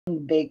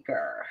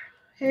Baker.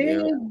 Hey,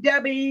 Yeah.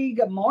 Debbie.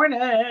 Good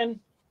morning.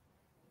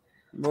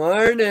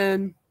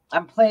 Morning.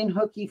 I'm playing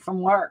hooky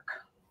from work.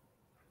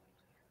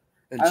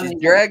 And I don't she's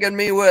even, dragging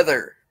me with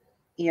her.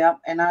 yep,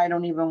 and I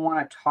don't even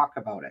want to talk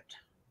about it.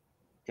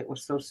 It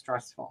was so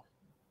stressful.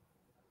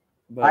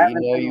 I But you haven't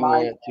know been you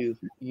live. want to.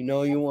 You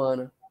know you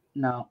want to.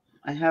 No,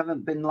 I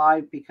haven't been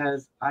live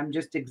because I'm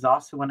just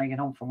exhausted when I get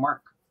home from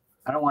work.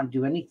 I don't want to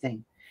do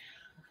anything.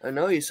 I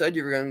know you said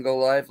you were going to go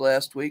live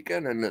last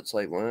weekend, and it's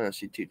like, well,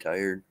 she's too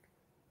tired.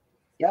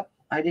 Yep,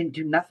 I didn't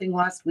do nothing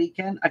last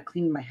weekend. I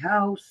cleaned my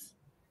house.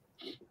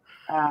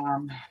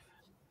 Um,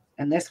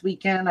 and this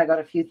weekend, I got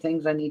a few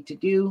things I need to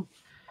do.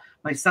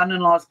 My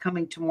son-in-law is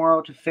coming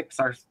tomorrow to fix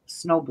our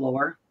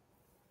snowblower.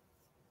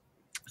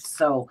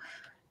 So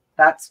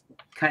that's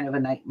kind of a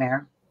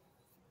nightmare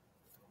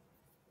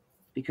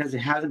because it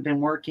hasn't been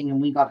working and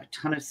we got a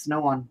ton of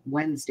snow on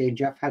Wednesday.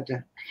 Jeff had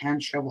to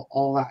hand shovel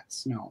all that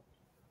snow.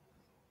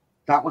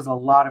 That was a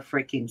lot of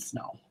freaking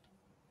snow.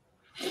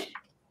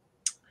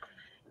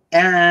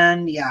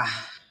 And yeah.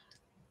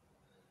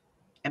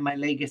 And my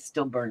leg is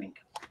still burning.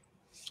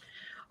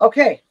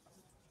 Okay.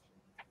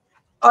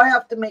 I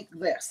have to make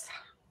this.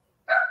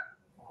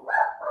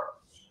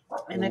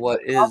 And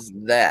What is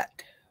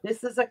that?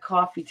 this is a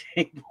coffee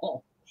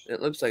table. It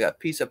looks like a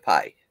piece of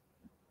pie.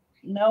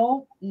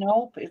 No,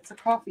 nope. It's a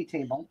coffee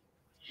table.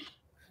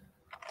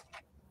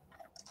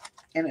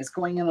 And it's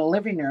going in the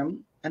living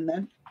room. And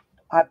then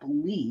I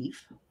believe,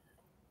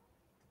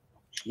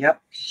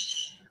 yep,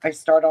 I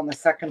start on the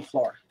second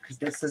floor because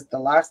this is the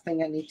last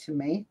thing I need to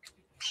make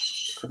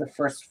for the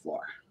first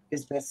floor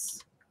is this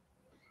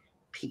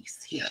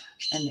piece here.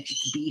 And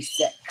it's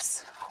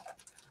B6.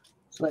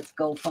 So let's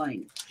go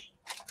find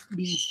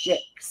B6.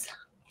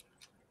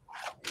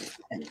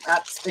 And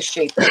that's the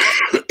shape.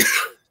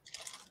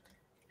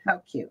 How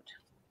cute.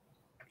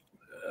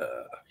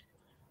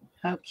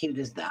 How cute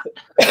is that?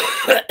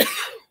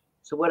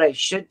 So what I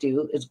should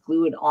do is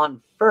glue it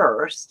on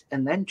first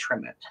and then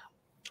trim it.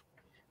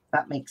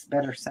 That makes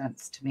better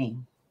sense to me.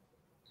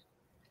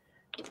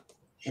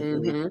 It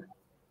really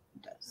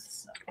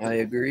does. I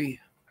agree.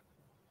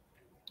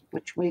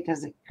 Which way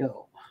does it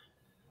go?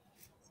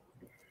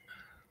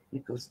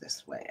 It goes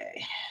this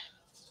way.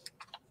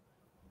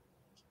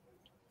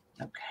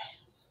 Okay.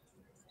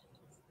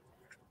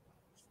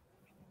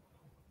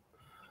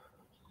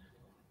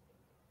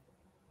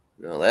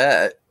 Now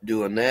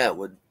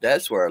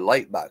that's where a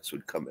light box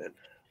would come in.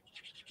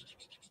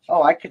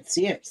 Oh, I could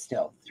see it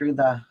still through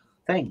the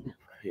thing.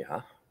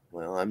 Yeah.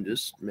 Well, I'm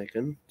just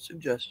making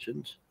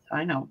suggestions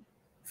I know.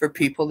 for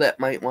people that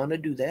might want to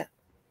do that.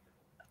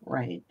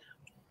 Right.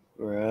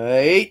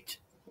 Right.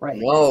 Right.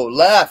 No,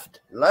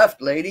 left.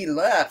 Left, lady,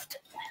 left.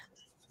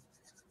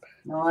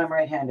 No, I'm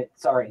right-handed.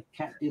 Sorry.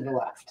 Can't do the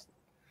left.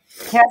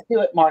 Can't do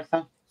it,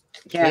 Martha.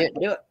 Can't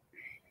do it.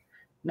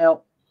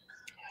 No.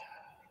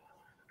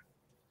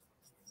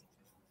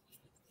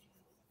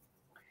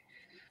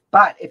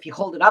 But if you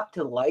hold it up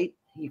to the light,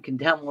 you can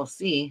damn well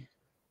see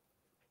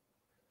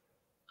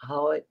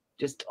how it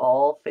just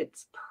all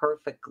fits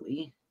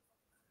perfectly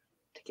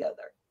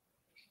together.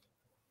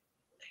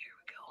 There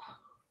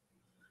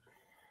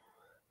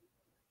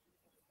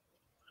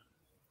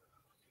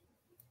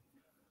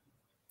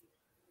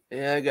we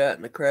go. Yeah, I got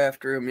in the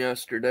craft room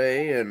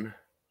yesterday, and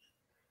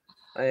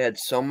I had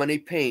so many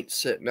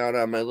paints sitting out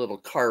on my little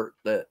cart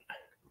that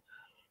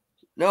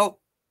nope.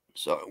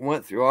 So I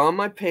went through all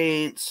my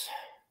paints.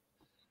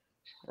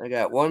 I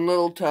got one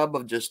little tub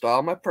of just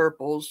all my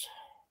purples.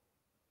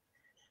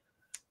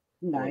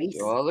 Nice.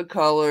 All the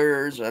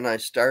colors, and I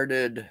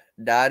started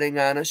dotting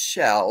on a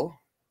shell.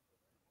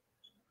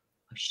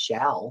 A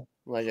shell?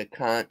 Like a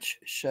conch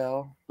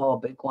shell. Oh, a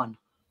big one.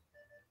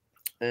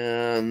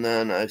 And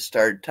then I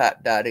started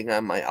top dotting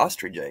on my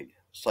ostrich egg.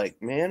 It's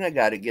like, man, I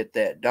got to get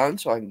that done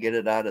so I can get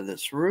it out of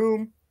this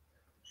room.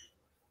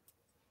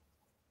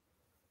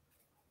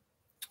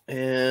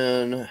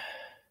 And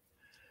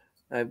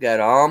I've got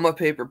all my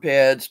paper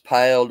pads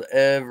piled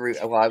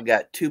well, I've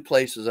got two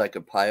places I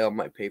could pile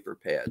my paper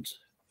pads.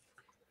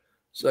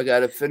 So I got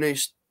to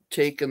finish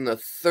taking the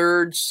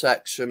third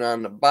section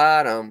on the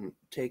bottom,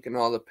 taking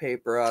all the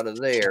paper out of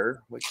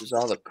there, which is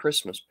all the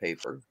Christmas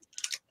paper.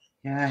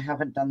 Yeah, I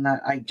haven't done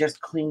that. I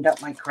just cleaned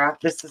up my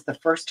craft. This is the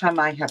first time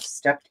I have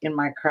stepped in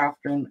my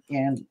craft room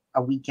in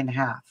a week and a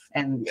half.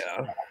 And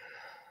yeah,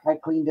 I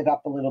cleaned it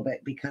up a little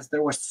bit because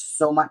there was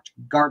so much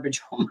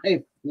garbage on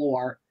my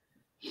floor.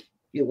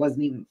 It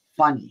wasn't even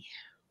funny.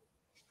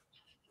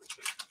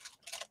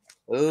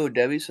 Oh,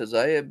 Debbie says,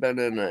 I have been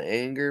in an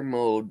anger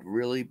mode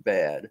really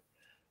bad.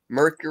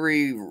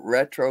 Mercury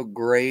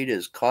retrograde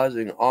is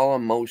causing all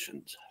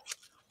emotions.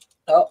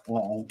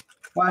 Uh-oh.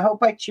 Well, I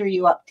hope I cheer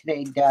you up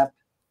today, Deb.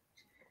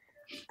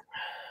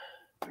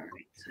 All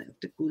right, so I have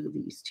to glue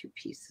these two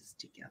pieces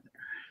together.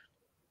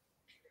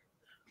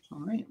 All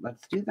right,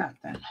 let's do that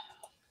then.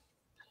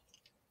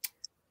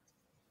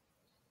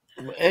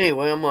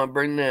 Anyway, I'm going to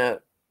bring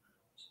that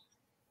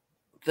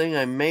thing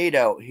I made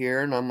out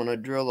here, and I'm going to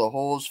drill the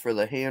holes for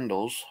the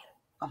handles.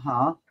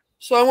 Uh-huh.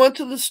 So I went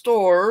to the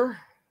store,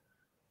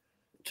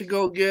 to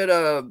go get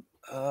a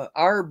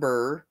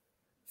arbor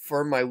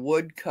for my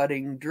wood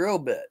cutting drill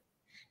bit.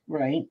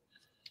 Right.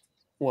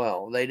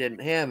 Well, they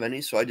didn't have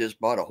any, so I just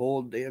bought a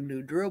whole damn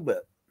new drill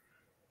bit.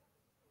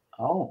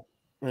 Oh.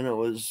 And it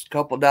was a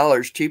couple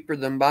dollars cheaper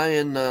than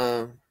buying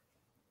the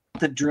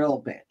drill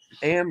bit.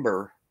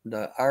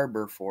 The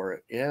arbor for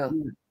it. Yeah.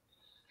 Mm.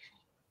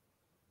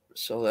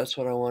 So that's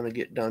what I want to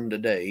get done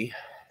today.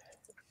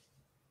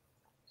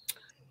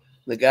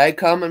 The guy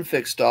come and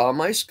fixed all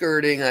my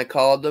skirting. I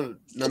called the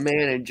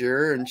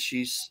manager, and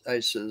I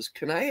says,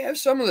 "Can I have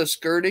some of the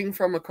skirting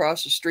from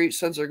across the street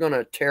since they're going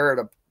to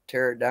tear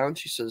it down?"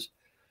 She says,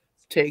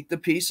 "Take the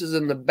pieces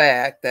in the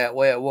back. That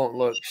way it won't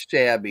look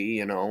shabby,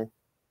 you know."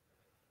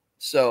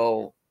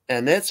 So,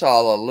 and it's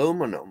all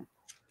aluminum.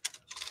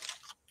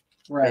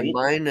 Right. And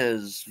mine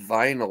is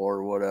vinyl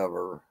or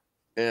whatever.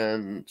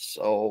 And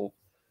so,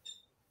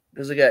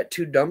 because I got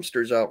two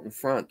dumpsters out in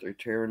front, they're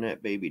tearing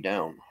that baby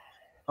down.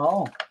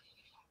 Oh.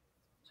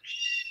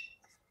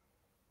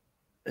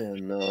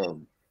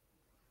 And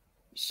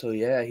so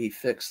yeah, he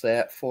fixed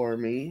that for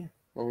me.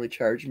 Only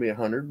charged me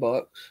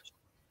 $100.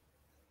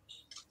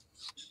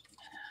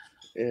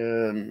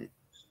 And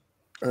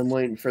I'm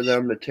waiting for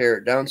them to tear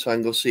it down so I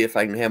can go see if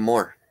I can have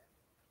more.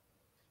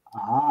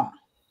 Ah.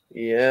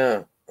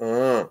 Yeah.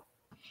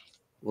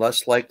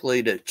 Less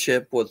likely to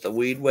chip with the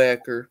weed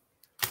whacker.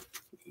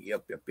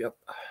 Yep.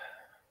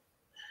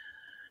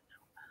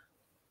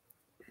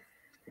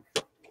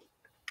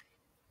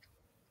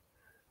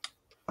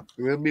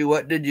 Ruby,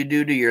 what did you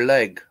do to your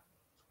leg?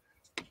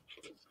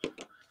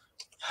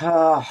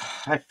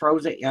 I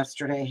froze it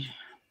yesterday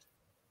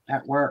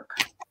at work.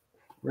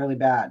 Really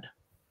bad.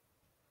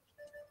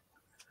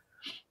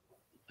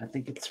 I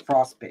think it's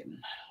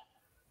frostbitten.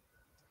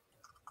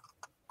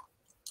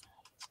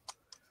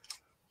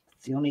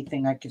 It's the only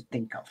thing I could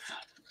think of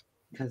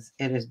because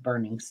it is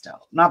burning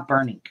still. Not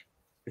burning.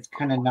 It's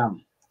kind of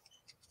numb.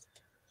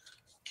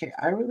 Okay,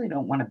 I really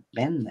don't want to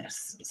bend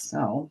this,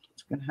 so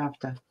it's going to have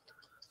to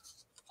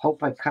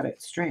hope I cut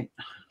it straight.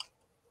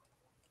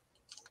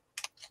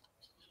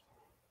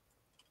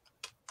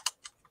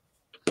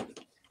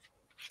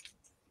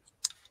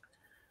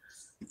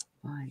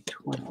 By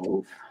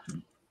 12.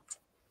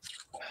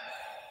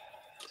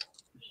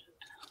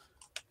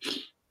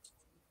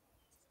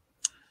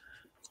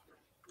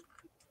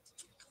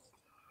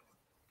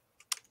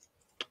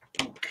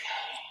 Okay.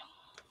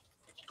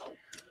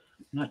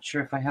 I'm not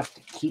sure if I have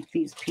to keep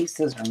these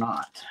pieces or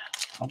not.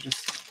 I'll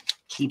just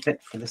keep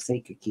it for the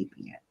sake of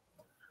keeping it.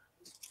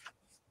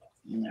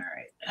 All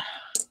right.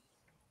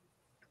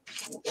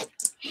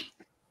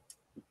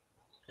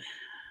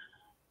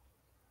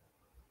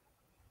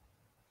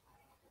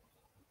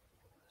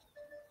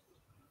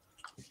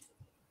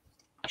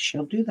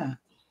 She'll do that.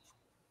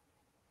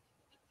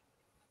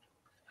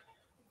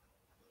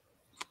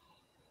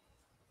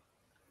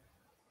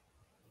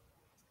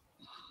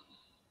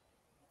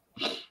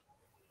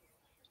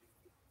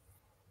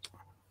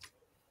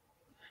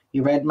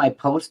 You read my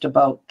post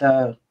about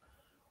the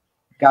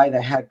guy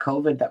that had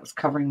COVID that was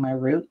covering my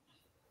root?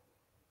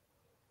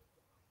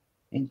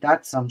 Ain't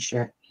that some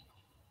shit?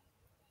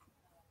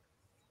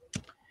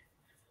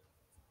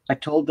 I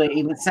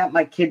even sent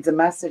my kids a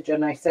message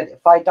and I said,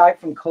 if I die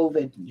from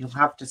COVID, you'll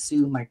have to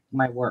sue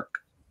my work.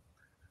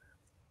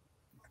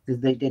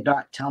 Because they did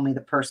not tell me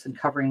the person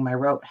covering my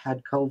root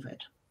had COVID.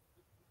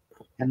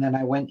 And then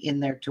I went in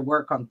there to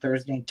work on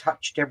Thursday and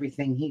touched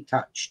everything he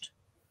touched.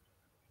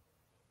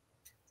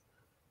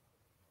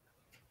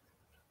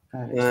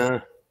 That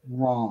is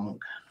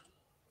wrong.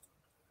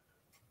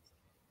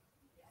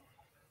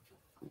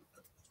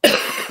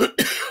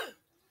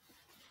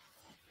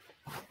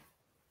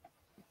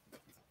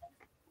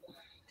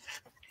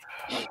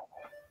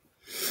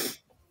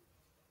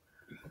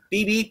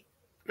 Beep beep.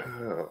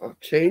 I'll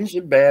change the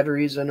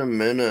batteries in a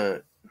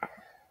minute.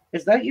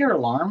 Is that your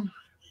alarm?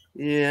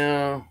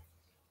 Yeah.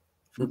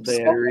 The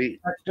battery.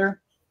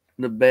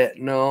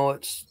 No,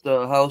 it's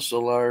the house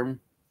alarm.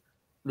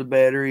 The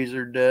batteries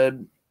are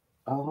dead.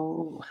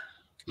 Oh.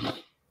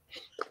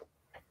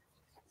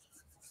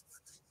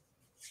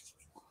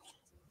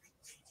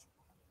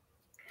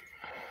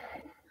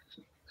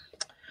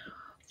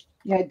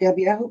 Yeah,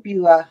 Debbie, I hope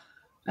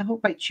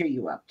I cheer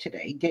you up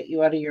today. Get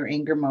you out of your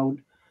anger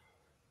mode.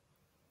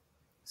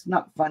 It's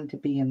not fun to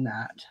be in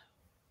that.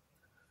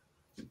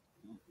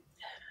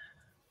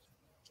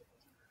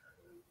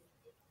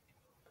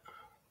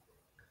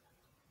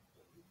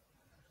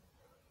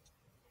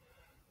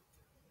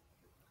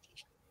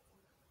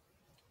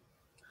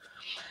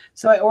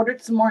 So I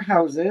ordered some more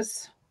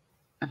houses.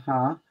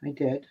 I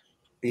did.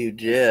 You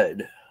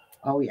did?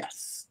 Oh,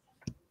 yes.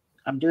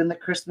 I'm doing the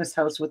Christmas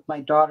house with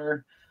my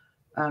daughter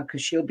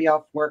because she'll be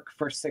off work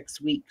for 6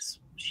 weeks.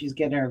 She's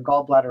getting her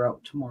gallbladder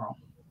out tomorrow.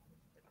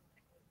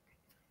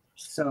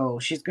 So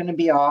she's going to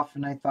be off.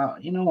 And I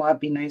thought, you know what, it'd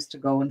be nice to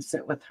go and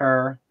sit with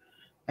her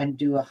and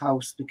do a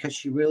house because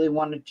she really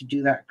wanted to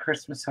do that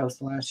Christmas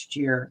house last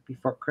year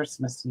before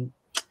Christmas. And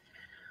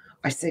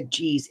I said,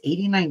 geez,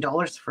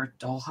 $89 for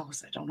a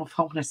dollhouse. I don't know if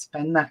I want to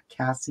spend that,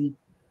 Cassie.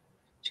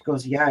 She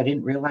goes, yeah, I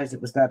didn't realize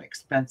it was that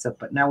expensive,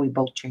 but now we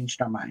both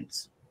changed our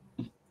minds.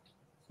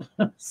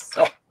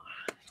 So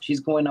she's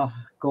going to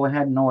go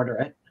ahead and order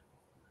it.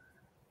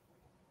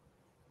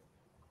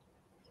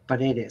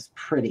 But it is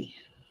pretty.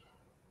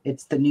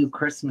 It's the new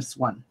Christmas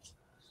one.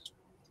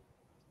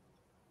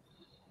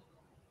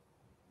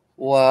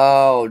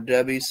 Wow,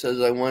 Debbie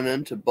says I went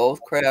into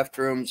both craft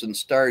rooms and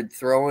started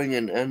throwing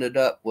and ended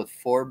up with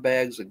 4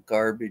 bags of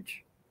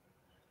garbage.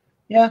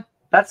 Yeah,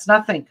 that's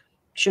nothing.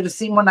 Should have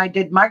seen when I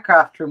did my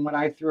craft room when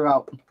I threw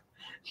out.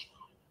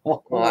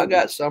 Well, I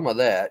got some of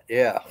that.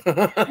 Yeah.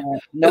 No,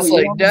 It's you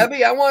like, don't.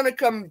 Debbie, I want to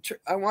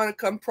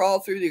come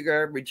crawl through the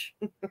garbage.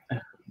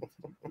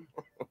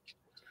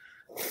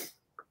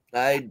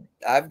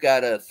 I've got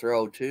to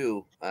throw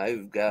too.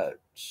 I've got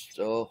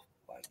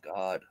my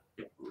God.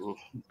 Ugh.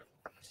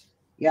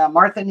 Yeah,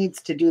 Martha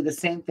needs to do the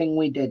same thing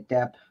we did,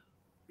 Deb.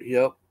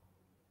 Yep.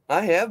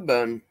 I have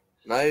been.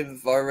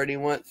 I've already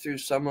went through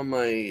some of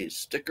my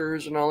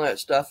stickers and all that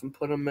stuff and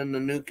put them in the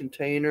new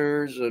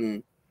containers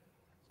and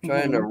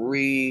trying to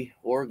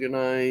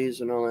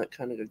reorganize and all that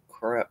kind of good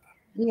crap.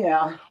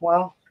 Yeah,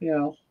 well,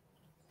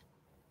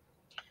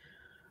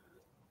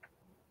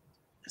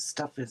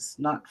 stuff is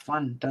not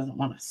fun. Doesn't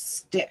want to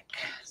stick.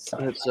 So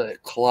It's a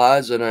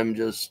closet. I'm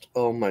just,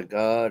 oh my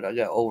God. I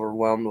got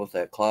overwhelmed with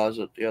that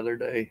closet the other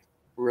day.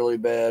 Really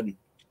bad.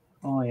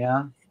 oh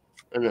yeah.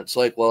 And it's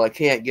like, well, I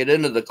can't get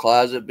into the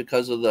closet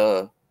because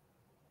of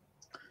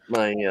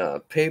my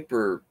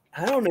paper.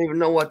 I don't even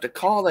know what to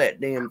call that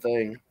damn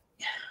thing.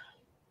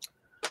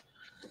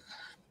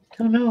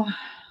 Don't know.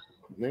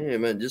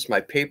 Man, just my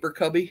paper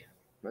cubby.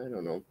 I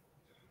don't know.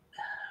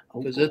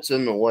 Because Oh, it's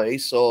in the way.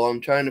 So I'm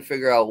trying to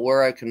figure out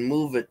where I can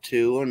move it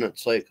to. And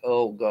it's like,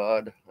 oh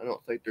God, I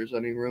don't think there's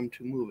any room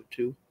to move it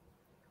to.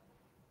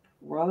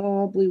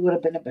 probably would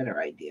have been a better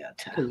idea.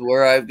 Because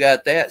where I've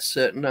got that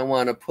sitting, I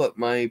want to put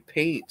my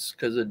paints.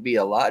 Because it'd be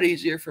a lot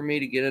easier for me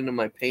to get into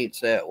my paints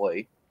that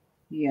way.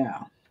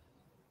 Yeah.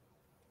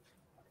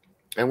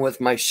 And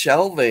with my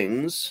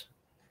shelvings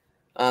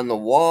on the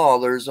wall,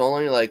 there's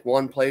only like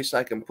one place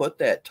I can put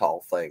that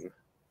tall thing.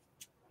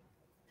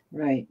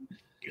 Right.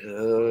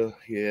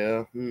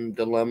 Yeah.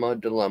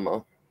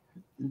 Dilemma.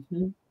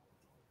 Mm-hmm.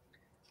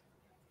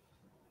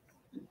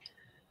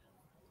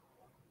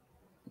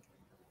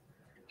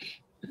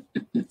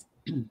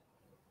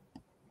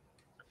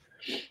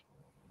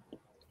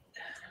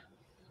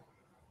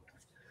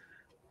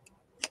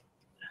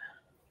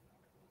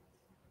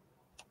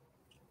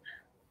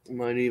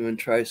 Might even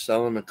try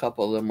selling a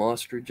couple of them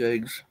ostrich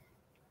eggs.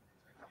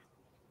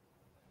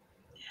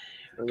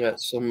 I got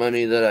so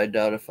many that I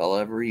doubt if I'll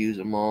ever use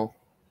them all.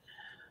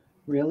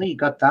 Really? You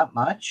got that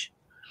much?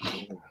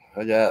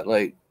 I got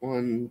like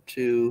 1,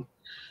 2,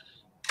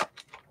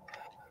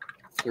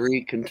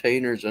 3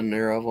 containers in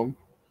there of them.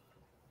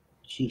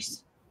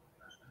 Jeez.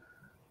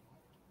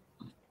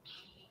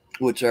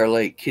 Which are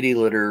like kitty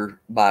litter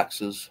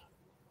boxes.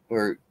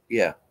 Or,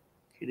 yeah,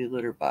 kitty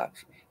litter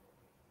boxes.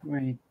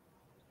 Right.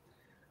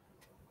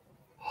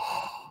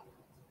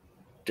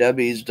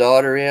 Debbie's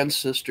daughter and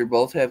sister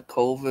both have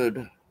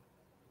COVID.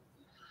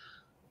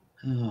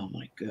 Oh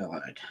my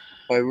God.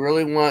 I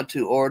really want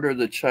to order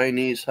the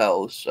Chinese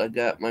house. I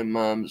got my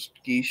mom's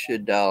geisha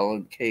doll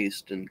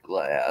encased in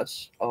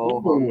glass. Oh,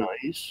 Ooh, how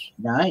nice.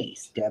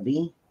 nice,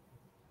 Debbie.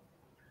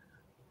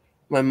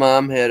 My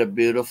mom had a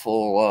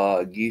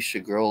beautiful geisha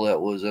girl that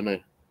was in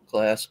a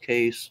glass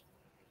case.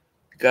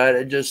 God,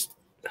 I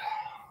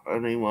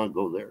don't even want to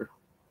go there.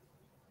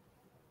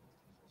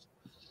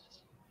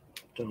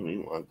 Don't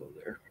even want to go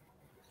there.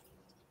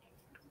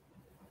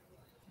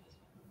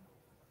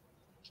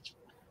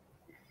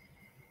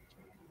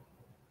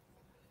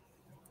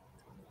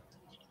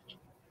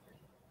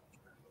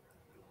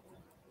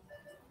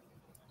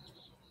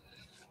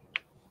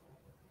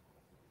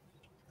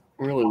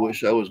 Really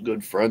wish I was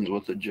good friends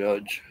with the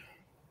judge.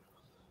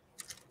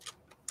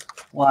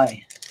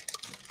 Why?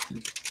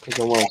 Because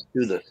I want to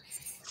do the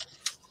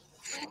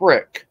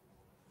frick.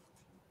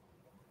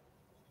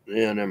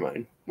 Yeah, never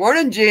mind.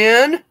 Morning,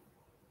 Jan.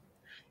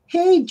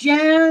 Hey,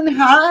 Jen.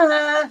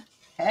 Hi.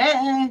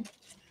 Hey.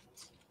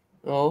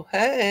 Oh,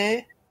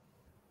 hey.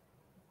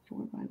 4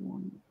 by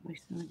 1 by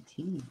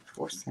 17.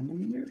 4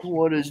 centimeters.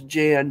 What is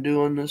Jan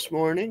doing this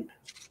morning?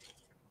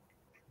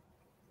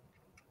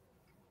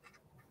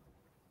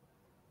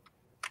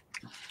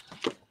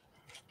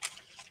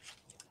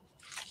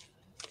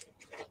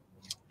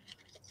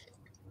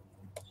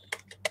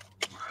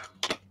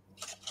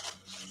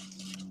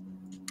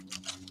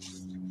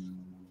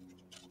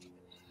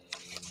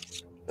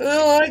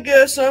 Well, I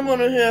guess I'm going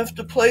to have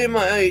to play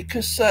my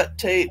cassette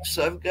tapes.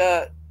 I've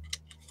got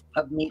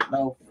Of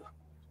meatloaf.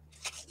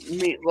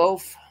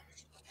 Meatloaf.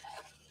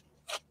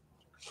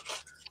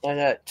 I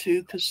got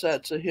 2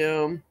 cassettes of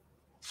him.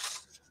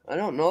 I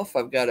don't know if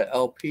I've got an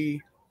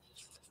LP.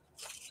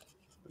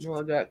 No,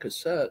 I got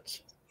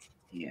cassettes.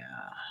 Yeah.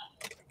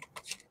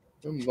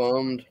 I'm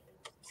bummed.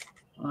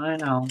 I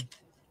know.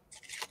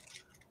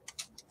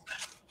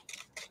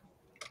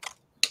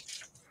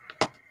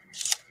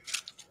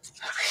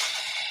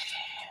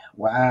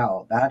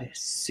 Wow, that is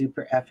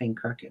super effing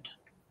crooked.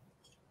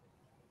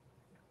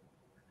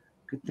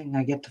 Good thing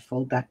I get to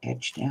fold that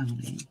edge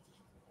down. Eh?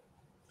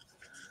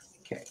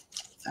 Okay,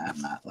 I'm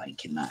not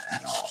liking that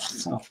at all.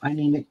 So I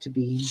need it to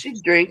be...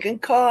 She's drinking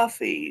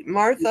coffee.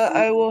 Martha,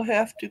 I will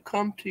have to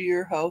come to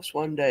your house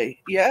one day.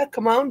 Yeah,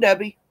 come on,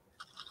 Debbie.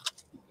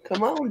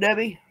 Come on,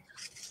 Debbie.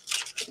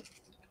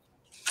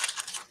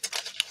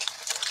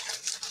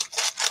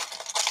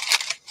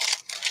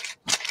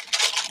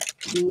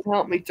 You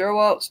help me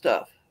throw out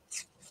stuff.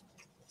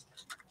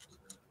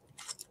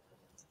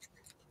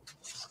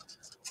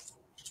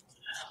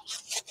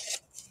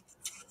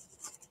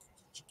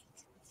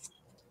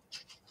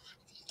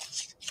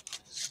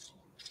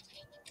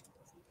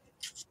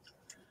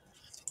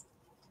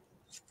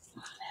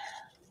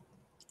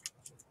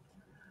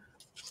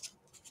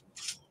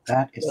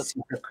 That is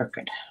super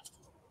crooked.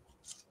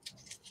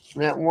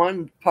 That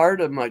one part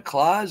of my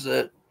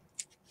closet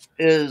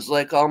is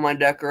like all my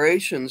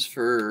decorations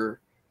for,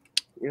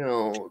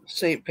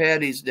 St.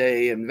 Patty's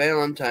Day and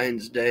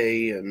Valentine's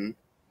Day. And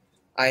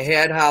I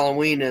had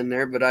Halloween in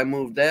there, but I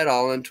moved that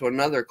all into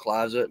another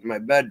closet in my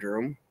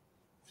bedroom.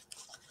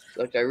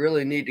 Like, I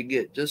really need to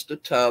get just a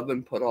tub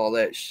and put all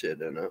that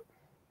shit in it.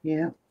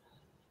 Yeah.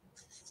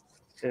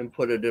 And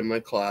put it in my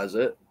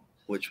closet,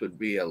 which would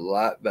be a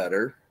lot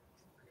better.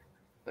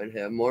 I'd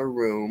have more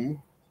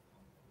room.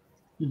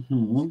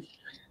 Mm-hmm.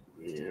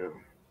 Yeah.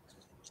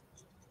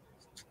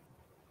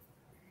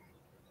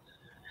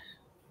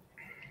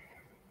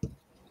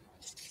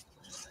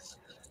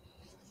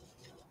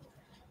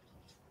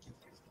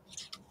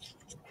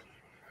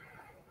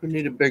 We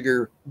need a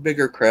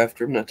bigger craft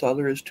room. That's all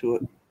there is to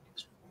it.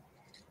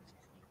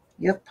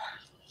 Yep.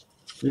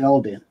 We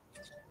all do.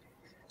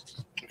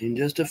 And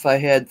just if I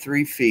had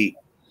 3 feet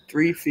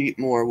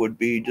more would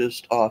be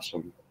just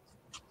awesome.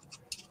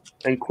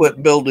 And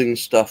quit building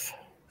stuff.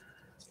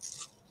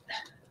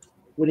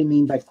 What do you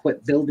mean by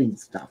quit building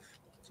stuff?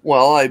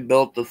 Well, I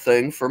built the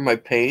thing for my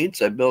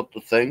paints. I built the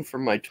thing for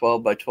my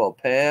 12 by 12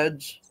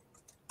 pads.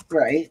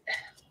 Right.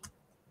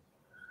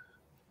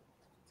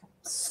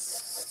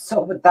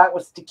 So, but that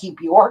was to keep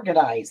you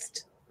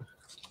organized.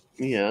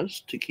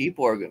 Yes, to keep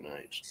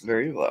organized.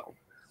 Very well.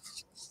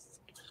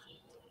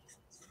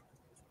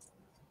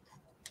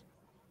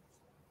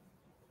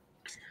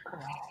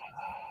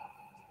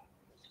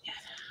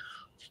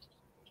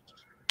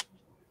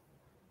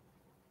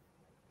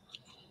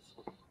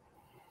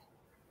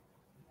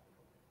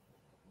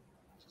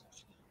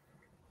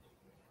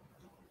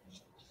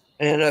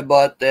 And I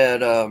bought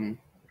that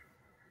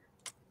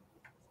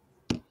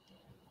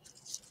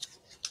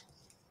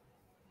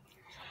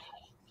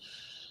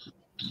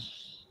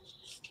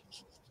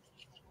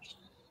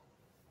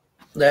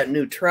that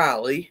new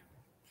trolley,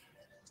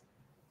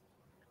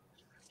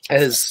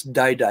 as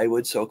Dai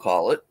would so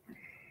call it.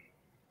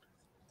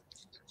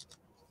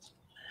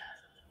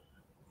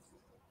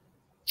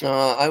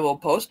 I will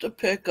post a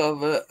pic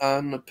of it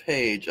on the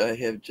page. I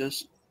have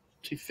just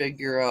to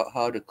figure out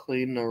how to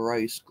clean the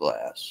rice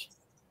glass.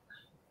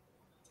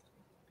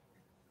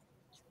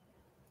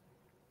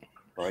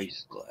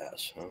 Rice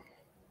glass, huh?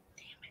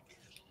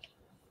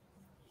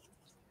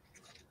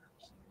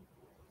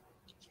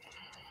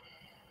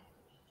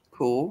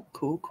 Cool,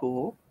 cool,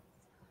 cool.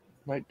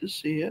 Like to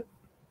see it.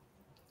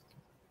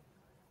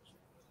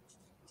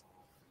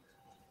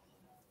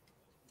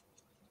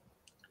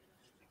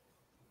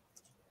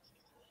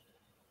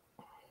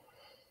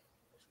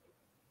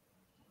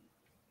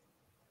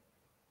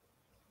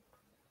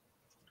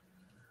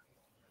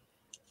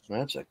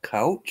 That's a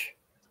couch?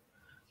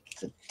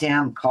 It's a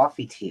damn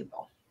coffee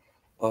table.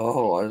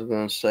 Oh, I was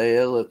going to say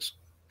it looks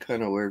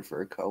kind of weird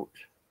for a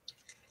couch.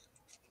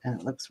 And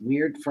it looks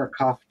weird for a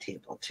coffee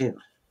table, too.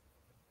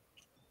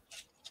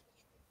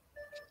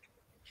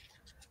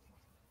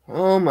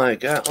 Oh my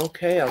God.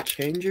 Okay, I'll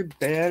change your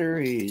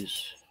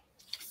batteries.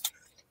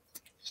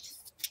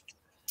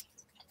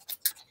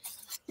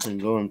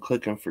 And go and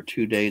click them for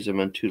 2 days. I've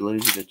been too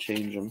lazy to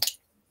change them.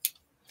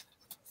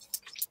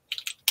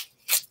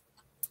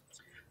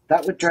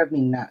 That would drive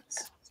me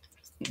nuts.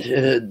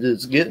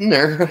 It's getting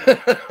there.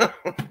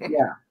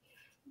 Yeah.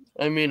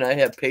 I mean, I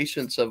have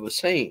patience of a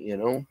saint,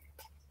 Yeah,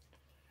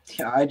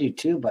 I do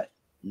too, but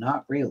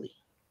not really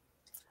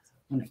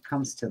when it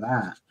comes to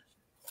that.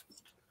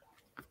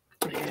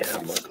 Yeah,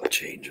 I'm gonna go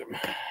change them.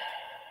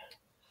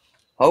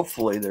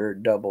 Hopefully they're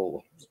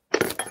double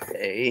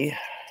A.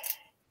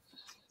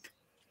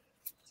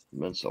 It's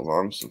been so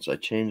long since I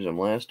changed them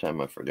last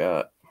time, I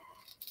forgot.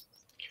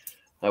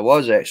 I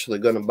was actually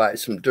going to buy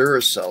some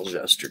Duracells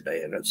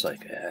yesterday, and it's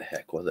like,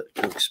 heck with it,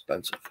 too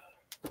expensive.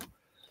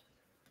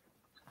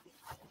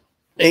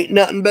 Ain't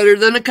nothing better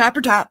than a copper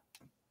top.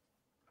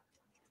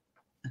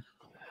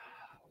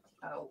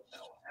 Ow.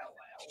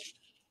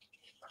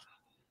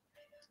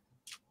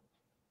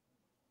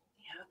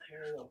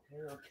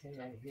 Yeah,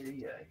 okay, I hear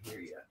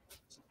you.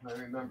 I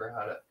remember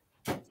how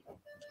to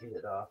get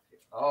it off here.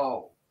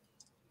 Oh,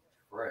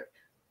 frick.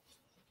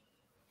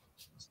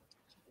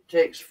 It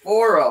takes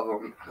 4 of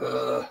them.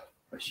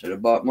 I should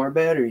have bought more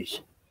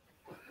batteries.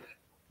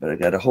 But I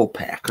got a whole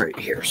pack right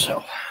here,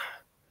 so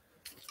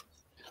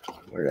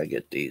where did I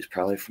get these?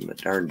 Probably from the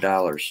darn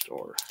dollar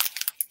store.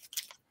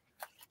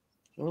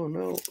 Oh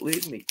no,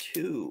 leave me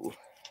two.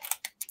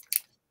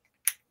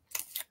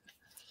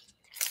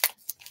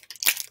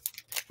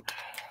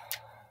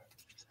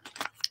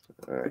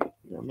 All right,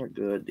 them are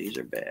good. These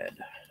are bad.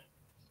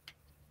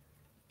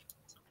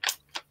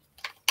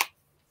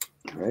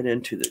 Right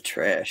into the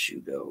trash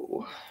you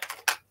go.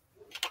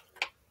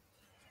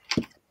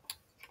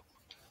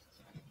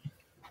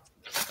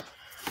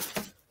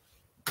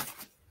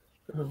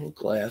 Oh,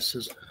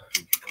 glasses.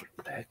 Put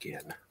it back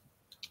in.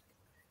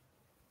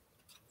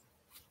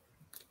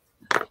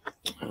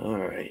 All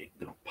right,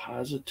 go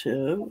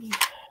positive,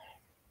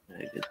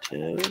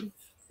 negative.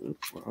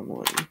 Oops, wrong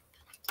one.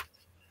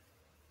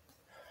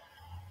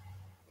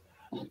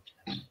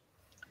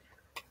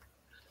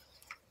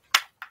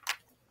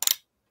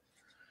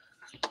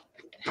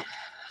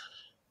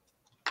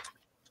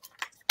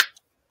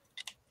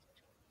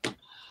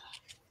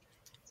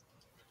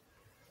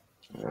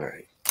 All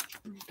right,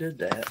 did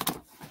that.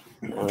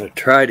 I'm gonna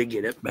try to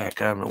get it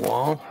back on the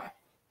wall.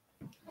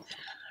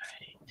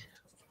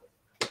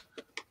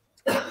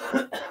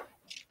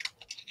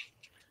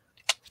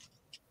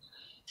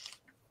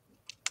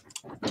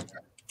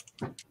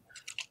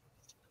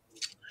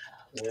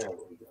 There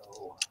we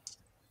go.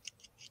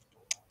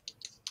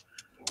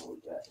 Oh, we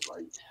got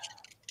light.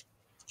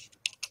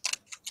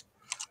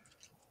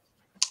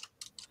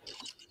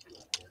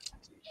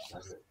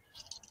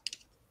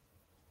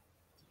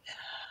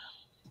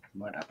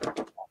 Whatever.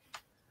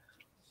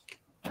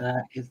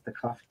 That is the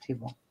coffee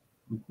table.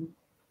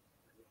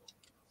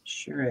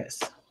 Sure is.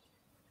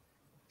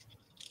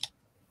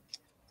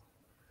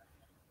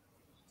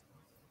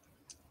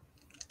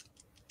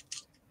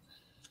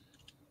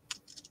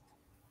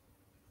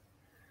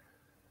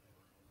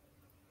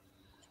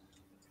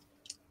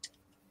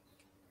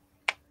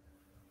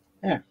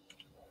 There.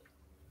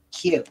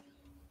 Cute.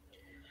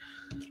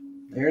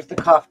 There's the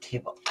coffee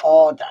table.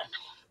 All done.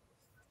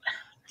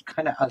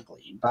 Kind of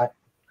ugly, but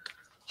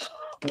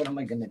what am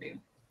I going to do?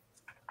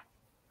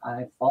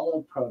 I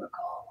follow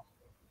protocol.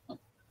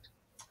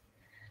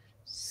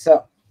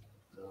 So,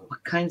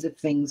 what kinds of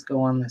things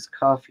go on this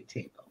coffee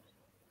table?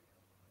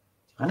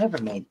 I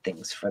never made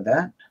things for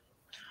that.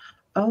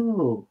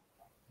 Oh.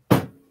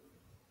 Okay.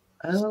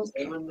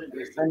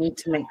 I need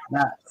to make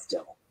that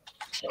still.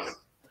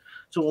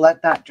 So we'll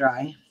let that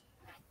dry.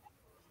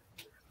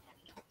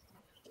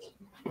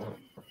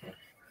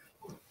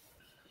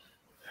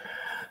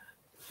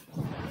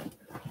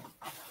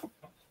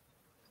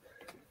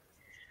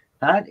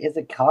 That is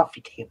a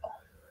coffee table.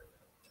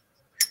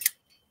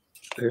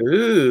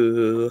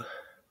 Ooh.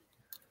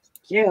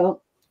 Cute.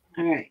 All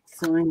right,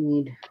 so I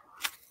need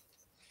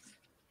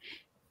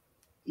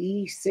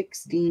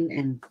E16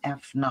 and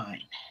F9.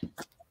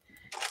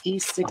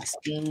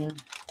 E16.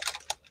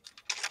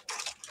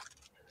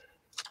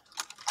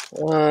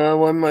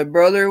 When my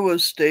brother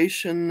was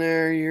stationed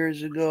there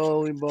years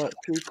ago, we bought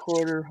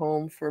 3/4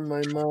 home for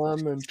my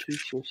mom and 2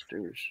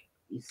 sisters.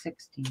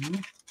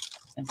 E16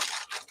 and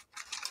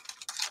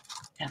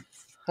F.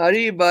 How do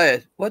you buy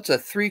it? What's a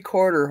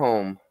 3/4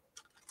 home?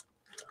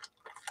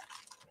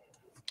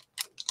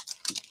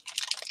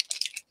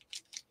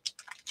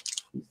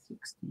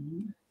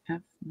 E16,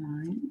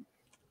 F9.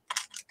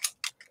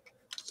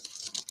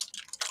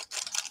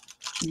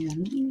 And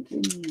we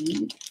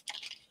need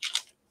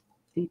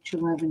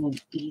H11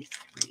 and E3.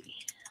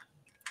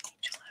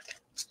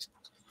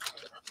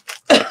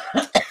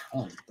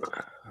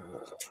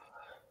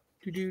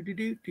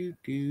 H11.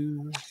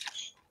 Do.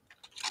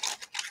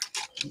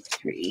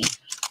 E3.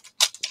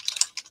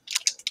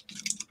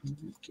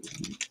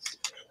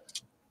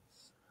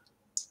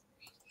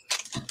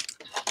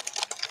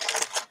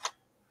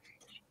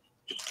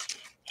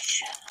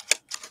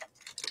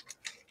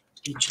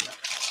 H11.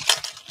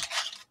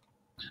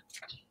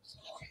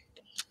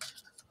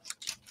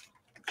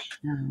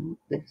 Now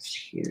this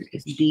here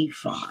is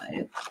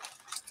B5.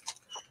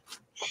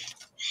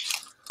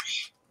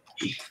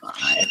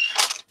 B5.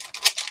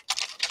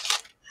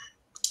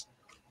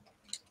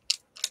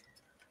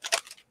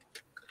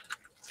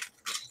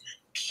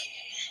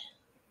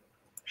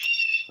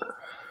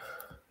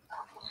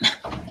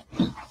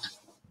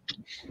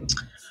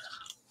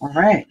 All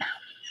right.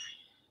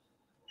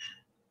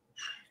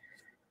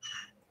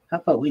 How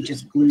about we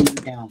just glue you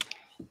down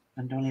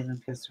and don't even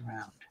piss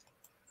around?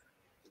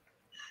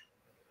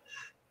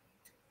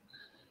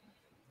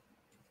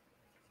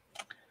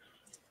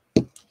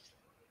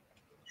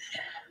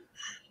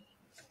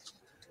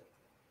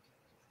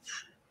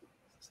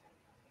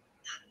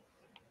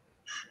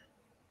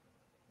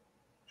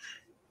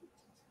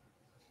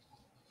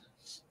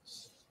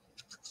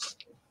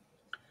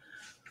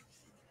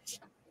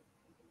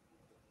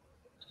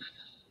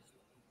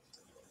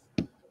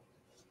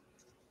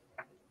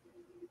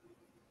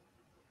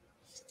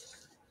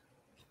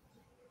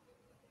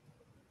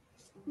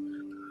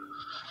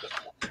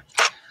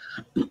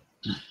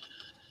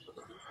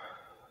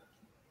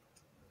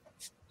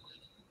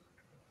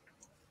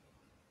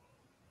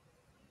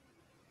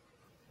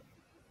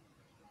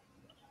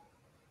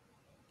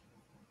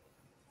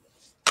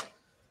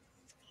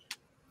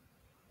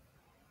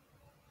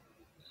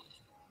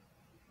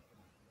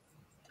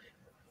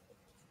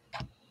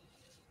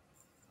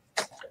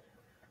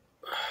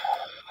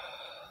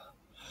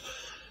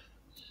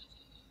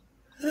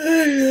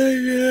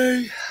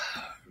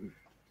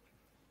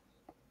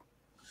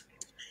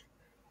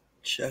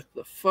 check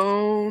the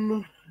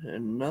phone,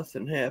 and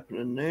nothing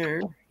happening there.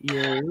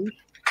 Yay.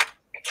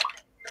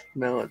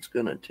 Now it's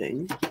going to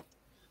ting.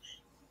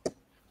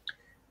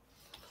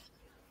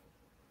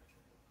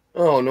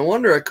 Oh, no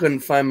wonder I couldn't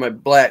find my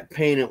black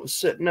paint. It was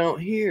sitting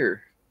out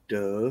here.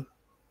 Duh.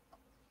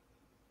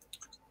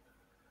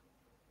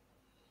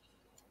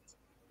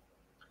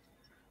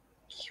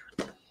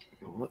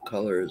 What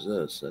color is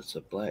this? That's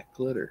a black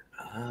glitter.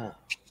 Ah.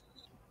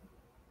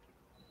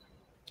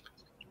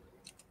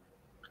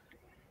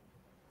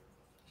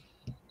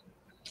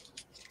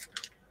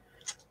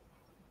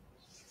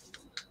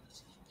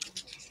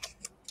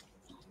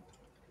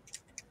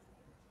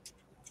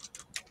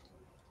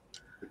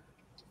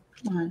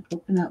 Come on,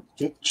 open up,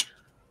 bitch.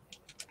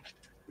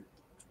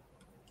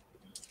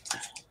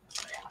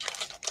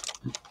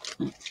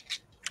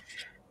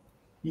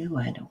 No,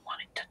 I don't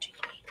want it touching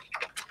me.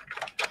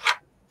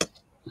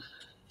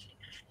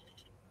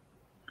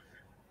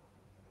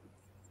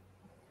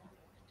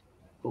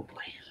 Oh boy.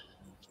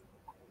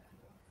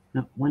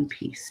 Not one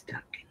piece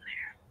stuck in there.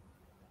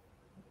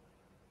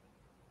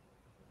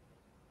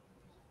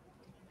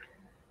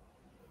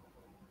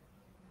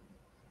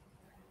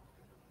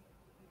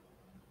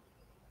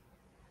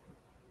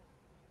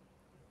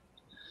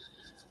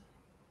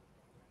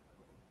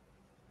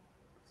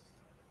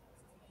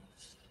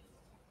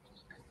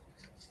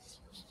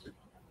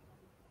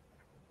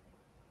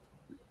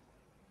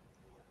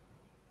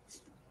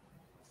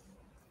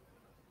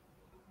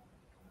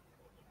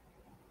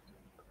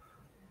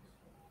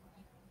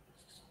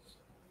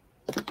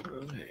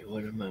 Okay,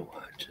 what am I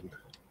watching?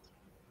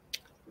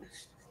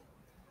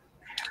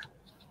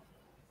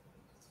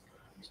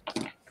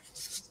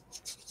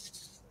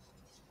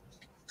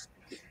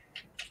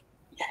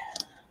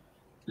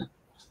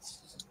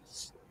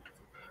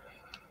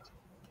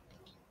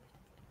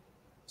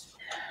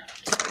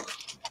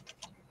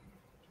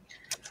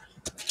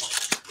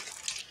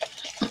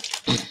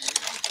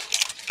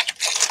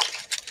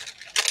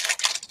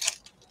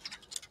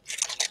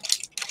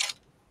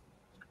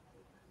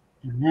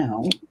 And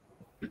now,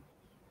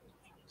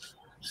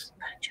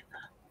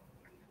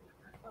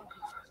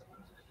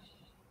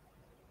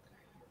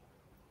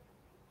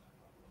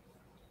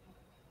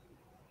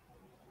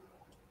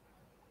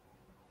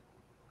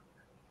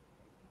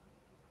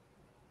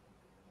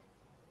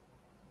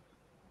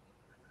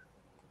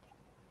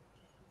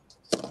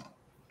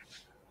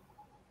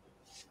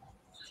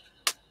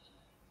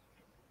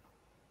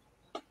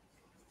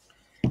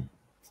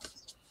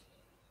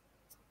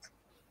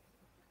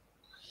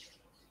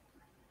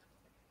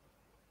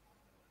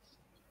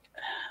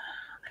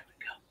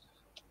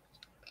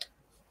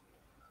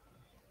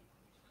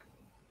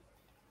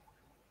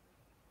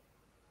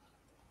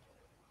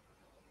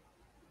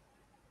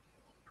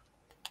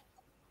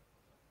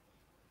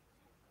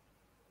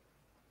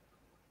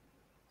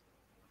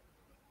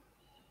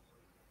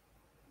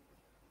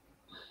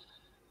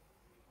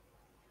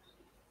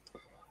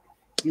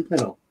 you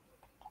little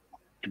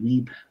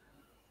dweeb.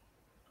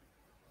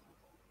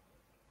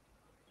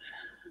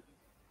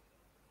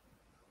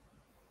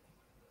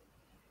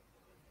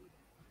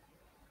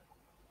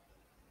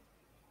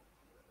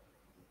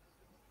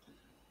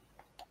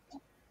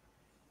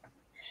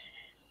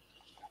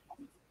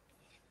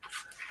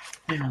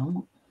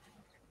 Now,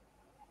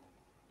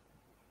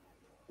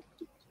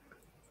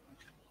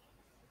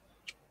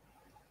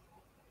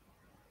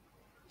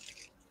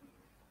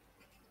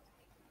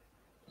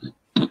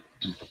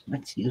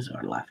 let's use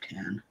our left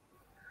hand.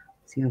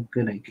 See how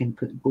good I can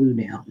put glue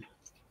down.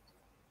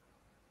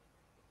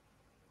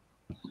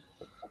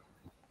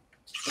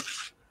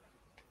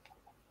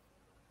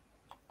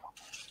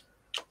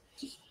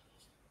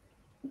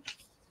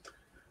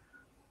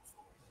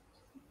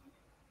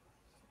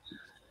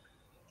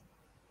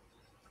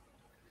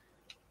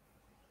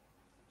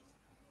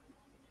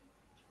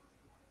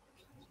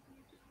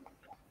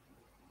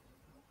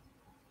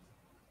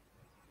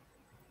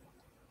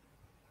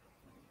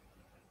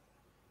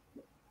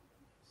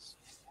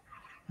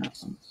 That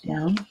one's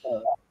down.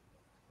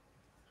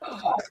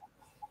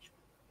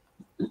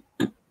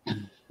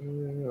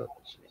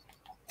 Let's see.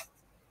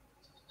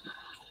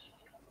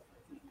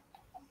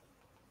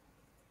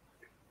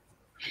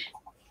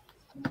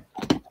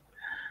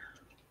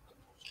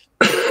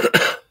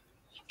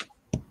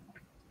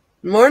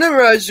 Morning,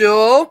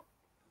 Rajul.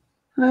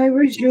 Hi,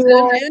 She's in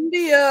Rajul.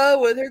 India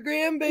with her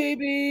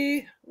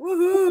grandbaby.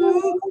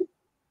 Woohoo!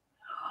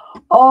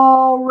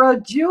 Oh,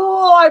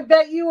 Rajul, I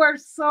bet you are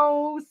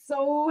so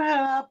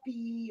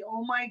happy.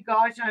 Oh my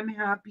gosh, I'm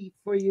happy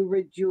for you,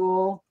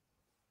 Rajul.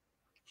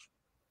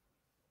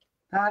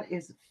 That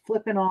is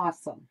flipping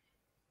awesome.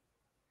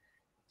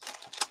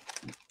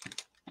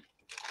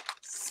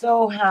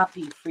 So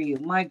happy for you.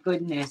 My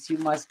goodness, you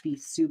must be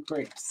super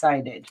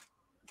excited.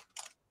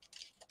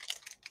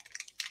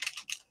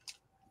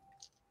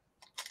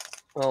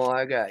 Oh,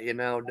 I got you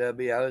now,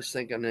 Debbie. I was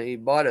thinking that he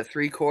bought a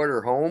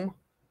 3/4 home.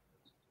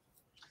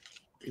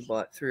 He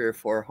bought 3 or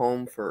 4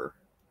 home for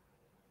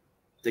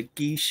the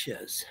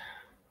geishas.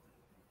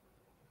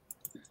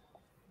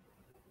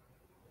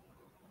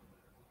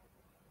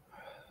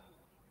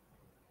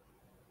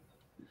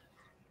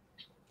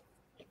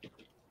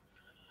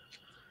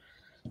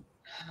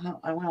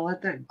 I want to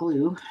let that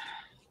glue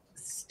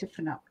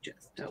stiffen up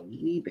just a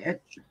wee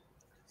bit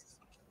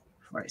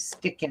before I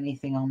stick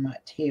anything on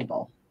that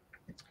table,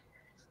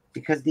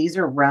 because these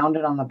are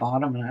rounded on the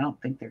bottom and I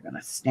don't think they're going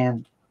to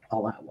stand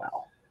all that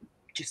well.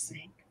 Just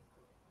saying.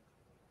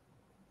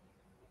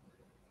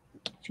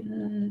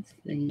 Just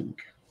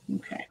think.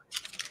 Okay.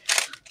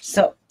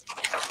 So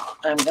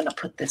I'm going to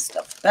put this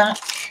stuff back.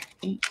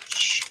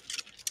 H,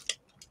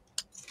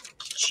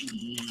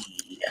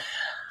 G,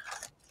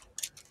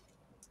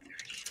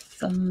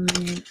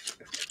 35,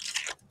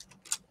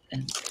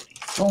 and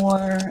 34.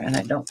 And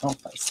I don't know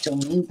if I still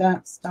need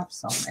that stuff,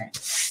 so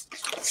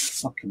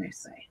what can I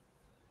say?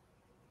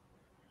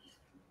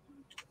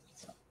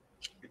 So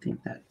I think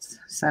that's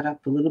set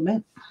up a little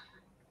bit.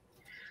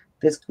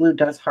 This glue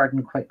does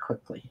harden quite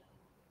quickly.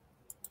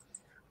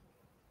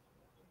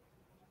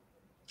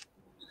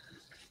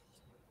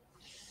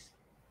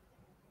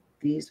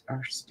 These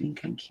are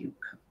stinking cute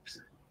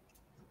cups.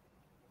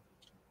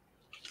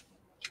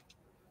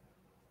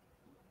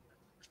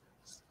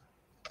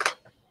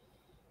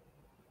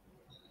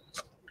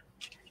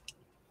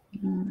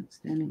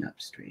 Standing up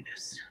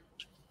straightest.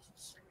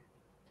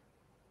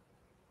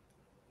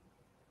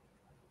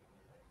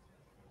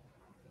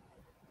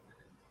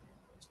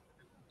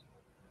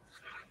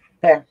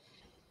 There.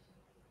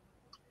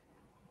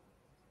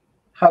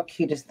 How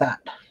cute is that?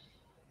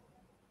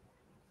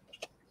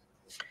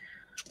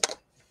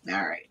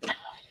 All right.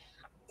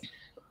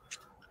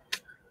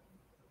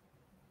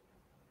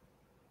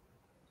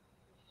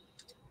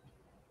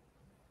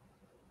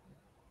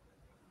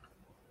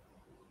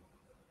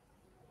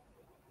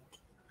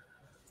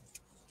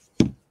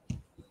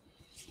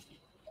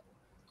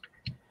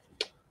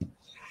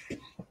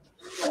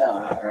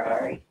 All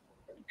right.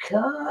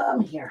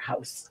 Come here,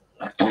 house.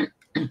 There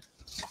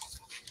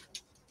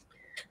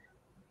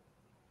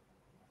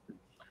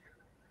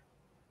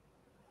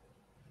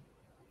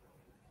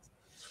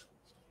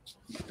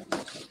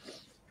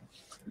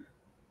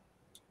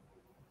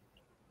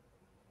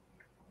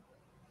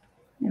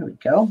we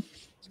go.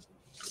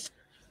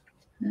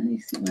 I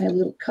see my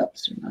little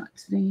cups are not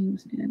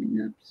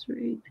standing up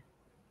straight.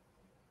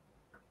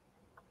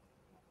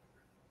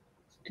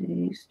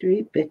 Stay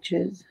straight,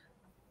 bitches.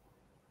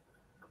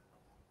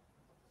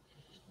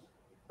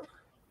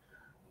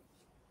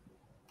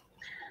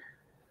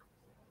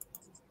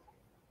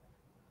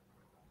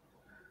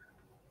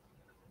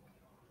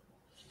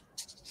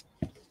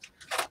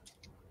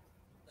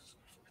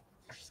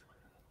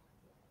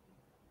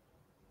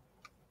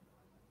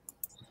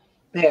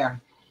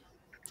 There.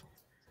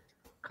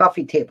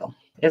 Coffee table.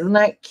 Isn't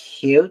that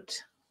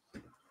cute?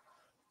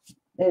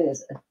 It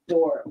is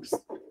adorable.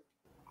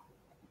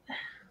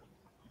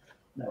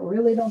 I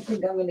really don't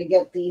think I'm going to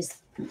get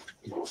these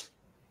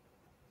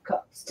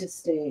cups to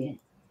stay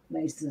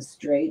nice and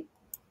straight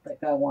like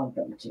I want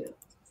them to.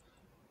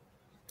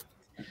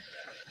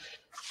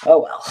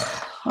 Oh well.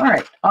 All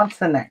right, on to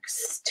the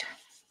next.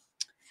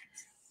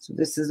 So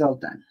this is all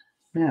done.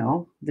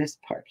 Now, this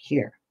part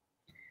here.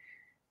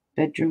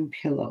 Bedroom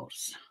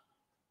pillows.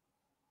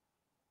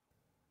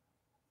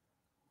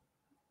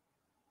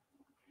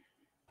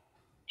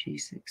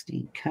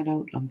 G16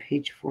 cutout on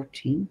page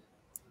 14.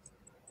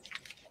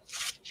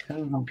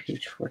 Cutout on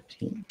page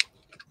 14.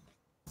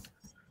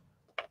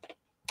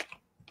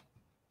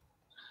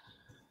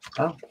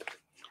 Oh,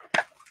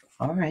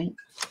 all right.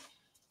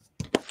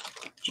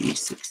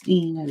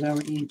 G16 is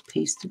already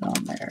pasted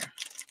on there.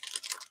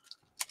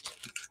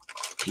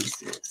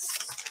 Pieces.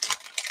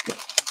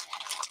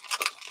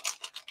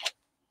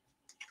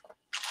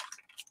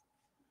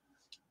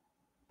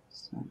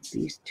 So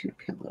these two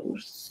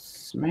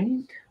pillows,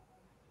 right?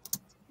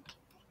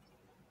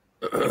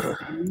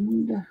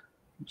 And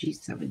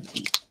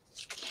G17.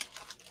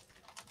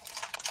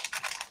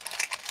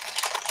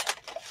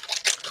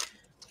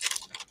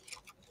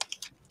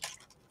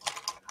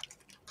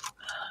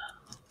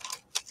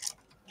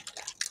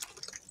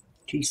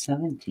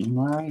 G17,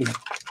 where are you?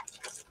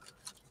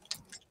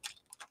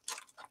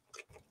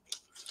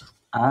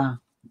 Ah,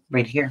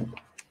 right here.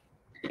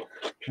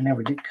 I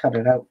never did cut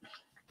it out.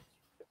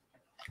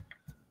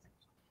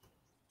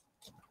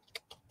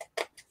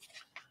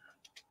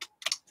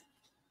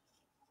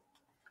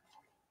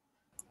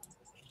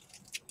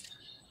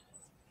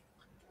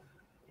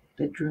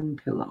 Bedroom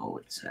pillow,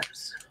 it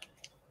says.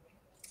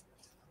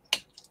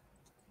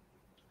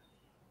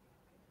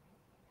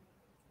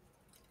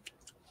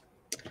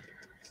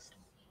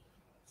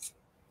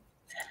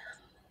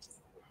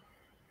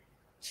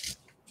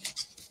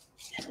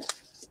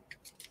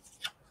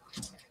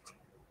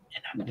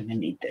 And I'm going to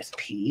need this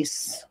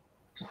piece.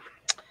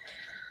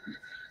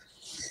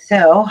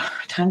 So,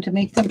 time to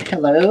make some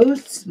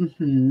pillows.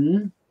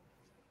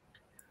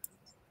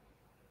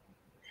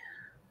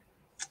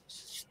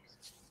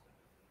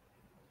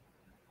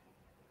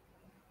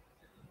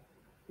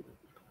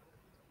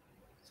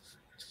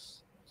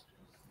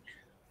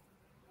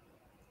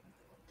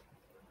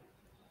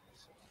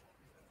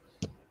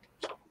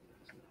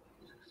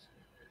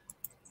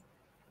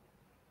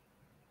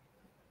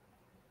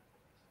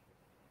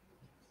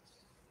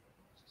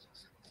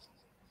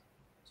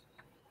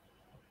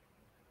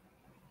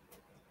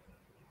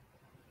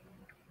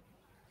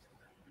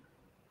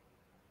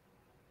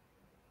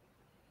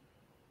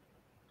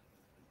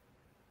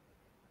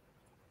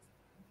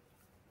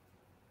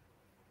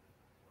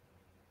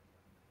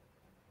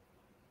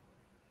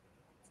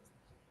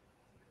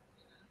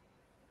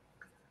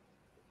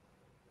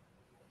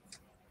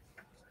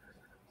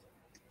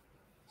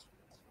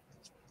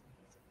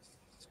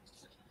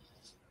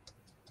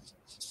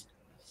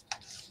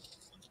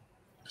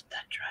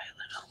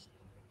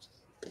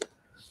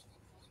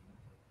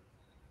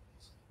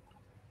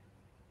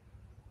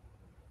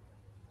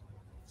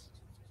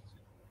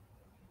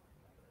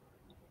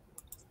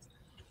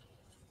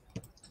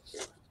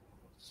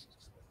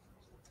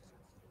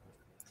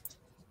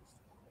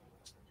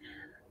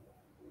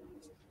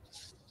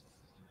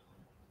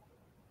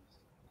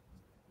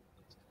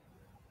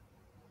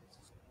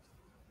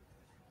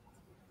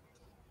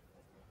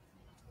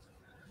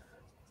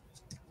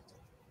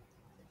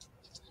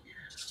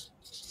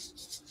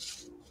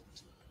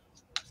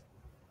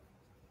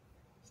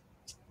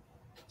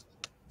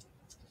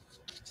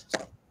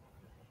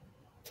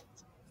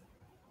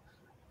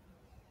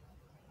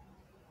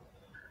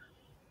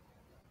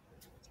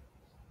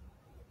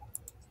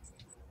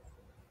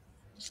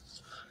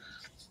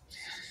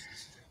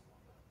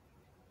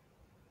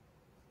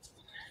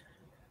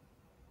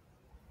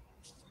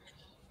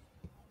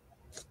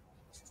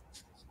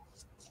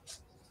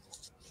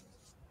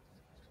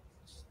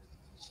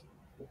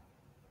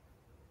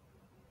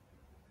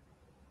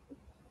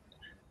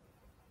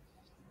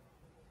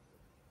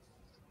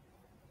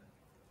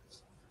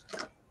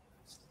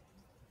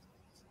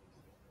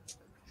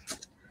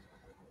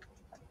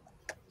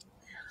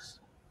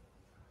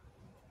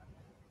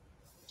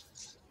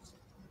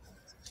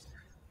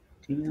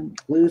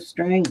 Glue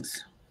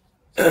strings.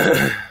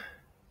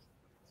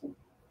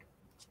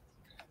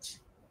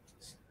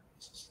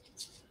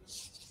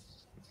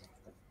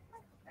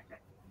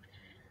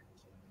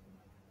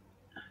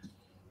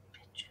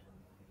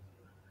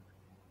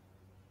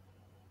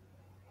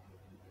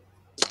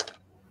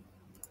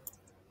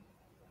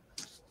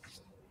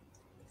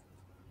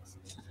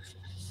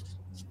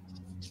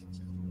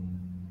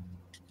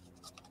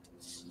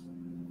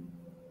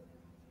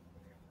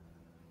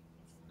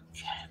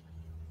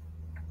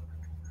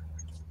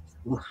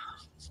 Oof.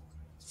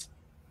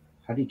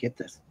 How do you get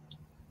this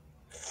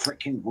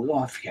freaking glue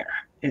off here?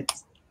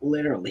 It's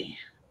literally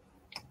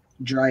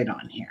dried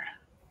on here.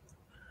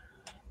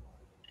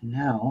 And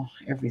now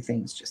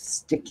everything's just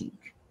sticking.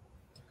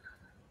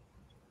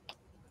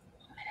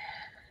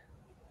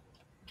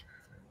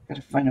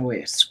 Gotta find a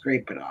way to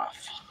scrape it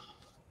off.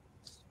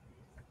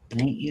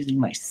 I ain't using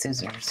my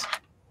scissors.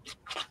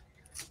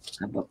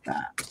 How about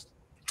that?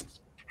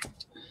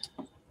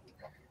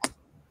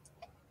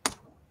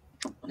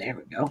 There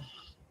we go.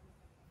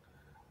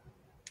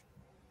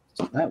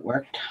 That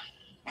worked.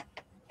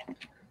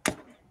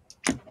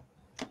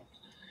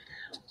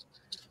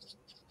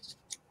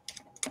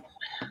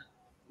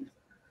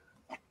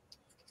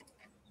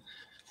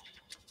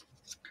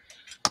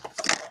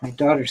 My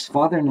daughter's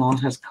father-in-law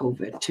has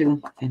COVID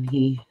too, and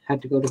he had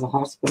to go to the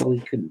hospital. He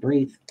couldn't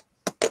breathe.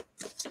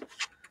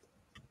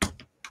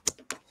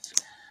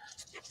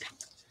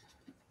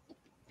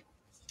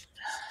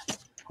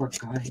 Poor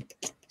guy.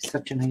 He's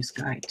such a nice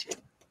guy too.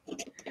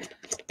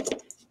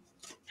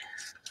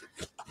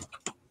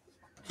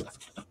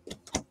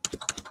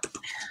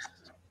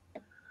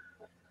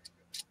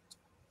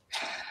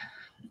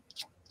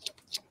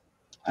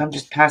 I'm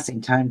just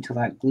passing time till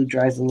that glue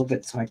dries a little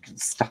bit so I can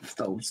stuff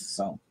those.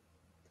 So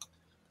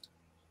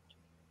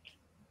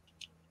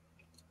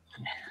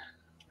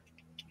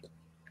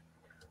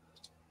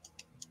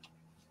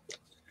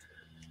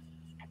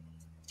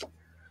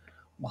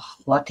well,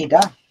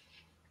 la-ti-da.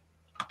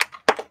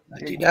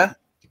 La-ti-da.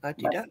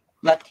 La-ti-da.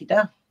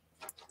 La-ti-da.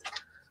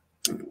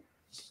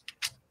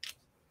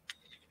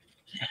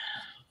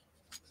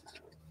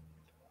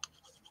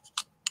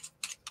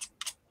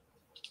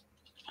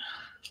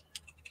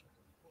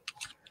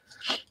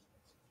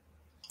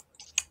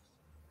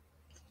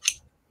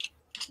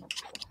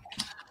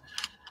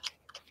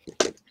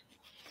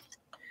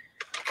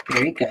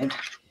 Very good.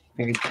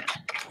 Very good.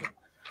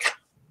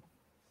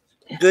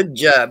 Good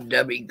job,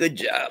 Debbie. Good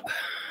job.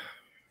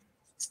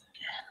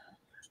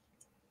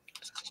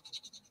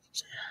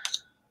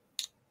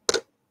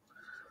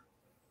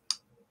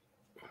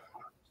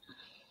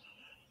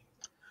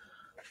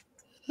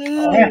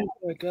 Oh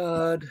my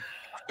God.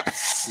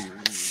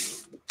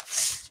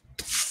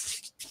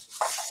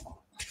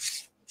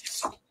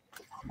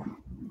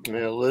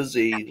 Yeah,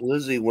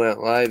 Lizzie went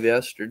live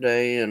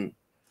yesterday and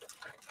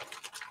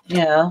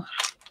Yeah.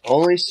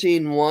 only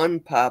seen one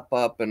pop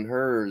up in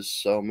hers,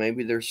 so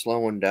maybe they're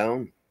slowing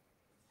down.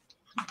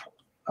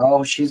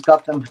 Oh, she's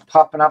got them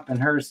popping up in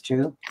hers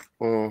too.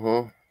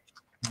 Uh-huh.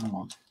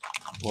 Oh.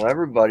 Well,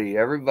 everybody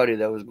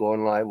that was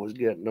going live was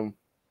getting them.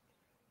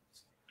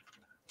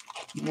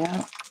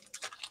 Yeah.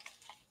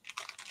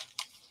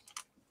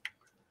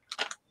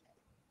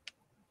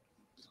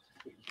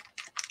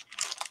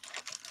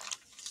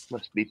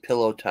 Must be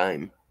pillow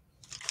time.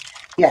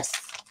 Yes.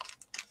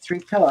 3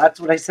 pillow. That's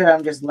what I said.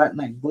 I'm just letting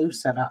that glue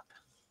set up.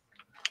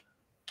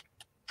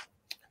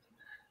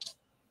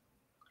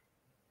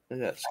 I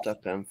got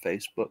stuck on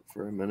Facebook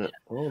for a minute.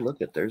 Oh,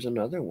 look at there's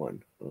another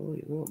one. Oh,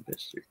 you little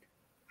bastard.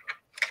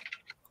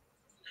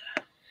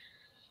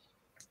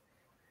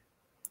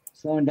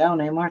 Slowing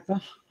down, eh,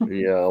 Martha?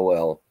 Yeah,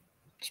 well,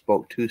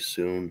 spoke too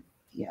soon.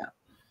 Yeah.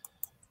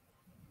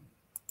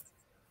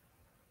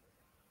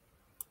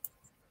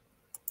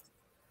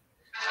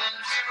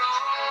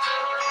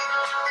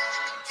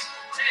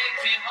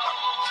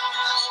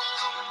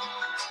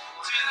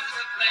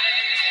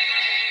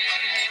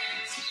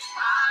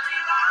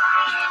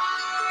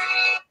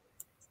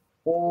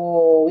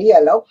 Oh,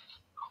 yellow.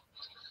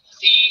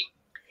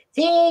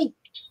 See?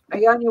 Are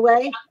you on your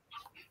way?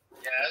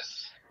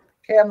 Yes.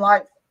 Okay, I'm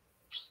live.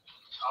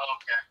 Oh,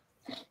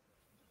 okay.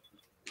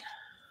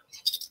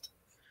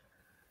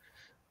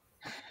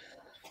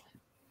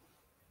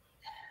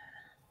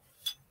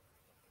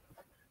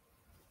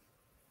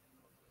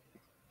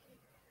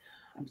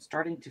 I'm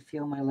starting to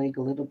feel my leg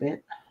a little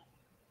bit.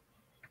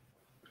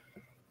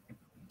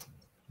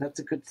 That's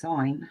a good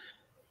sign.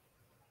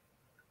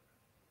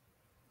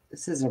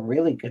 This is a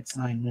really good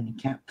sign when you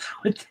can't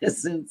put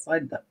this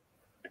inside the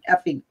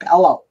effing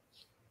pillow.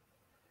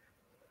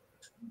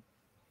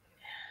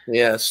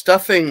 Yeah,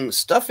 stuffing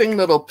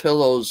little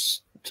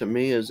pillows to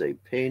me is a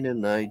pain in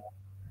the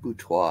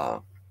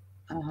boudoir.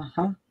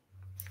 Uh-huh.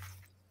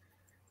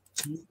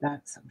 He's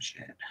got some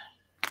shit.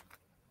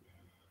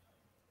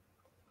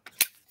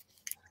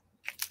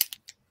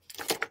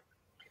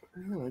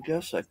 Well, I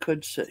guess I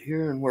could sit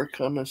here and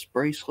work on this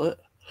bracelet.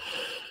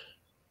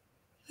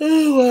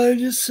 Oh, I'm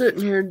just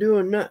sitting here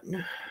doing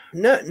nothing.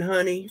 Nothing,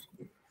 honey.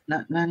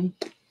 Nothing, honey.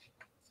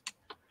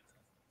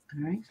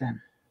 All right,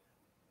 then.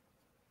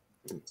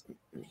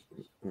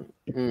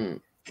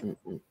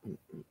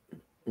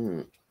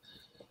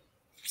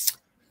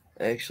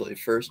 Actually,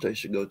 first I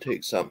should go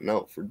take something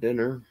out for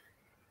dinner.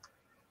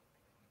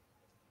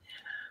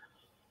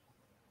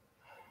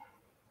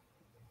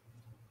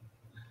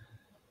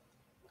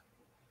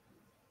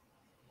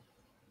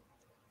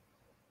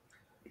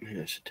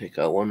 I should take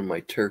out one of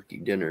my turkey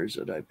dinners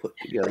that I put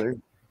together.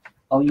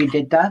 Oh, you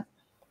did that?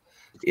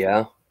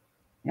 Yeah.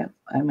 Yep,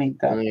 I made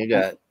that. And I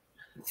got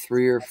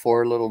 3 or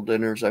 4 little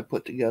dinners I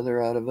put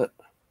together out of it.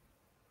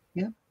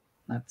 Yep,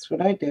 that's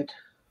what I did.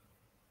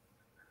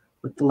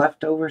 With the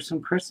leftovers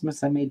from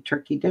Christmas, I made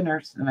turkey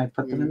dinners and I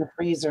put them in the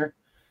freezer.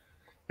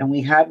 And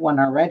we had one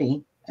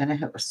already, and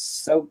it was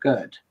so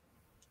good.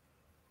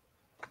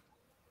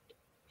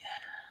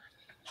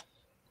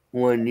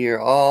 When you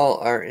all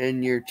are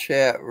in your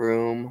chat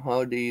room,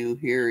 how do you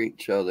hear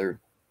each other?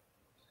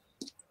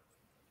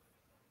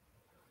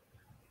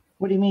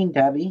 What do you mean,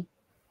 Debbie?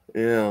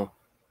 Yeah.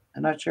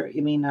 I'm not sure what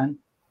you mean, hon.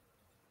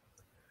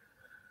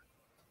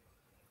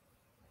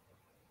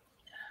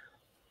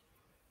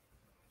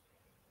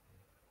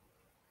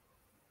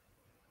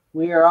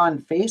 We are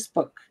on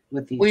Facebook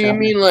with each What do other. you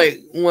mean, like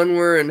when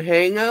we're in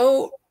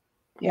Hangout?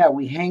 Yeah,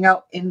 we hang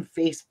out in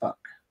Facebook.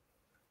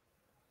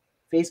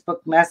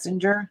 Facebook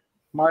Messenger.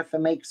 Martha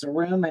makes a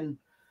room, and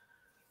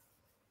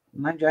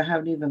mind you, I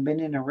haven't even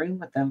been in a room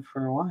with them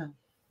for a while.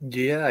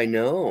 Yeah, I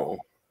know.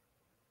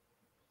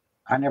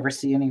 I never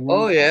see any room.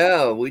 Oh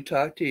yeah, we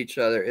talk to each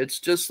other. It's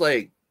just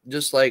like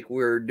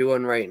we're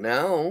doing right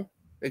now,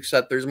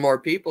 except there's more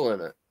people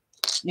in it.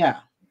 Yeah,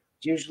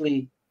 it's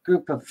usually a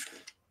group of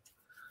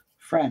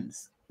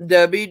friends.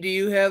 Debbie, do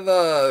you have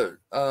a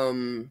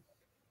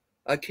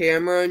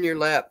camera on your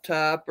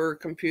laptop or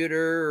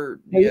computer? Or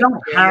You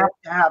don't have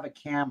to have a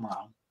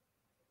camera.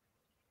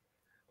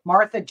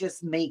 Martha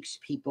just makes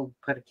people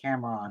put a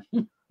camera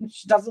on.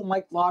 She doesn't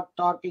like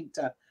talking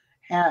to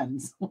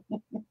hands.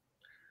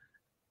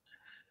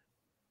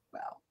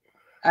 Well,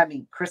 I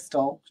mean,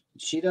 Crystal,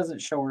 she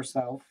doesn't show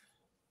herself.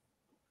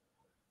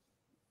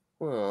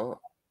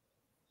 Well,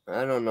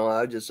 I don't know.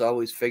 I just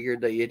always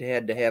figured that you'd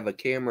had to have a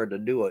camera to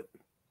do it.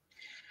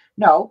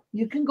 No,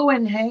 you can go in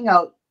and hang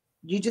out.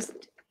 You just...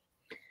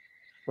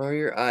 Or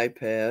your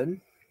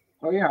iPad.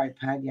 Or your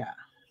iPad, yeah.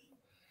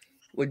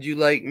 Would you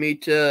like me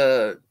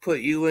to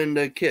put you in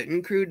the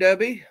kitten crew,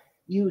 Debbie?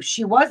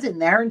 She was in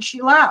there and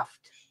she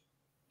left.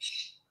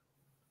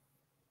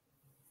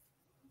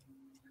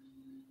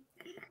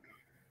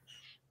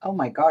 Oh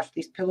my gosh,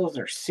 these pillows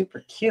are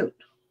super cute.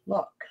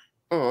 Look.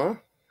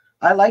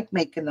 I like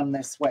making them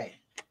this way.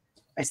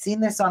 I seen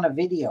this on a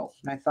video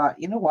and I thought,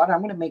 you know what? I'm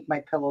going to make my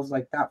pillows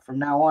like that from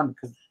now on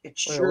because it's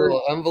sure. A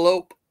little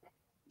envelope.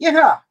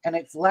 Yeah, and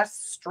it's less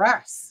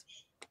stress.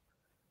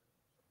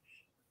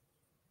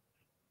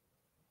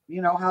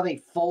 You know how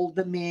they fold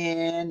them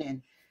in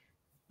and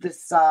the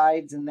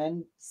sides and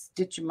then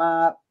stitch them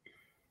up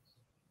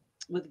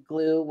with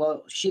glue.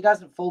 Well, she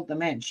doesn't fold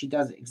them in. She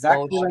does it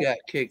exactly. Oh, she got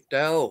kicked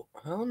out.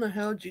 How in the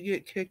hell did you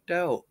get kicked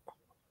out?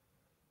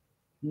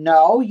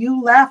 No,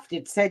 you left.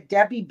 It said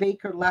Debbie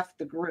Baker left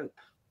the group.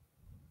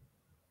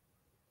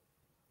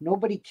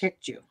 Nobody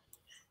kicked you.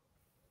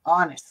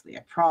 Honestly,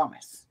 I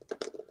promise.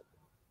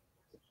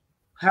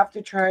 Have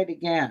to try it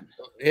again.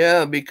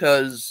 Yeah,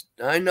 because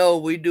I know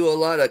we do a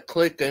lot of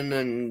clicking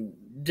and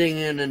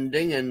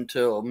dinging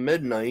till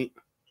midnight.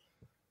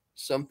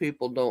 Some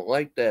people don't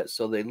like that,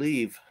 so they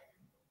leave.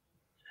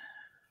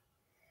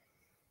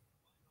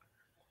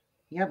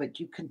 Yeah, but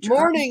you can try.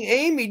 Morning,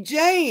 Amy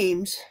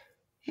James.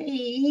 Hey,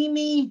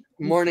 Amy.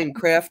 Morning,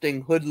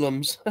 crafting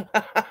hoodlums.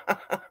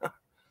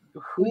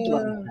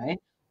 Hoodlum, right?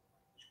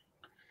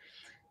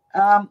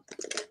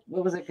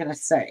 What was I going to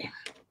say?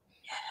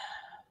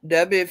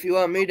 Debbie, if you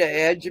want me to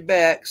add you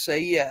back, say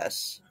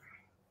yes.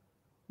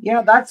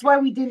 Yeah, that's why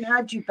we didn't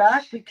add you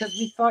back, because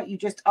we thought you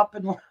just up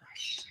and left.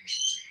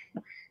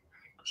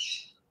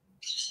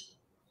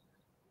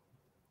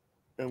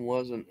 And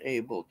wasn't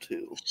able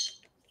to.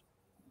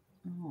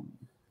 Oh.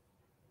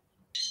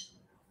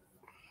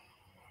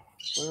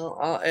 Well,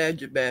 I'll add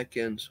you back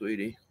in,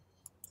 sweetie.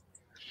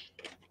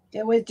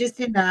 It was just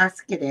an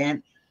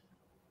accident.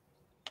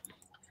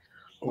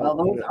 Well,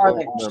 those Oh, are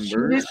the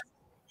cutest,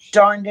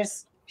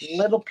 darndest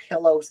little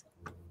pillows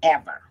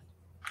ever.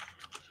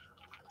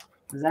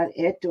 Is that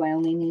it? Do I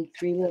only need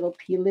 3 little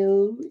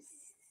pillows?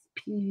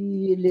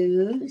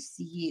 Pillows,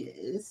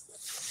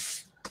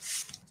 yes.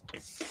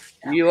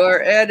 You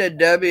are added,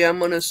 Debbie. I'm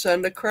going to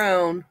send a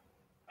crown.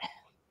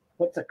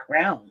 What's a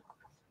crown?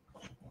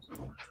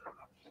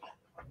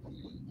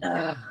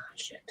 Ah,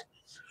 shit.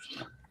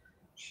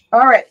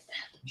 All right.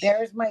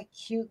 There's my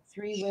cute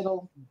 3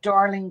 little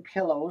darling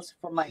pillows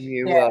for my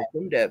You're bed.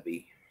 welcome,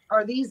 Debbie.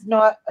 Are these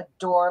not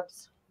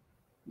adorbs?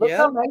 Look Yeah.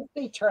 how nice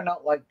they turn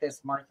out like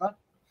this, Martha.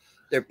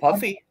 They're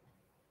puffy.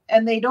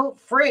 And they don't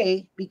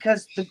fray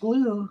because the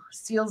glue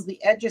seals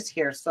the edges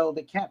here, so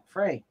they can't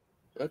fray.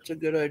 That's a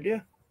good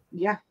idea.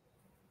 Yeah.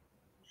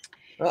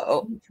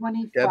 Uh-oh.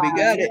 25. Debbie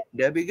got it.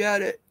 Debbie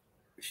got it.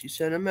 She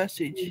sent a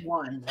message.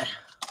 1.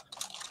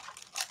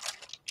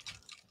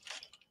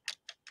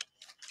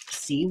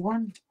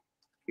 C1?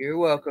 You're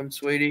welcome,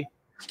 sweetie.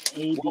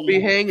 A, We'll be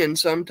B, hanging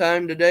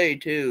sometime today,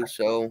 too,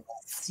 so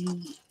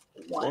C1.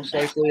 most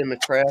likely in the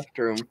craft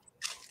room.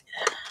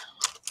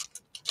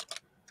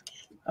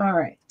 All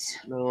right.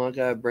 No, I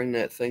gotta bring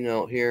that thing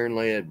out here and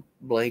lay a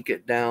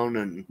blanket down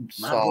and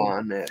saw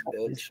on that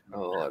bitch.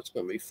 Oh, it's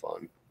gonna be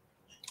fun.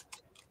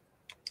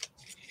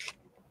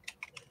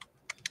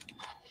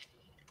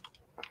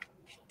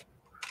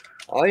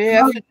 All you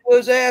have to do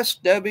is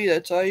ask, Debbie.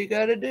 That's all you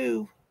gotta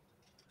do.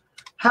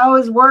 How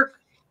is work,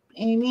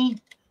 Amy?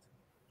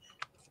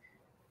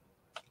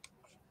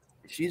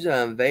 She's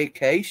on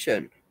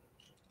vacation.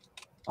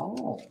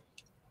 Oh,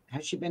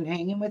 has she been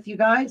hanging with you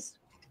guys?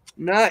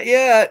 Not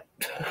yet.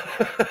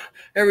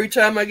 Every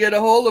time I get a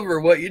hold of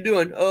her, what you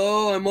doing?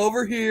 Oh, I'm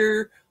over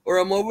here, or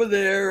I'm over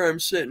there, or I'm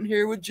sitting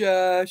here with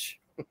Josh.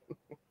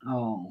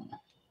 Oh.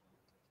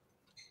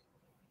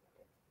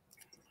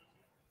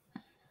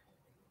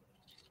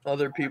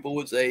 Other people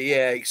would say,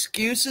 yeah,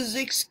 excuses,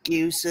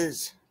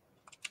 excuses.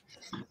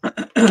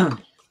 All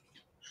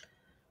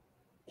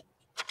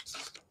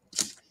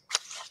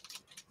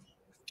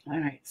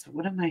right, so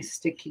what am I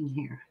sticking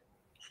here?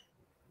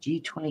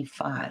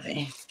 G25,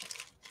 eh?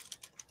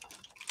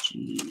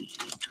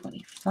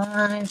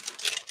 G25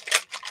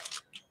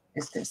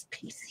 is this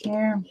piece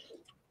here.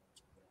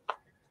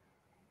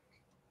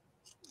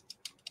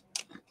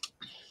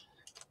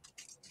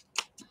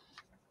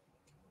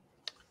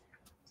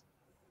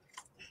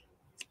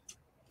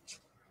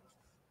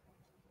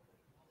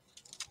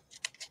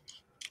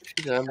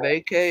 She's on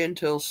vacay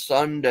until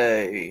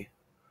Sunday.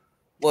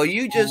 Well,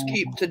 you just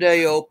keep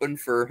today open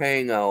for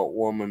hangout,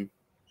 woman.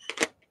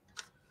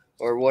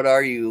 Or what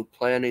are you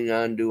planning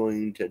on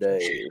doing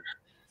today?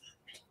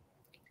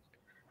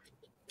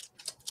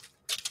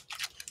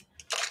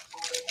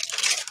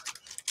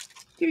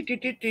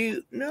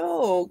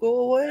 No,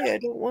 go away. I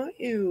don't want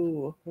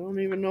you. I don't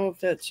even know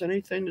if that's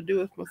anything to do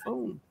with my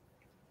phone.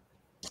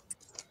 I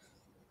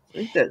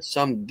think that's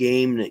some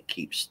game that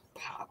keeps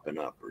popping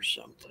up or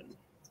something.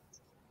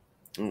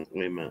 Oh,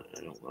 wait a minute.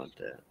 I don't want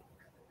that.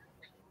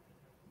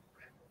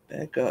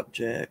 Back up,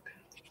 Jack.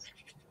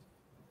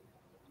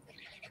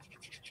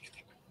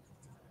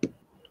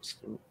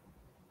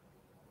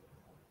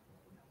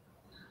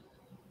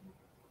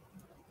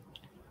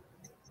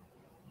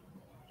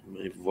 How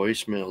many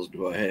voicemails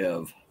do I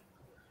have?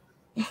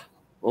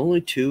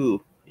 Only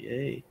 2.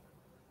 Yay.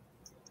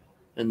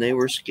 And they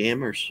were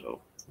scammers,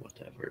 so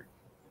whatever.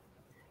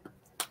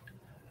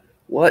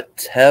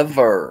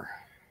 Whatever.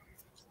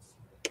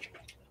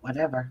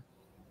 Whatever.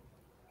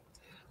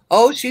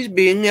 Oh, she's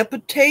being a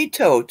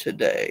potato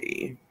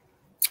today.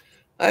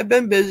 I've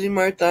been busy,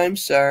 Martha. I'm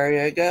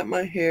sorry. I got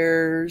my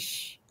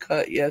hairs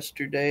cut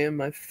yesterday and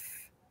my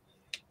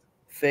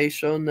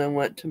facial, and then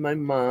went to my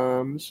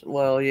mom's.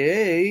 Well,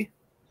 yay.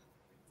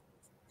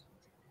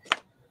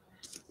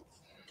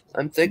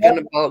 I'm thinking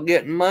about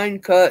getting mine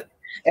cut.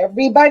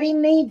 Everybody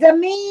needs a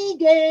me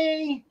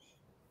day.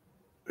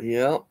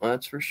 Yep,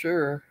 that's for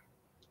sure.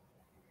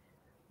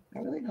 I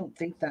really don't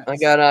think that's... I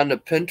got onto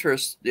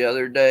Pinterest the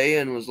other day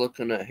and was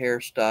looking at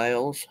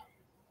hairstyles.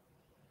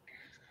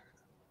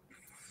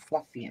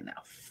 fluffy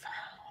enough.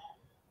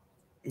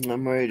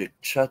 I'm ready to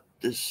shut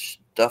this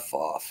stuff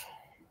off.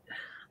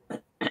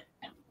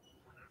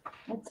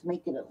 Let's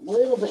make it a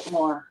little bit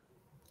more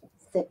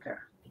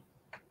thicker.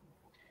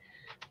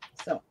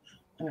 So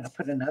I'm going to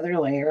put another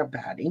layer of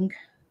batting.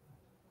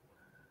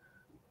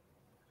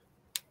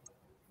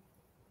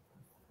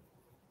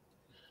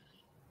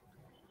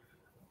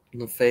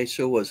 The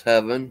facial was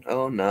heaven.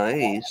 Oh,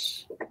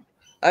 nice.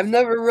 I've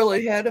never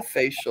really had a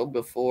facial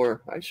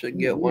before. I should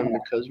get one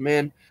because,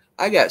 man,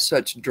 I got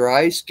such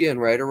dry skin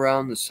right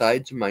around the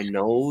sides of my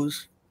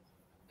nose.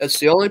 That's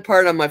the only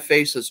part on my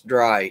face that's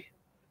dry.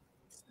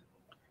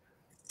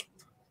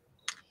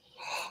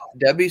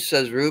 Debbie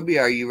says, Ruby,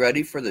 are you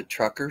ready for the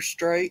trucker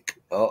strike?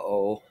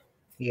 Uh-oh.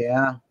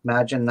 Yeah,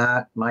 imagine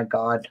that. My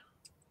God.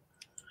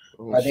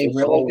 Oh, Are they the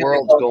really whole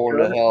world's going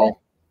to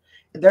hell.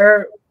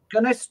 They're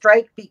going to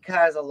strike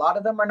because a lot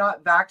of them are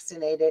not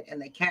vaccinated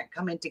and they can't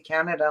come into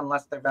Canada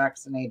unless they're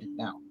vaccinated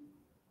now.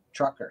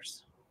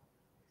 Truckers.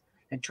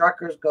 And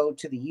truckers go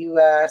to the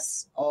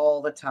U.S.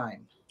 all the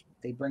time.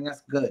 They bring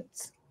us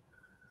goods.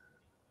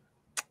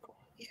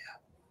 Yeah.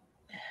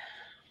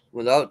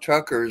 Without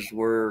truckers,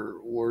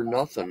 we're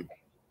nothing.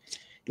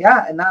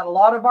 Yeah, and that a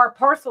lot of our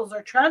parcels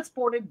are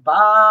transported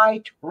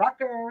by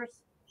truckers.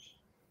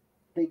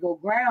 They go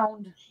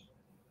ground.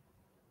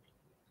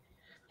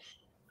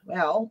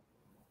 Well,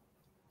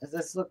 does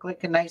this look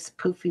like a nice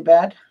poofy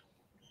bed?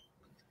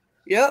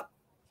 Yep.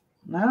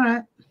 All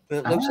right.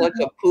 It looks like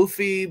a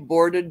poofy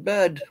boarded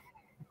bed.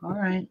 All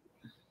right.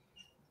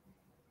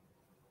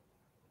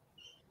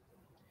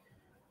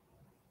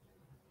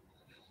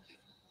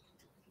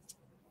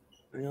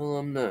 Well,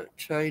 I'm not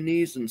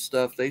Chinese and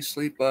stuff. They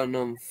sleep on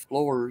them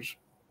floors.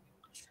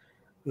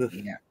 Ugh.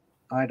 Yeah,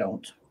 I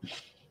don't.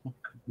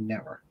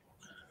 Never.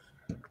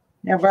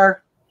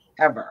 Never,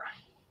 ever.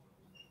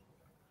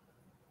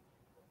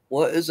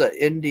 What is an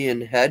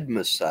Indian head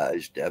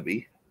massage,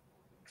 Debbie?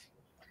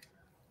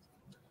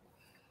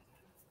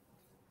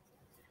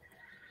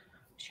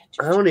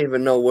 I don't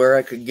even know where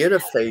I could get a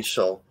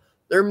facial.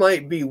 There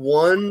might be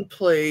one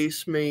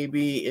place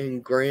maybe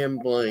in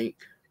Grand Blanc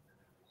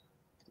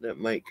that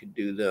might could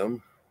do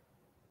them.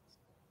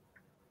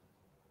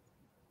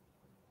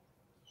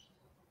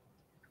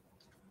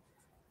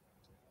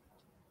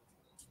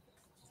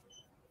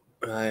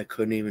 I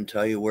couldn't even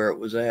tell you where it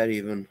was at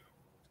even.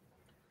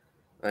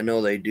 I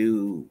know they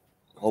do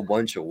a whole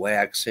bunch of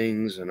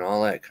waxings and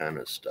all that kind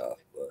of stuff,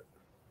 but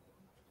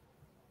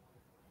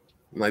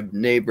my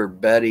neighbor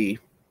Betty,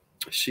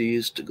 she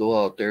used to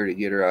go out there to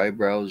get her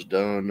eyebrows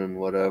done and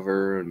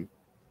whatever, and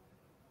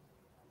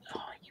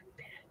Oh, you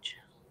bitch.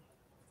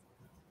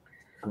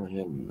 I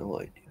have no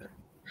idea.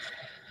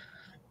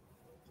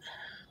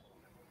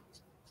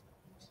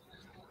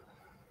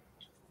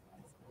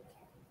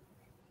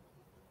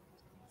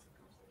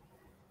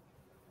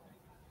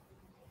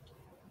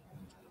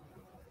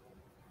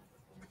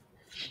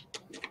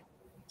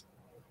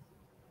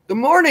 Good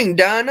morning,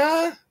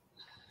 Donna.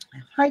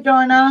 Hi,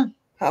 Donna.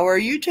 How are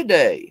you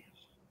today?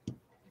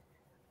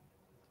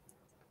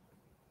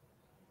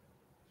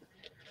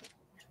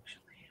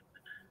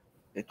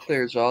 It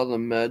clears all the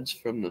meds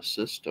from the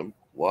system.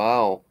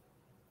 Wow.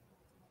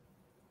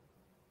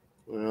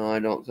 Well, I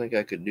don't think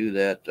I could do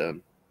that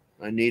then.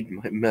 I need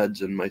my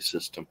meds in my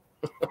system.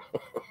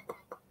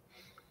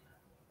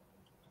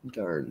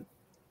 Darn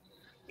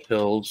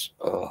pills.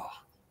 Oh,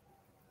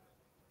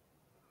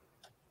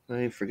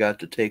 I forgot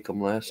to take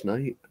them last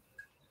night.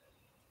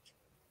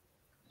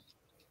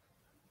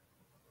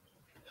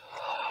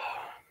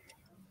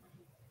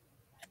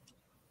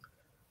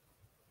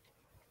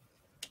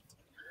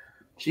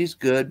 She's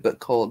good, but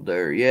cold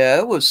there. Yeah,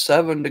 it was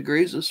 7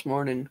 degrees this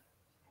morning.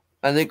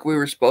 I think we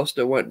were supposed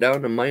to went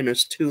down to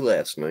 -2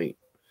 last night.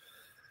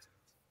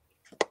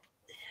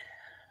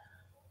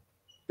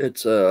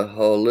 It's a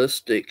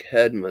holistic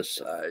head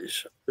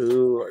massage.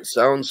 Ooh, it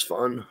sounds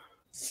fun.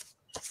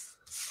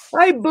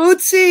 Hi,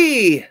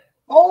 Bootsy.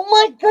 Oh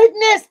my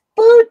goodness,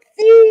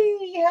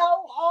 Bootsy,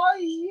 how are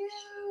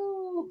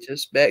you?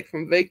 Just back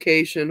from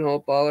vacation.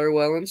 Hope all are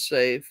well and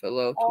safe.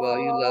 Hello to all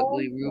you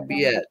lovely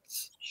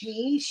Rubiettes.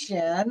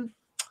 Vacation.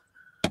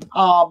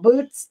 Oh,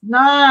 Boots,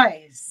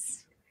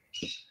 nice.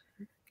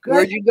 Good.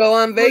 Where'd you go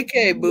on Good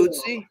vacay, deal.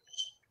 Bootsy?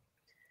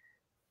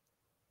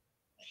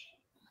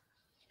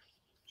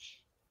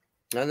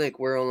 I think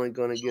we're only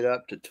going to get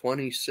up to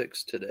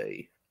 26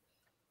 today.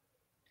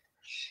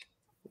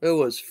 It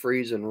was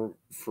freezing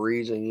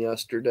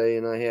yesterday,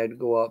 and I had to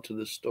go out to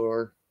the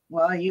store.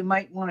 Well, you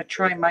might want to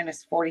try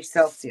 -40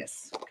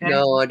 Celsius. Okay?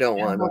 No, I don't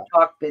And want we'll to.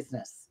 talk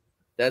business.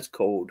 That's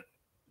cold.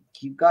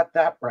 You got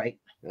that right.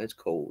 That's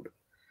cold.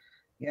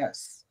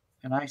 Yes.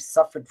 And I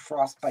suffered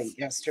frostbite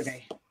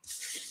yesterday.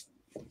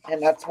 And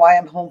that's why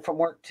I'm home from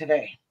work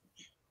today.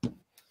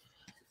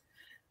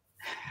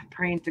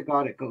 Praying to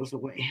God it goes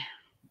away.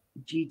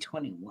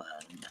 G21.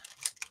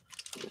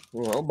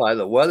 Well, by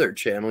the Weather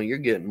Channel, you're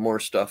getting more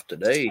stuff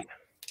today.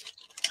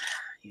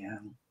 Yeah.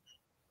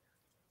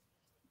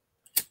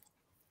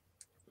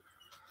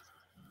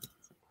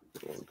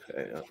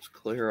 Okay, let's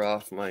clear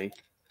off my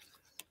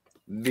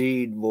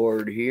bead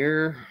board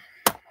here.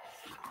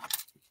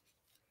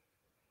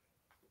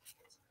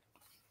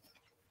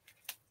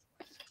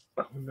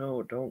 Oh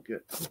no, don't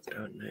get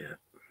done that.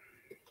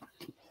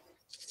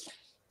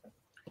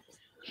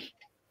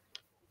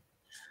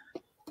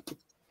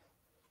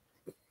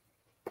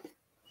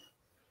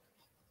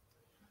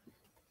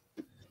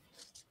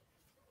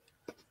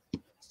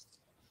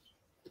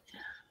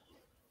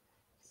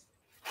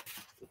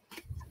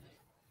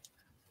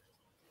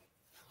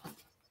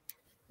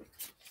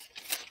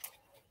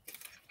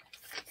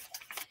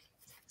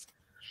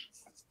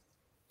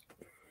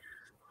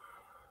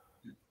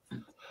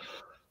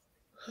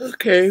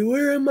 Okay,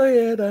 where am I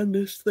at on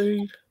this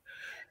thing?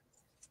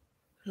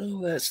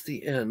 Oh, that's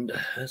the end.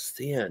 That's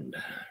the end.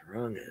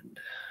 Wrong end.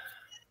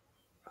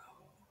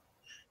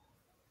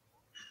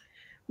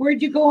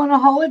 Where'd you go on a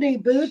holiday,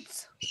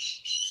 Boots?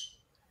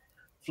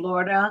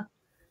 Florida.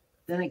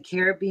 Then a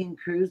Caribbean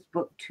cruise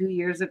booked 2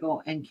 years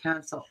ago and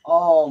canceled.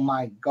 Oh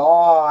my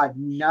God.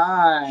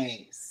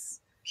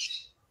 Nice.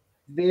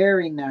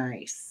 Very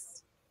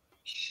nice.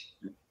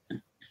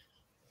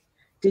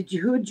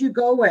 Who'd you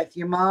go with?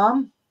 Your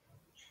mom?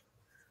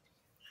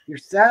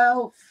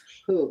 Yourself?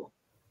 Who?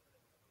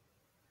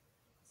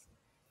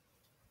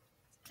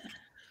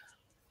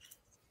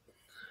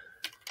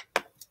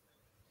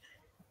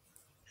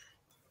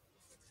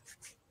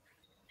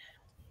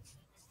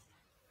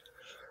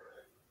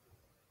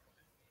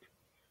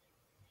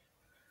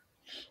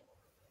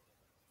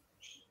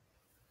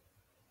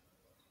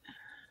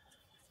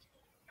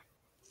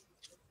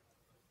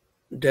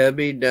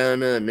 Debbie,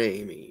 Donna, and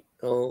Amy.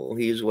 Oh,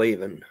 he's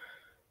waving.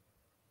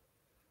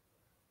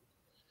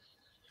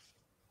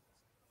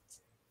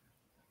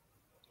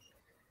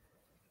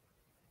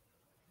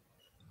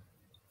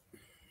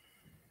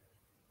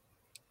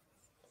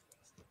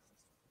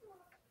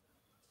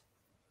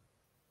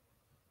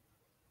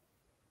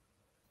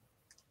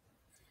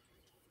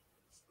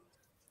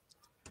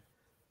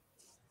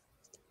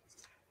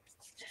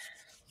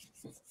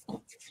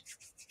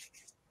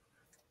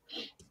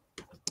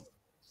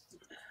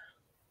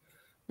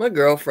 My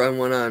girlfriend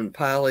went on,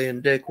 Polly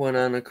and Dick went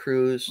on a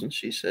cruise, and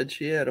she said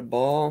she had a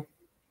ball.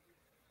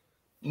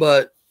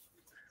 But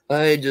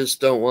I just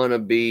don't want to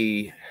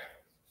be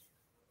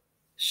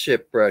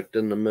shipwrecked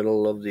in the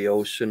middle of the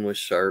ocean with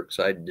sharks.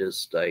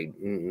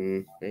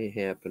 Ain't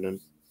happening.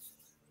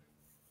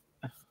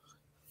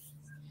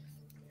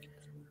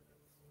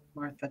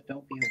 Martha,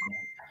 don't be a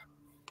wimp.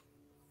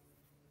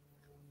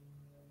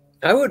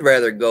 I would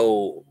rather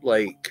go,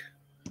 like,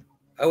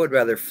 I would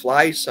rather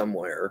fly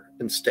somewhere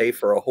and stay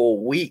for a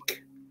whole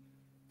week.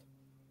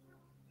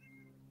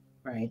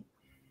 Right.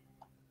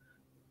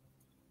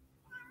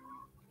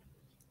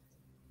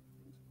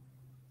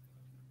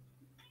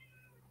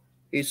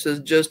 He says,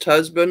 just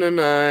husband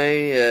and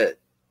I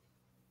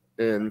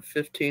and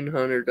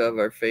 1,500 of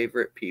our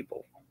favorite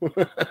people.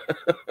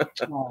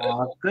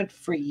 Aw, good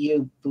for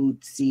you,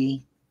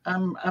 Bootsy.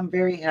 I'm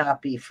very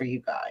happy for you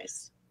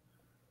guys.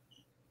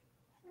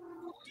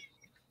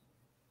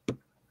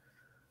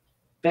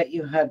 Bet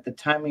you had the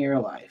time of your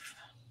life.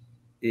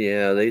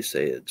 Yeah, they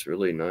say it's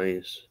really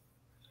nice.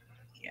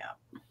 Yeah.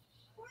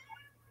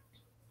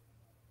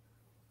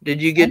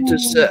 Did you get to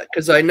set?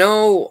 Because I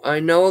know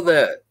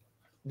that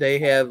they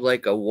have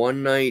like a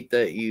one night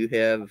that you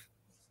have.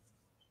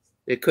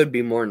 It could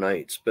be more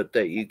nights, but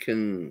that you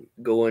can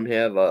go and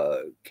have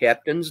a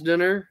captain's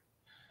dinner.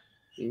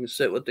 You can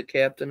sit with the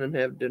captain and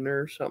have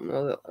dinner or something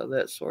of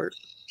that sort.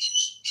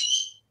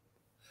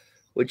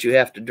 Which you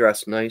have to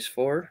dress nice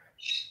for.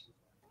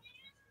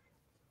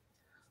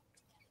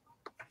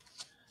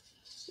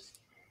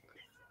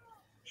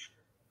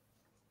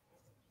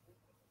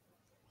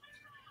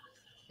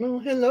 Oh,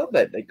 hello,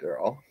 baby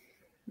girl.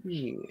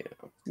 Yeah.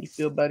 You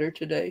feel better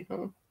today,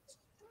 huh?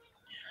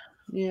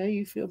 Yeah,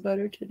 you feel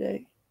better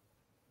today.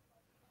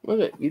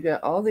 Look at, you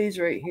got all these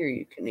right here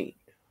you can eat.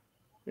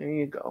 There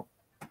you go.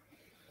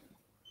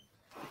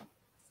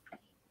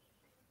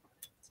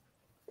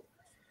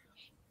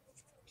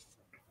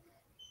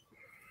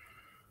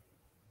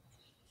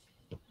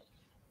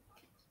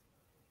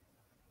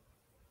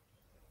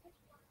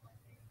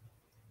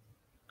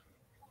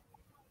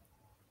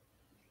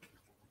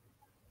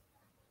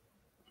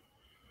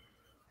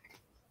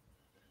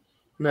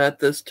 Not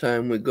this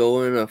time. We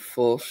go in a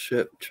full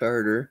ship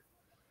charter.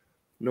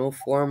 No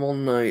formal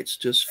nights,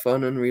 just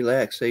fun and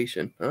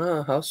relaxation.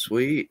 Ah, how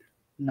sweet.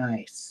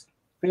 Nice.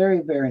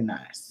 Very, very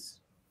nice.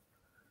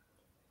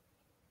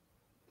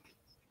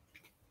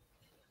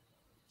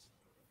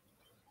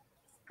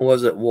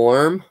 Was it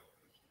warm?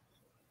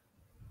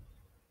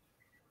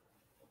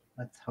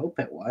 Let's hope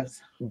it was.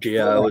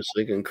 Yeah, I was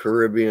thinking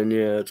Caribbean.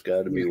 Yeah, it's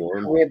got to be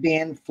warm.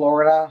 Caribbean,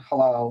 Florida.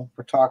 Hello.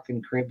 We're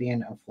talking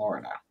Caribbean and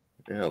Florida.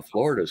 Yeah,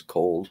 Florida's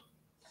cold.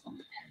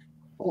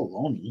 Oh,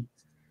 Loney.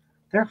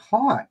 They're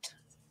hot.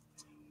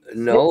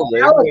 No,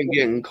 they've been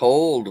getting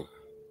cold.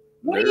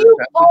 What Their are you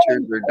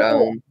temperatures calling are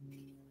cold? down.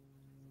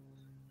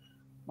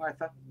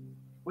 Martha,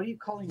 what are you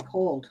calling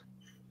cold?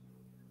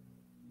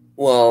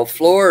 Well,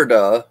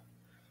 Florida,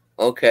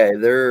 okay,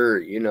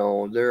 they're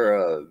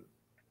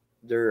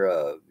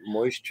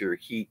moisture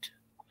heat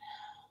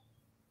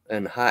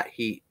and hot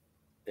heat.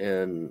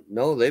 And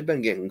no, they've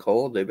been getting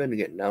cold. They've been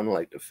getting down to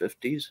like the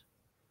 50s,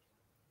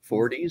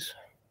 40s.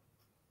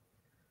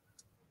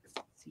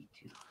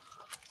 C2.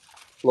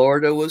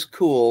 Florida was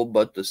cool,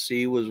 but the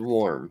sea was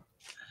warm.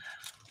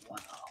 Wow.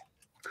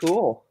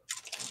 Cool.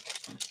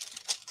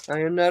 I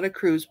am not a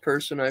cruise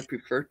person. I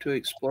prefer to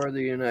explore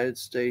the United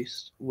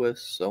States with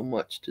so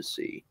much to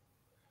see.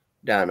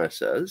 Donna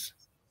says.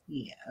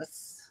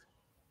 Yes.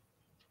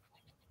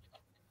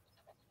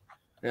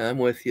 Yeah, I'm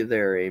with you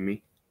there,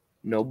 Amy.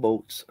 No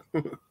boats.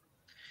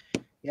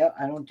 Yeah,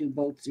 I don't do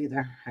boats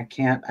either. I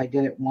can't. I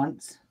did it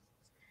once,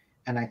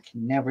 and I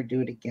can never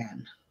do it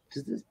again.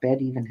 Does this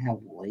bed even have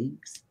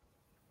legs?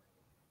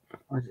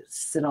 Or does it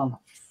sit on the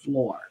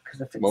floor? Because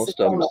if it Most sits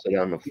of on them the sit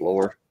on the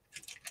floor.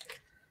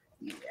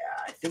 Yeah,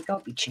 I think I'll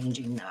be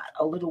changing that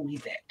a little wee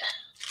bit.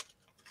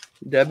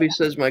 Debbie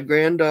says, my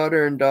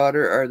granddaughter and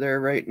daughter are there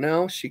right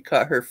now. She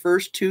cut her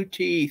first 2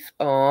 teeth.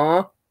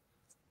 Aw.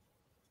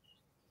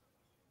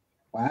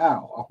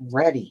 Wow,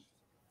 already.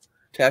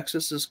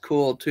 Texas is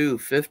cool too.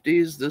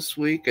 50s this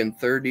week and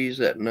 30s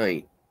at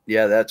night.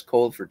 Yeah, that's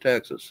cold for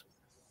Texas.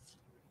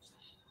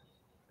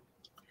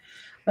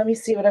 Let me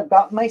see what I've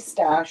got in my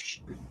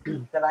stash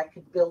that I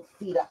could build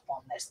feet up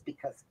on this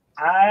because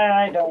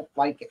I don't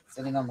like it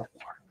sitting on the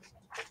floor.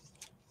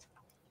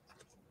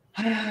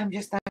 I'm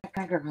just that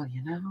kind of girl,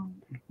 you know.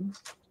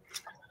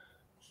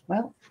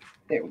 Well,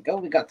 there we go.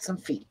 We got some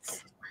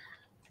feet.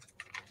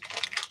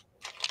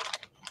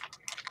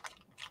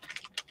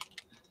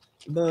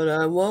 But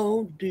I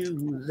won't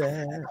do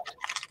that.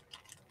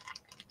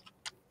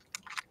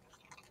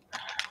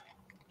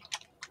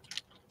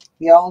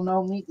 Y'all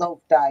know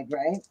Meatloaf died,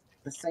 right?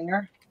 The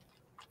singer.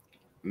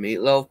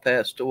 Meatloaf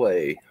passed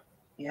away.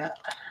 Yeah.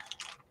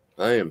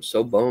 I am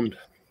so bummed.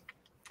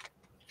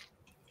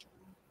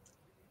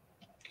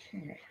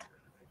 Okay.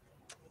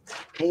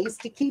 Pays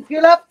to keep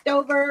your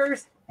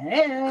leftovers.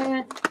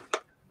 And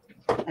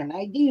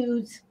I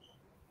do.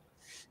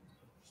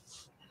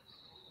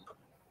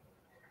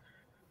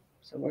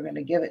 So we're going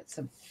to give it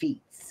some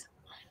feet.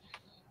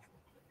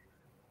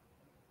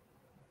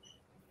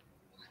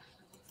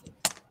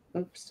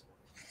 Oops.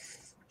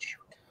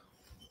 Jeez.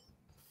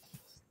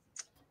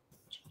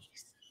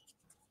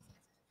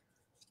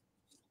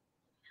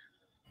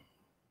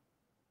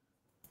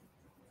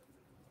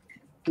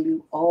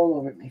 Glue all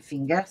over my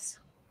fingers.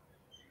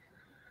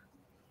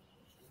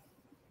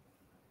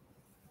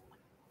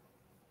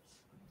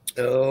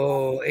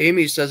 Oh,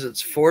 Amy says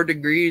it's 4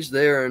 degrees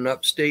there in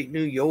upstate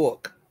New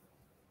York.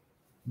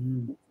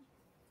 I'm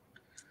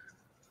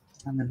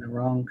in the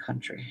wrong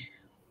country.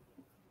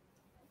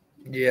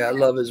 Yeah, I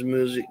love his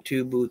music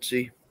too,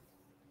 Bootsy.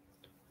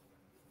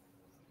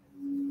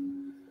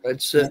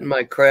 I'd sit in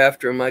my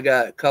craft room. I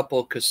got a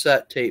couple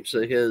cassette tapes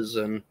of his,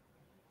 and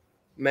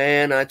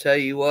man, I tell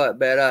you what,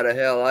 bad out of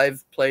hell,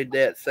 I've played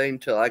that thing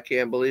till I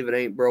can't believe it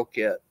ain't broke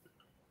yet.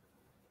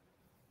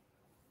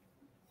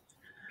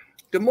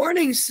 Good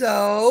morning,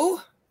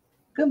 So.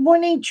 Good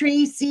morning,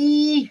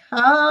 Tracy.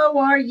 How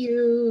are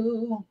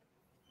you?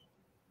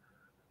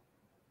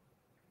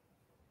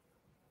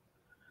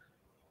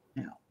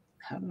 Now,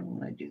 how do I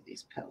want to do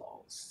these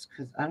pillows?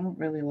 Because I don't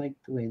really like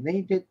the way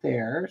they did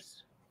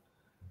theirs.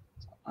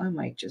 So I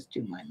might just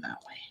do mine that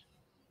way.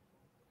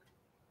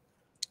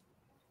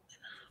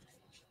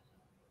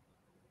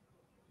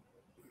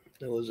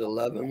 It was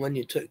 11 when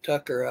you took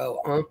Tucker out,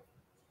 huh?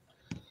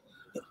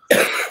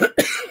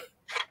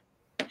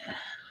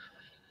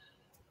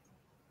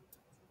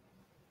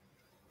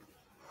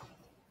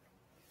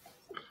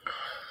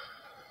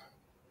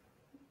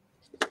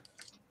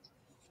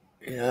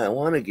 Yeah, I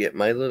want to get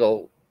my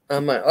little,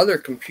 on my other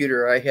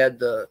computer, I had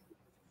the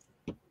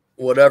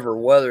whatever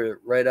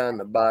weather right on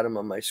the bottom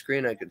of my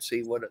screen. I could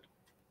see what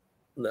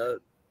I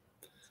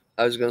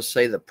was going to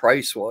say the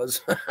price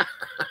was.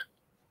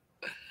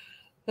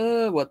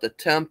 What the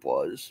temp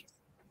was.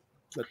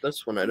 But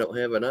this one, I don't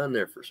have it on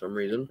there for some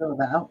reason. Go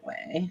that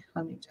way.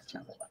 Let me just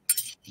have a look.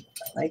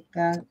 I like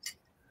that.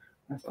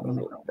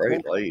 Oh,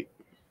 bright light.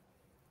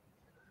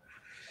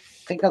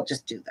 I think I'll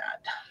just do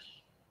that.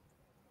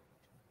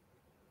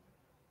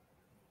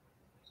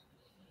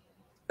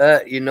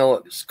 You know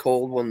it's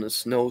cold when the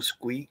snow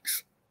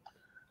squeaks.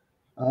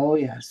 Oh,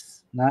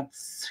 yes.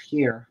 That's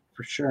here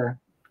for sure.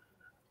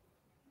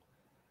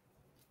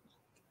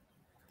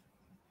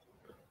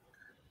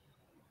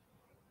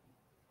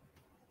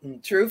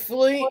 And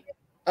truthfully,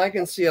 I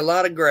can see a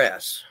lot of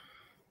grass.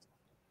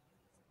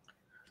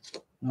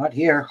 Not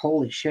here.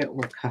 Holy shit.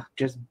 We're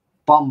just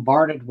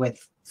bombarded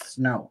with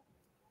snow.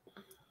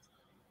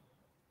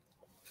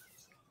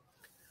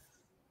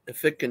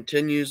 If it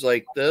continues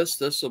like this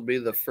will be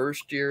the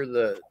first year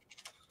that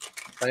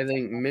I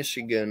think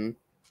Michigan,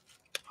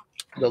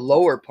 the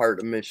lower part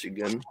of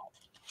Michigan,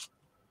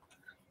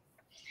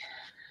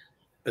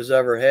 has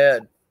ever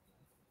had.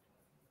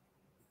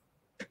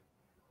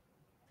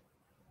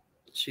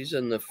 She's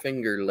in the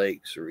Finger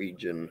Lakes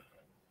region.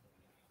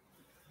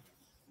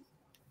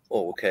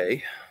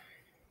 Okay.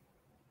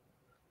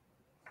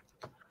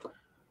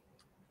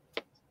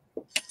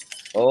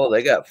 Oh,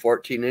 they got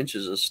 14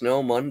 inches of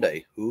snow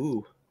Monday.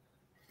 Ooh.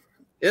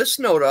 It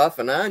snowed off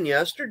and on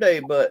yesterday,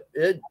 but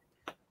it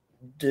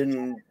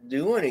didn't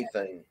do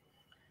anything.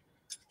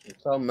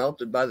 It's all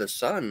melted by the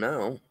sun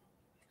now.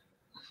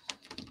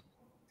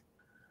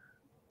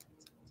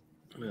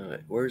 All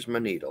right, where's my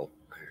needle?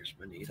 There's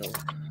my needle.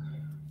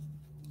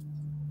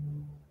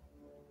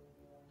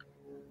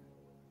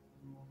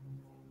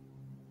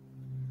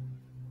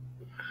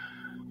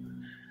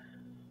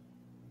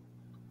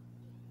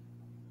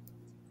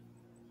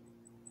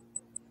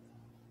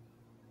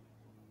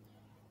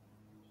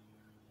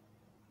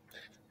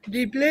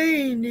 The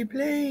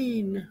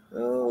plane.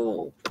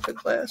 Oh, put the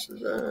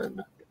glasses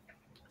on.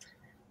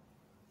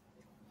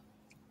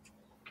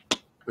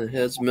 It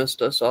has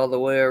missed us all the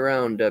way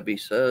around, Debbie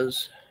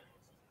says.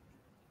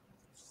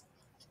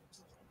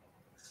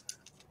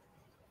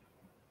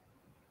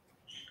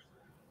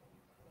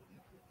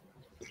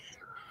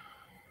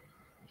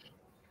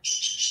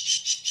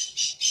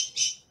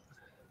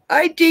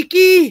 Hi,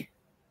 Tiki.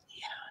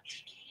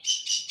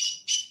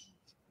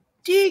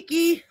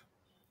 Tiki.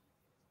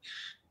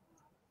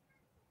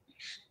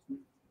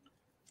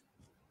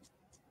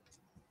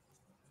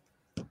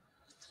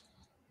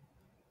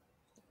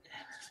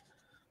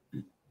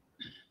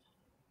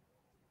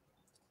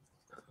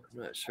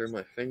 I'm not sure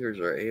my fingers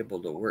are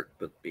able to work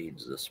with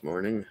beads this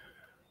morning.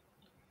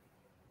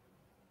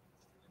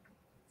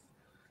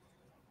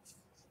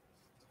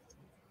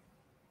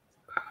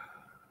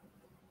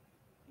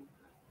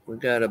 We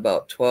got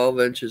about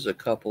 12 inches a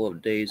couple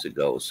of days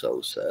ago,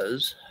 So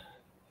says.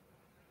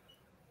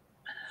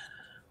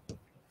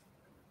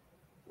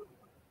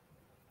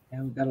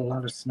 Yeah, we got a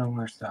lot of snow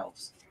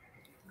ourselves.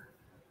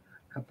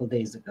 A couple of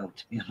days ago,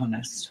 to be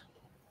honest.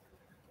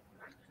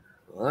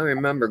 Well, I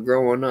remember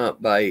growing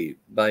up by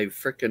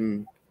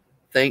frickin'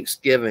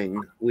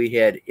 Thanksgiving, we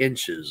had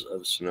inches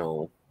of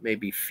snow,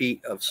 maybe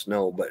feet of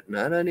snow, but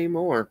not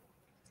anymore.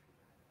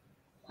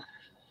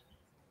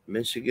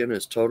 Michigan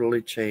has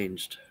totally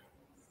changed.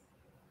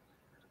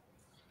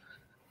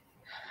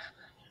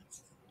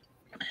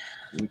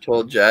 You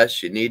told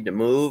Josh you need to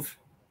move.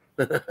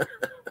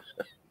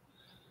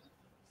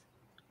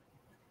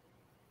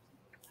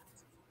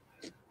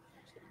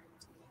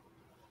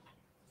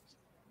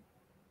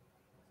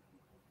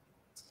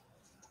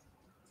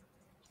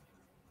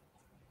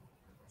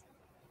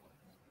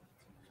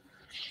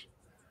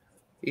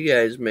 You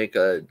guys make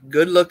a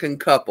good-looking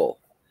couple.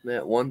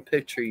 That one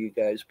picture you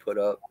guys put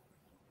up.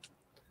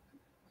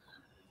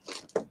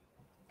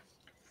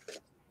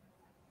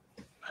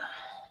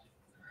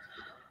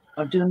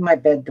 I'm doing my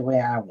bed the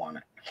way I want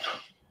it.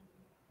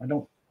 I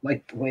don't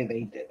like the way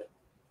they did it.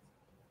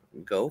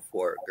 Go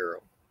for it,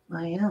 girl.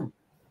 I am.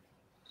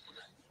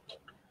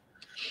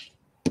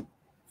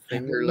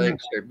 Finger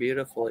legs are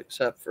beautiful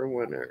except for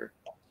winter.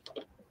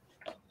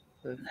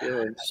 I'm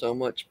feeling so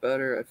much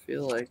better. I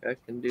feel like I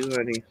can do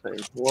anything.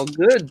 Well,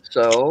 good.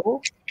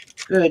 So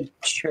Good,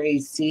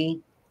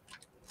 Tracy.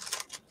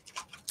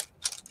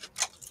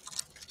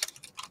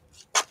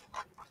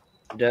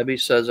 Debbie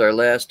says our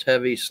last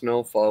heavy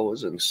snowfall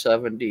was in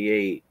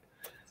 78.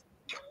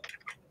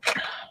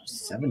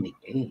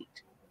 78.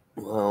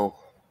 Wow.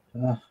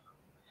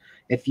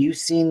 If you've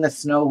seen the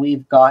snow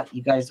we've got,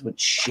 you guys would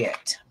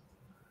shit.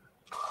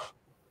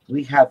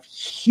 We have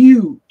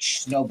huge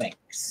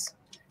snowbanks.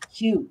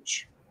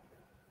 Huge.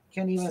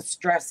 Can't even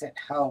stress it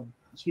how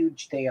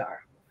huge they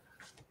are.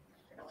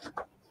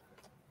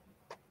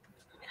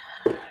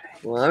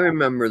 Well, I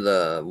remember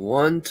the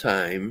one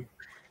time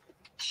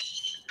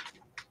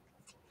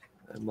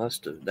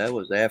that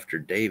was after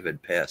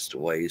David passed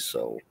away,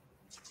 so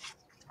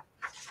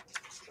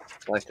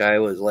like I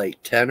was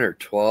like 10 or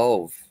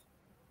 12,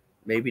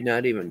 maybe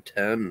not even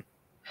 10.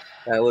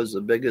 That was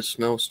the biggest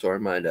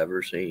snowstorm I'd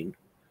ever seen.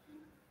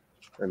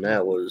 And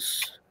that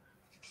was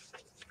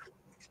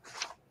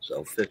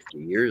 50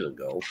 years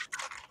ago.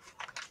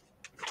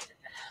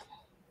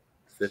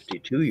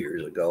 52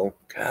 years ago.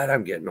 God,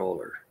 I'm getting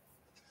older.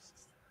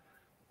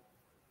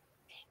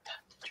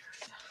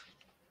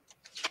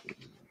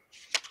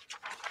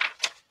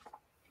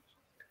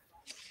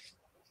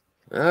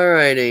 All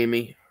right,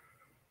 Amy.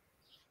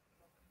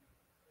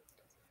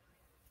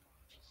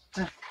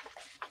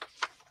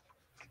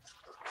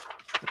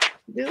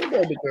 Yeah,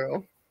 baby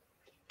girl.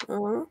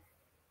 Uh-huh.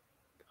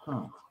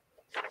 Huh.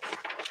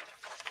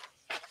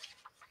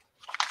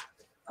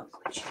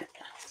 Ugly shit.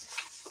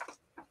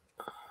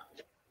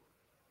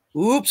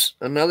 Oops,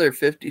 another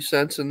 50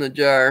 cents in the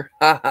jar.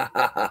 Ha ha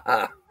ha ha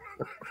ha.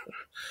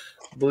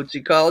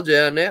 Bootsy called you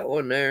on that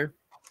one there.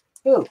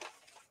 Who?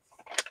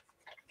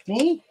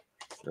 Me?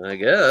 I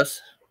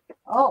guess.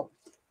 Oh,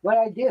 what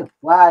I do?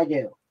 What I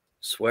do?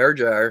 Swear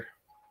jar.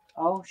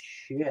 Oh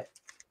shit!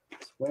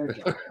 Swear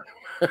to God.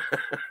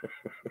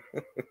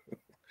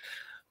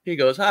 He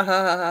goes, ha ha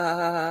ha ha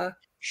ha ha.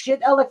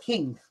 Shit, Ella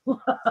King. All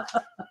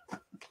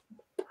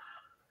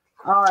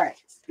right,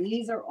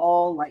 these are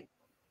all like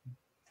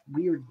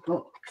weird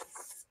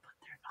books, but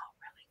they're not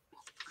really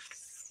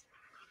books.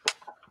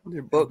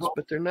 They're books,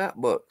 but they're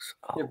not books.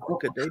 Oh, They're what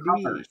book could they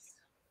be? covers.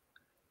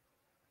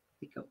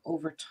 They go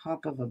over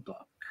top of a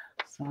book,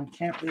 so I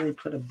can't really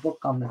put a book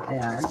on the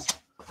bed.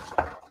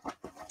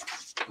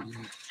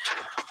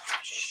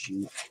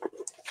 Shoot.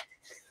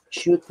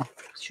 Shoot.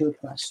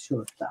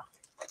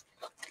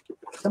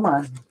 Come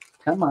on.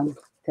 Come on.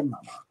 Come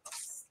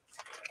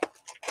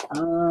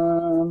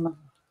on.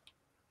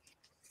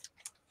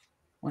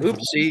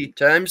 Oopsie,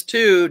 times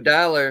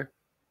 $2.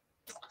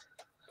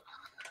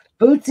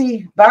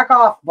 Bootsy, back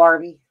off,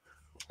 Barbie.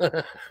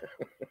 What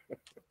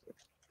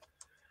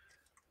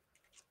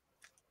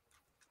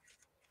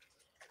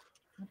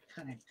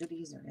kind of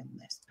goodies are in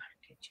this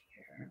package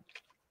here?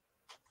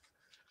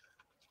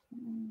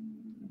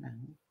 No, a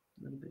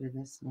little bit of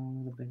this and a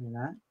little bit of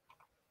that.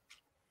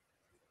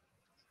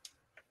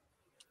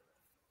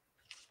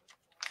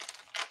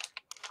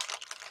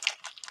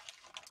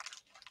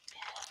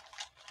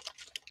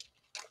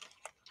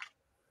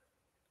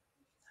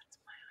 That's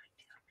my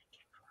idea of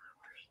making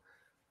flowers.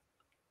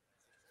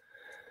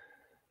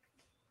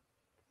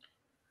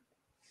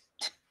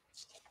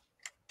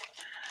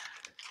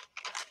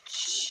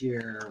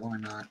 Sure, why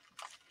not?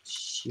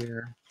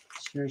 Sure.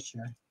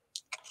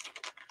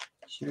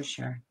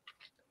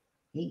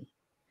 Hey.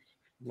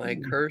 My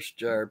curse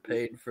jar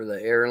paid for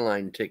the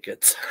airline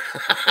tickets.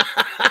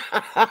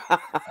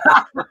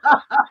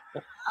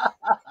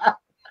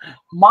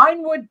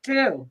 Mine would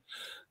too.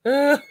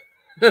 Oh,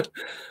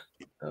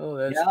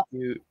 that's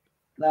cute.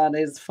 That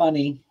is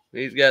funny.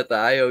 He's got the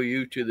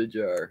IOU to the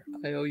jar.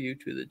 IOU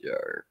to the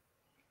jar.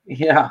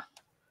 Yeah.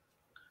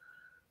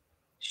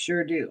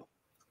 Sure do.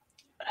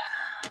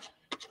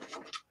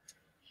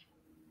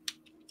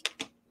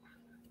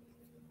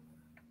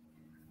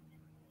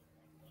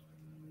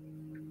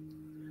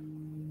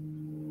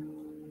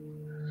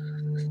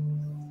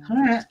 All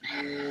right.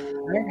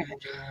 Very good.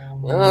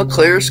 Well,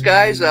 clear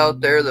skies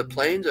out there. The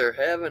planes are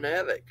having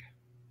havoc.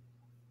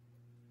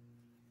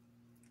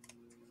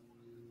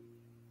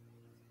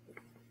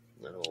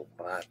 Little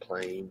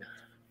biplane.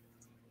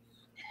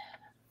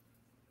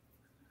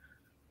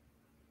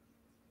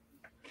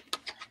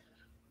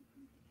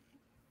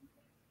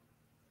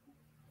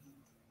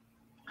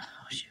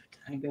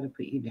 I gotta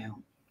put you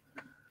down.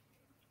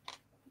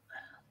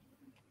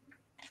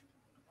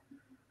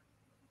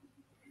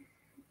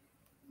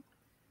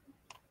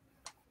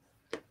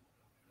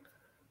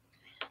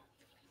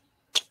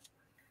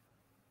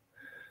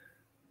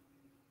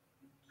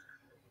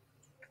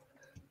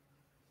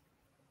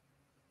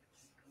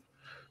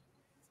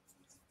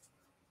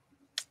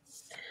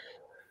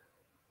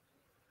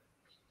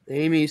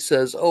 Amy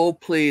says, "Oh,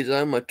 please,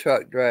 I'm a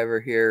truck driver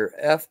here.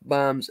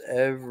 F-bombs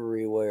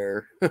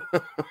everywhere."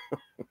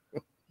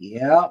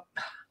 Yep.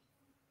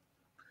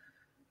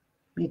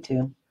 Me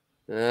too.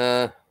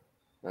 I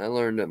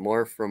learned it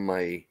more from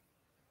my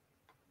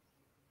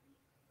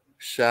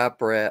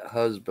shop rat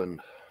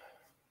husband.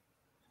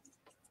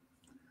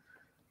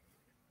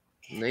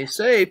 And they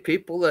say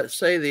people that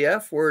say the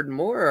F word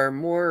more are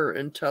more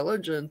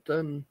intelligent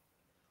than...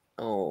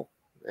 Oh,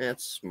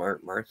 that's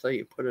smart, Martha.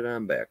 You put it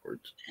on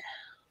backwards.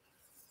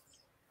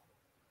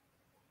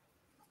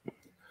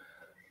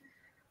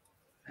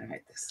 All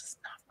right, this is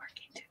not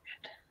working too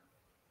good.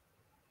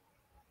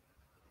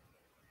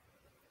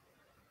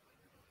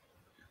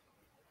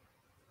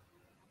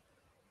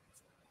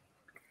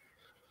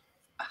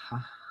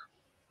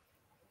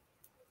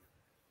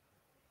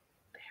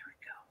 There we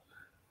go.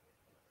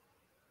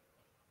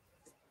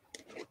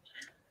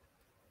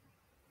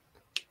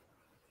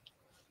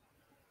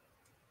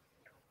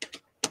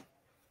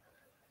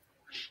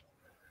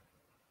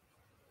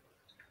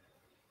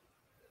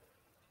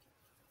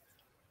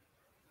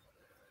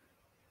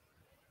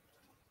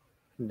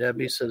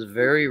 Debbie says,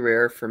 very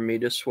rare for me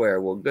to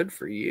swear. Well, good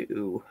for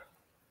you.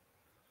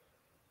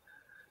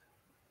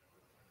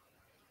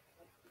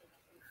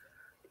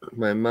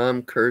 My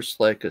mom cursed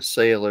like a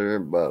sailor,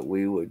 but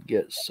we would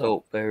get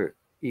soap there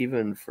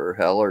even for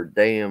hell or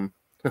damn.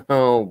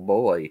 Oh,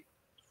 boy.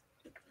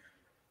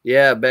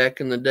 Yeah,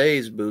 back in the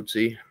days,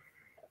 Bootsy.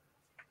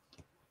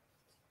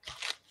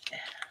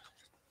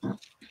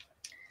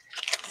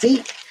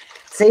 See?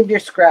 Save your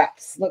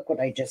scraps. Look what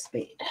I just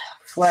made.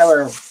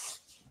 Flour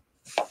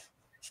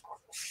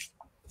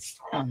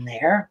on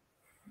there.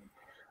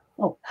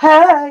 Oh,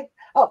 hi.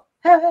 Oh,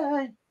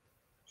 hi.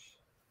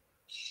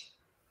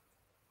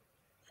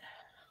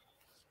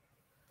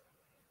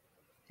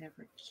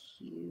 Never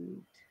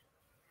cute.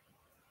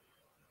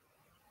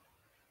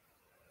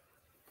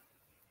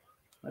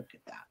 Look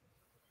at that.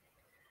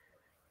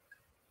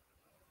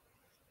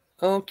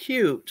 Oh,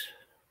 cute.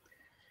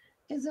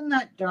 Isn't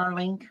that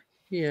darling?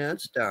 Yeah,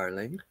 it's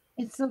darling.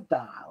 It's so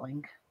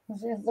darling.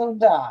 It's so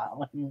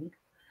darling.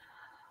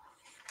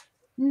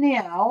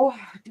 Now,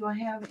 do I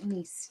have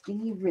any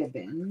skinny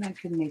ribbon? I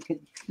can make a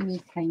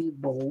teeny tiny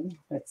bowl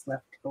that's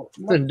left over.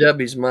 And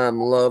Debbie's mom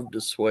loved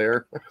to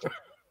swear.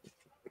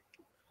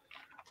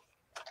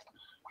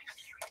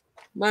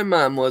 My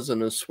mom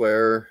wasn't a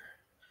swearer.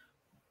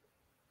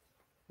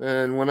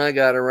 And when I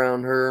got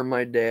around her and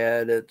my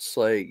dad, it's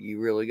like, you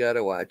really got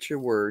to watch your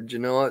words. You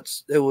know,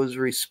 it was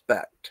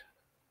respect.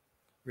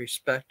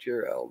 Respect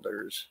your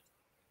elders.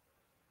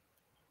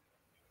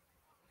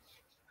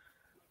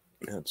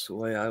 That's the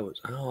way I was.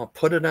 Oh,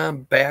 put it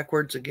on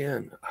backwards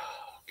again.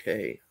 Oh,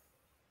 okay.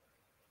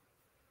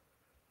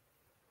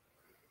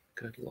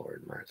 Good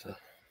Lord, Martha.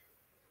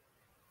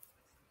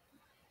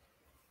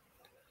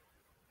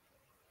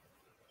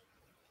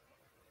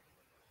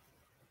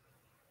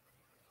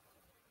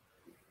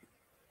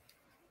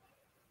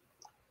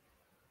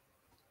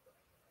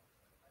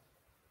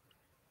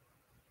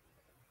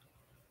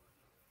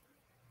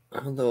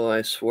 Although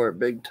I swore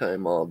big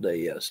time all day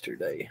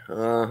yesterday.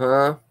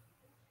 Uh-huh.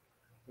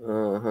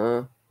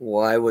 Uh-huh.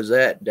 Why was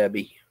that,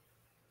 Debbie?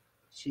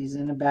 She's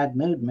in a bad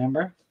mood,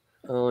 remember?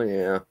 Oh,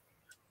 yeah.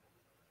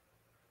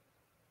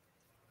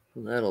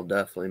 That'll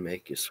definitely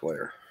make you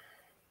swear.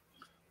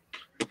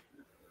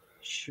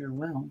 Sure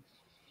will.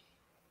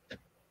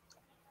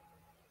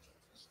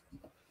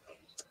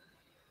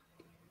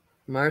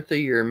 Martha,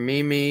 your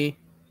Mimi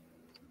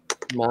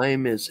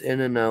mime is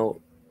in and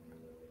out.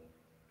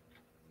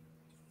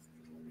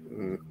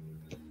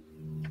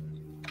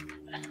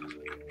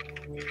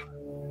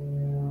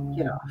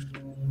 Get off.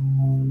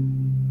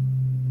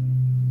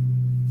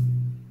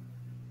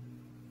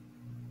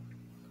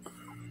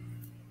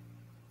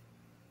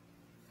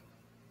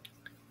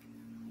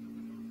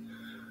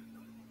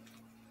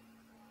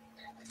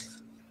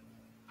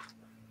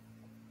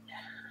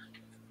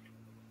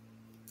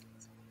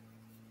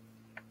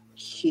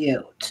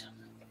 Cute.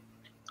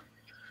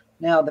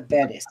 Now the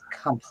bed is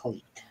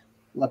complete.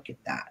 Look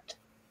at that.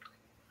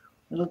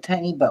 Little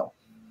tiny bow.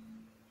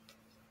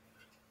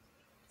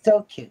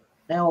 So cute.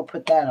 Now we'll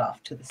put that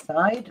off to the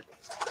side.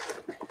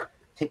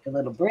 Take a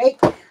little break.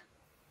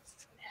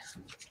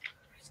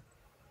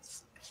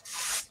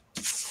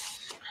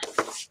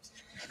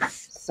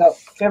 So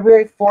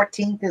February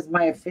 14th is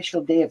my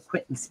official day of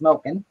quitting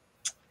smoking.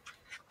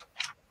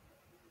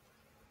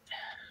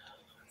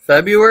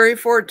 February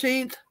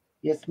 14th?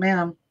 Yes,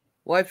 ma'am.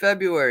 Why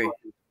February?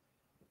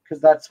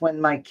 Because that's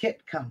when my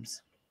kit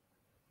comes.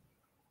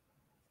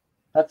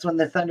 That's when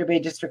the Thunder Bay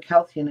District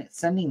Health Unit's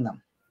sending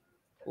them.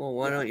 Well,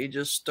 why don't you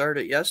just start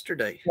it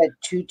yesterday? Said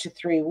 2 to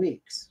 3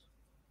 weeks.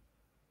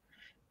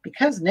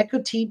 Because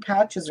nicotine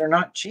patches are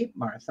not cheap,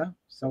 Martha.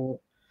 So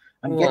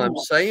I'm Well, getting I'm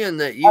saying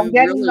that I'm you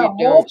getting the really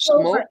whole don't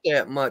smoke program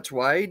that much.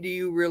 Why do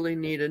you really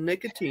need a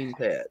nicotine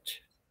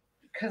patch?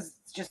 because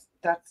it's just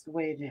that's the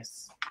way it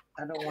is.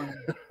 I don't want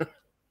to.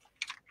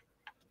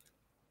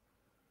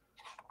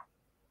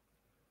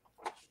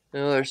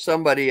 There's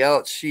somebody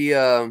else. She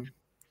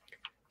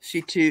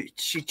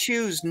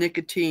chews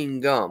nicotine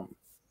gum.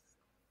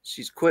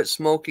 She's quit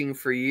smoking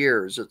for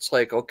years. It's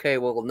like, okay,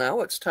 well,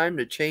 now it's time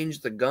to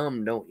change the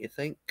gum, don't you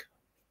think?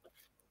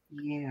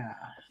 Yeah.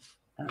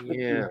 That would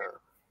Yeah, be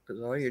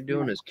because all you're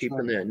doing smart is keeping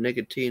choice. that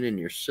nicotine in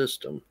your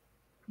system.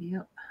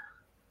 Yep.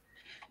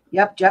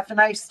 Yep. Jeff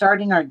and I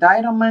starting our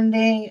diet on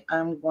Monday.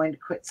 I'm going to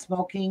quit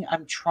smoking.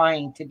 I'm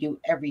trying to do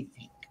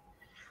everything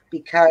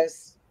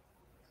because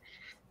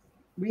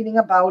reading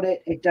about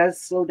it, it does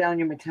slow down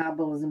your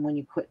metabolism when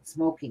you quit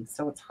smoking.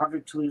 So it's harder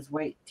to lose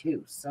weight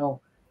too. So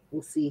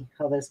we'll see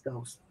how this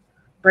goes.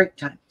 Break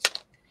time.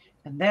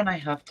 And then I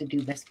have to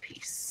do this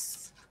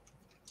piece.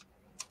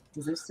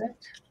 Is this it?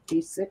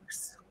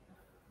 D6?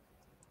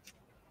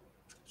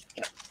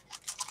 Yep.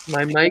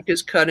 My mic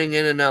is cutting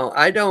in and out.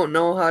 I don't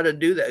know how to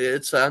do that.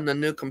 It's on the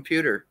new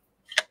computer.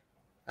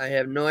 I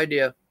have no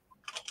idea.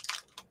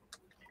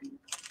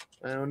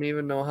 I don't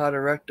even know how to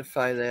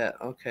rectify that.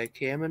 Okay,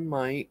 cam and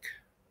mic.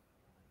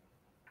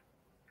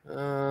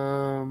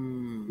 You're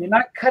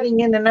not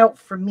cutting in and out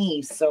for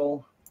me,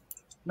 so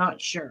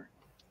not sure.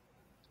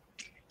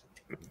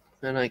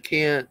 And I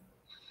can't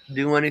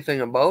do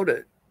anything about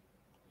it.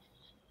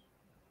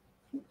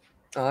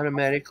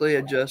 Automatically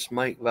adjust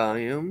mic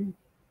volume.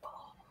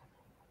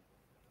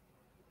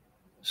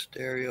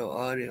 Stereo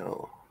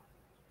audio.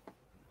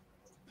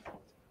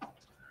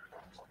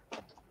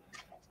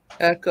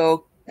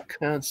 Echo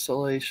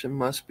cancellation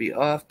must be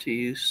off to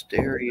use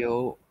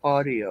stereo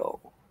audio.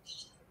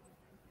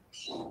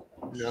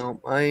 No,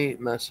 I ain't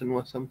messing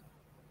with them.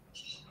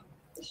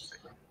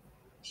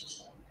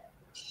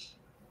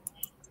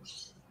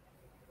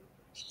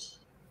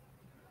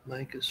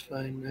 Mic is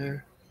fine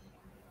there.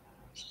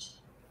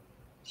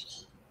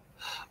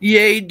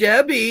 Yay,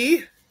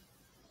 Debbie!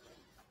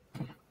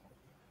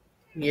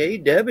 Yay,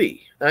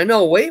 Debbie. I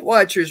know Weight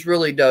Watchers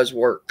really does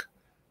work,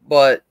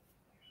 but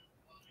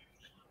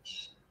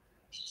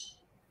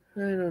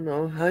I don't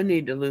know. I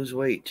need to lose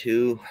weight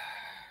too.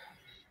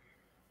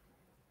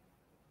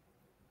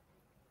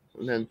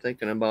 And then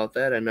thinking about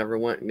that, I never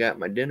went and got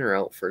my dinner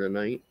out for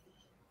tonight.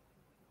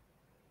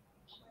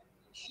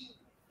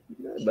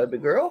 Baby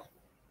girl.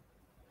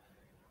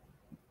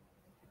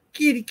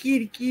 Kitty,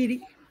 kitty,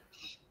 kitty.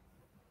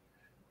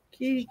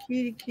 Kitty,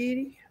 kitty,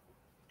 kitty.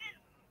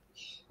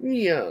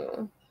 Yeah.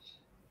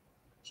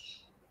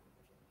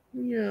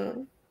 Yeah.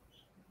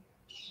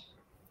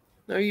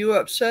 Are you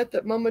upset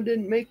that Mama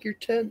didn't make your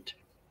tent?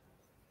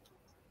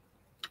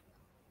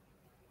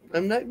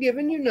 I'm not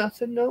giving you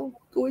nothing, no.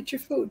 Go eat your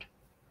food.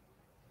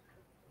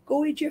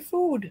 Go eat your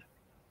food.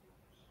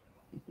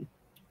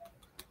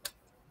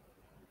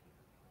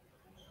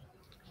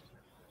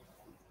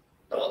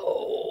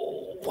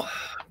 Oh,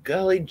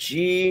 golly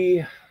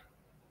gee.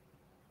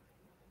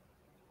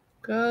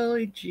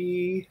 Golly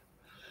gee.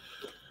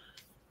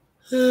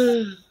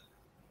 Oh,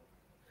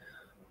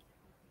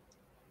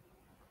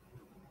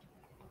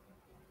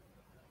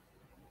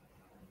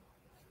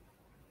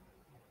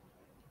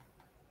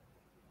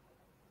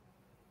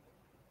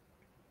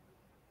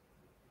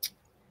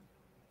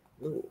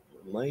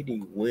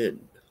 mighty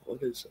wind.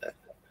 What is that?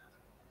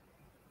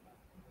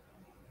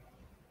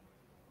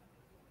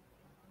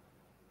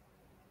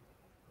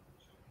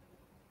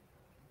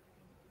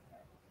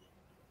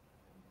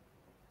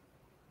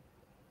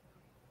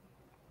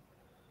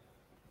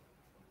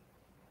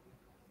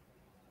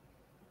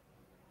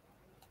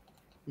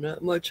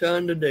 Not much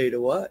on today to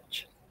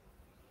watch.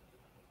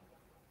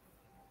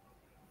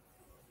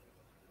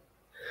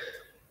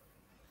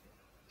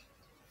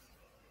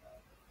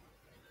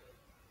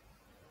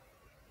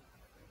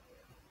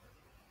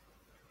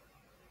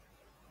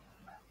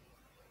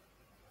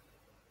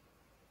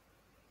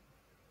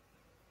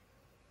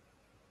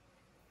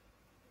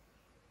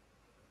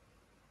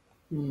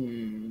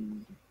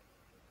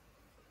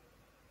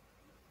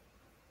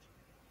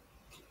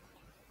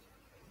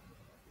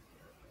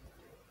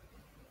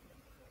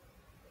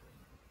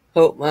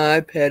 Hope my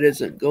iPad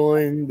isn't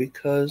going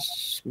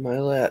because my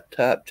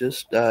laptop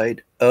just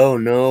died. Oh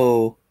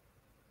no.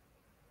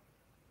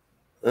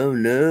 Oh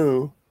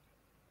no.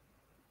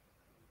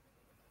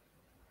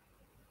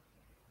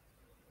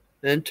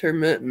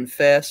 Intermittent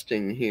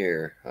fasting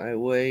here. I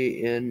weigh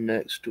in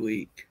next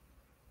week.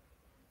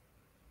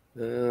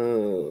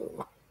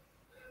 Oh.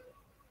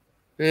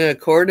 Yeah,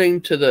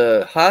 according to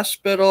the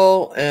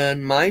hospital,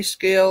 and my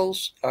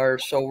scales are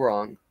so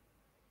wrong.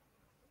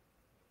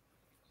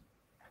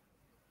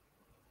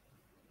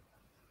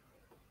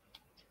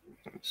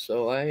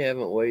 So I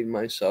haven't weighed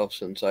myself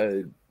since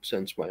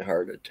my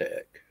heart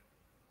attack.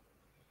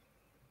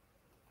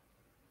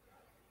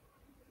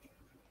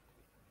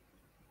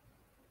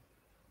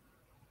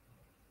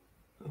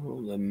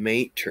 Oh, the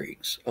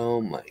Matrix.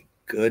 Oh my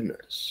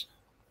goodness.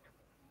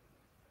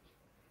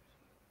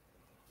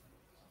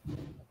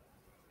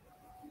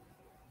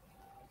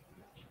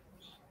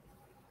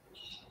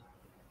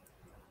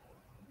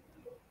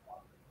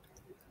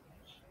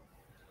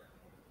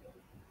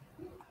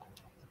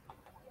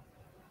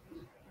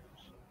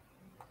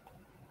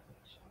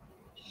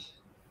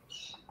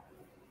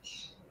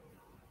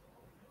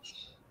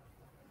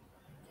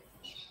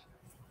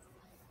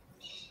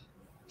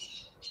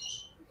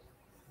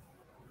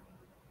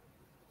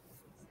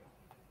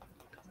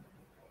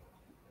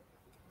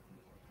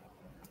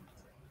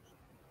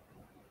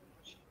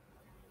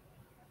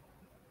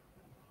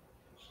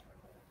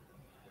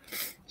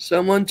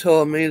 Someone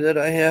told me that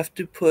I have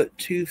to put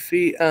 2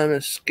 feet on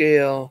a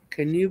scale.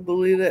 Can you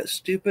believe that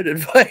stupid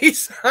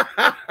advice?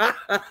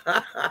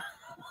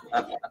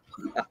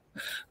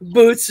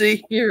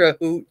 Bootsy, you're a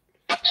hoot.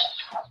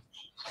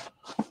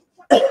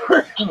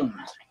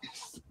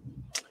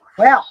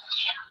 Well,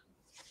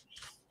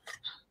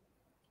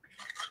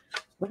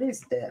 what is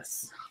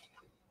this?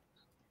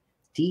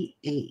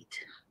 D8.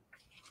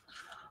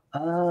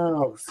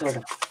 Oh, so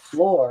the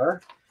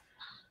floor,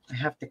 I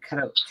have to cut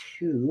out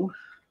two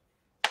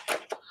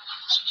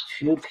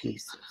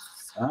pieces.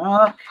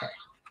 Okay,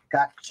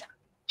 gotcha.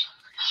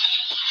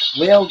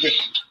 Will do.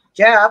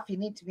 Jeff, you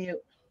need to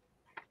mute.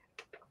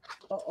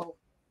 Uh-oh,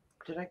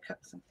 did I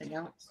cut something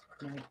else?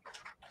 No.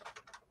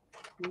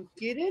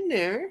 Get in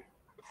there.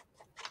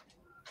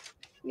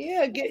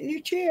 Yeah, get in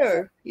your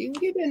chair. You can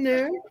get in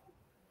there.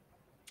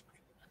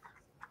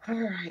 All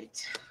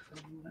right,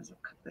 might as well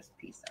cut this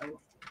piece out.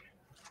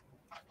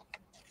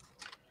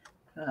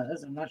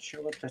 I'm not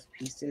sure what this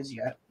piece is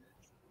yet.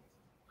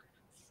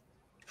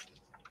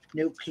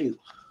 No clue.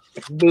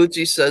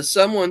 Bootsy says,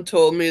 someone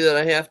told me that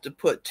I have to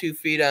put 2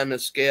 feet on the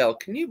scale.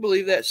 Can you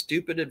believe that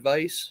stupid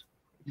advice?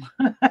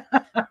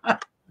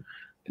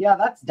 Yeah,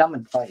 that's dumb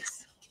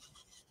advice.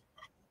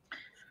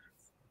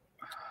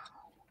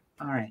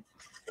 All right.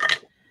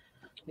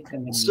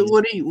 So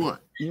what do you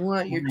want? You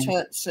want your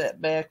tent set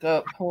back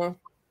up, huh?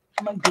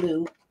 My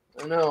glue.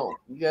 I know.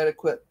 You got to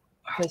quit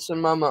pissing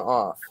Mama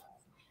off.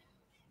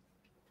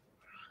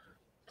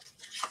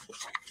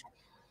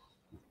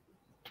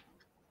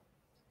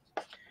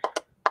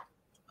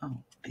 Oh,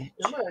 bitch.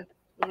 Come on.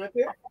 Come up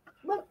here.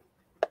 Come on.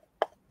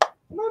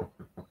 Come on.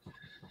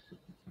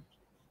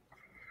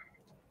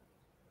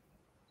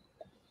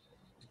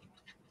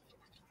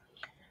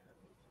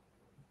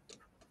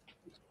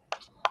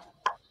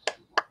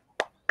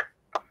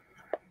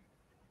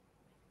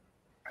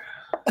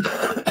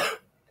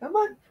 Come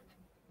on.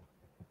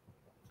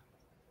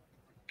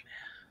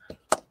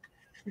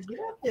 Get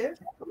up there.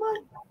 Come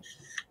on.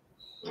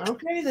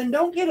 Okay, then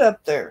don't get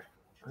up there.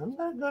 I'm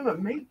not going to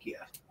make you.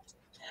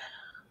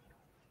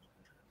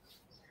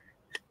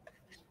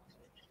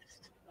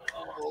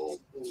 Oh.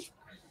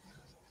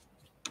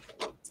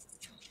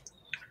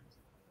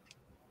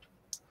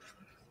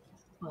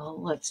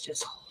 Well, let's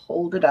just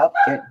hold it up,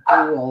 get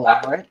glue all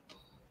over it.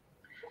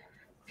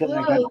 Because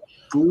I got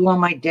glue on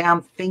my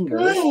damn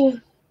fingers.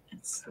 And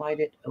slide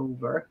it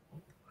over.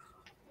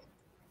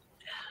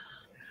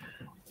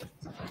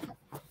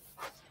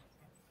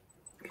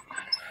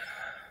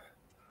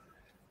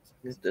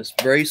 Get this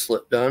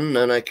bracelet done,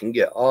 then I can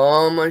get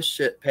all my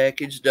shit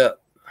packaged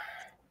up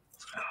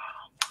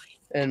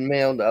and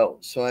mailed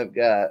out. So I've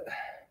got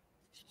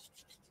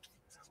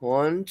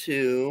 1,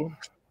 2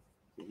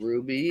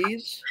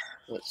 rubies.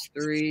 That's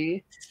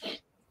 3,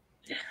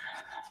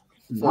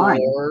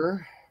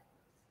 4.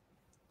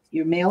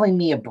 You're mailing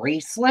me a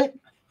bracelet?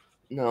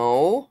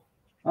 No.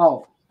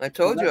 Oh. I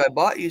told you I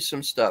bought you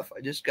some stuff.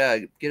 I just got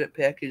to get it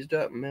packaged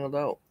up and mailed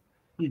out.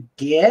 You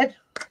did?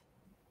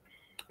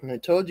 And I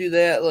told you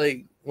that,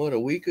 like, what, a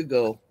week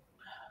ago?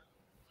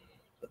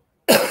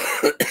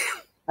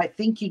 I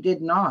think you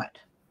did not.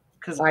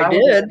 Because I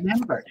did.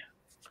 Remembered.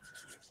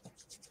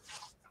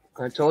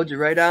 I told you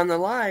right on the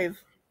live.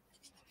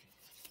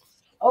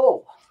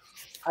 Oh,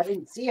 I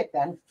didn't see it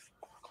then.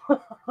 I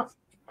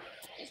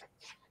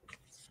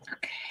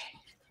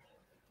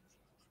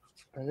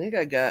think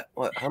I got,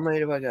 what, how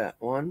many have I got?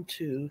 1,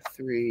 2,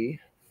 3,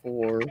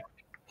 4,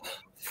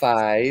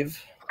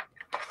 5.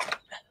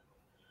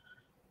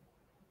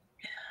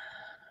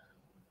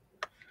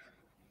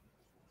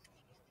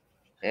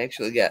 I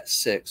actually got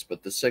 6,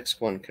 but the 6th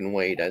one can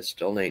wait. I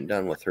still ain't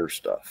done with her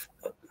stuff.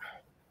 But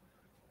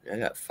I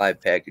got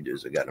 5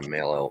 packages I got to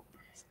mail out.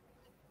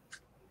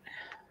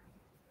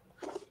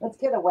 Let's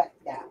get a wet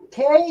down,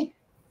 okay?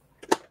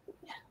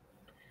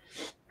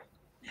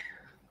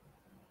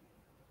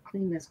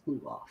 Clean this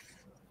glue off.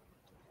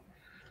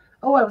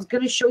 Oh, I was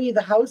going to show you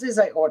the houses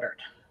I ordered.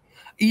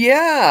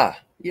 Yeah.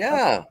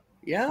 Hang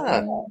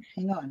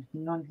on.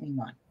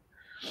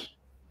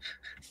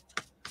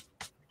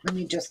 Let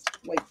me just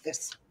wipe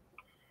this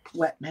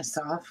wetness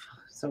off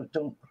so it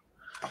don't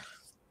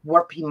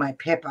warpy my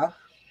paper.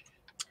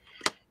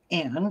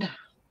 And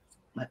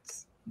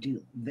let's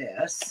do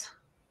this.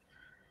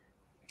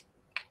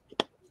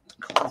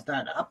 Close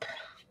that up.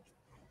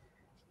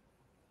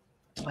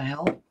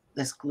 Well,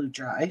 this glue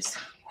dries.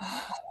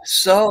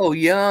 So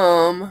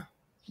yum.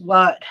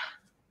 What?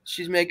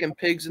 She's making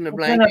pigs in a It's in a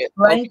blanket.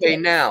 blanket. Okay,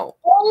 now.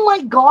 Oh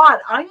my God.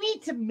 I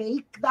need to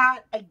make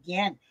that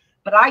again.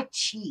 But I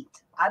cheat.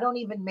 I don't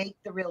even make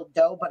the real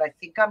dough, but I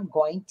think I'm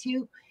going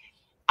to.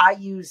 I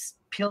use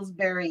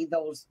Pillsbury,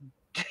 those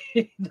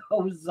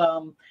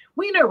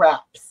wiener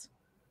wraps.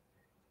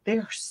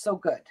 They're so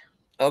good.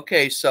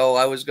 Okay, so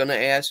I was going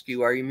to ask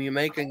you, are you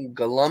making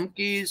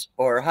galumkies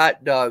or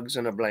hot dogs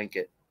in a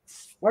blanket?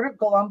 What are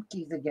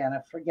galumkies again?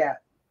 I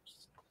forget.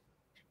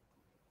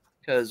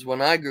 Because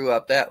when I grew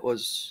up, that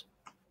was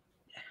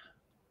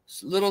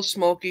little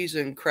smokies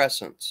and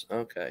crescents.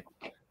 Okay.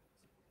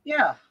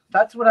 Yeah,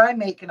 that's what I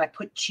make, and I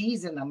put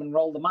cheese in them and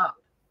roll them up.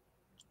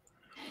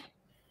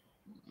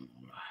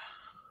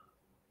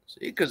 See,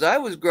 because I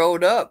was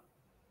growing up,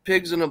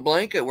 pigs in a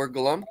blanket were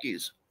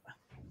galumkies.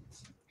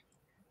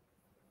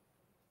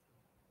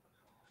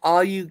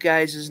 All you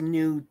guys'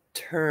 new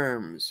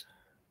terms.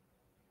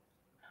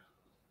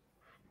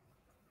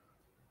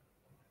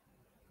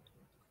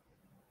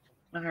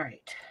 All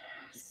right.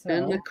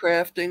 In the So,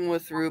 Crafting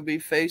with Ruby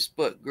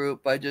Facebook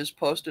group, I just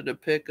posted a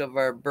pic of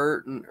our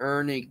Bert and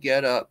Ernie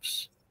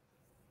get-ups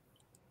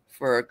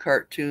for a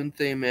cartoon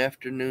theme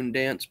afternoon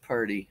dance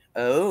party.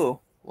 Oh,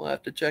 we'll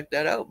have to check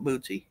that out,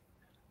 Bootsy.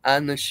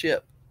 On the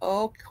ship.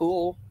 Oh,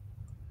 cool.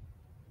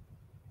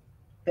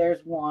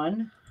 there's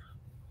one.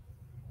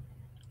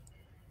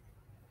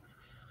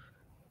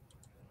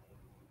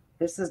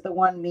 This is the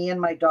one me and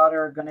my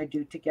daughter are going to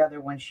do together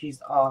when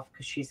she's off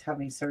because she's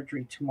having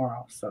surgery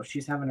tomorrow. So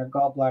she's having her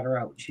gallbladder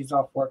out. She's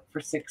off work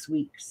for 6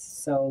 weeks.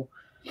 So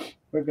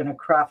we're going to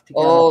craft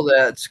together. Oh,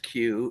 that's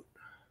cute.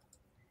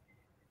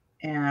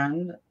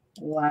 And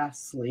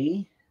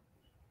lastly,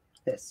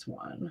 this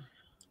one.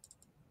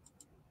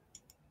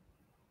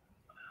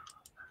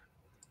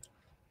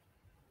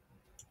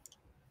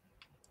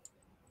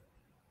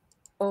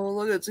 Oh,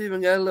 look, it's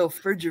even got a little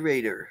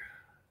refrigerator.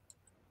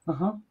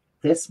 Uh-huh.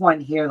 This one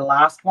here, the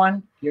last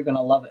one, you're going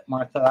to love it,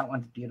 Martha. That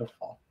one's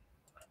beautiful.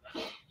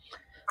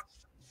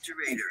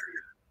 Refrigerator.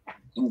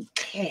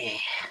 Okay.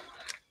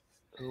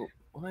 Oh,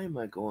 why am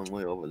I going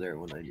way over there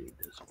when I need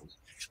this one?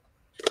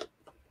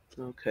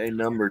 Okay,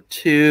 number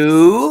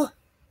 2.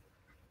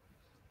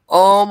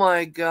 Oh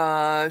my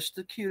gosh,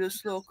 the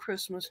cutest little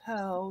Christmas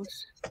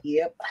house.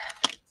 Yep.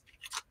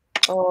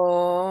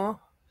 Oh,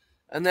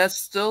 and that's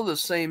still the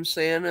same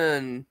Santa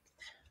and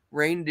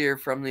reindeer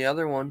from the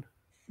other one.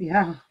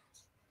 Yeah.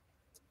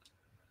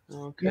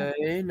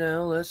 Okay,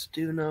 now let's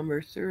do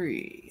number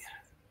 3.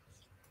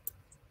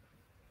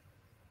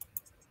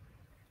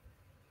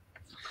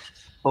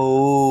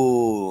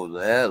 Oh,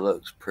 that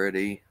looks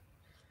pretty.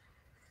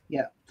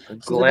 Yeah.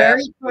 A So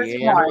glass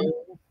piano.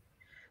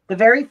 the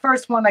very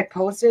first one I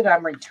posted,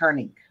 I'm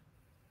returning.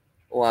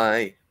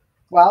 Why?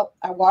 Well,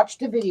 I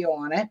watched a video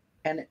on it,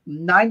 and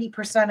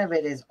 90% of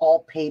it is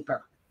all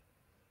paper.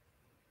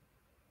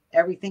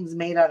 Everything's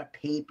made out of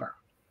paper.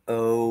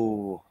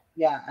 Oh.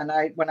 Yeah, and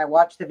when I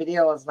watched the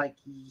video, I was like,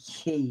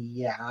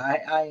 yeah,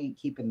 I ain't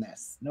keeping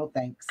this. No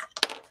thanks.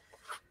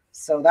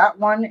 So that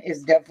one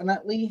is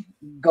definitely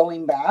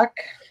going back.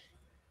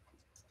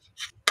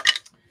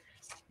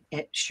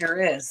 It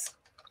sure is.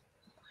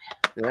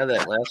 Yeah,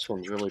 that last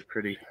one's really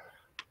pretty.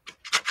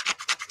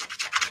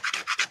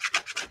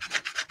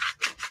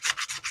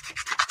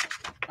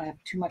 I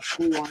have too much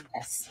glue on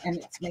this, and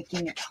it's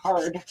making it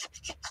hard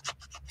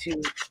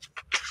to...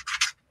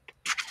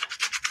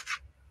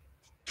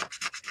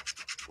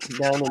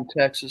 Down in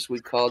Texas,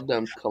 we called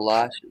them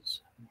collages.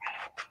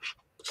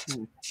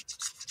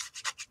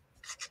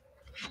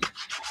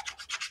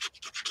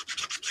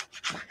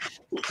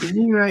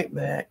 Be right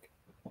back.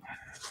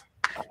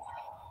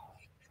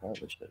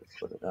 Probably should have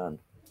put it on.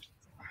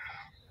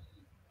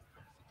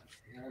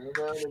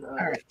 All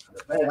right.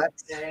 Well,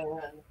 that's...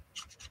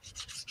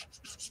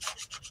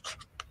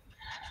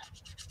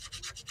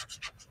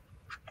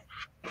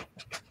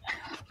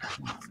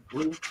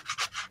 Glue.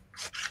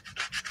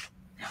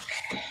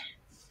 Okay.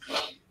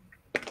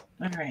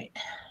 All right.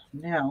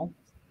 Now,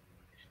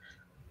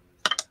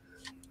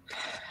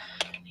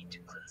 I need to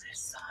glue this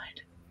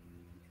side.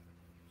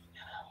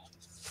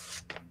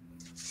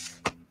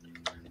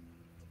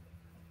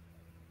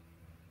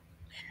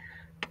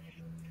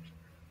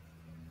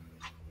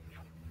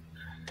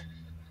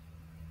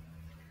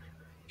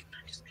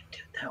 I'm just going to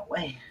do it that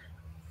way,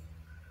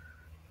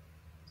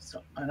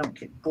 so I don't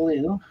get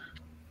glue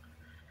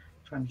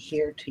from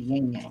here to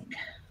yin yang.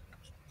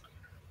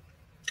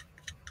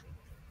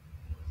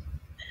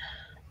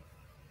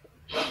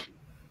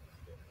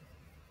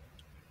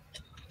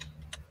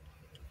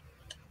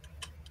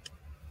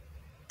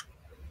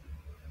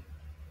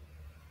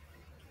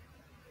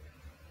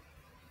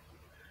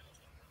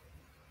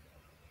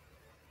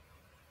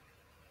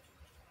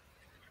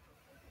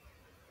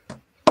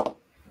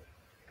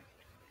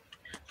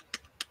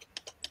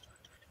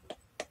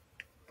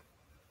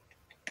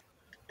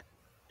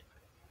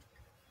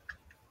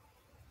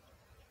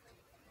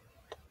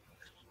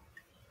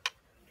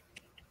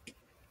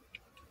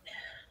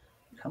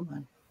 Come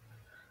on.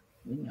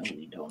 We know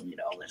we don't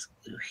need all this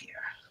glue here.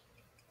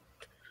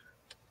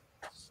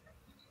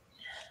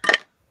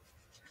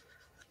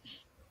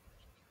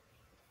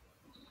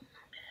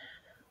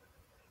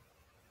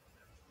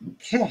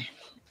 Okay.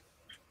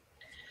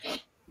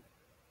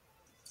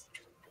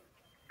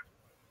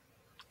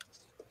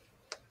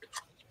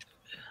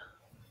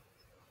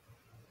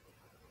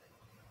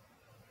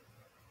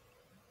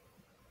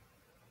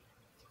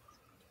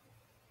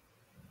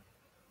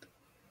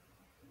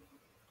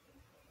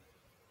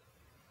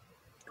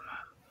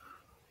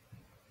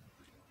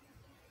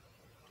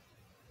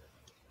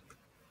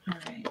 All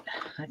right,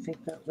 I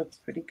think that looks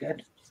pretty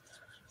good.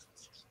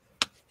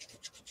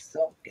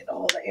 So get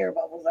all the air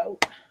bubbles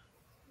out.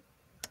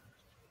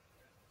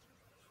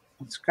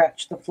 And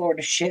scratch the floor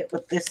to shit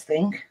with this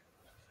thing,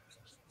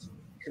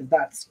 because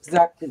that's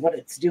exactly what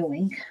it's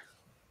doing.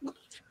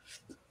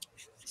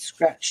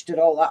 Scratched it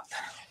all up.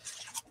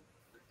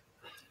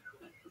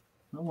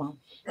 Oh well,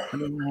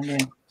 put it all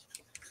in.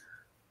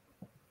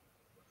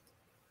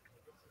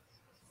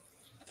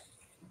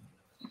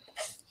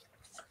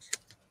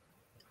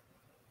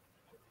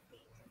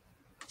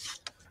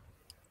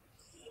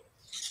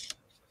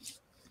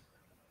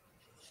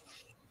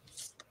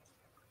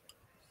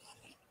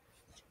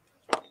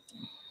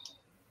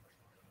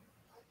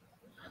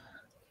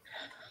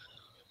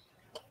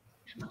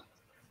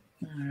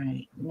 All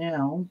right,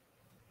 now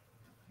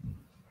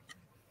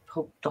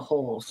poke the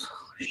holes.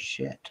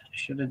 Shit, I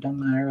should have done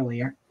that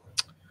earlier.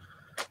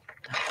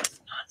 That was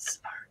not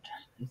smart.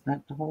 Is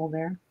that the hole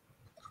there?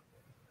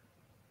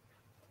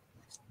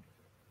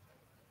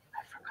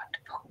 I forgot to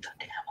poke the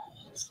damn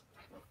holes.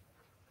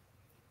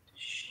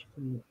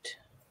 Shoot.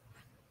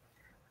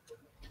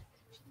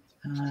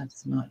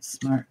 That's not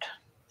smart.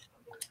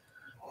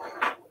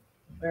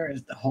 Where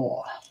is the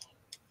hole?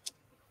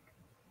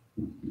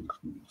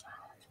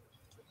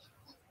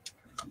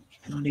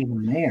 Not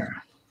even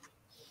there.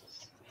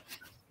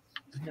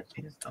 Where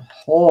is the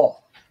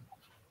hole?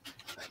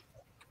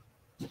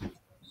 Oh,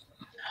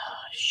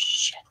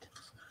 shit.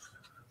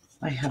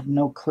 I have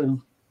no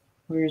clue.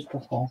 Where's the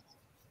hole?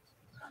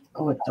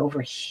 Oh, it's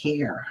over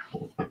here.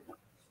 So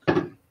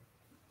when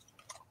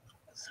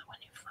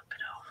you flip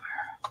it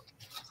over,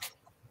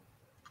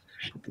 there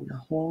should be a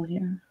hole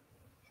here.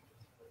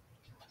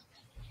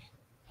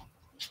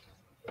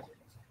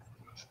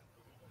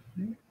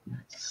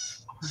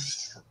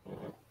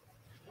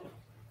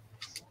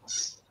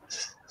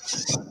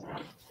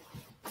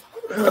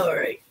 All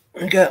right,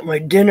 I got my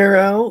dinner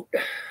out.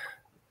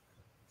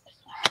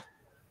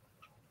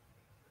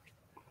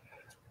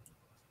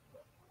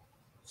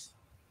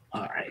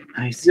 All right,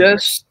 I see.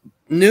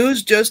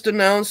 News just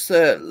announced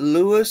that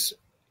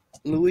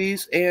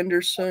Louise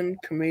Anderson,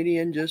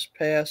 comedian, just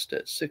passed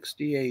at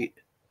 68.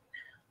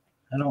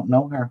 I don't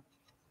know her.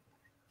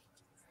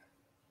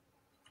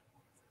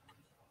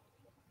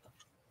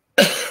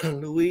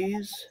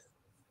 Louise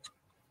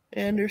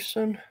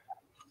Anderson.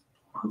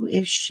 Who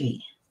is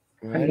she?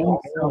 Her I name don't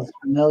know. sounds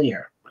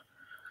familiar.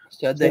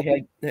 Said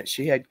that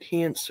she had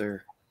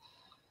cancer.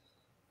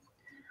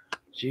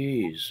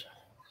 Jeez.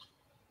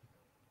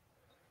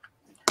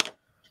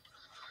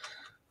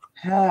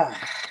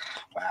 Ah,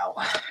 wow.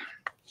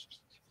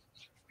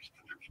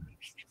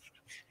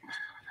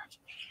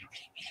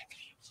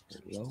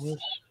 Lois.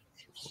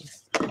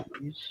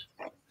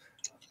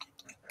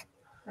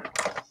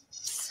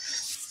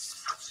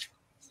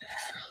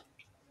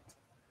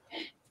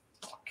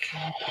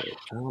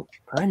 Oh,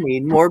 I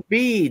need more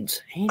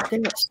beads. Ain't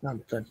that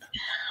something?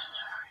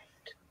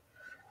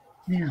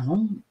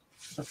 Now,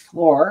 the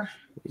floor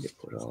Need to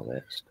put all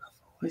that stuff.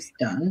 is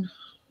done,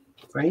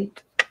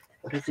 right?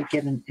 Or does it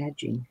get an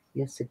edging?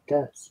 Yes, it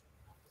does.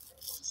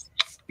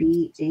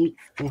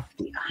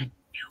 B850. I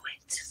knew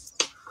it.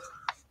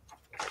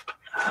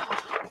 Oh,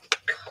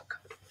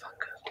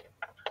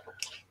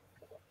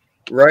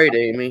 Right,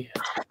 Amy.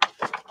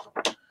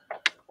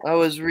 I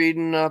was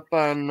reading up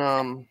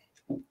on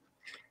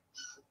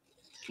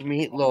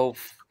Meatloaf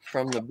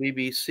from the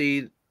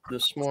BBC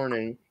this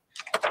morning,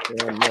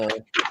 and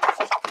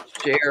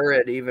Cher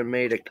had even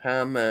made a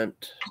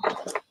comment.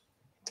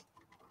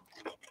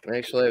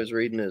 Actually, I was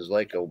reading his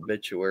like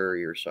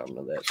obituary or something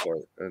of that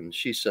sort, and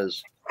she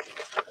says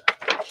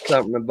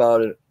something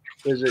about it.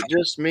 Is it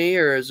just me,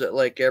 or is it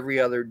like every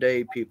other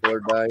day people are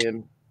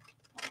dying?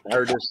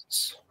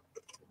 Artists,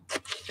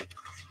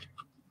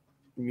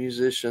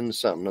 musicians,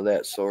 something of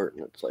that sort,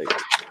 and it's like,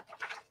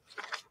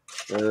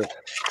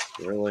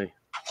 really?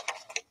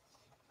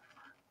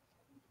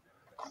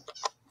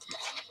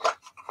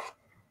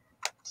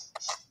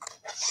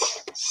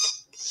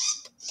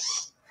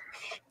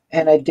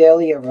 and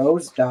Adelia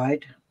Rose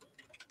died.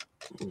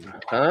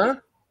 Huh?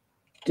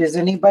 Does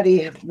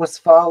anybody was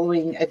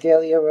following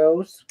Adelia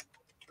Rose?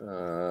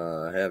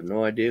 I have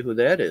no idea who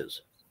that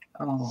is.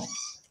 Oh,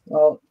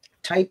 well,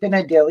 type in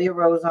Adelia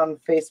Rose on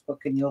Facebook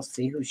and you'll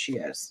see who she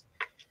is.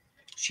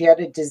 She had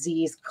a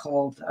disease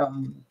called,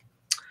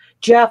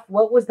 Jeff,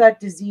 what was that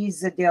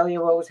disease Adelia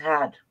Rose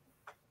had?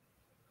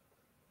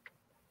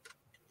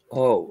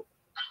 Oh.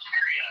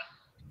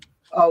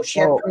 Oh, she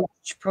had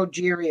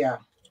progeria.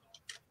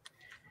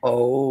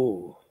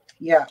 Oh.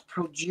 Yeah,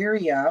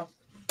 progeria.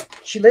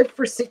 She lived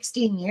for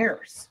 16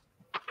 years.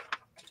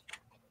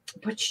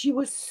 But she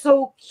was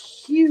so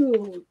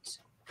cute.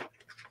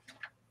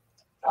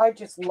 I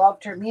just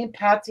loved her. Me and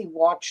Patsy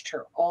watched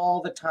her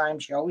all the time.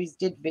 She always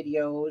did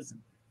videos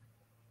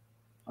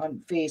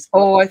on Facebook.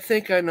 Oh, I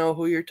think I know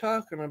who you're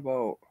talking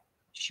about.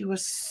 She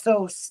was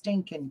so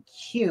stinking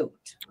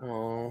cute.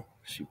 Oh,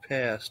 she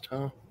passed,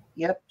 huh?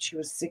 Yep, she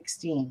was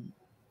 16.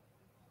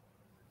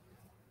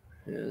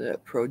 Yeah,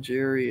 that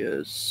progeria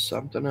is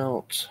something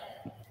else.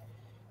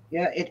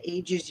 Yeah, it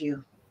ages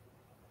you.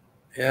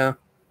 Yeah.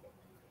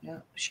 Yeah,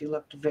 she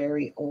looked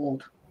very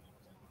old.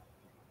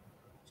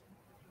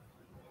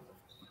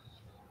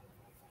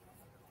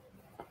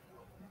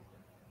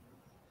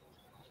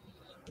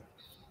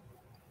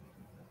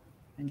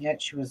 And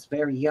yet she was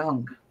very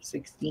young,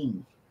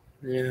 16.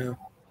 Yeah.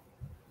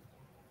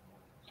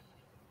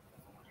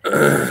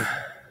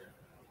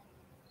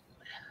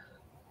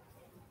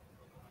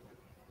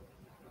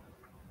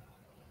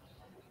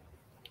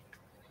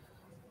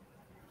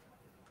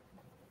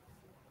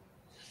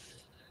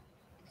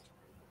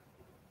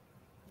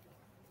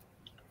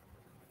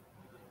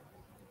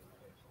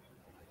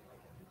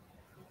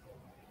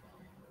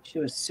 She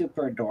was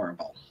super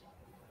adorable.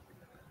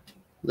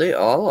 They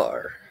all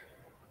are.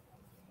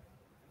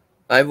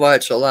 I've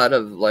watched a lot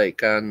of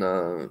like on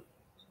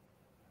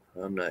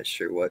I'm not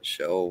sure what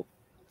show.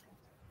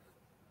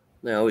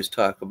 They always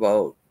talk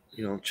about,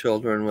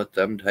 children with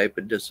them type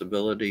of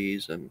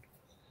disabilities and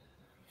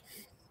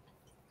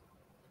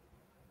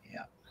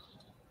Yeah.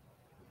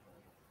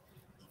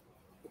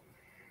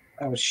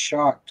 I was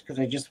shocked because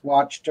I just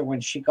watched her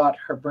when she got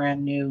her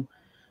brand new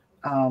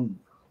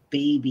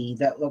baby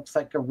that looks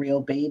like a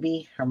real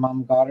baby. Her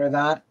mom got her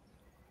that.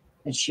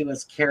 And she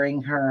was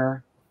carrying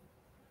her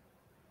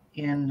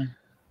in.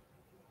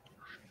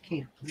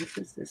 Okay, what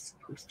is this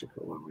supposed to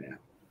go around?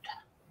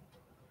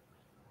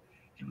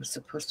 It was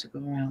supposed to go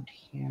around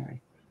here.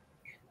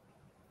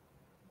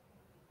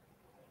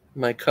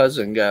 my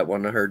cousin got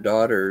one of her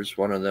daughters,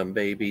 one of them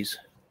babies.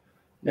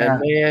 Yeah,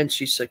 And man,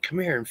 she said, "Come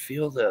here and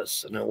feel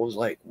this." And it was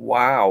like,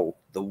 wow,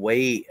 the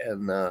weight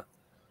and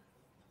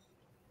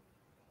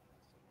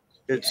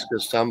it's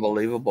just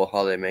unbelievable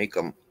how they make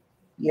them.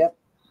 yep.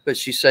 But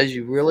she says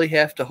you really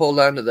have to hold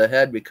on to the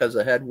head because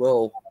the head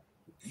will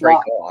break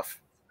Flop.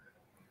 off.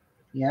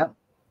 Yep.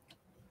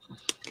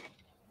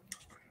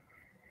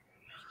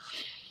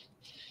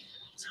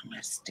 So I'm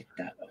going to stick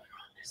that over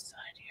on this side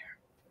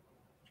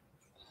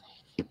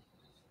here.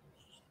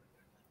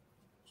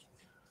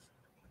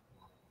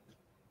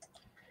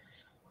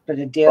 But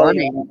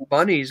Adelia.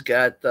 Bunny's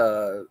got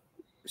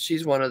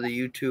she's one of the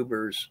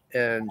YouTubers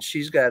and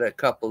she's got a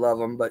couple of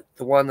them, but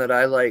the one that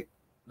I like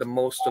the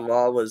most of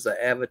all was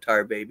the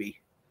Avatar baby.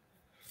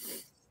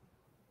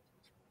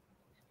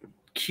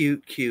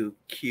 Cute, cute,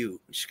 cute.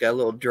 She's got a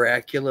little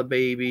Dracula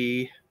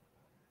baby.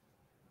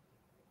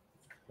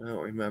 I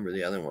don't remember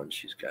the other one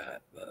she's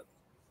got, but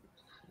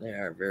they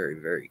are very,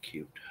 very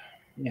cute.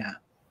 Yeah.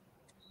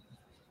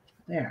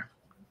 There.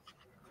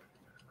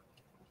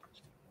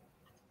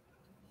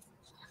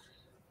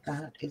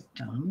 That is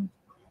done.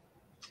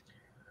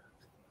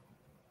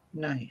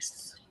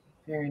 Nice.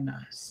 Very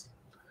nice.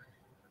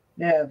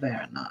 Yeah,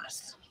 very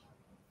nice.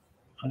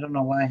 I don't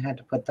know why I had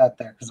to put that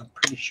there because I'm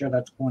pretty sure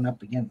that's going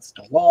up against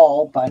a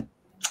wall, but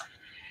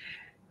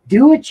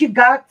do what you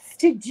got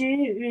to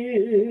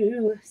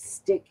do.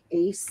 Stick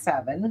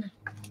A7.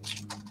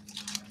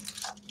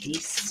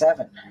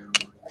 A7.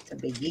 That's a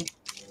biggie.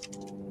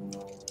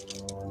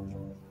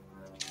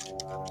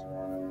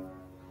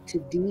 To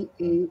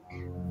D8.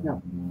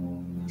 No.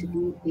 To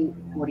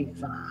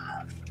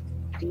D845.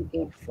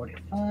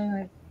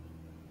 D845.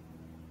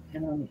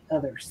 And on the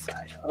other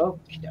side.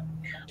 Okay.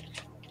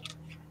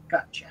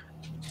 Gotcha.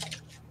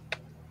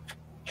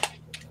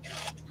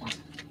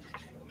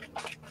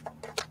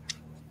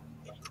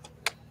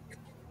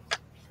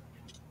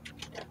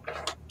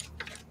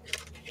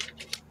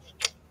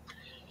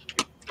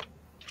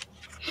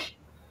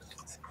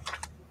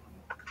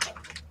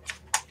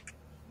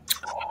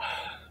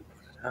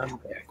 I'm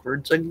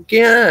backwards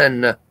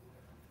again.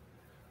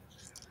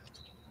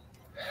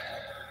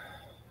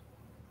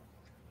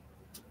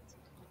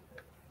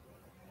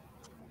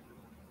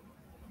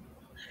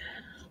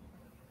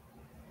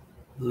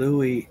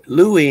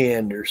 Louis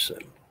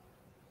Anderson.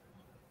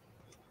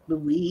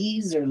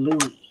 Louise or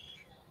Louis?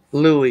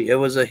 Louis. It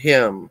was a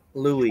him.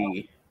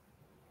 Louis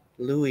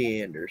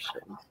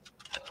Anderson.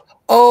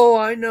 Oh,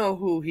 I know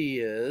who he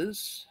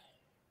is.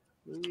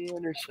 Louis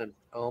Anderson.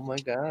 Oh my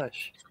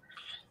gosh.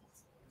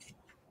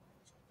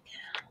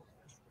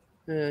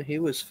 Yeah, he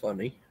was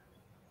funny.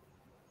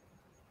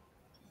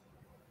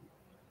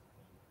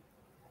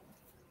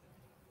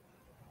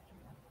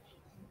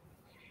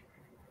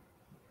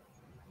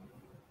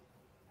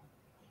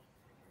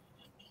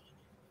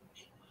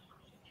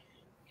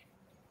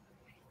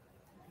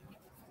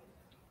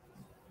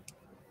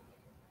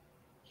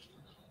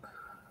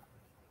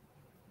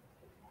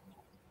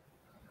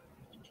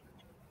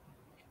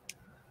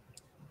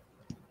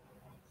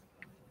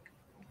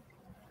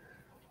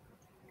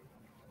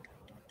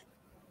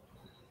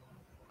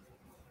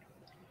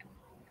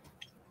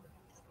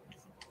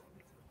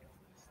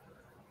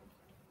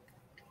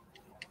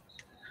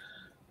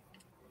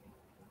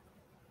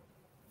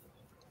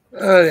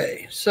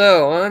 Okay,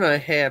 so on a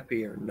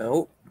happier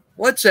note,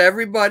 what's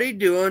everybody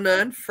doing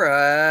on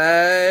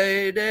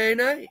Friday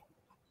night?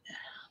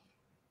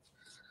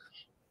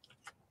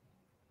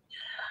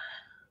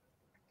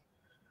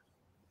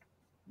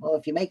 Well,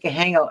 if you make a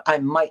hangout, I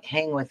might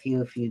hang with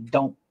you if you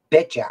don't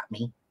bitch at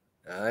me.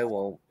 I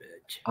won't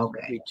bitch.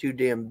 Okay. I'll be too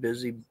damn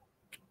busy to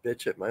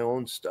bitch at my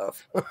own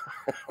stuff.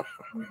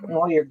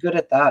 Well, you're good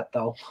at that,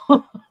 though.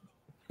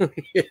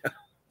 Yeah.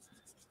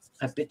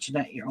 At bitching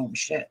at your own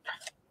shit.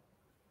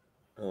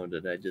 Oh,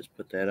 did I just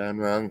put that on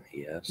wrong?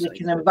 Yes. We I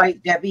can did.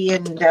 invite Debbie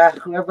and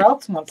whoever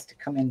else wants to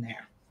come in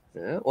there.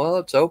 Yeah, well,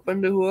 it's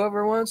open to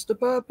whoever wants to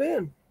pop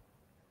in.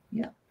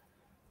 Yeah.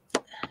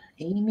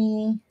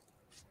 Amy.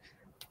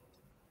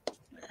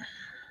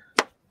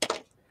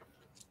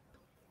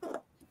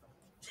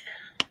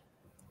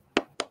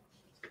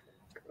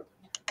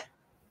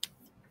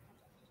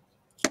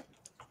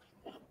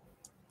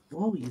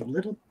 Oh, you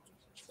little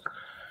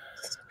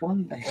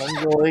scumbag.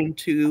 I'm going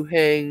to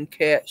hang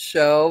cat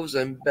shelves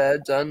and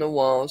beds on the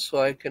wall so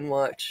I can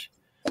watch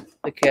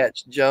the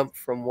cats jump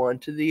from one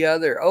to the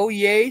other. Oh,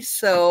 yay,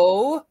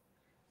 so.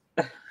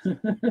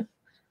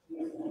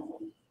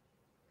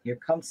 Here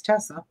comes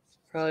Tessa.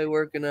 Probably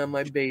working on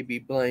my baby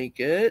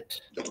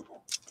blanket.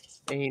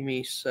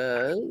 Amy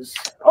says.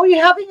 Oh, you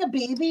having a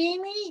baby,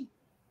 Amy?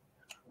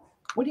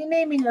 What are you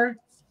naming her?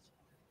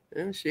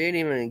 And she ain't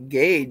even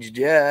engaged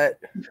yet.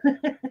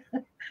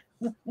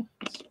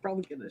 She's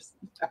probably gonna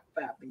stop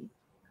happy.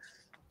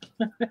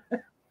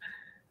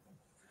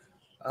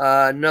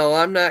 No,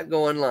 I'm not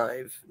going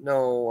live.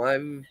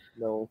 No.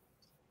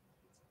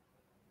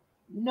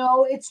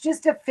 No, it's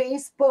just a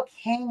Facebook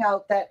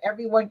hangout that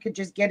everyone could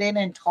just get in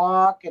and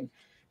talk and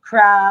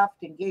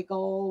craft and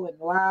giggle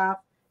and laugh.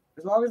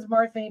 As long as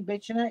Martha ain't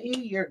bitching at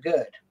you, you're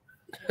good.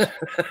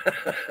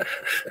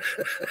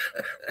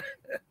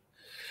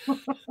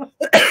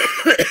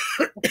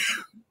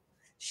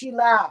 She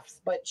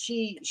laughs, but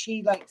she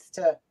likes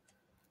to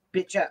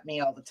bitch at me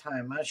all the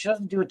time. She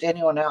doesn't do it to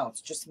anyone else,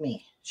 just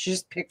me. She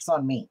just picks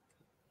on me.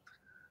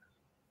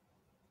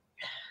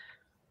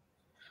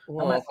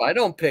 Well, if I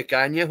don't pick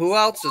on you, who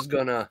else is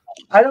gonna?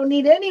 I don't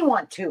need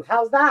anyone to.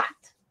 How's that?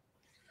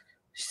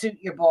 Suit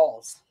your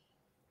balls.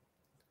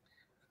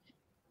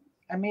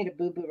 I made a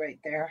boo-boo right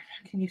there.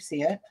 Can you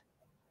see it?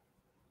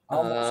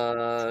 Tore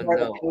the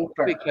No,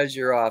 paper. because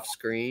you're off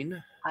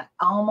screen. I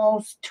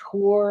almost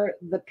tore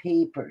the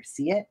paper.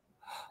 See it?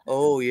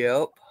 Oh,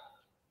 yep.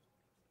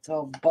 It's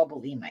all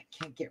bubbly and I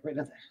can't get rid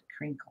of the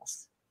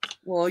crinkles.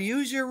 Well,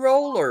 use your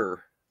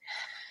roller.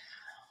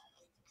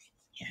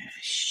 Yeah,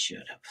 I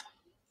should have.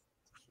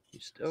 You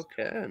still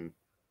can.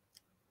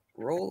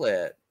 Roll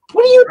it.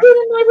 What are you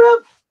doing in my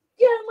room?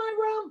 Get in my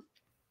room.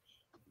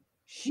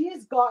 She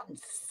has gotten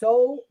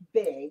so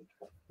big.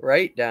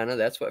 Right, Donna.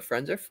 That's what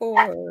friends are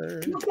for.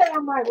 You get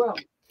in my room.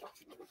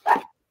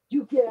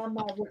 You get in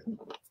my room.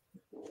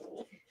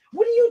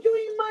 What are you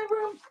doing in my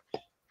room?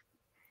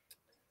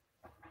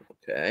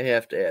 Okay, I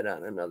have to add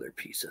on another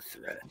piece of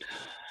thread.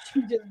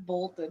 She just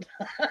bolted.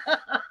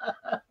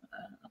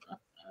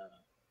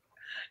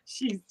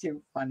 She's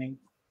too funny.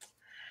 I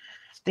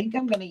think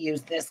I'm going to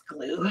use this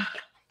glue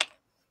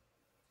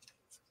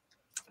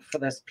for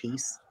this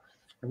piece.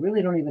 I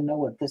really don't even know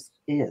what this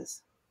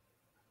is.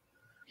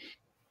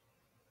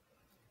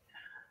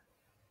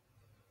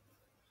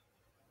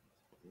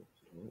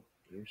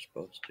 You're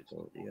supposed to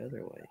go the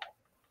other way.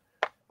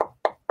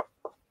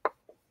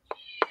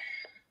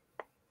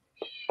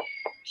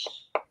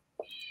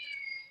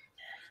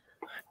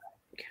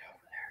 Get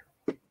over there.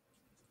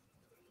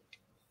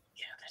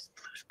 Yeah, this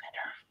blue's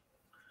better.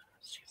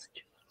 Let's see what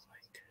you look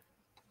like.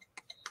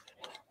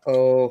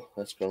 Oh,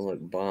 that's gonna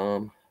look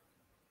bomb.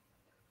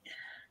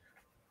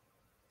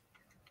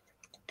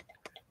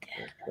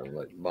 That's gonna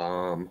look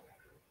bomb.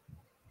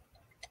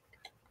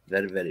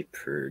 Very, very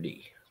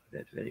pretty.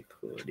 Very, very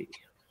pretty.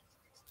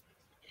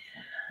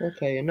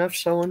 Okay, enough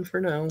sewing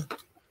for now.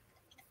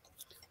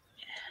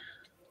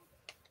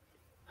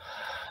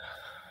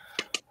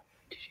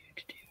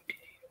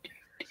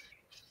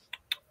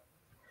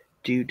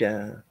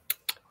 Doo-dah.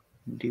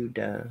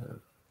 Doo-dah.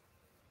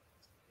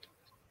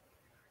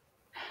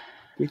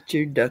 Get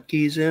your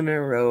duckies in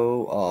a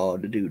row. Oh,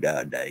 the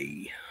doo-dah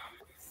day.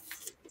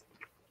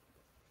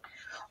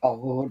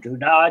 Oh,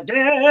 do-da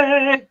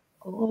day.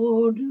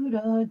 Oh,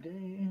 do-da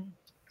day.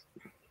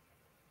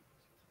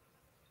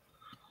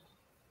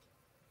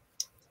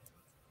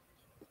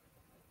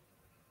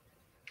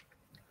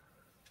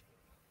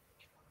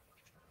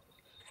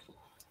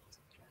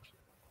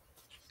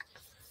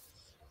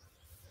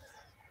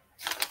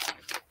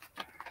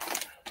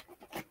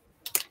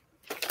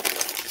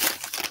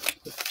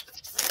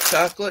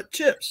 Chocolate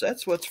chips.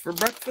 That's what's for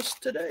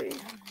breakfast today.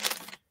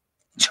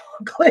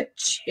 Chocolate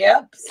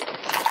chips?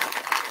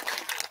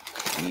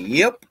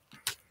 Yep.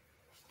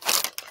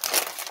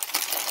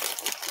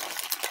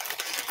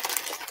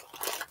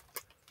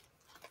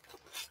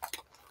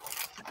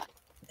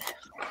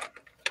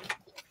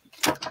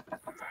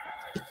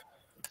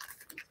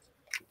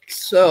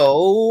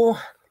 So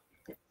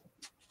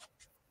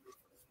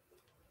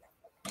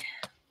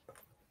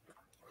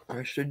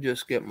I should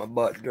just get my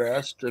butt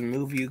dressed and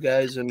move you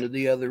guys into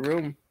the other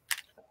room.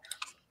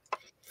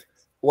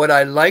 What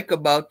I like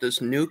about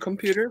this new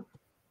computer,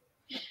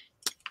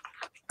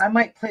 I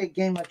might play a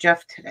game with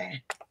Jeff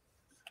today,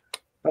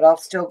 but I'll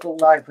still go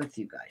live with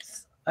you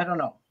guys. I don't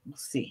know. We'll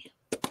see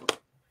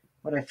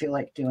what I feel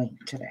like doing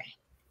today.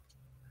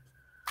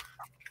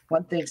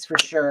 One thing's for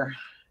sure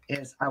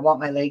is I want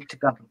my leg to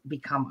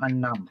become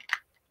unnumb.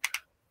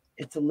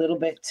 It's a little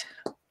bit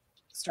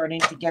starting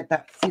to get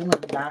that feeling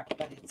back,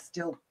 but it's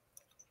still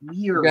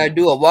you weird. gotta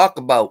do a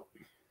walkabout.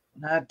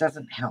 That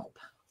doesn't help.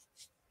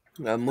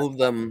 Move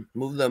them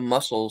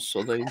muscles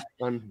so they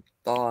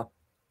unthaw.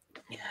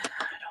 Yeah,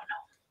 I don't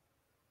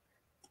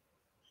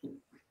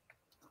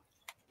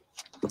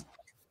know.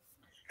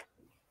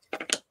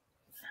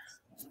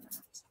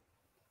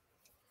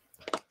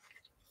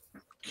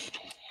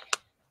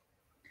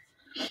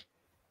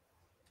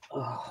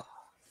 Oh,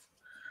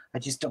 I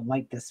just don't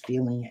like this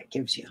feeling it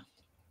gives you.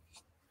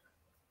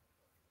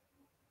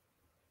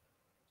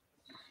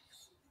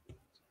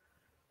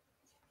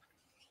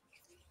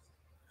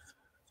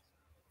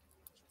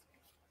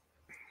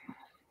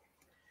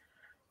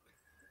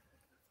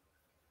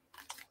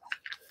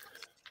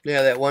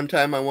 Yeah, that one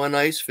time I went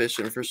ice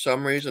fishing, for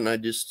some reason I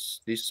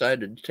just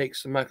decided to take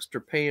some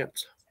extra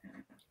pants.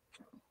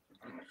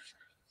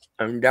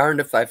 I'm darned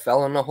if I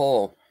fell in a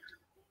hole.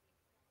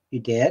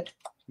 You did?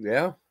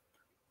 Yeah.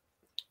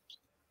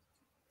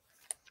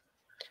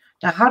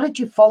 Now, how did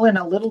you fall in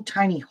a little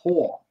tiny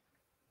hole?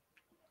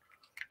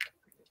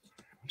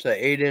 It's an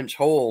 8-inch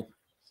hole.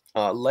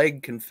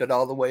 Leg can fit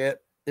all the way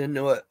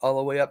into it, all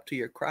the way up to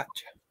your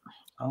crotch.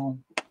 Oh,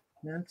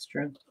 that's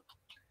true.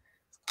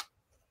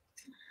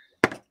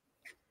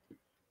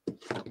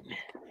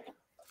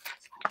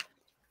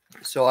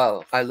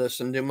 So I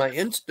listened to my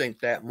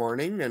instinct that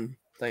morning, and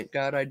thank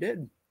God I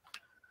did.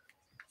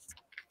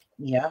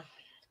 Yeah.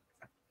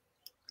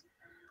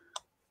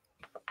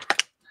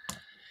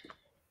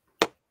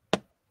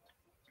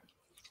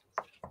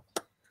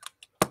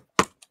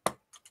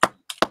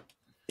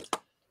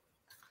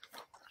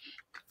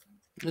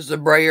 Is the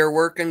brayer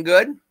working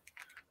good?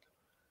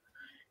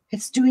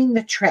 It's doing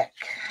the trick.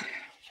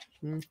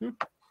 Mm-hmm.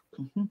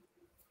 Mm-hmm.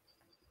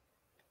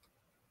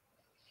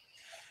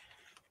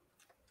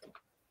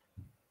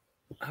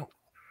 Ow.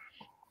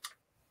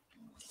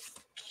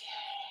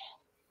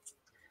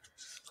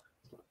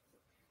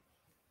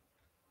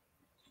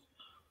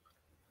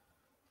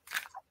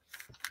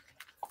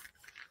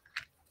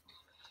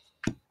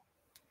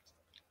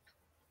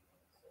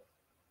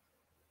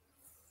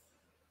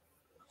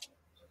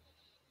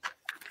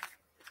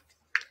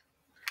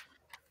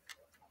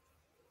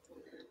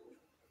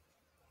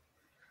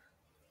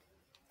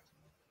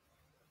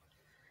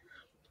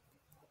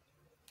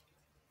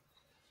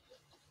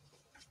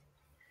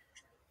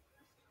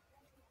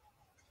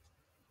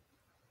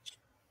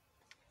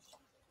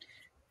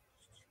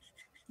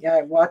 Yeah,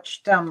 I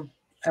watched them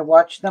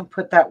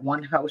put that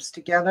one house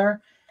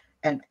together,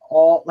 and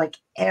all like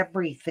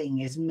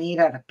everything is made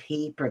out of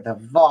paper, the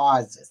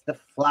vases, the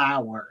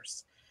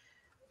flowers,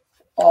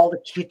 all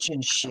the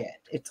kitchen shit.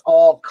 It's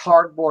all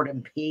cardboard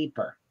and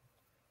paper.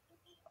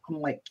 I'm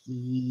like,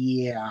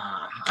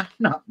 yeah, I'm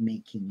not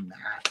making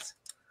that.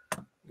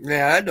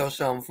 Yeah, that don't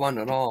sound fun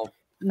at all.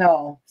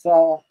 No.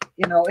 So,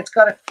 it's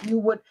got a few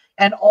wood,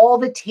 and all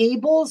the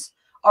tables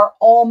are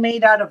all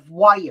made out of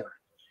wire.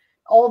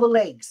 All the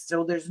legs.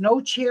 So there's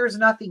no chairs,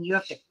 nothing. You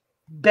have to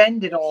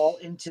bend it all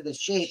into the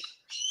shape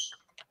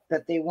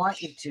that they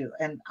want you to.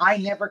 And I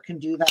never can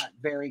do that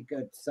very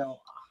good. So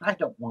I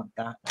don't want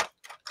that.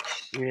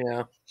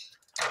 Yeah.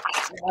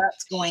 So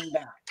that's going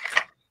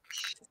back.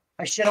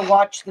 I should have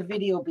watched the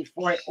video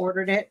before I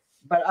ordered it.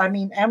 But I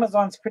mean,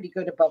 Amazon's pretty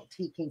good about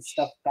taking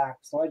stuff back.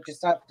 So I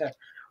just have to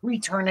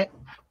return it.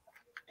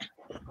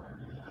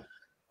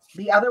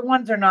 The other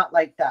ones are not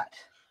like that.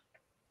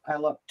 I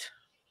looked.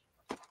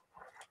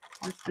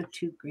 Where's the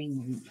 2 green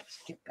leaves?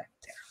 Get back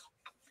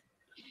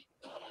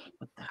there.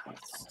 What the hell?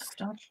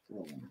 Stop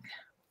rolling.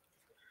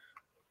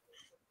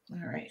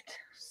 All right.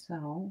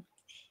 So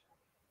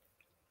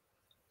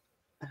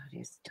that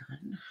is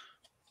done.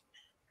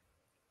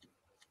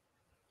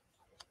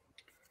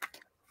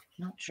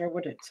 Not sure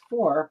what it's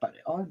for, but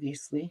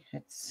obviously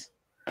it's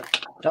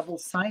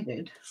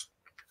double-sided.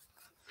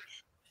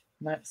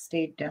 That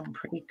stayed down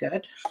pretty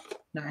good.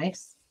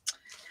 Nice.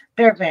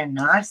 Very, very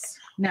nice.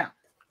 Now,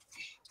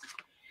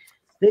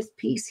 this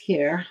piece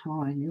here,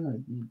 oh, I knew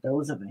I'd need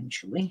those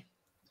eventually.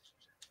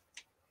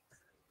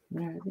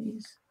 Where are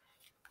these?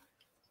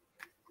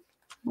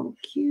 Oh,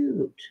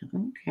 cute.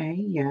 Okay,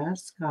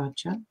 yes,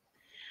 gotcha.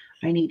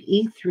 I need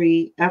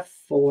E3,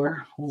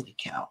 F4. Holy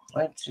cow.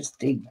 Let's just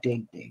dig.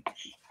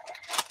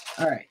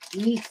 All right,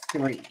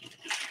 E3.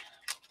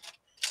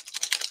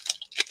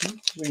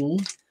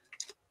 E3,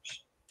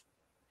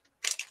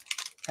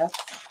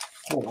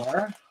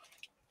 F4.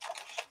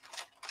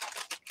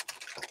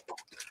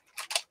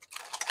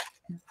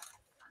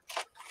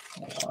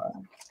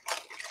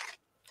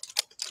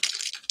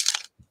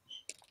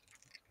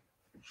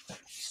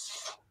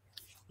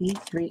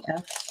 E3,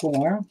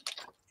 F4.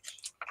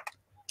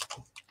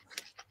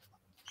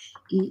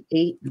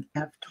 E8 and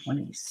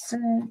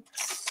F26.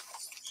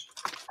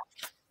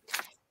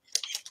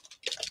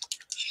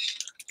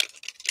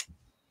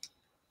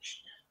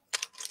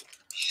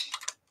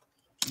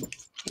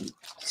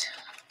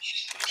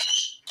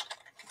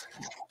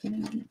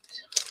 E8.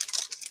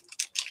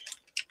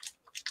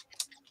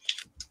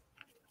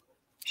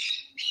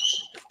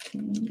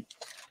 Okay.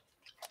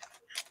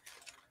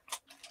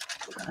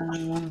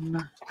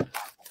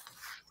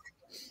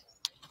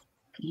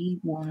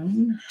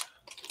 E1.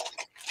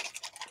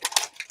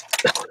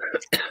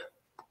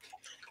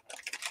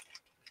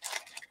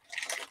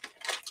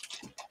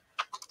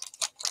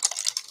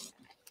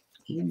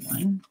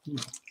 E1.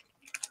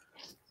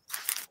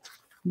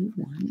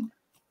 E1.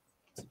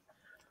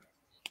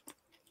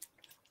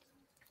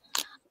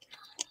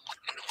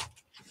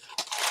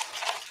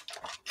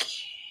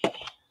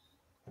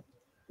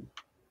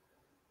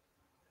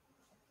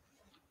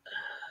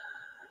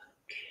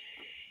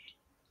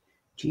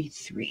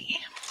 G3.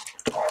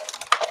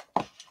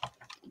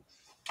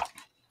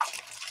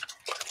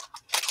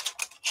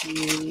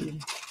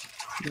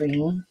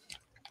 G3.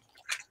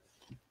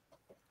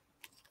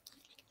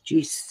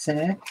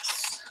 G6.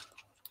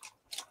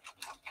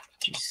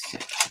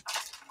 G6.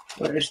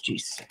 Where's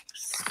G6?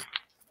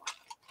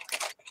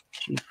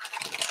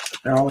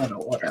 They're all out of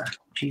order.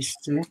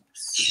 G6.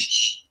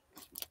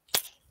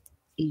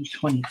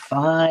 E25.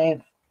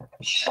 I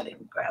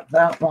didn't grab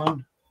that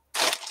one.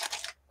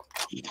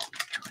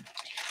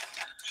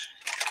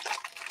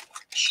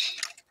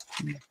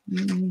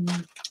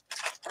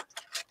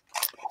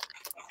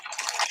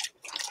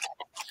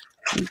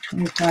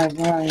 E25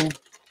 line.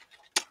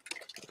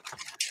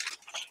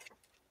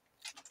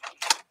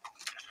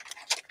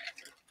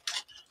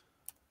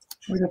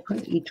 Where did I put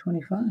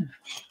E25?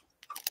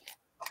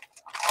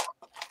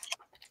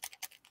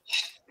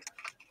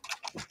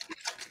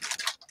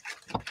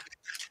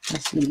 I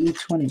see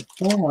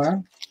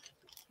E24.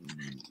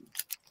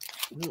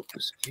 Oh,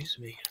 excuse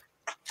me.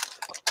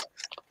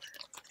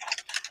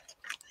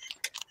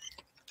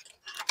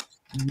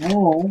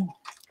 No.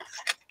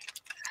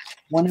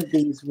 One of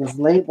these was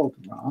labeled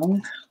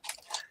wrong.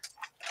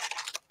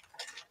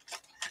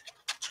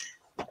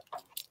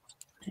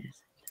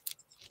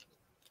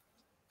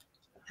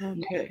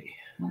 Okay,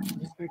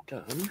 we're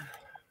done.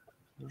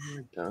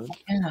 We're done.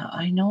 Yeah,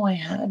 I know I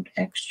had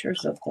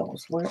extras of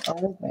those. Where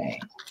are they?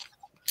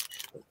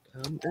 Put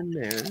them in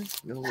there.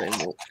 No, they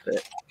won't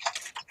fit.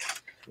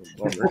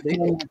 I put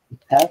them in the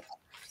F.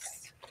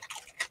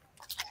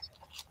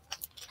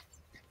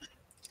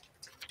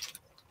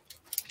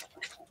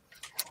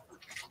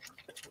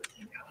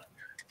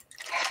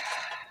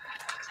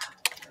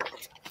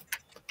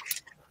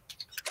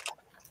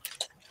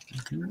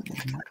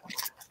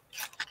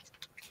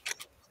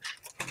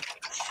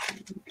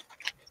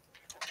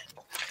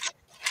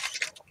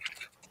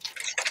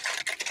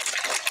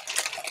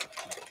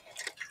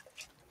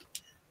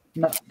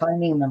 Not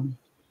finding them.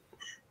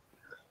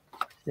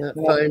 Not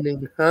Yeah.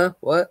 finding, huh?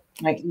 What?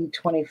 My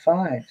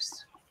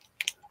E25s.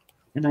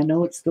 And I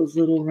know it's those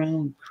little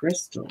round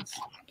crystals.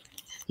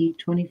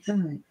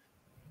 E25.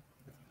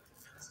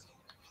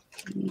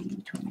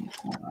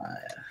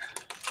 E25.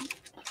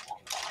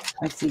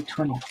 I see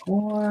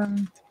 24.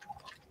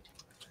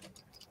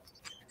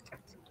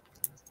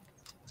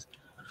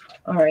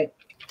 All right.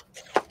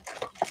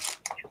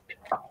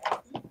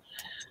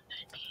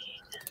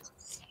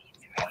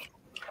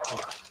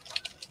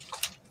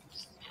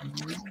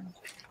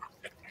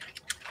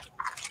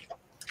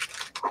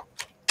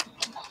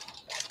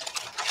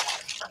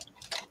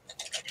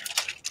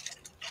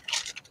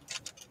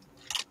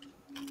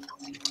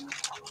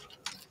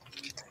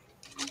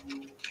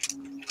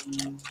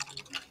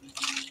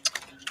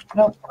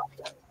 Nope.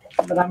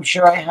 But I'm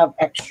sure I have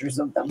extras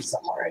of them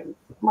somewhere in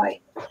my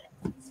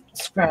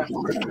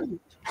scrapbook.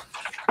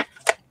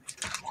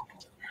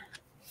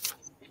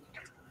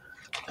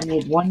 I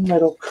need one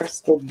little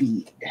crystal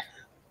bead.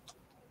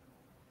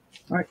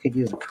 Or I could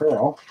use a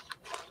pearl.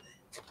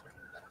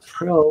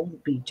 Pearl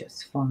would be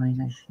just fine,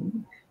 I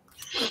think.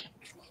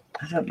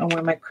 I don't know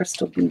where my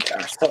crystal beads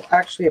are, so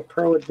actually a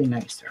pearl would be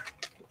nicer.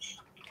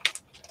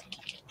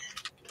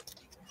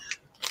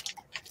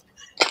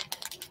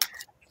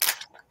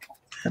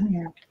 Come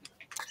here.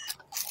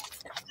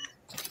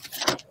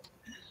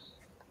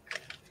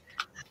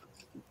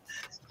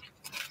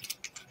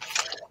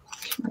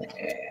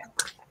 Yeah.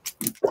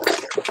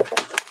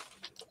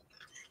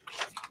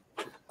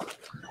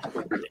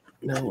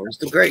 Now, where's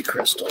the gray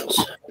crystals?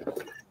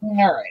 All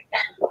right.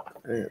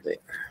 There they are.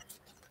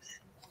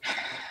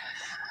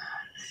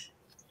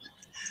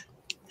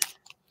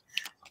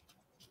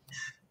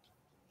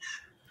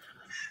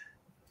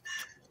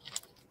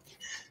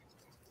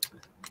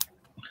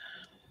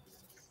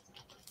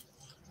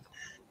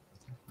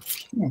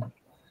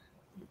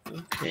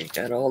 Okay,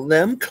 got all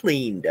them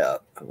cleaned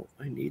up. Oh,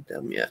 I need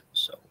them yet,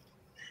 so.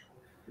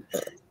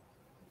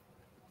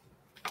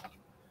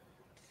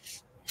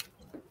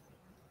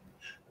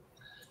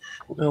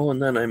 Oh,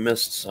 and then I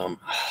missed some.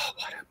 Oh,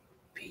 what a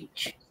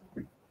beach.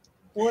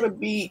 What a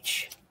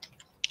beach.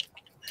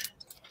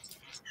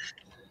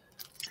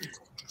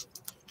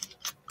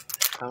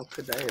 How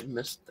could I have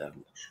missed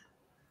them?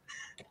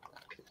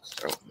 Let's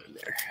throw them in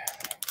there.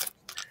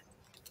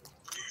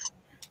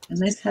 And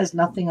this has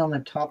nothing on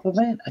the top of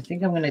it. I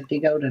think I'm going to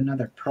dig out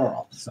another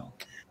pearl. So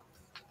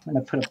I'm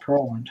going to put a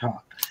pearl on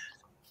top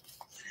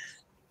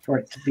for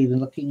it to be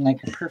looking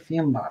like a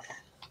perfume bottle.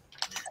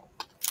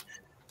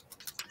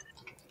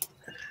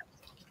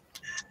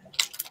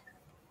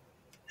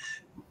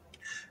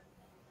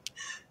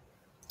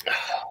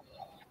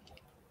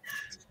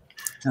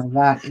 Now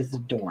that is the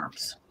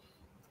dorms.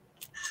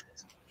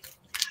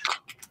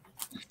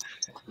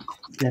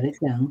 Set it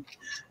down.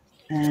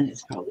 And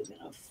it's probably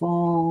going to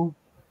fall.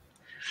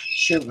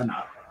 Sure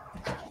enough.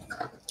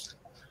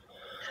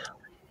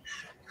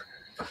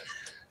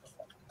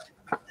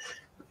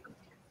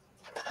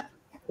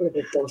 Where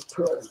did those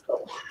pearls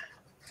go?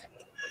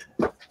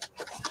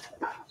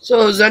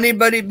 So has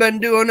anybody been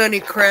doing any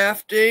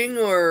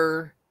crafting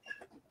or?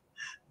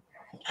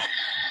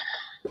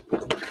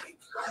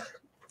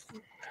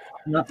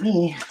 Not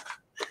me.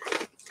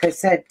 Like I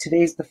said,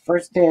 today's the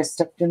first day I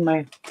stepped in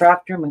my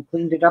craft room and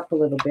cleaned it up a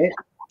little bit.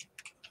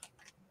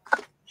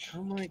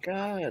 Oh my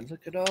God,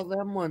 look at all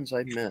them ones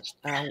I missed.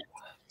 Ow.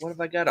 What have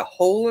I got, a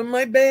hole in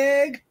my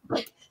bag?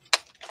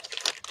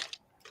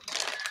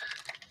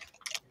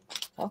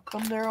 How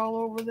come they're all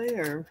over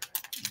there?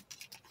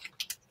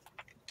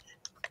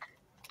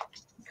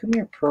 Come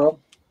here, Pearl.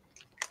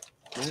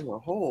 There's a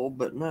hole,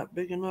 but not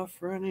big enough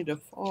for any to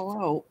fall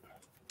out.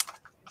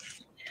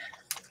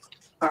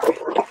 All right.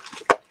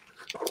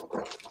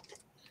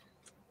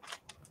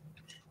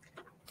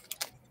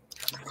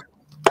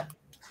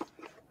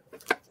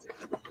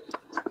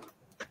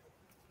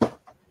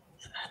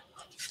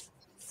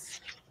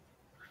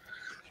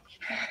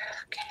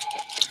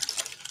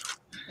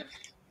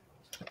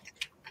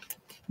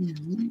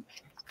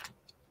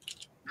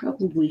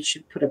 Probably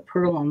should put a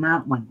pearl on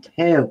that one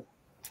too.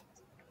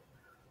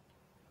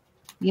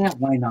 Yeah,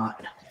 why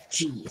not?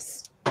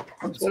 Jeez.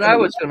 That's what I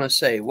was going to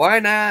say. Why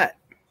not?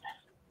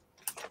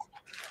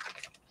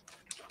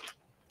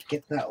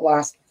 Get that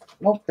last.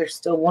 Nope, there's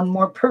still one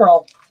more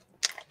pearl.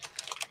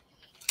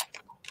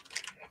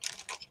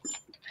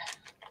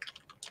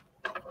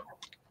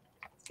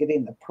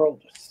 Getting the pearl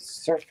to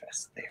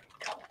surface. There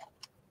we go.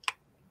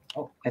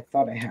 Oh, I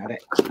thought I had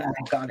it. I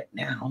got it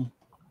now.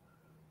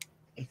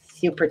 It's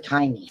super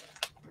tiny.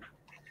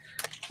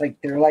 Like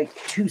they're like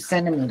 2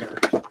 centimeter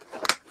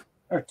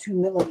or 2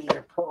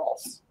 millimeter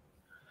pearls.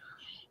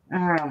 All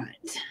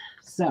right,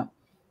 so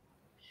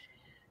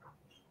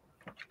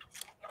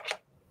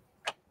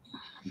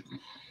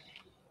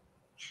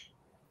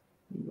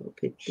we'll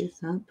pick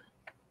this up,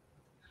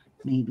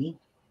 maybe.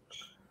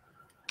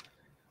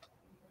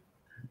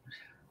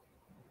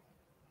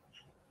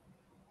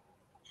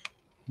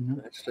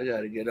 I still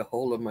got to get a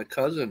hold of my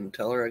cousin and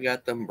tell her I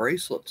got them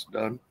bracelets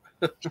done.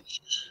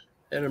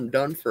 Had them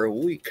done for a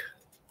week.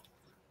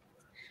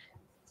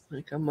 I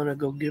think I'm going to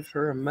go give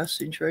her a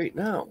message right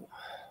now.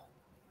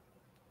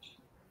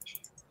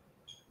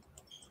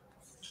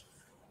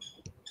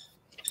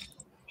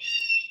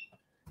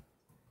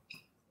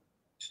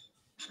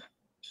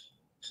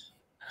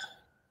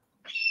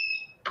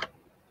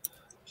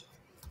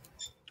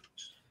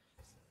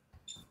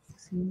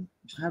 See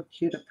how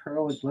cute a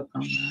pearl would look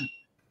on that.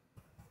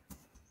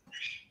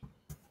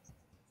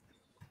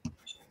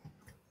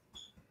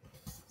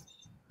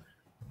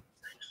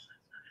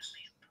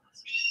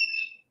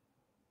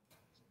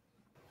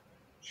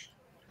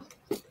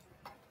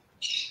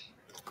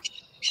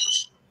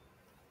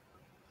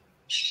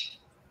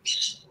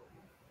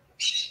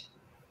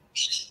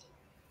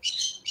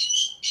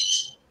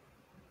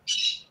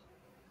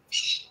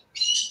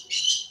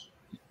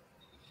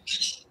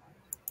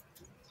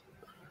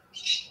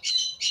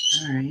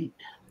 All right,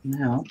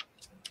 now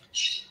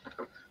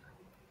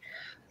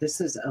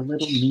this is a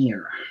little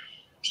mirror.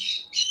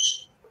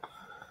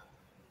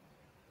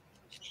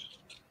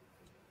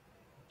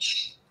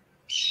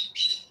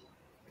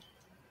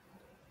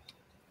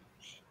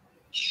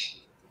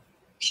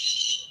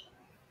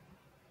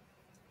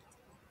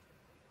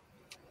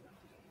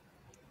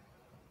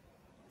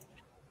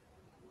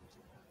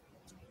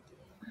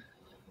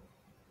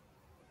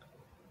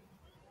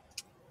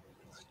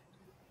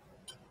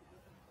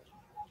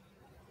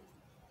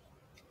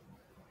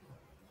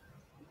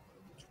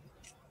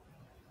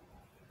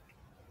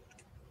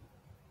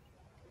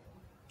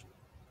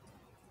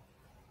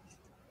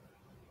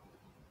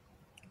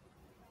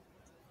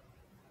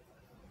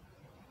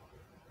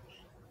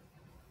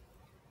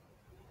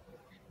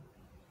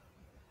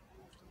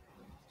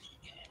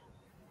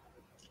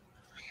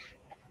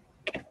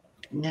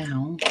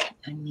 Now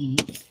I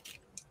need,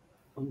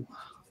 oh,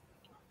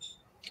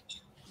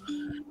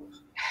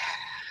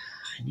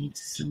 I need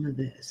some of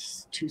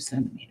this 2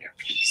 centimeter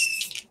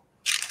piece.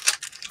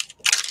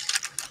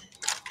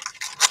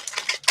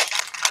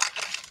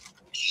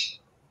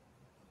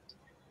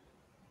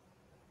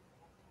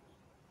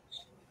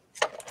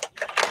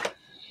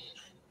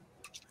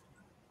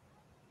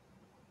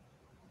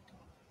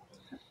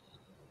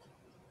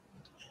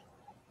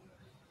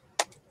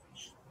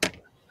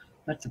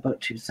 That's about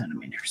 2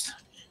 centimeters.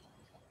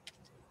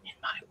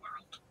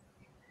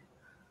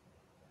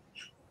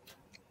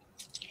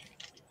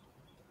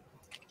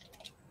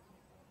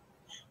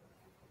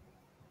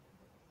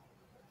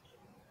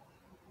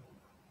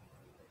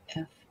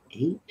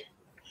 F8?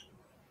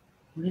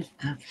 What is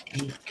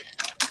F8?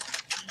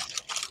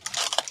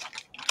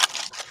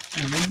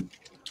 7,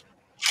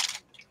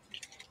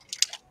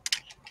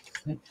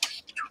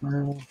 6,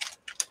 12,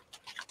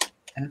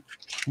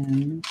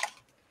 F10,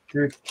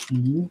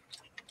 13.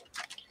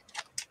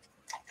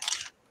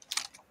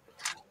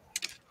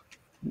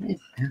 What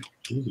is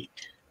F8?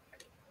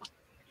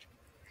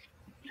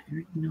 I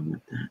don't know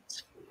what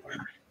that's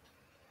for.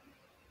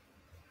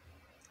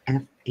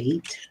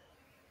 F8.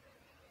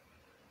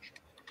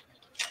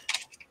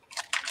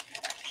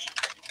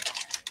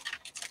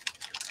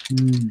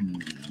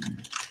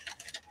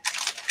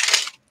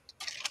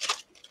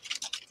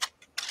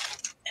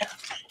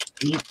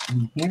 F8 in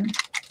here.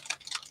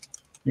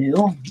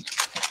 No.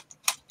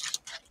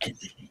 Is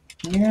it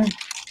in here?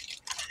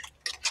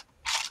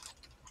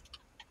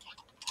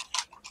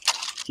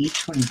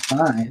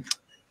 E25.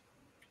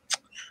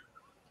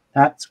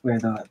 That's where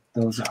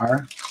those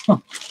are.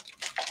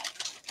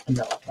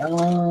 No,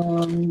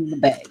 the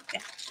bag.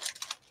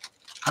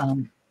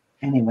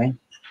 Anyway.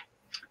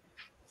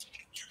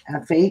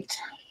 F8.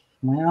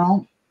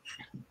 Well,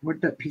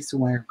 where'd that piece of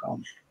wire go?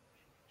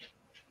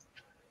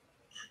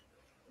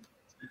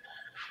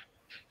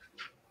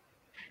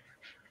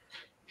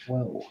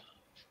 Whoa.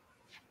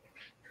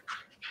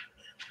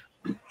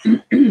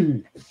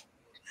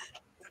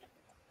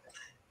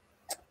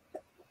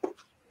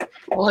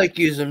 I like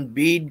using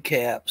bead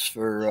caps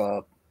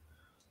for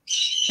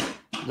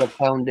the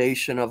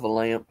foundation of a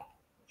lamp.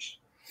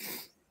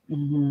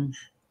 Mm-hmm.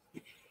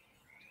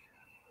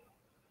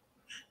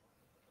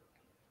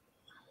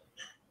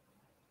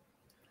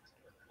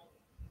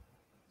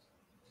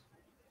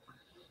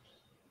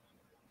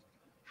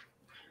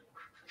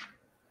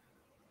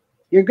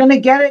 You're going to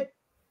get it,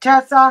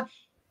 Tessa.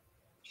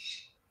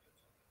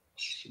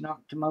 She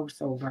knocked the mouse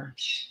over.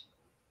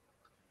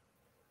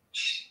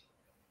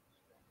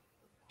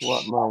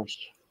 What mouse?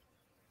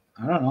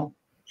 I don't know.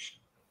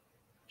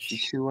 She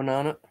chewing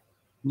on it?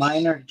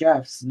 Mine or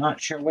Jeff's. Not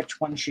sure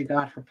which one she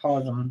got her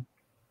paws on.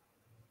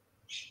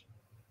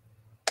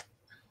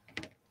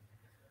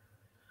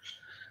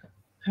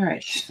 All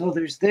right, so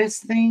there's this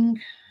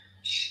thing.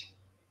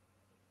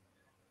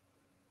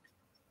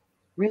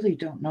 Really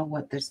don't know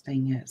what this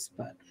thing is,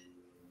 but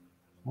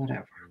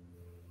whatever.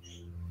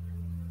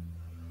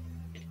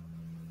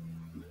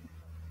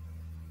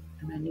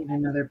 And I need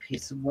another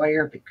piece of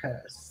wire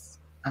because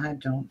I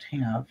don't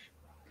have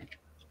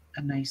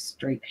a nice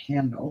straight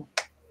handle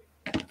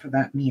for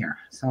that mirror.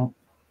 So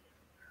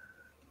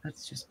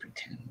let's just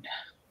pretend.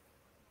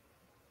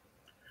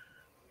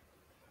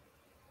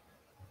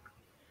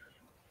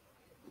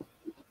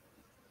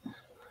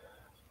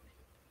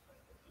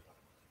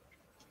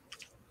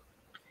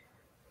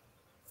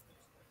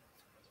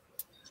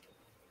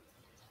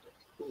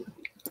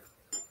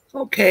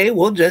 Okay,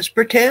 we'll just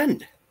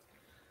pretend.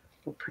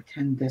 We'll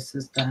pretend this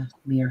is the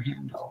mirror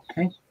handle,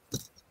 okay?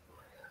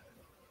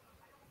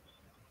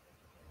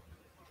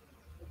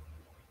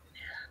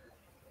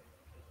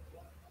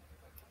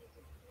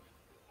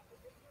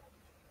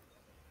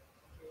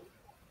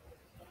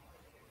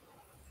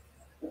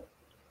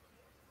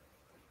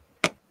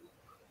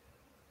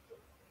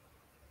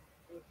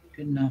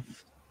 Good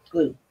enough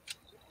glue.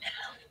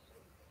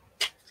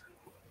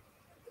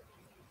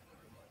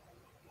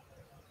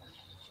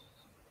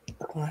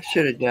 I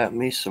should have got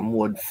me some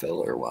wood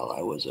filler while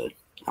I was at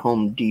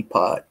Home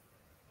Depot.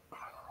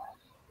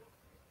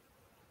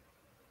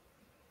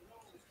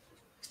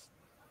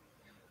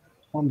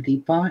 Home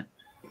Depot.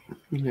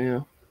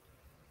 Yeah.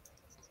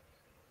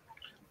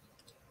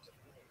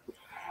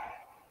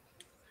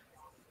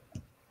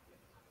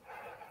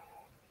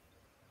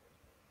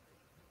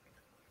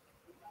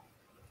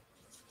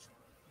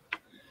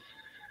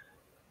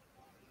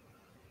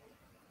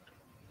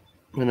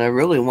 And I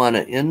really want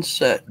an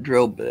inset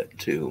drill bit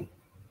too.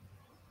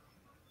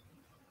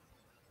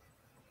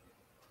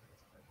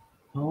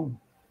 Oh.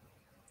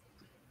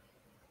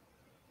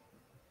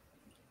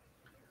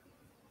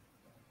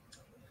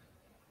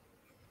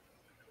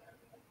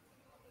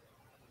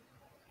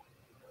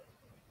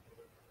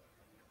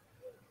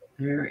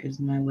 There is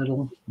my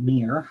little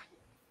mirror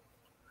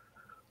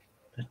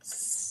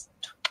that's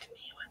stuck to me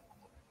with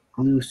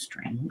glue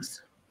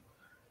strings.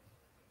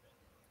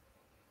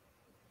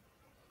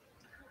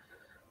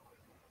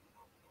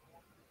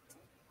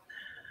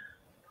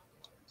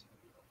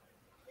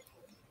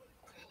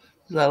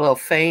 Is that a little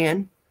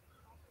fan?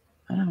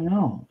 I don't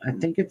know. I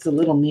think it's a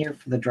little mirror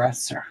for the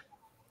dresser.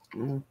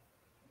 Mm.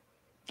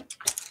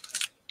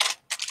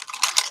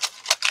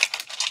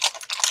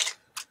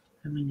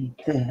 And we need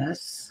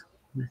this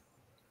with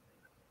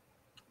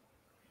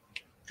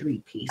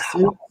 3 pieces.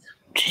 Oh,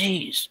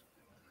 jeez.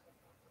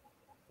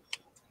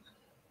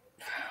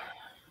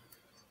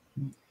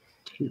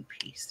 2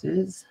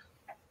 pieces.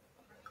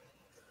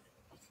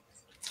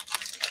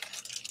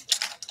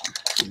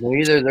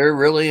 Either they're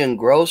really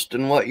engrossed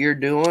in what you're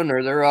doing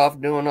or they're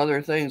off doing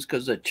other things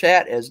because the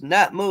chat has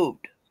not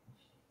moved.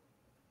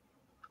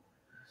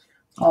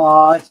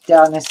 Oh, it's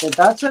down. I said,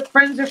 that's what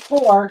friends are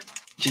for.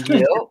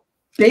 Yep.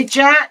 They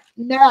chat?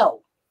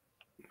 No.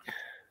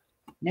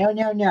 No,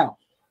 no, no.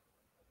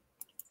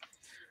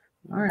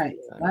 All right.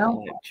 Well,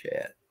 Live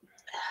chat.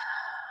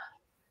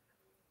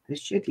 this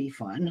should be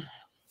fun.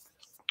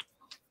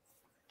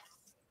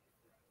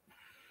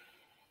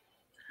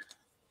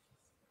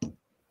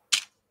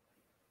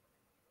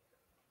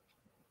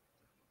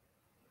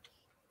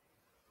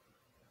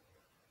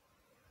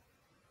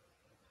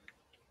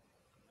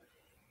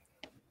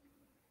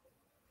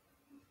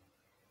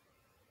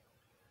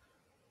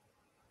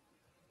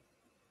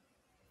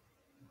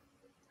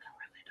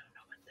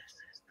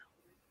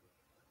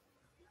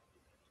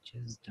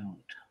 Just don't.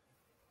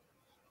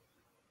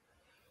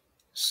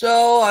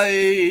 So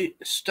I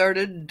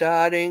started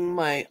dotting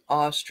my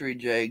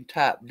ostrich egg,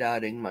 top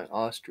dotting my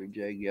ostrich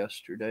egg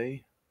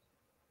yesterday.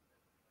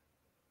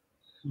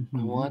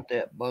 I want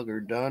that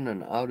bugger done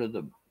and out of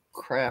the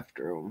craft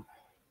room.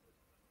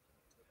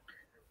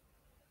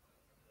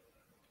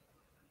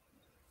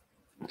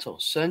 So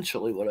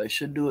essentially what I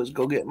should do is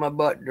go get my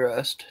butt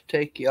dressed,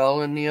 take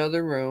y'all in the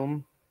other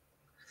room,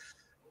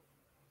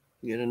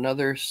 get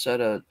another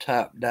set of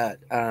top dot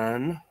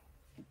on.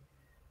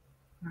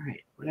 All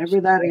right.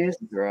 Whatever that is,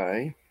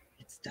 dry.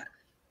 it's done.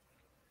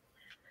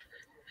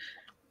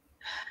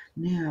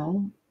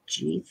 Now,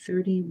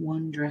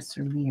 G31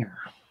 dresser mirror.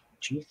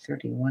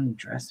 G31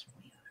 dresser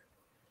mirror.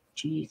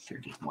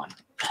 G31.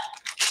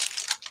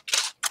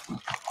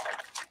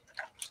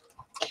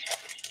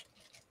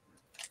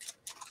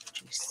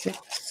 G6.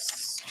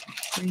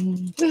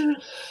 G3.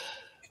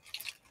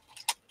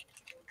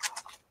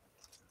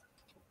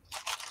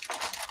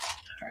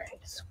 All right.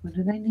 So what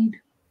did I need?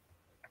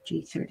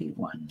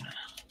 G31.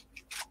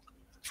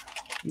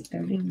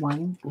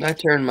 G31. I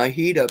turned my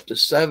heat up to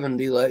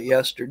 70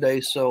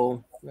 yesterday,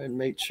 so I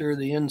made sure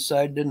the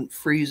inside didn't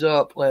freeze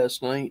up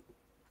last night.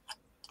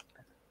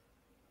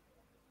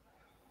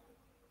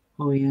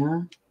 Oh,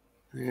 yeah?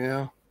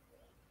 Yeah.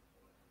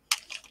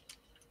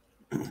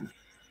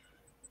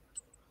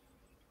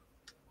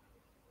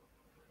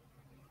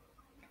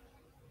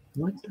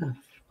 What the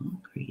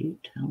fuck are you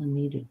telling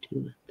me to do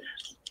with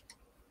this?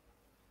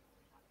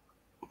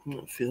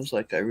 It feels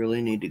like I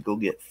really need to go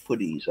get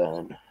footies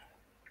on.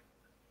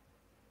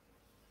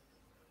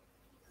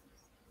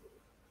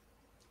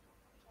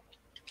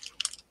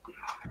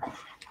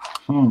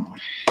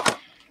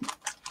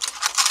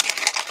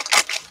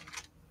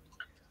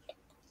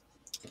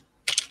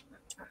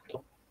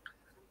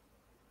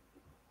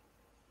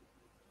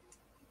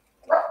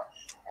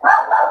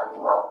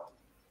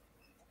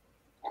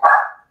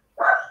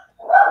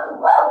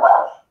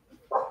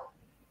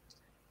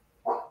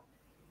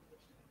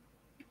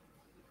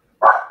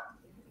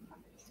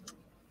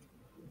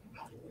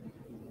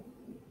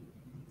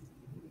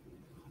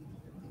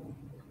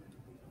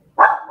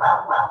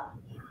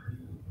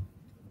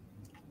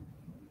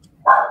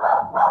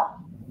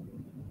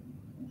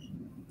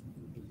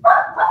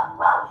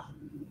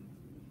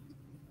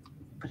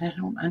 But I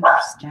don't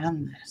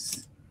understand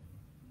this.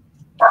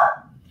 I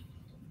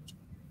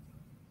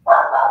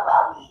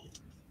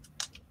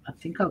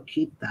think I'll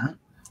keep that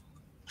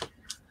for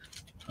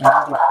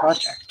another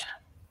project.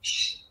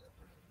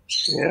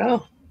 Yeah.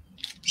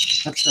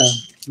 That's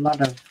a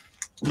lot of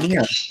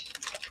mirror.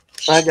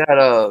 I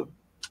got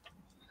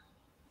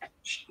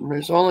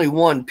there's only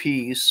one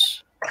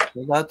piece.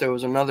 I thought there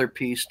was another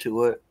piece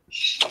to it.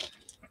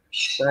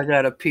 But I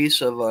got a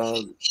piece of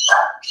a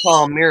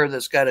tall mirror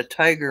that's got a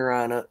tiger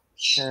on it,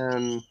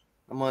 and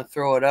I'm going to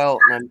throw it out,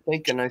 and I'm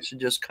thinking I should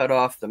just cut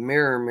off the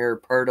mirror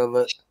part of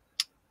it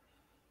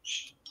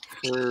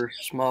for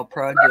small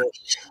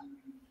projects.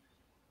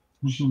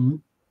 Mm-hmm.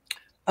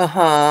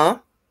 Uh-huh.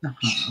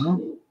 Uh-huh.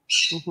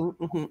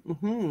 Mm-hmm, mm-hmm,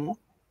 mm-hmm.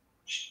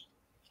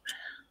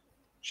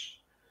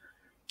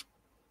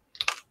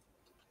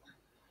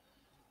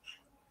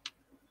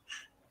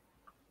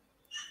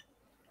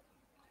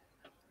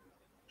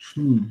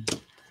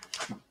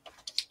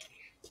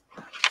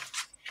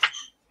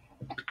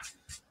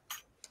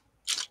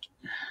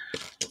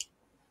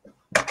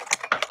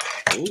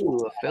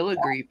 Ooh, a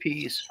filigree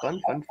piece. Fun,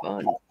 fun,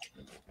 fun.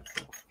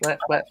 Flat,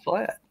 flat,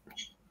 flat.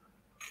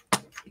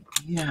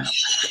 Yeah, I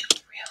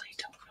really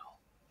don't know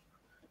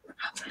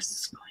how this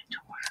is going to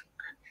work.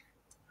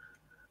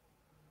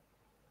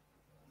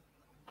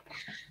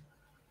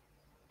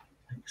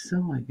 Like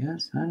so, I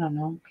guess. I don't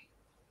know.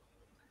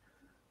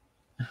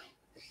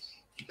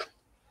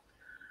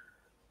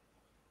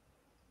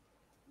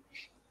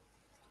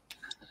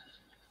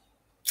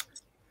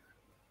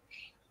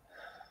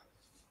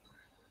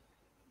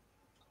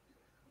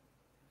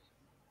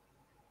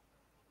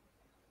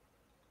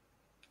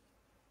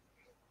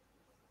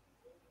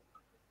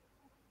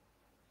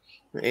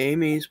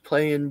 Amy's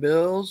playing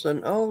bills,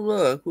 and oh,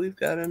 look, we've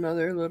got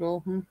another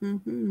little.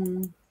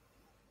 Come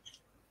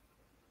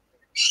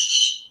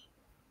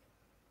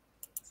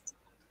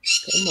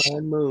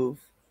on, move.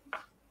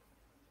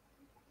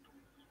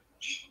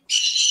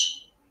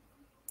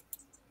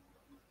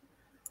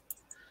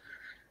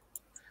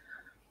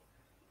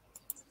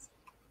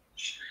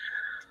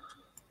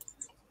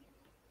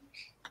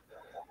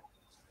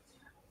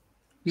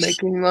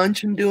 Making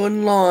lunch and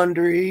doing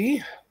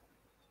laundry.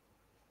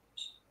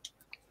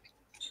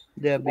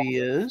 Debbie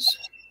is.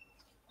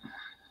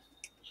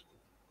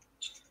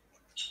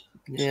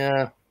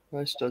 Yeah,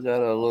 I still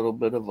got a little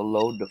bit of a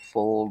load to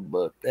fold,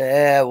 but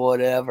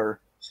whatever.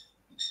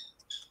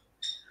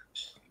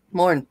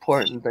 More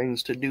important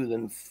things to do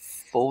than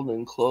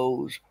folding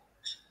clothes.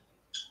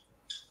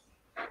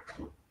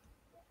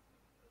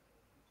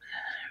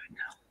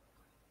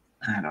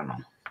 I don't know.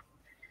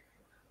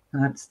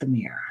 That's the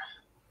mirror.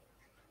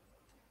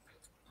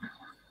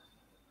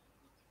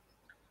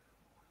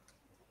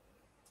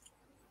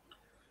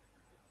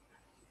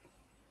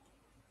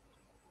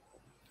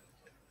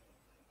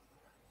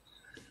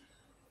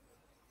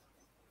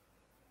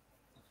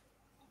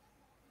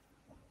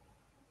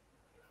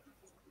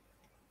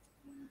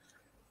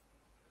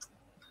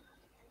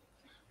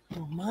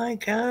 Oh my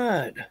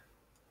God.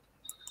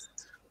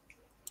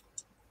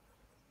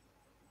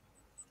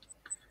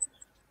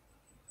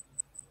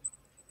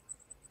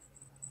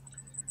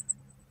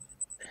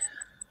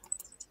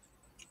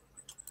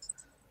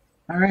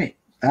 All right.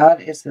 That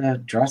is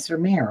the dresser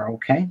mirror,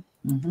 okay?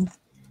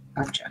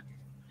 Gotcha.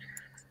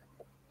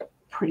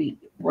 Pretty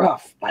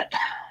rough, but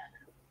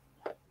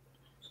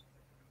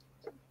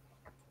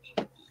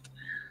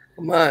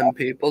Come on,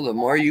 people. The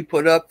more you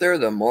put up there,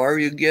 the more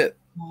you get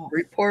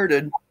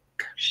reported.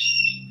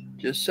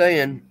 Just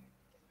saying.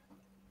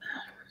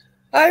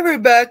 Hi,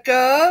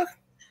 Rebecca.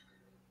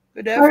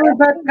 Good Hi, afternoon.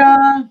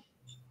 Rebecca.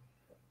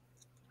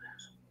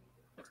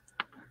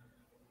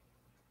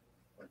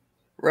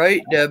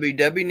 Right, Debbie.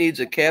 Debbie needs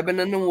a cabin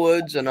in the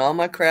woods and all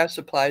my craft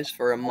supplies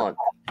for a month.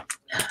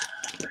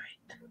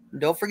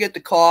 Don't forget the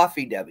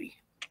coffee, Debbie.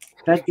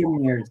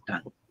 Bedroom mirror is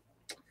done.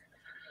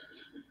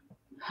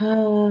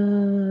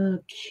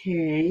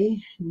 Okay,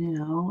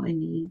 now I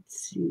need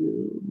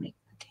to make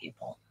the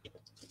table.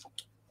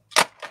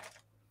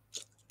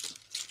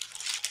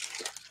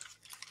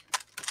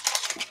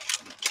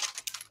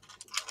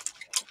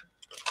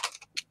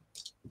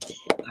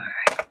 All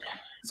right,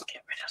 let's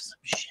get rid of some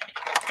shit.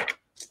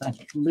 I'm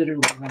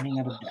literally running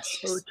out of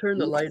desks. Oh, turn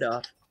the light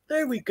off.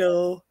 There we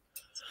go.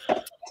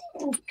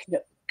 Okay.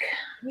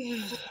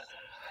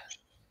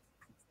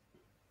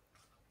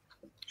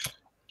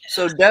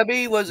 So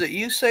Debbie, was it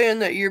you saying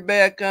that you're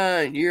back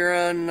on? You're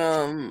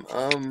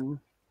on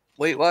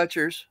Weight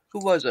Watchers? Who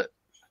was it?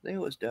 I think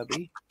it was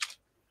Debbie.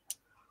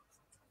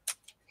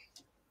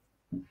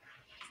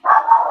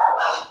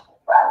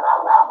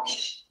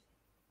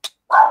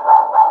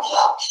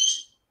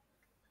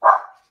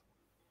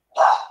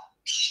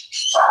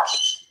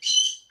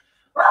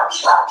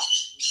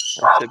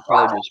 I should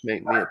probably just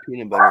make me a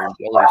peanut butter and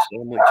jelly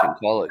sandwich and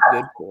call it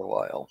good for a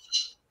while.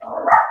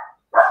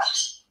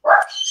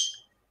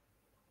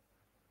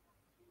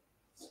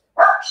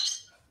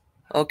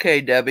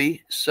 Okay,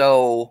 Debbie.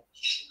 So,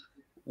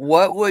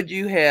 what would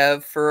you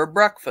have for a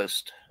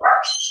breakfast?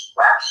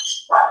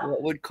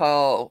 What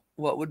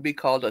would be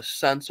called a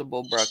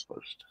sensible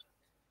breakfast?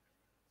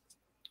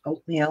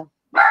 Oatmeal,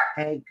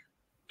 egg,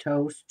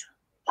 toast,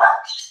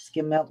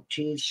 skim milk,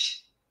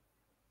 cheese.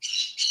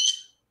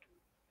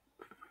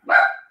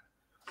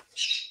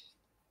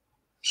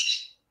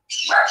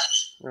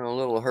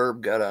 Little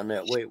Herb got on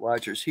that Weight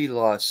Watchers. He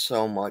lost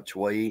so much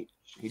weight.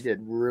 He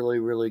did really,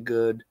 really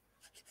good.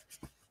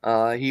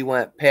 He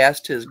went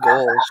past his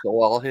goal, so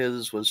all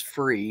his was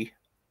free.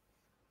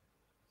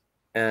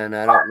 And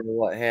I don't know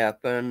what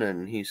happened,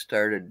 and he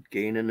started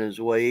gaining his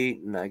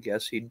weight, and I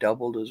guess he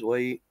doubled his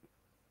weight.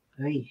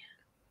 Hey.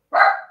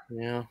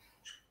 Yeah.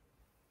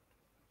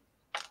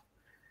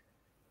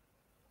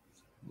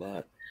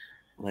 But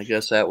I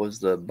guess that was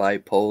the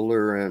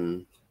bipolar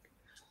and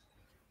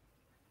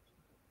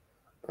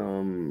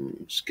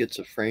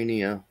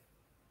schizophrenia.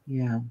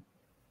 Yeah.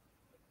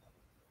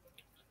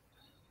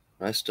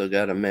 I still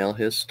got to mail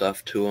his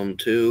stuff to him,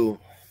 too,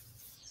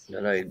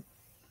 that I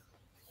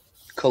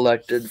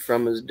collected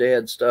from his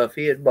dad's stuff.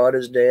 He had bought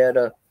his dad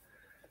a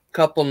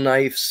couple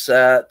knife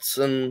sets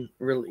and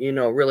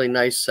really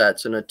nice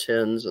sets and a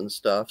tins and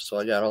stuff. So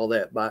I got all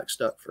that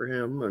boxed up for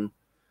him, and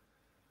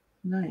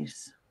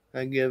Nice.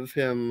 I give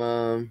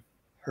him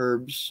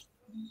Herb's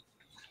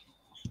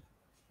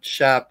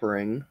shop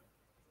ring.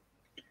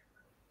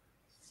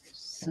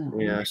 So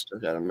yeah, I still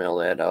got to mail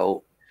that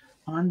out.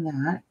 On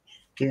that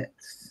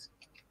gets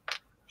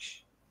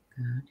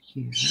that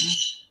here.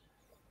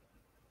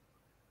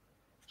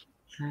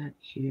 That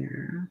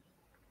here.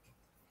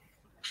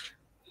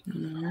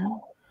 Yeah.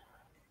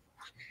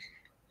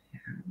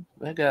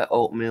 I got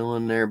oatmeal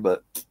in there,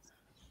 but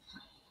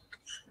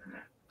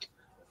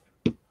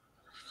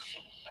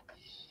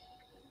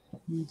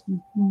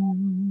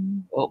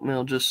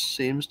oatmeal just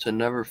seems to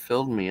never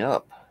fill me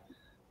up.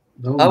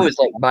 Oh, I always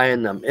like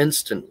buying them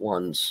instant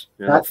ones,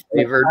 That's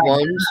flavored what I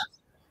ones.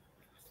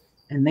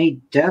 And they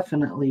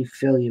definitely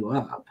fill you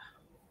up.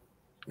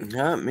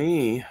 Not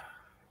me.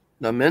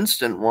 Them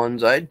instant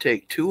ones, I'd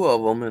take 2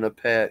 of them in a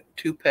pack,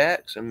 2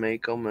 packs, and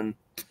make them. And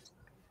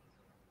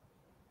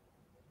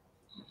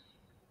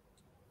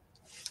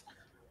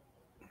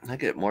I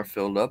get more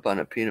filled up on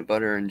a peanut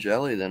butter and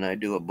jelly than I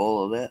do a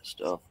bowl of that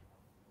stuff.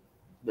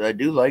 But I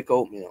do like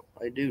oatmeal.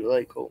 I do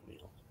like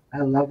oatmeal. I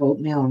love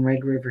oatmeal and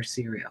Red River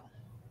cereal.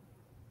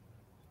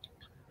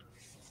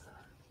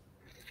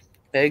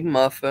 Egg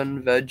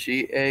muffin,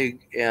 veggie,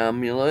 egg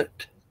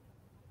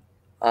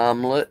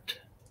omelet,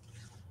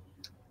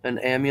 an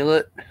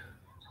amulet,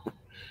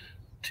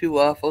 2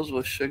 waffles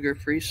with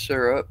sugar-free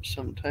syrup.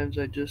 Sometimes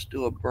I just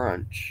do a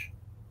brunch.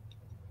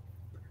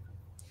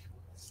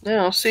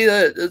 Now, see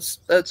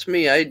that's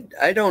me.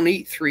 I don't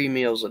eat 3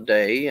 meals a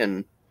day,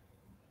 and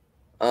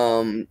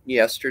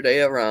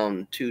yesterday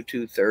around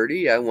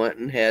 2:30 I went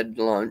and had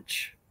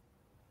lunch.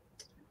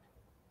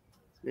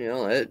 You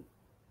know, that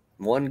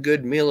one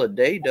good meal a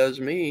day does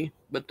me,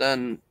 but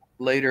then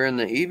later in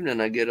the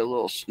evening I get a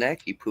little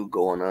snacky poo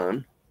going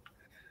on.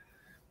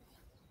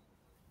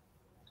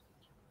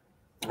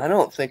 I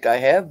don't think I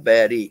have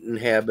bad eating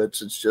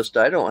habits. It's just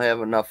I don't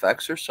have enough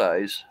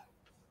exercise.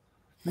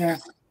 There.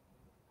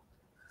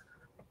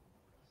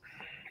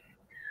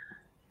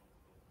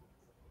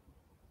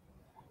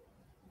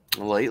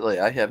 Lately,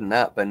 I have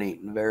not been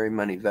eating very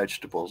many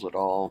vegetables at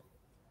all.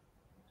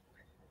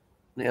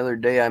 The other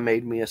day, I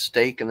made me a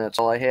steak, and that's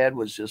all I had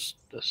was just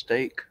a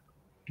steak.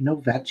 No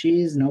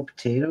veggies, no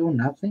potato,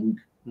 nothing.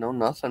 No,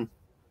 nothing.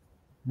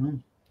 Hmm.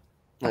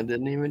 I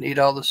didn't even eat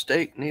all the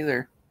steak,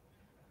 neither.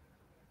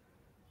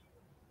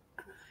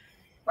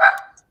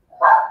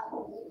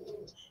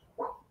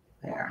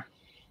 There.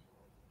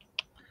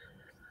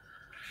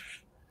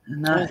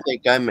 And I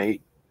think I may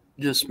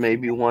just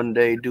maybe one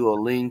day do a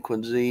lean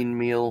cuisine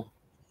meal.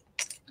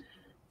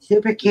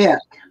 super cute.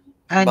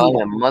 I Buy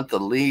need a month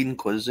of lean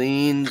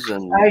cuisines,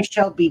 and I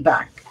shall be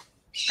back.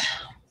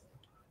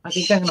 I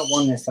think I'm gonna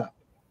warm this up.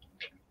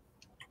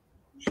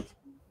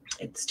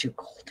 It's too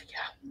cold.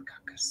 Yeah,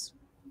 caucus.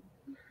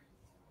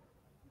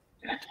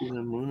 to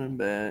the moon and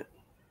back.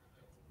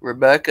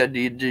 Rebecca,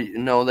 did you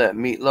know that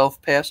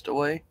Meatloaf passed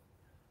away?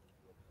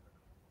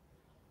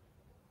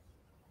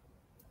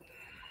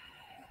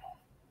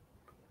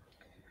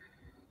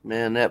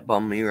 Man, that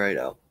bummed me right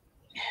out.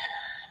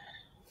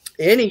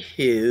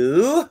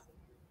 Anywho,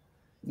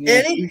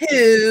 Yeah,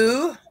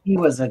 Anywho, he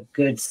was a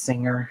good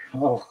singer.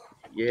 Oh,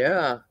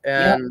 yeah,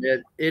 and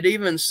it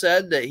even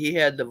said that he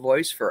had the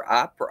voice for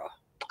opera.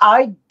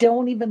 I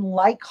don't even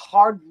like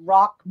hard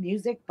rock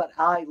music, but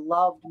I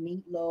loved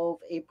Meatloaf,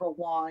 April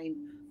Wine,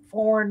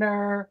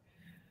 Foreigner,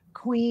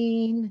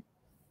 Queen,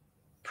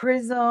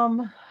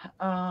 Prism,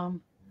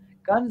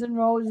 Guns N'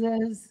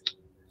 Roses,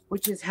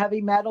 which is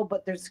heavy metal,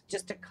 but there's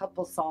just a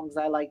couple songs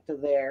I liked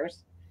of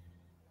theirs.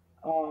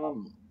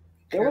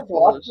 There was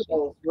lots of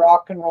those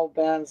rock and roll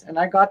bands, and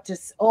I got to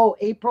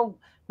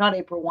not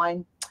April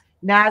Wine,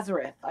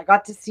 Nazareth. I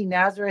got to see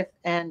Nazareth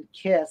and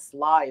Kiss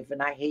live,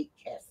 and I hate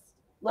Kiss.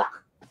 Ugh.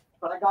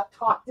 But I got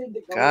talked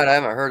into going. God, I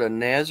haven't heard of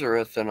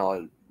Nazareth in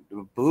a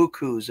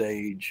buku's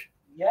age.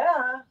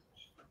 Yeah.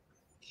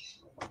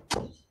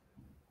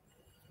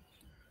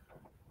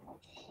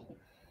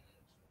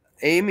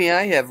 Amy,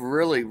 I have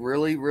really,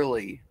 really,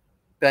 really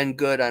been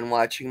good on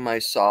watching my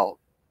salt.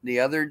 The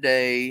other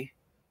day,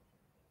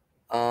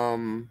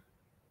 I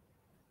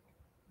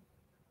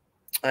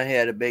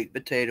had a baked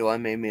potato. I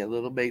made me a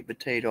little baked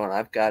potato, and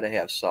I've got to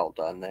have salt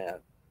on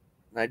that.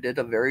 I did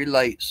a very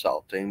light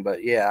salting,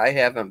 but yeah, I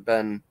haven't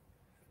been.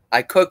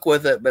 I cook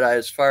with it, but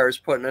as far as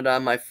putting it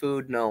on my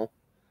food, no.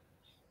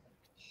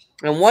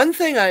 And one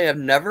thing I have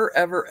never,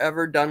 ever,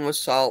 ever done with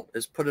salt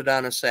is put it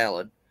on a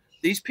salad.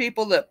 These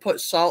people that put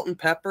salt and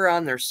pepper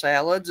on their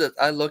salads,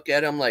 I look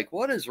at them like,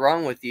 what is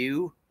wrong with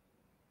you?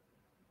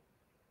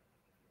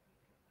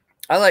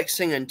 I like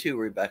singing too,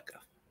 Rebecca.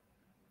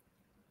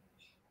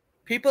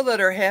 People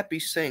that are happy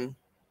sing.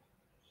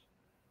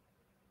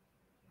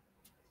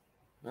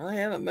 Well, I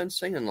haven't been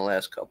singing the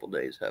last couple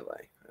days, have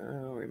I? I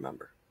don't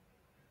remember.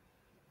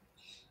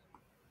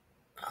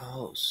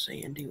 Oh,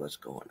 Sandy, what's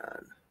going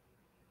on?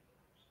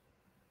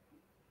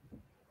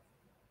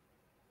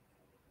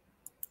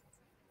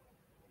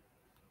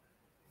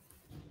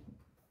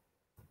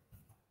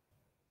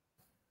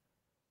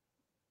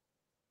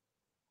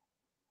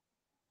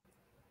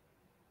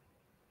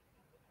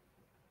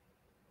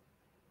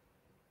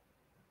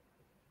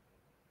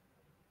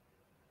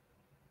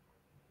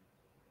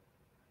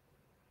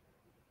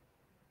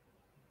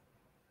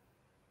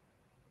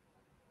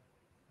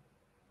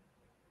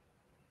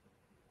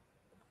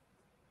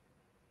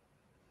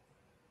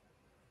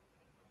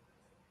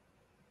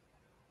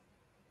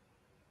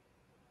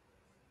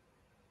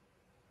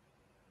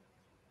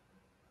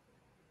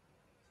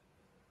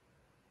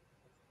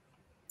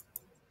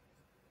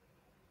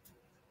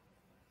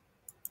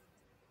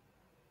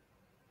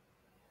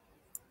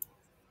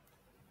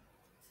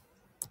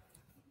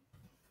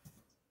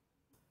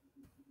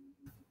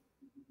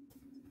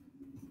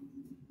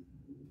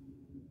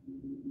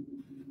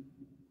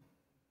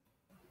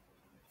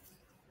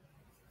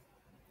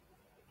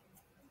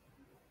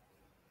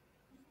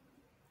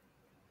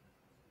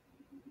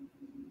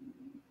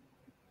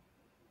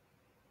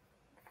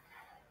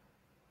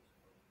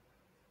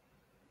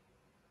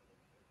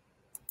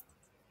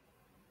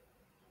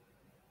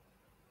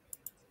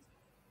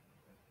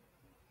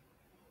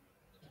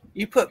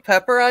 You put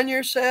pepper on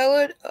your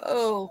salad?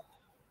 Oh.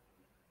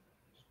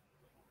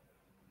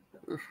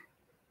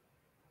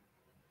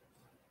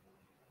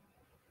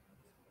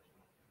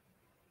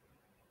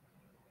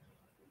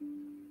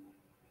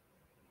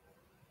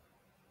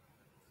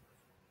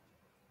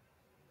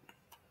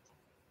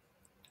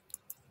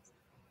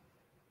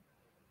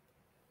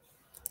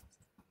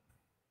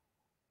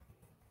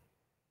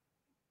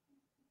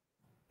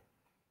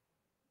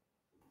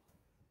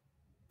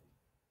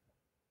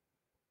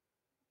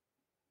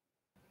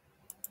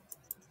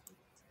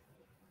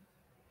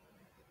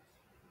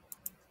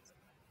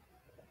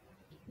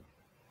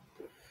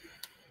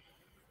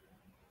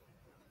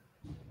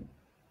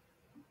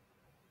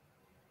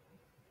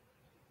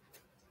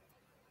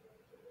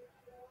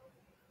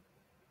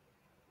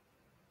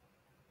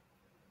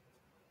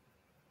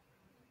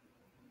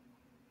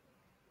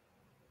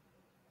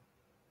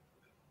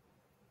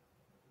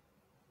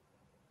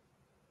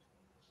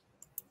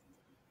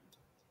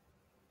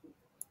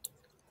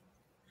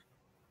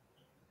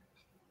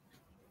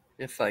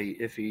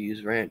 if you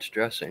use ranch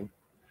dressing.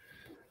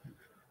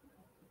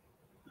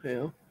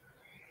 Yeah.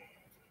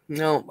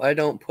 No, I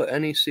don't put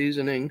any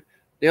seasoning.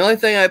 The only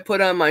thing I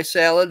put on my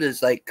salad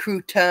is like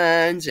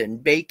croutons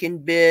and bacon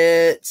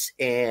bits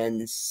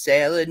and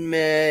salad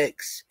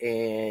mix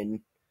and,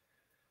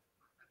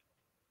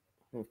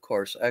 of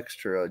course,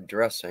 extra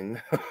dressing.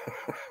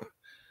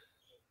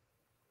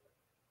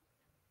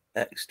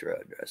 Extra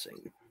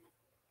dressing.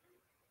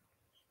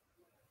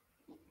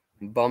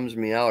 It bums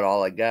me out.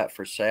 All I got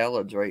for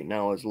salads right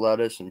now is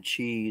lettuce and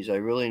cheese. I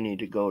really need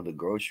to go to the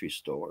grocery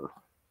store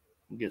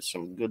and get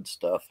some good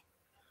stuff.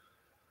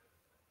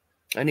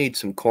 I need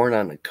some corn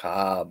on the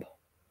cob.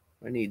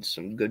 I need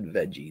some good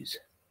veggies.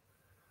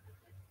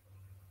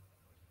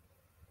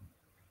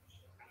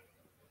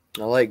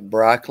 I like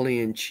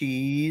broccoli and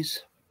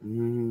cheese.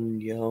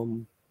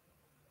 Yum.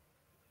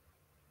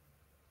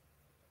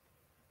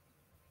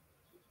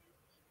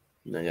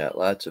 And I got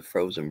lots of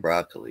frozen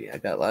broccoli.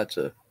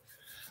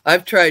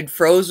 I've tried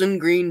frozen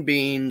green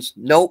beans.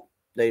 Nope,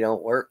 they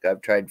don't work.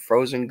 I've tried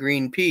frozen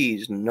green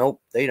peas.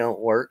 Nope, they don't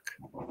work.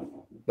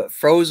 But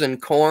frozen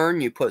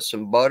corn, you put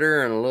some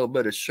butter and a little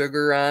bit of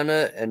sugar on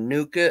it and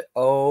nuke it.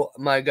 Oh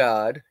my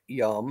God,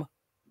 yum.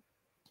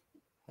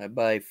 I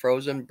buy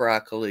frozen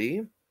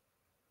broccoli.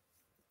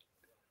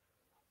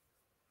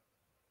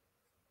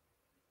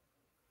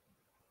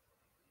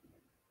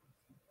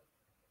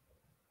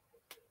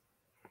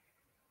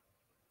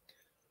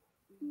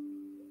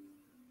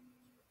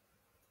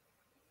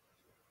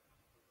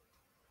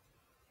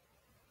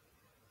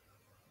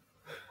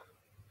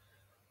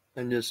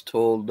 I just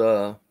told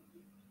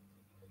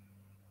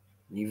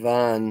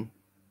Yvonne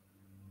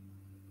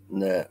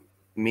that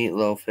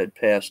Meatloaf had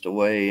passed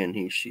away,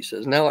 and she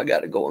says, now I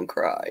got to go and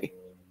cry.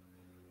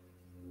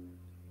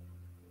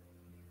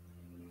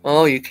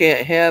 Oh, you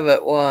can't have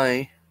it.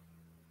 Why?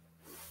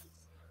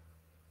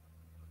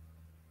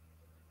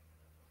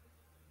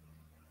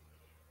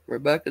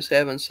 Rebecca's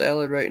having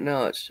salad right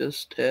now. It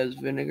just has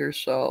vinegar,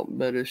 salt,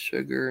 bit of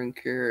sugar, and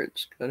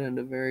carrots cut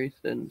into very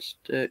thin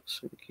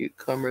sticks, and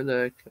cucumber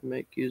that I can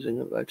make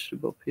using a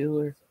vegetable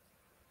peeler.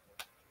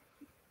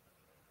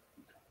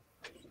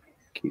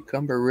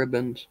 Cucumber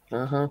ribbons.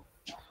 Uh-huh.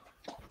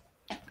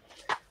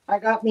 I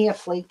got me a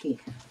flaky.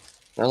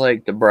 I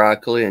like the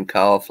broccoli and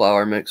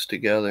cauliflower mixed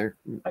together.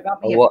 I got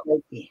me a a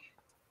flaky.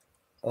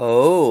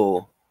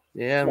 Oh,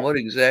 yeah. And what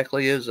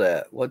exactly is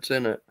that? What's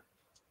in it?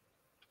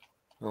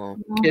 Oh,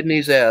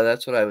 kidneys. Yeah,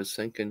 that's what I was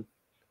thinking.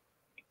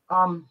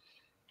 Oh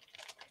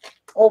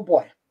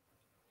boy.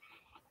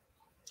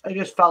 I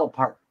just fell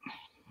apart.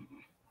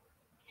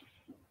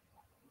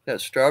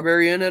 Got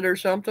strawberry in it or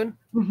something?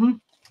 Mm-hmm.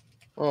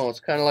 Oh, it's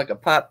kind of like a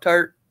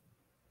Pop-Tart.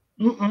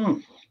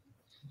 Mm-mm.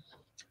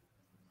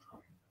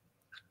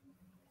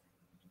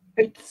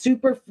 It's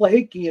super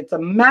flaky. It's a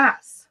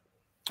mess.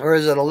 Or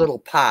is it a little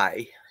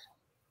pie?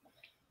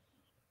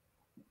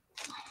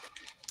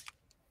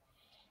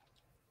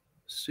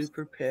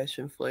 Super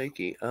passion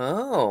flaky.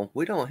 Oh,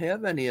 we don't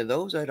have any of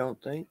those, I don't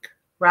think.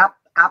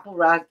 Apple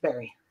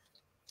raspberry.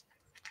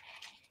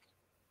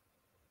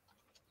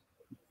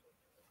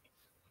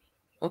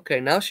 Okay,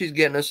 now she's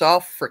getting us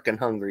all freaking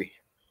hungry.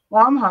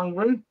 Well, I'm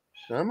hungry.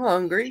 I'm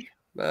hungry,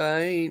 but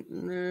I ain't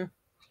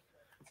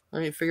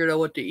figured out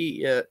what to eat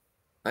yet.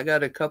 I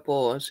got a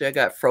couple. Let's see, I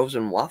got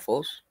frozen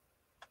waffles.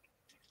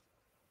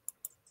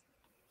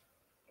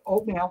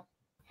 Oatmeal.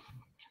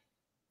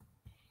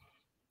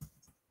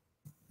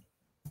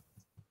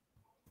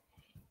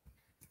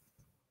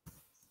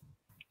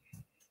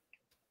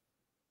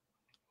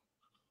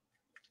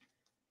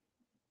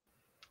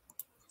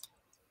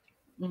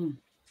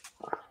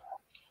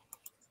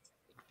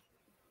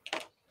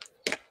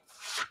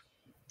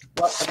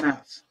 What a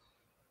mess.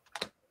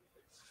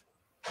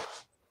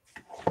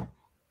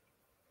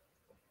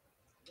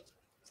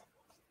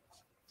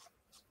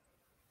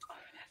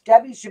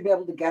 Debbie should be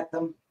able to get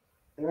them.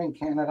 They're in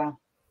Canada.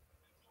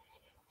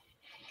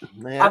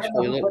 They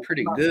actually look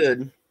pretty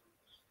good.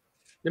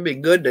 It'd be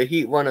good to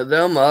heat one of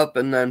them up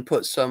and then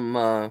put some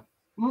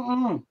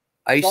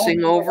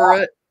icing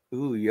over it.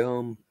 Ooh,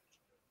 yum.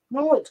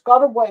 No, it's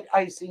got a white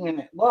icing in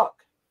it. Look.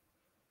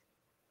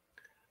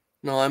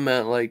 No, I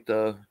meant like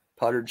the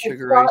powdered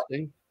sugar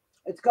icing.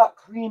 It's got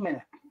cream in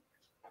it.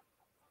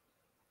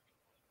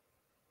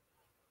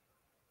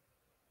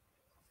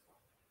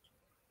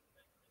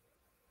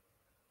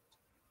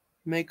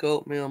 Make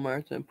oatmeal,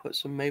 Martha, and put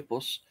some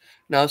maples.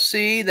 Now,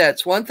 see,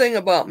 that's one thing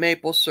about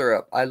maple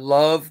syrup. I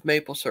love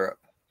maple syrup.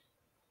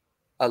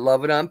 I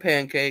love it on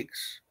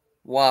pancakes,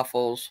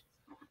 waffles,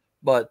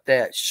 but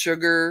that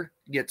sugar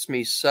gets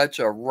me such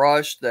a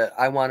rush that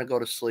I want to go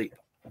to sleep.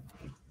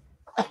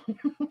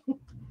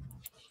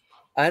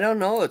 I don't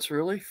know. It's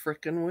really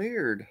freaking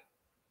weird.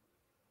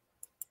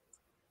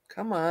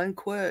 Come on,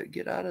 quit.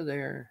 Get out of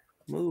there.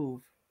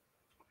 Move.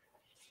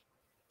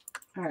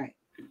 All right.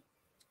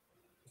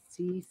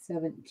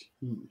 C17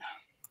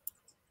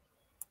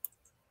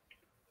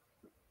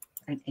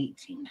 and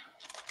 18.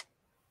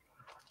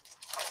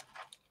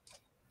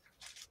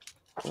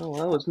 Oh,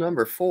 that was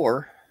number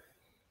 4.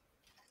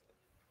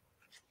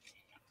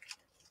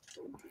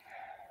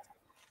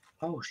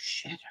 Oh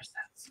shit, is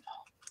that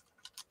small?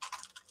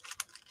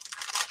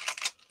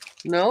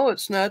 No,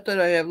 it's not that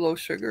I have low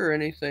sugar or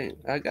anything.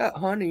 I got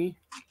honey.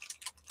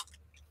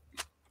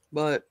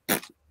 But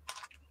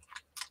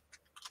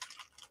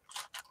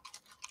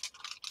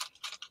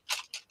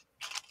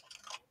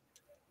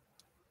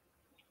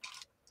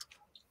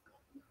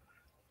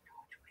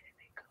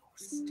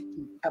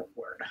Sticking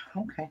outward.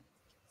 Okay.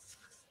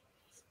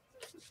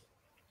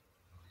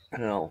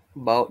 no,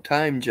 about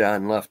time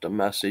John left a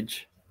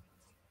message.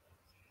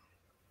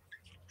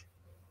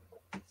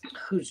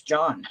 Who's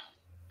John?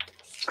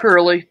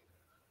 Curly,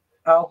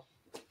 Oh,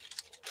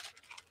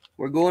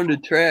 we're going to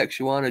tracks.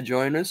 You want to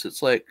join us?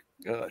 It's like,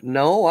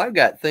 no, I've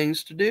got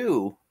things to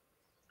do.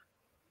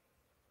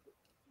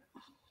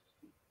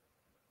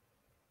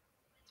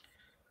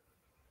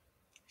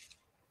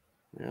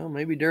 You know,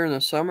 maybe during the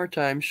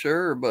summertime,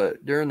 sure,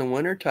 but during the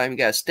wintertime, you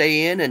got to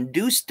stay in and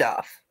do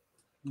stuff.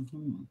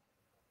 mm-hmm.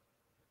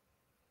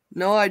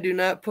 No, I do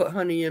not put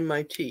honey in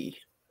my tea.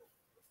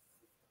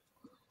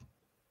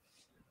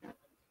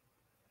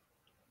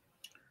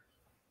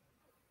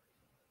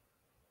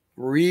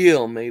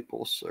 Real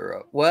maple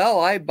syrup. Well,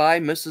 I buy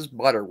Mrs.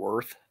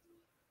 Butterworth.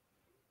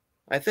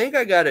 I think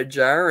I got a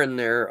jar in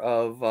there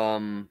of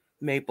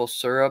maple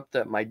syrup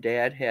that my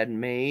dad had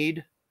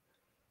made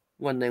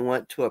when they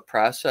went to a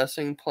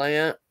processing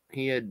plant.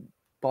 He had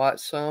bought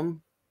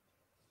some,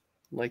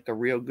 like the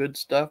real good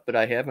stuff, but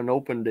I haven't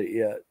opened it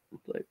yet.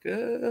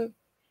 Like,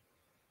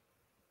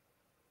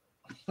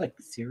 Like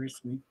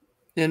seriously?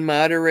 in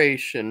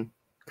moderation.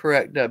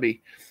 Correct,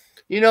 Debbie.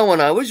 You know,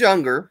 when I was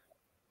younger,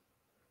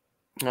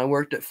 I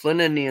worked at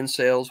Flynn Indian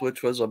Sales,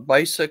 which was a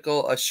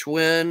bicycle, a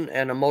Schwinn,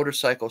 and a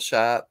motorcycle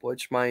shop,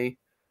 that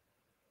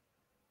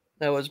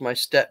was my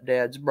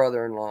stepdad's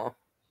brother-in-law.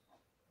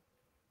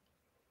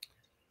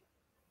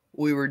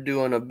 We were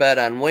doing a bet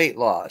on weight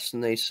loss,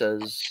 and they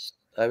says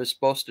I was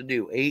supposed to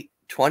do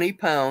 20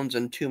 pounds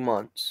in 2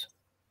 months.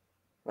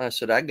 I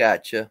said, I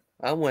got you.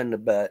 I'll win the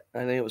bet. I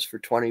think it was for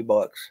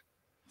 $20.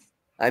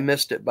 I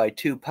missed it by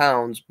 2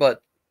 pounds,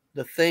 but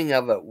the thing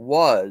of it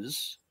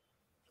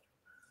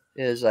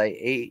is I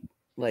ate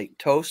like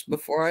toast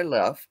before I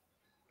left,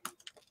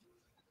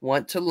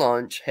 went to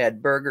lunch,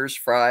 had burgers,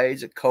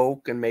 fries, a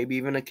Coke, and maybe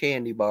even a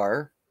candy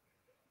bar.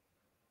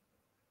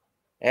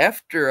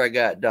 After I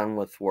got done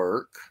with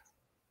work,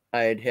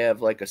 I'd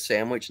have like a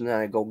sandwich, and then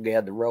I'd go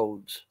gather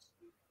roads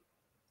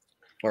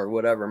or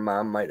whatever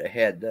mom might have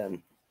had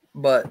then.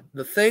 But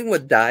the thing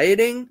with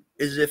dieting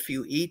is if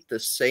you eat the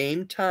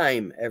same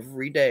time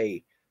every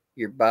day,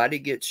 your body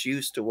gets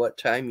used to what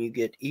time you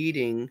get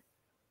eating.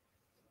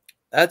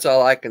 That's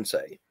all I can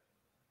say.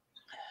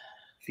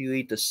 If you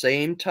eat the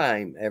same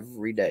time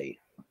every day,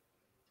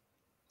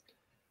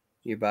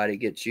 your body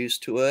gets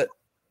used to it.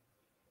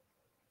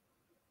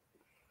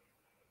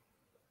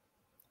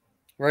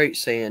 Right,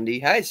 Sandy.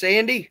 Hi,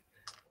 Sandy.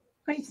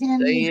 Hi,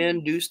 Sandy. Stay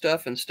in, do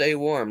stuff, and stay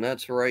warm.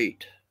 That's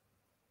right.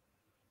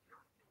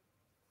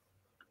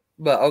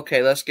 But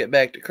okay, let's get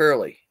back to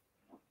Curly.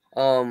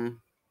 No,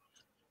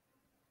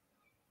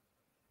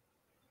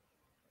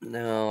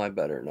 I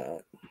better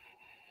not.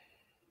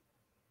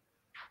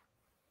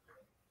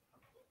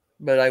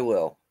 But I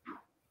will.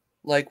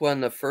 Like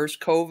when the first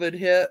COVID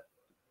hit,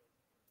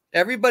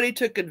 everybody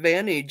took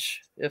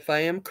advantage. If I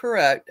am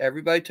correct,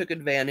 everybody took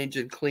advantage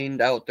and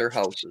cleaned out their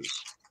houses.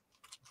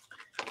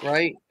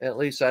 Right? At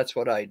least that's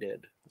what I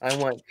did. I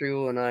went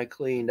through and I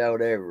cleaned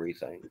out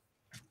everything.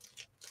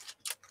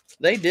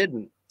 They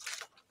didn't.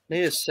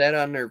 They just sat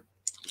on their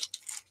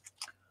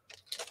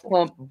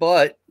plump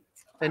butt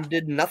and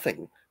did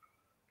nothing.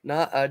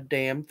 Not a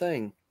damn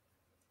thing.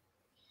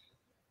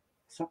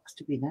 Sucks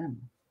to be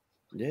them.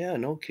 Yeah,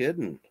 no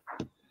kidding.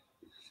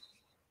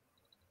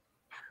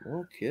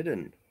 No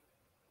kidding.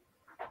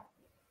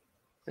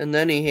 And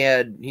then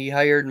he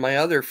hired my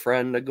other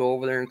friend to go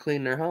over there and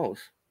clean their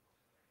house.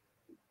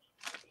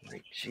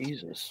 Like,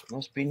 Jesus,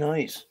 must be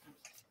nice.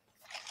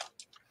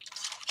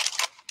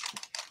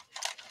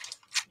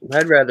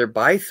 I'd rather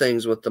buy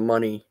things with the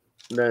money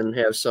than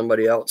have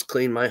somebody else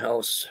clean my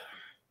house.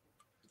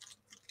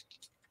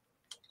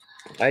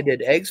 I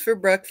did eggs for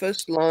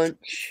breakfast,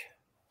 lunch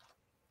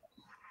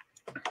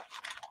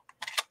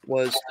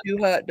was 2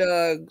 hot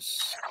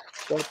dogs,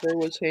 supper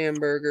was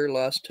hamburger,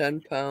 lost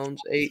 10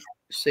 pounds, ate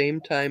same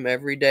time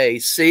every day.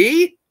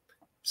 See?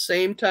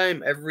 Same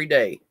time every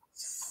day.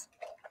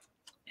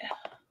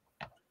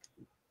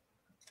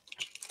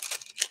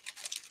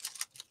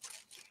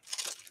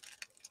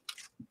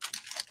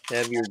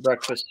 Have your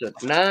breakfast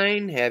at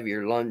 9, have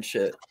your lunch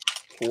at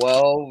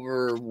 12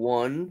 or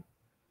 1,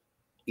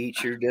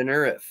 eat your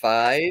dinner at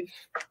 5.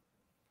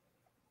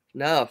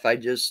 Now, if I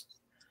just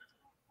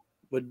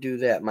would do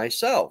that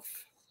myself,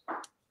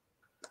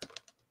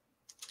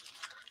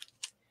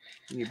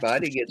 your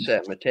body gets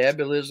that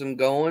metabolism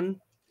going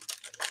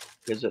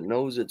because it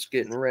knows it's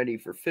getting ready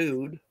for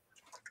food.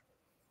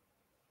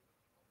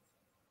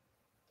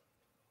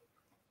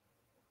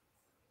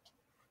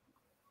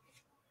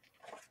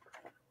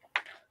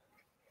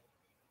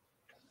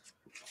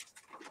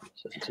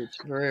 Since it's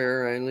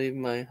rare, I leave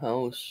my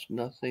house.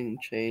 Nothing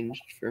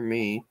changed for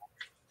me.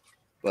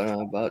 But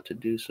I'm about to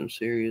do some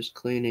serious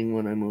cleaning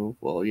when I move.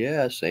 Well,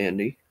 yeah,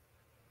 Sandy.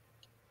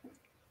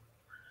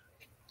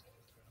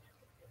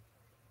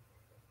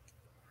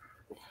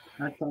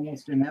 That's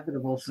almost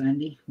inevitable,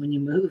 Sandy. When you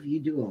move,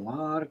 you do a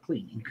lot of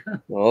cleaning.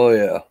 Oh,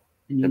 yeah.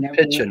 And you And never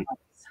pitching.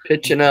 realize.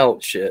 Pitching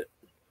out shit.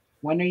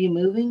 When are you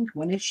moving?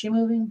 When is she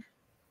moving?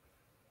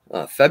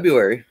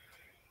 February.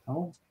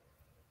 Oh,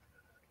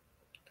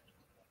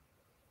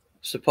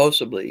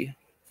 Supposedly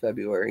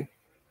February.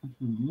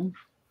 mm-hmm.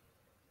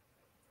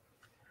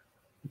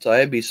 So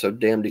I'd be so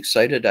damned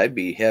excited. I'd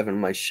be having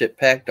my shit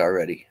packed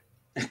already.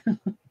 Same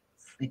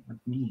with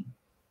me.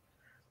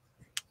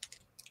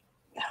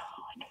 Oh,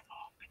 I don't know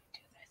if I can do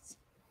this.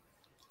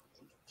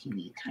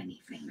 Teeny tiny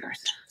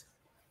fingers.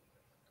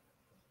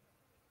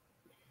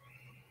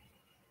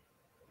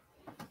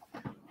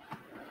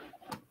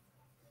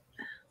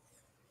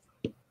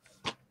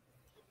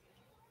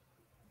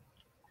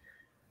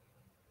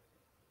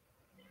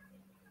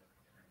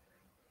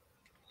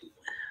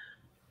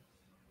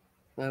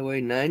 I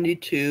weighed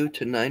 92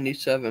 to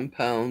 97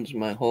 pounds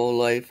my whole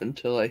life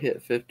until I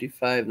hit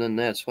 55. Then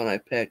that's when I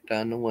packed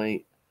on the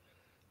weight.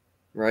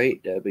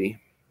 Right,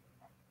 Debbie?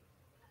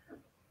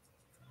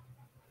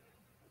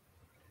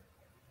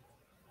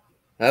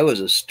 I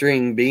was a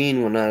string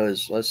bean when I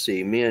was, let's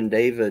see, me and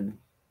David.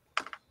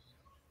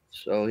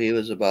 So he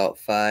was about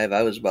 5.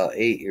 I was about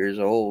 8 years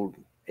old.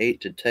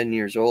 8 to 10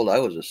 years old. I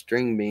was a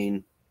string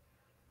bean.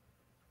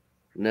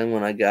 And then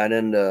when I got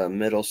into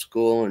middle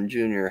school and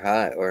junior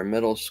high,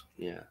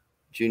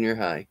 junior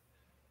high,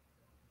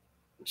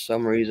 for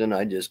some reason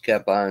I just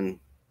kept on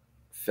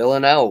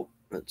filling out.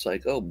 It's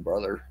like, oh,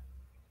 brother.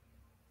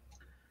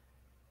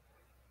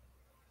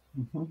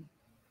 Mm-hmm.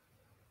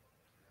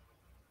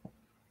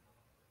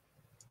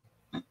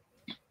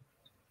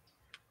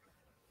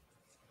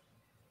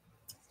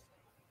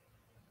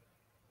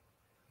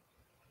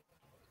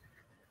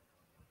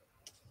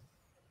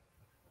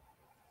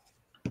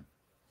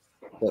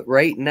 But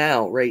right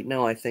now,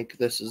 I think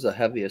this is the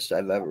heaviest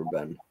I've ever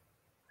been.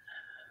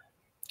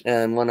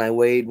 And when I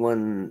weighed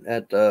one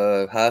at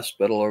the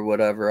hospital or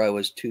whatever, I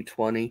was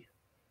 220.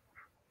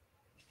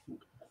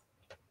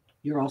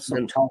 You're also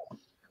And, tall.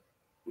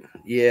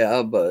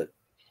 yeah, but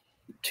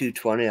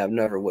 220, I've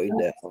never weighed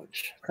that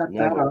much. Cut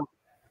Never. that off.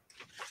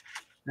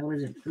 That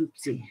was an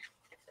oopsie.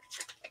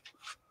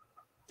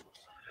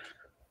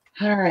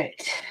 All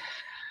right.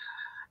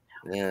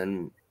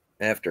 And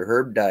after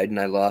Herb died and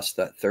I lost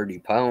that 30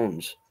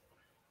 pounds,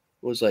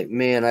 it was like,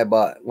 man,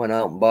 went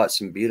out and bought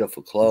some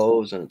beautiful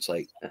clothes, and it's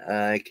like,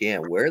 I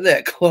can't wear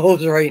that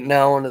clothes right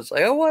now. And it's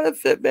like, I want to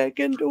fit back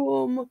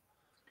into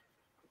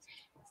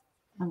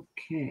them.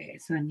 Okay,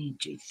 so I need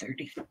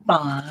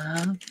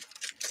G35.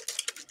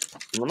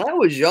 When I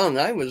was young,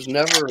 I was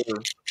never,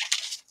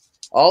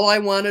 all I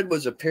wanted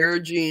was a pair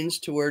of jeans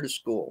to wear to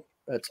school.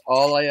 That's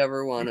all I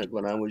ever wanted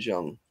when I was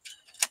young.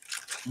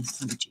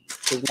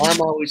 Because Mom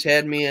always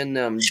had me in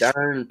them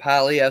darn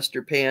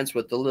polyester pants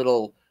with the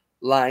little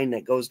line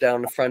that goes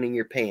down the front of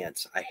your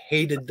pants. I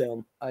hated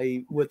them.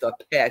 With a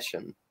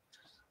passion.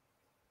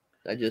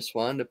 I just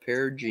wanted a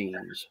pair of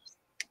jeans.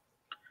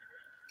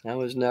 I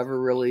was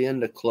never really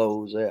into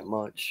clothes that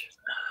much.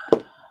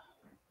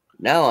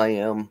 Now I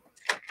am.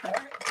 All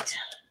right.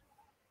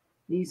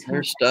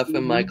 There's stuff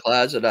in my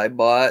closet I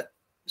bought,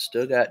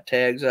 still got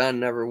tags on,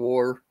 never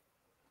wore.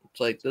 It's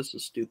like, this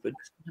is stupid.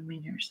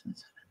 Centimeters and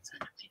 7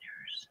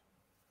 centimeters.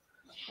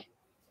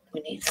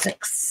 We need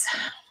 6.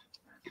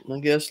 I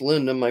guess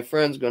Linda, my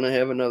friend's going to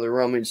have another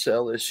rummage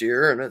sale this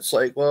year. And it's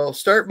like, well,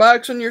 start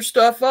boxing your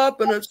stuff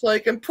up. And it's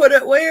like, and put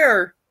it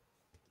where?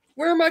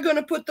 Where am I going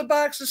to put the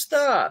box of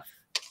stuff?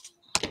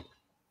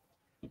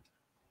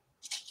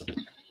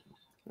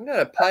 I got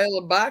a pile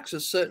of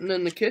boxes sitting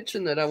in the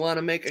kitchen that I want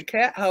to make a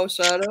cat house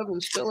out of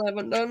and still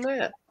haven't done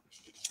that.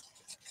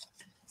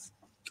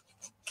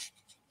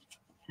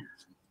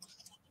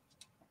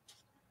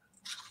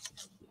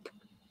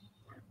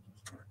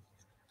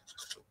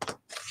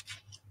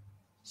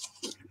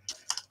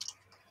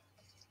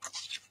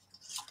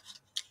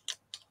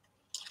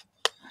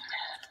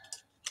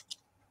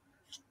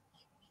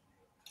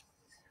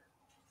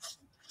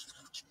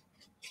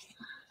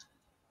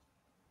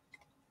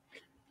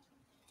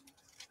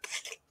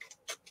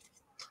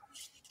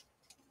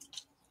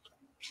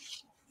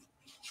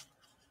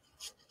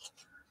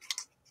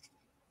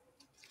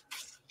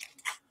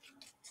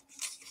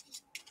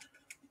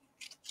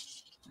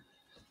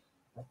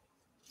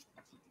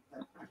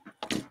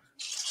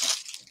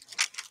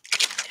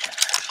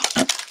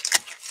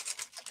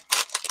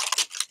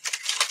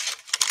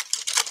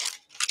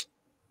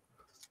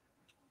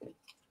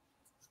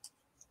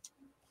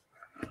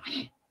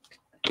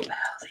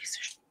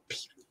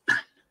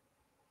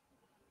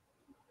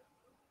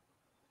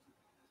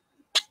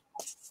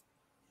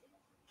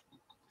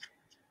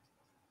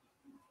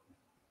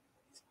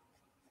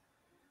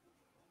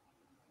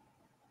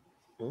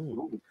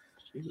 Oh,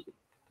 geez.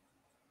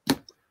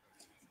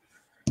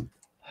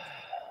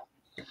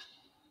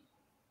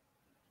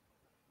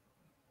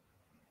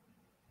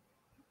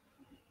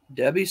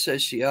 Debbie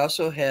says she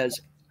also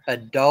has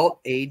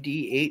adult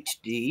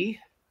ADHD.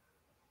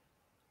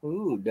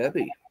 Ooh,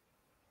 Debbie.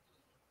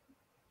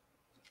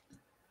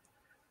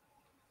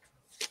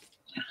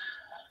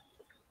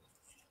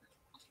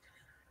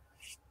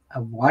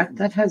 A what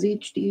that has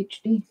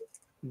ADHD?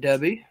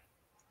 Debbie.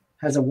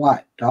 Has a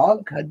what?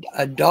 Dog?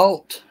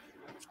 Adult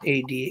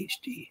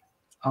ADHD.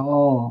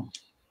 Oh.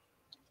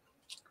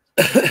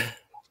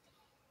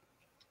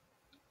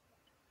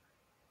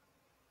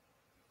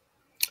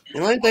 The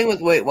only thing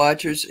with Weight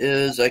Watchers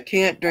is I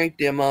can't drink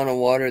the amount of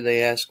water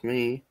they ask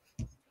me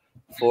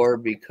for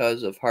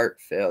because of heart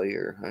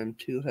failure. I'm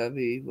too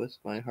heavy with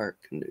my heart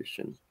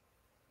condition.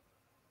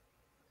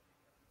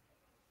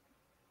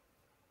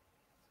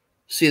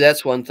 See,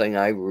 that's one thing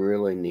I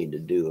really need to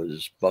do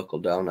is buckle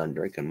down on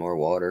drinking more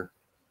water.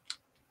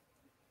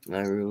 I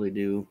really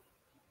do.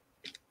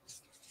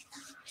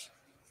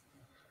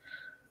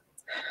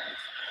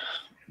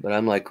 But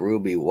I'm like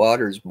Ruby,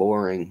 water's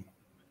boring.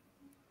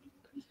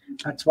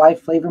 That's why I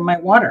flavor my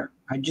water.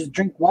 I just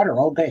drink water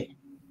all day.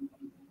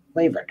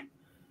 Flavored.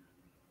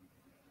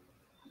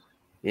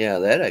 Yeah,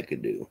 that I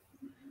could do.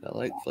 I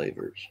like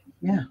flavors.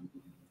 Yeah.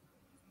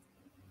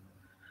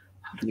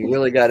 You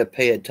really got to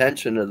pay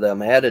attention to them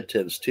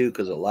additives too,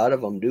 because a lot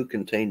of them do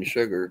contain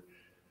sugar.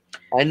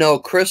 I know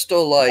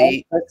Crystal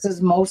Light. This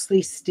is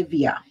mostly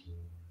stevia.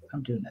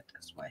 I'm doing it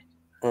this way.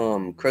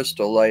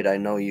 Crystal Light, I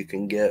know you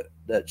can get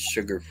that's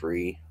sugar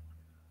free.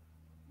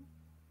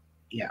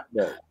 Yeah.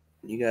 But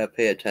you got to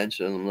pay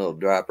attention to them little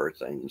dropper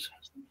things.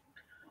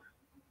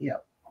 Yeah.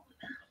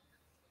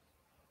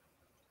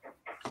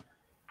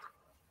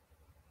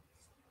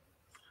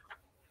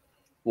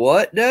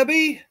 What,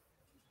 Debbie?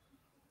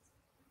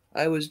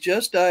 I was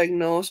just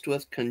diagnosed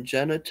with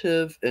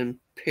congenitive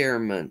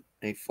impairment,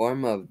 a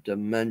form of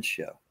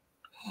dementia.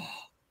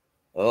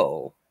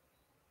 Oh.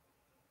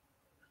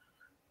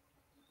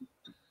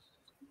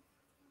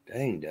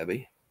 Dang,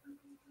 Debbie.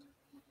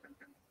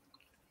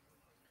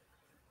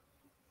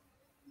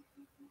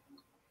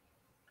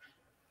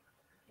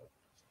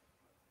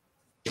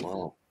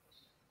 Wow.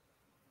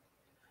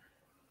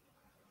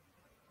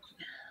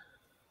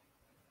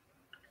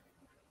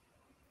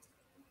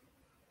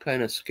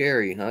 Kind of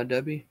scary, huh,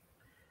 Debbie?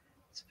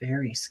 It's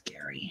very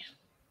scary.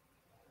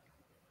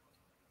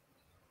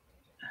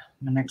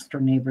 My next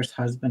door neighbor's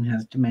husband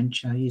has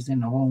dementia. He's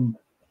in a home.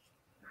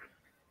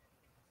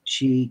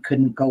 She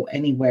couldn't go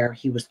anywhere.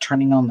 He was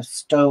turning on the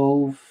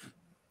stove.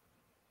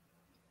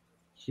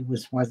 He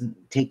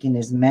wasn't taking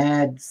his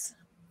meds.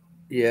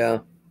 Yeah.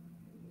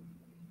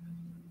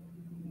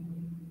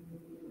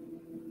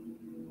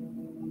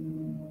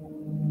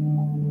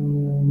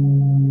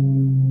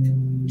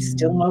 He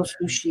still knows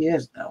who she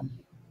is, though.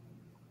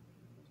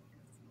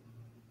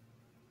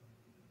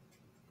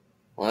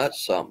 Well,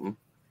 that's something.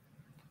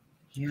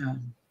 Yeah.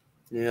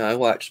 Yeah, I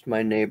watched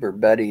my neighbor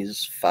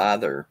Betty's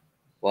father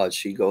while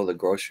she go to the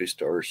grocery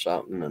store or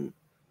something, and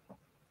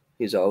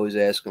he's always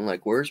asking,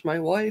 like, where's my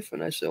wife?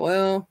 And I said,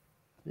 well,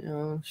 you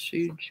know,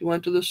 she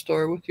went to the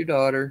store with your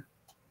daughter.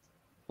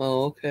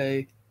 Oh,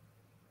 okay.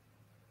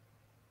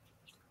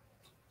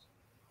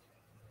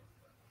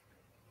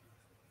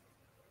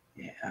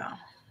 Yeah.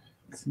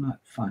 It's not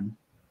fun.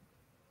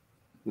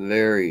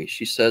 Very.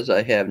 She says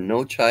I have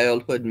no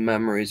childhood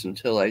memories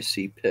until I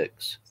see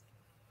pics.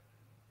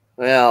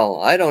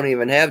 Well, I don't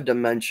even have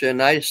dementia,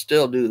 and I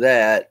still do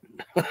that.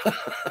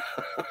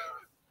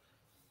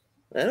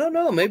 I don't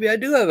know. Maybe I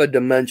do have a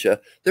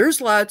dementia.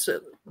 There's lots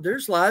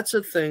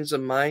of things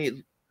in my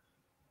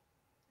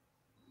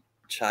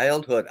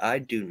childhood I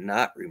do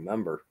not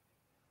remember.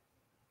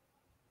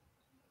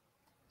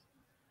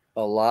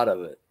 A lot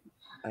of it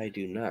I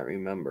do not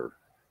remember.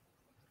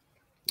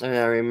 And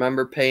I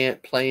remember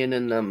playing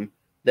in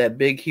that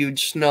big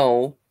huge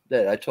snow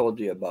that I told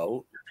you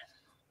about.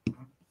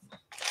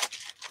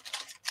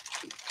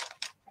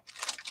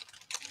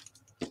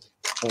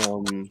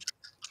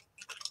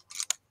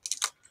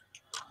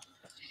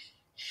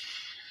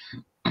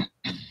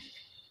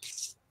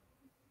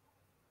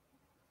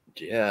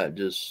 Yeah,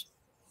 just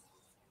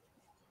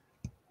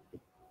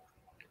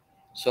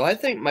so I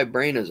think my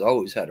brain has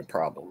always had a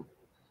problem.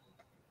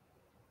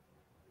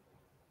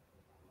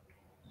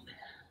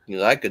 You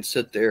know, I could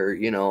sit there,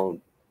 you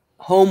know,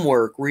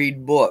 homework,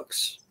 read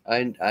books.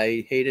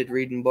 I hated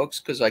reading books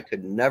because I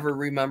could never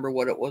remember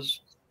what it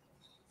was.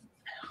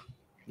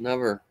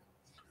 Never.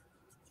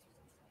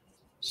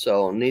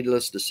 So,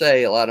 needless to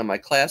say, a lot of my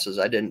classes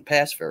I didn't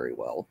pass very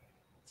well.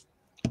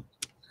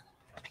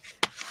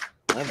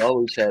 I've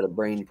always had a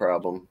brain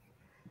problem.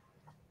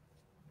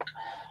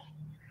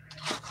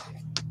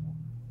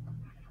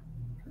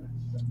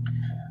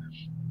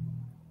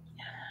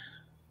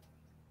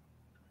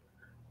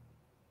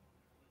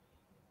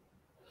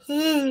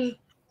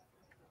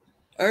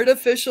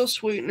 Artificial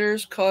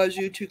sweeteners cause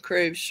you to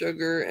crave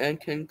sugar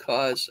and can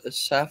cause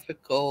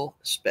esophageal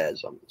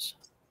spasms.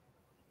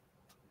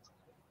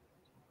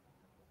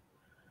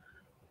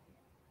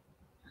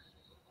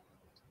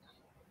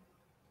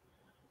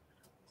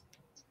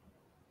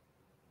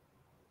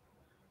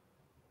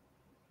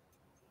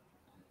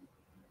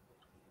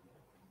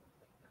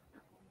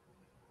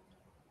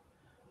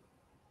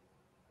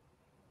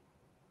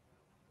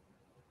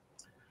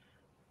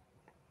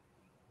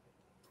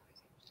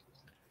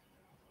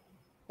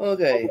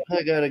 Okay,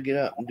 I gotta get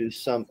up and do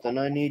something.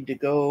 I need to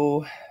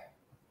go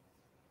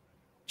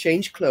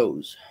change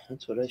clothes.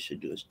 That's what I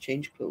should do, is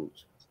change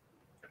clothes.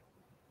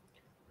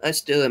 I'm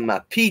still in my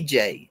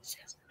PJs.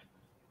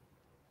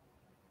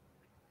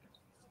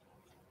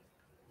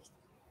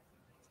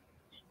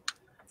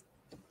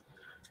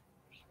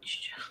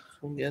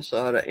 I guess I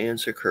ought to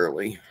answer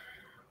Curly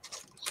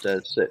instead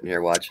of sitting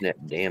here watching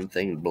that damn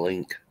thing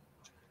blink.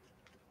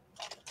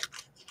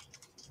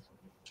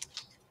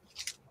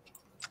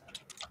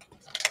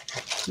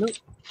 Nope.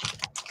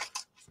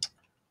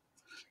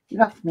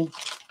 Get off me.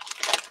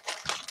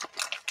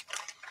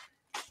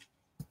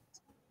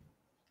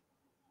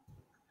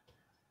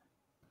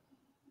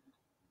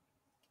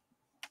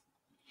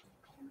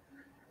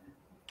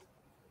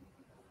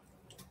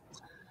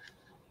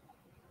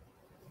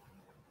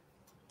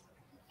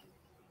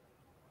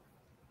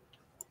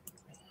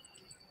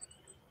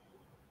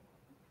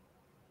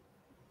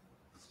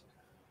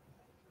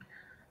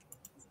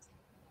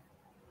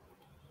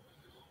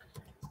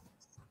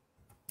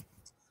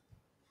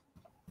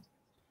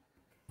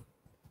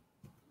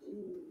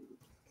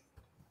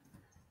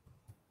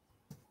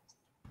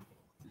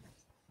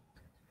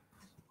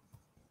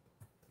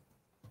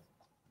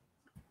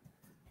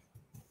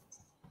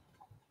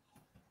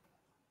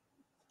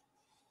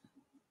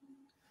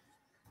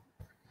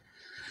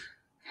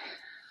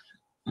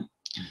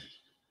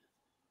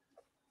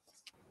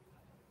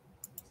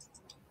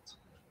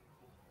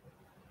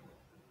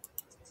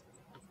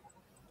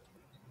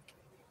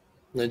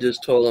 I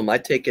just told him I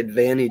take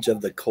advantage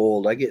of the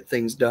cold. I get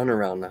things done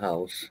around the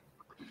house.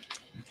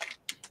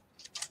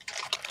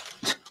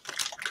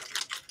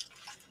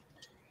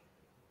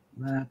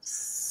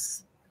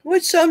 That's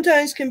Which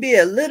sometimes can be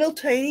a little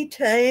tiny,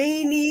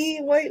 tiny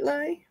white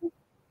lie.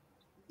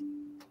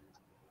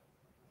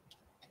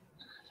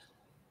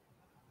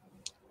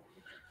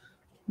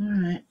 all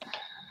right.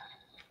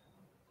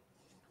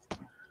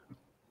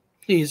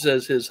 He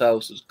says his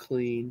house is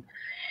clean.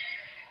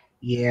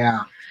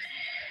 Yeah.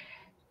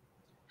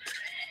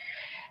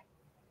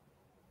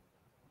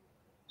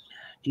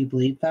 Do you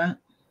believe that?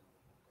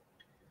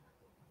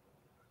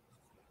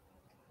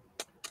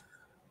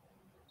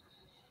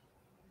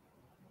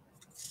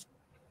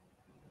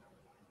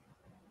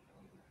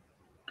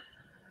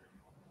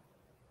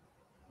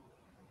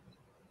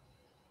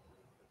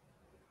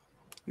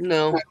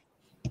 No. I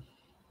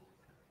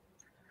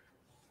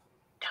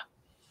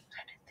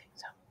didn't think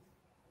so.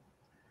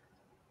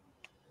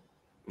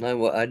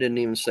 I didn't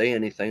even say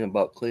anything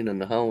about cleaning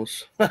the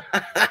house.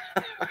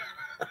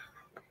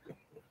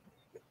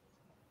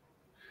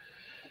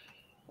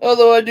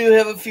 Although I do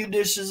have a few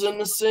dishes in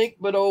the sink,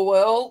 but oh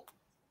well.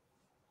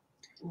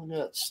 And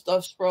that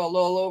stuff sprawled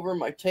all over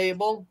my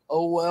table.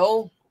 Oh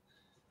well.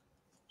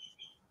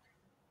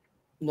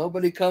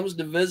 Nobody comes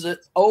to visit.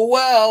 Oh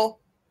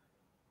well.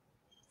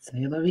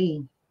 Say la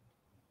vie.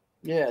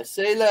 Yeah,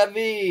 c'est la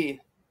vie.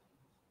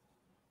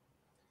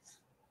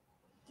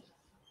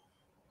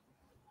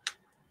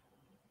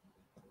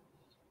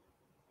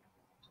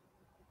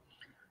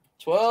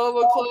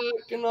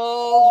 $12 and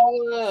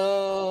all's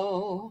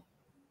well.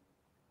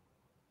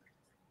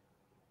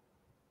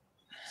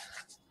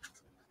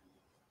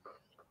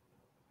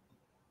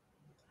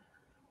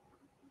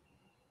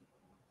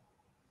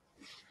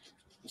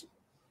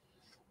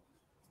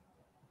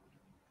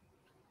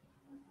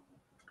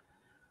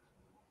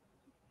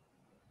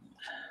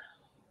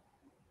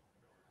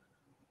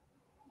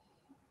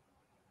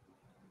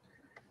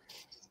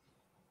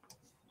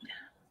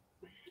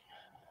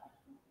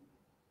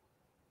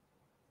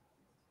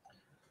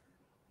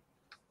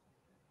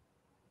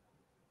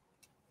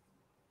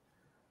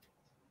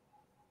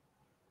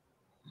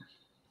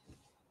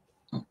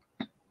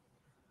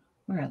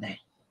 Where are they?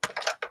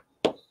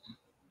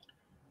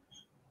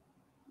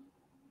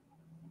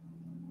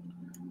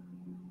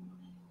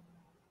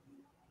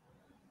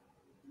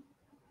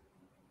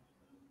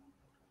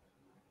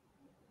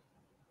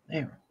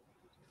 There.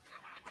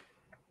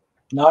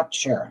 Not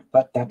sure,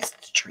 but that's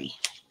the tree.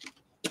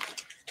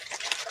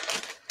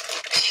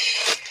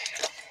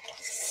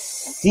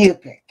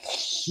 Super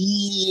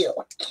cute.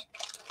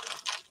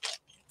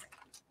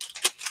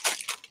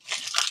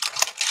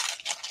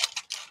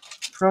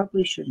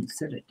 Probably shouldn't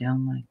sit it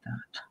down like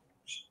that.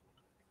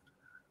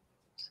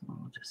 So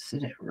I'll just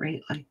sit it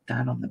right like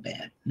that on the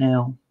bed.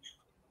 No,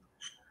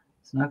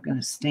 it's not going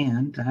to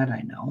stand, that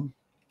I know.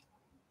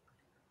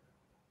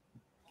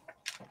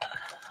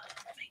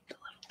 Make the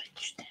little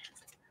bitch stand.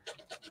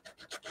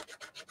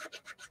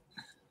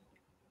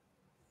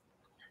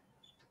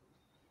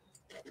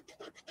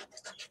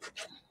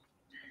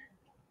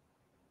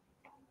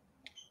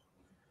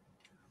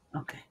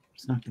 Okay,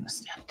 it's not going to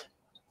stand.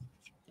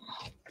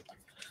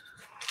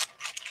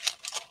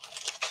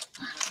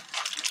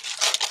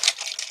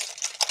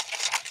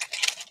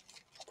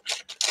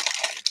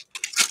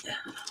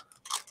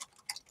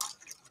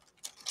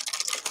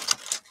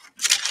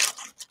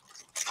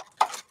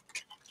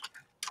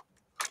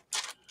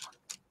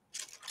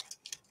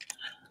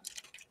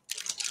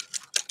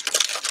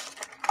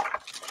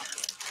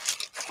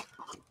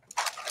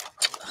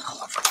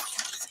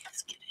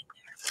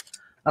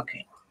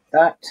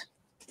 That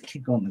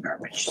can go in the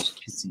garbage. It's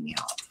pissing me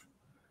off.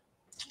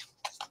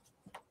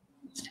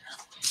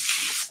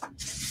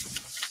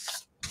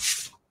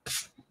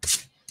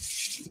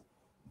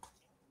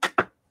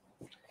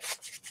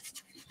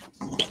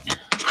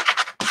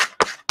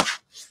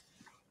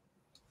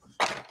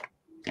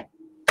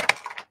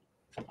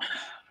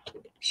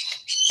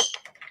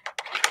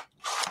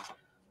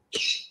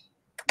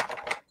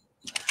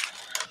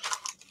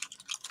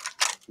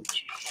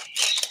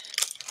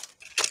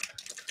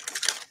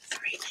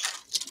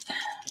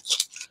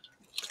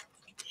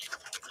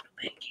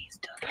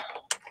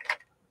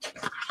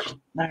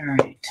 All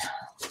right.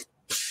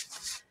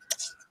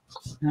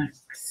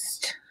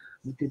 Next,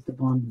 we did the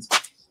ones.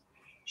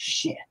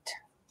 Shit.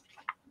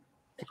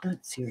 Did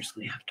not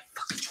seriously have to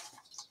fucking.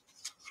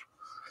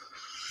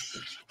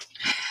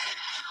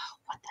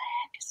 What the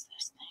heck is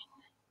this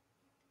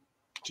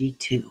thing?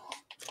 G2.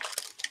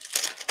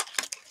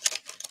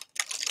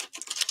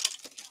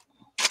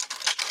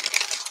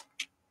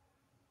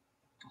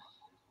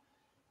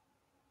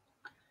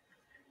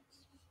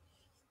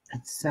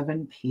 That's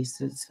 7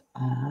 pieces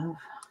of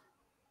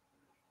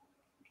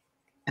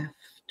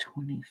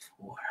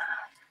F24.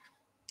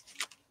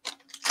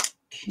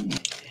 Okay.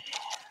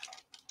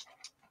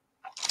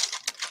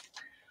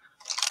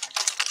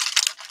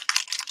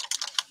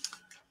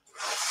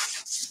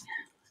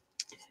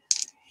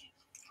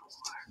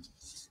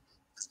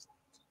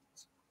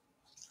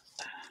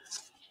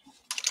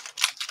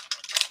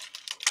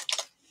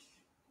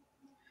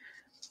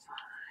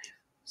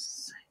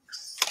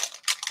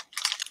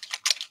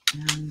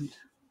 And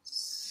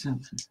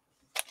 7.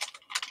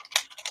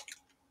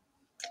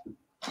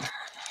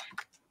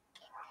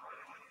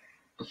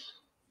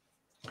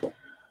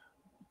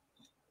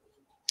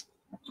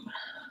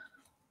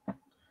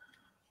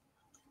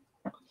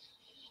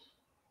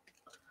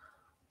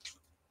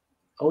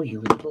 Oh,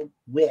 you little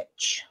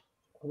witch.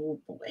 Oh,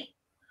 boy.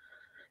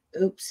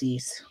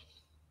 Oopsies.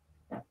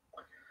 Damn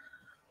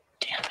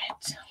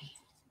it.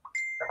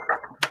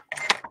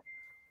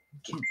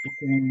 Can't be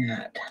doing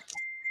that.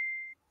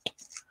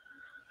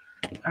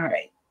 All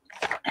right.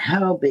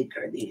 How big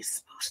are these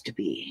supposed to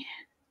be?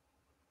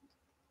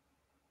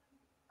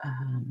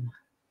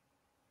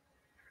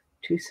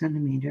 2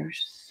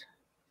 centimeters.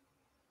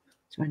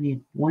 So I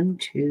need 1,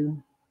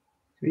 2,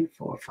 3,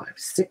 4, 5,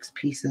 6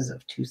 pieces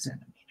of 2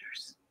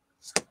 centimeters.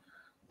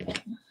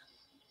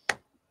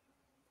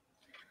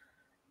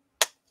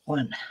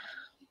 1.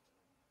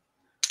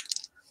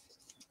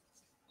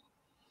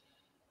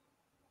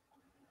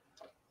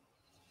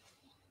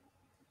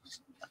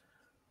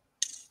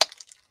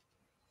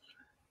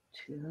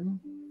 2.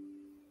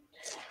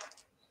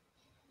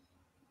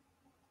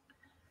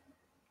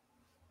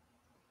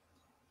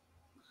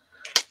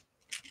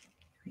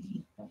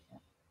 3. 4.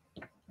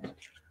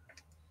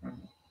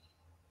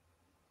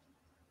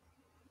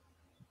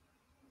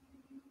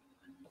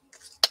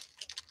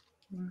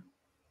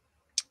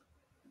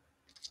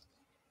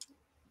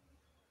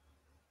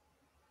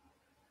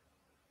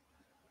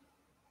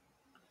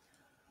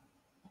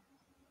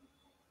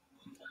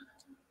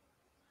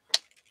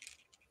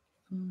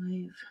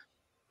 5.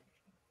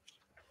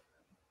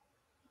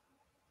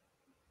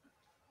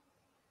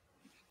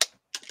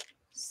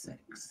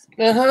 6.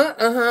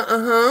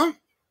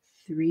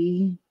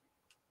 3.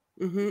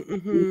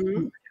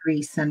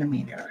 3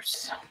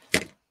 centimeters.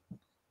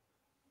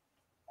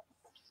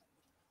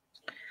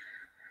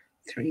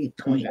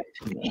 3.3. I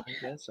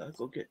guess I'll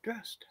go get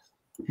dressed.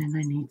 And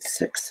I need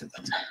 6 of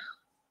them.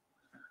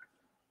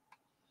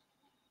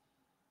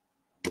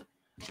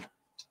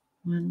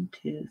 1,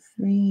 2,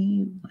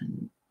 3.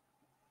 1,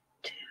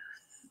 2,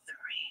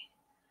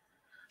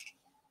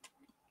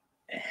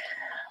 3.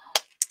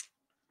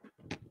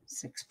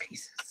 6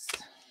 pieces.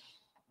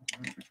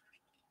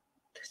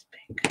 This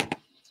big.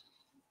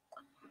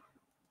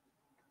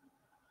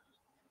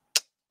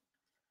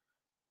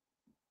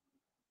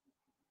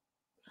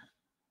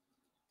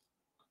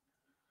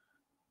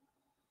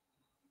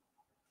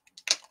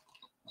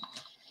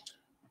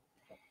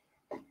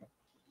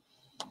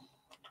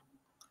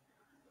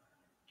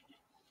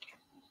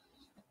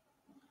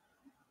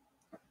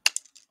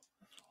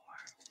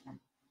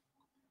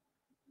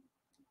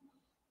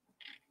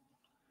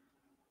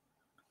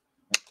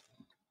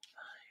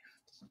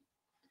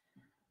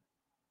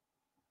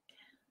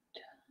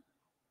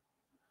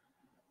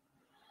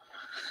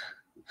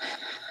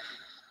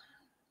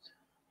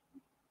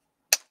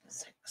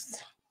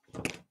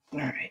 All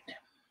right.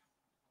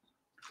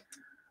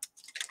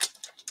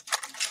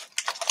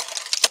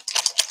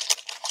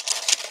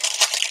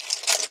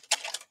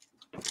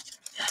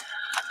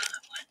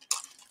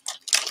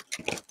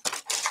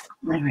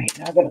 All right,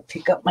 now I gotta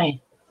pick up my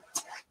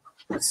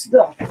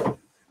stuff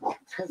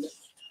because it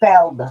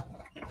fell. That's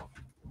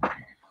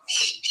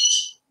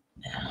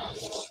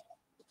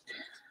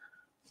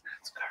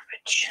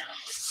garbage.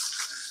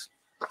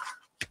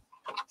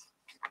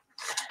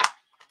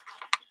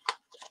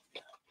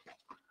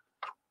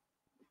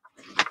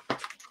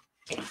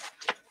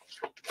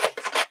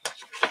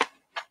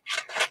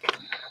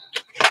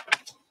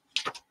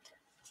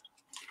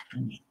 I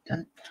need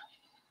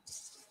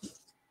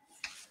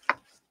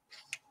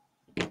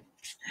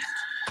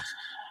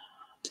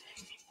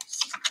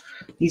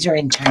These are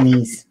in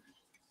Chinese.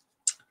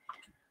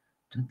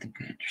 Don't think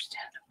I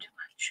understand them too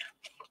much.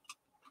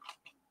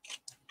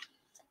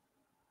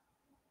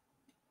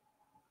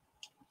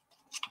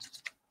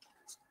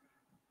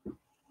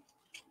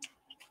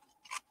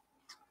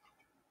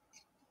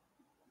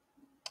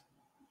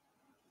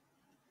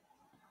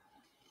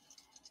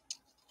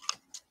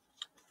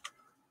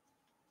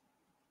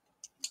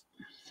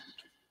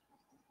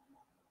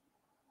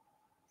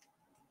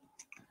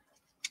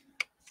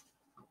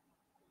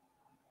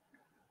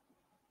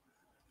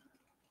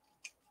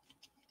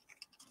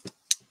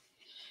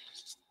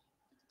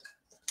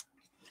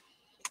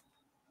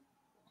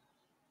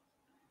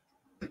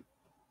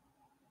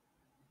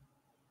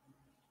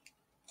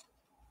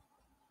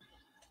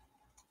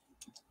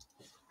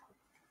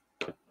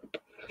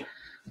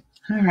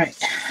 All right.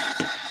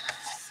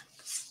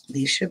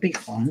 These should be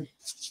fun.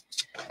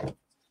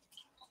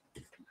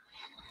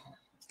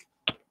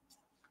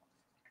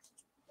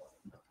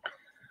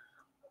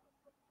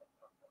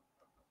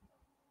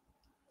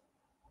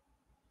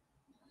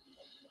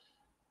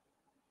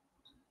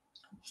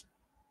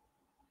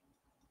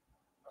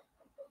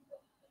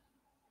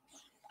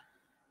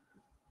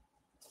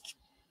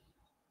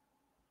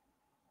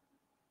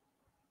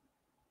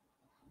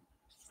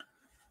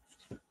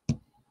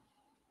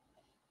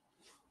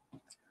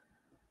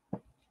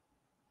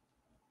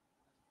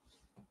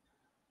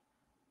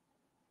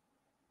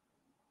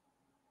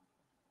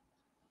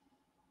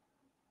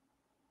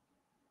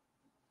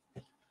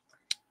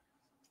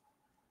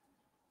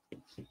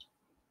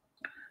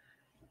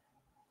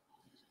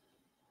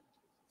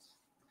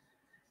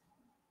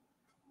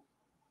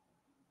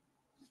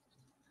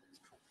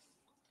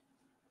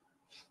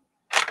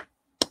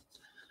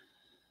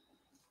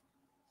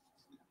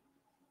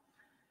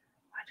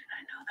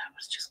 That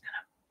was just going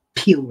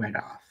to peel right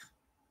off.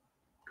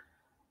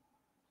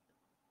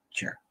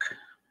 Jerk.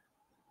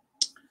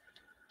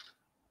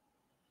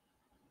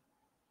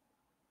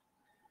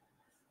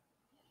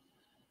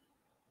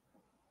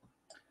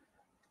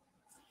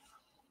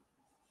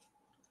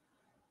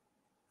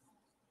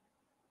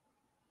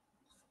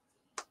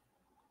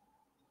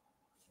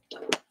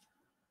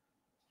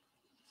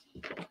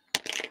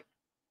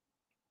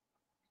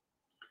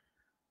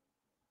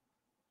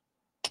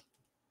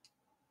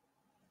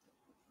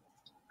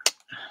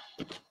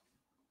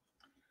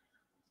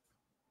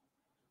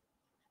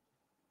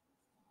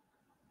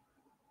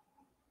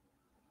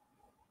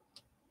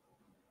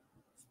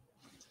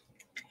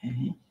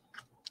 Okay.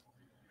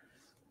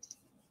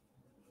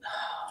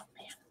 Oh,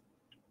 man.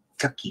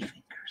 Ducky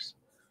fingers.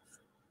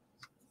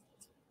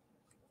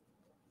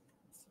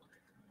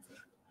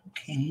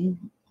 Okay.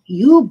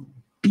 You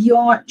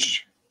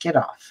biatch. Get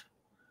off.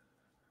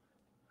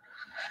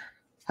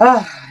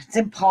 Ah, it's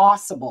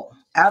impossible.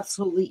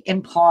 Absolutely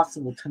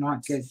impossible to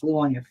not get glue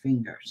on your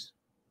fingers.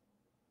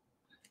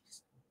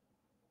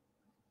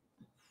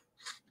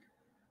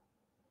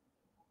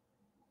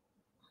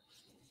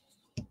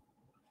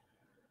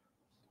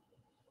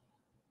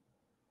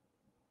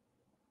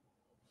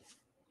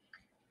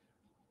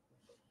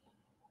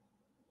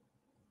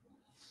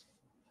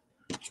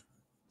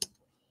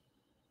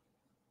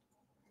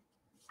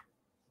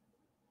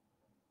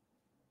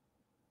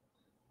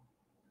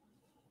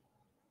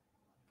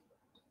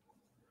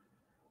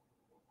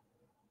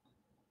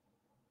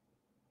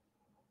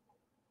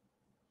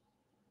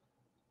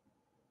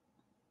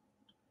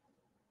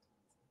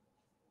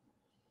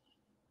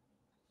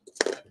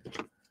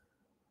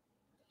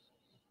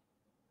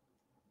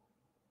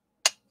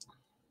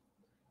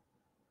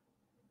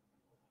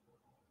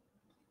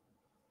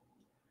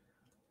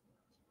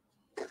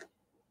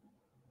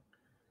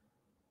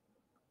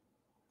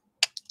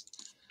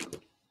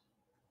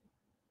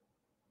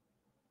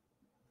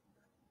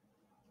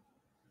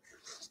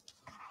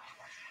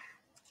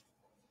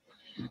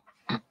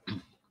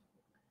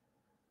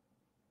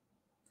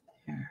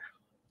 There.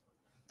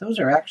 Those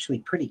are actually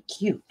pretty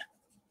cute.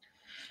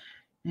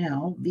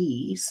 Now,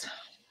 these.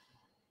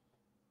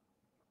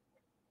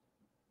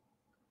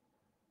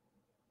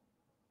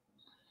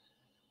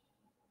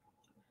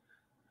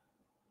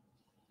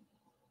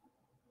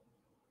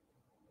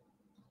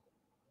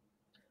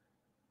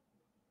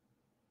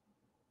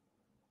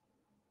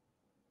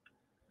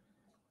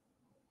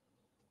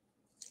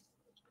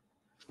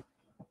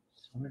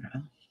 Sort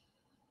of.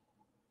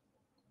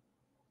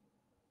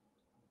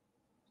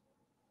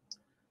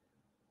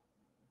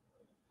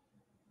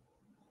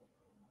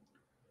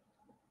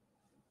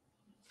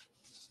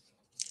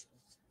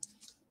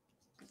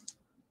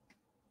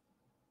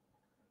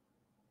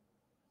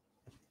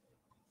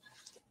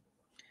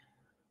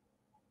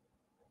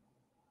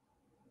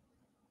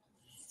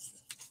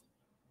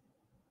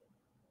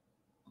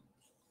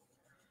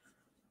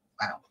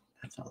 Wow,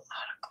 that's a lot of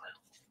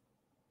glue.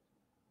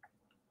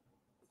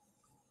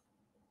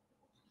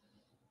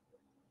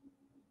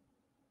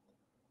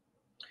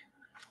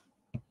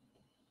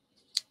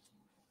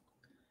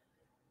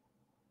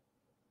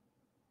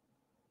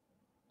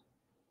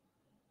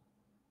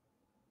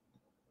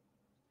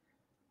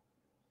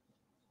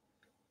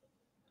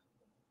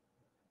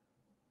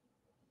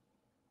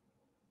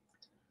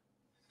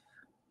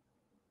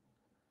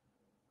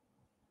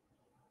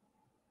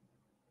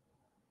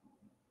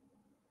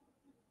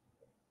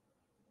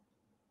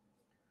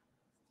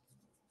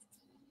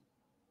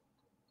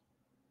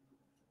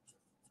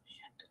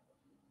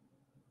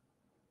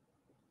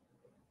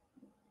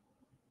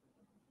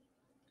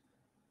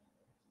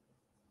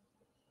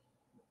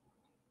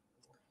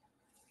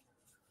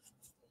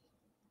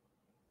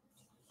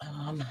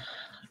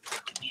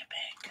 Give me a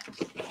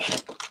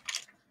bag.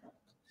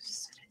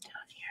 Set it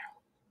down here.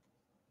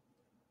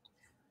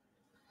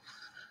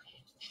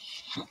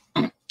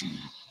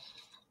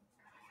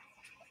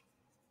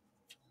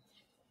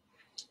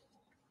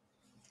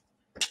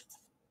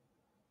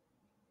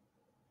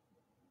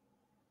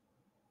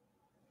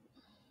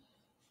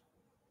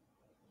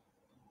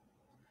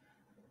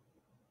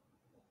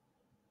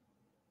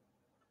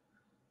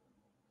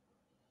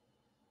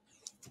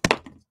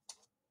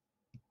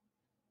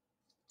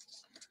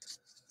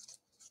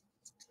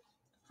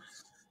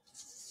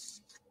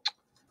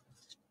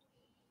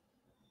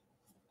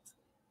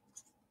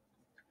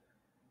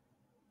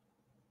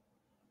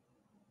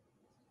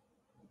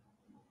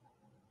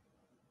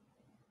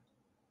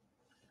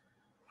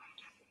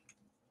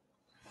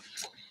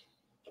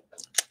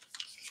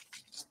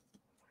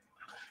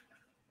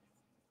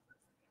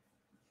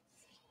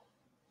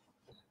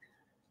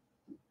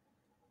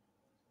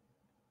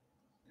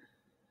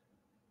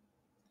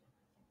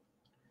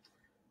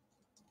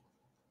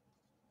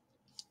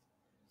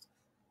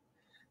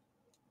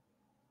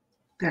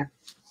 There.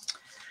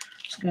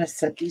 Just going to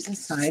set these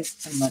aside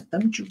and let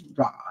them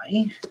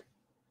dry.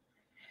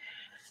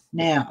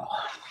 Now,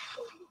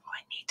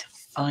 I need to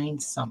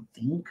find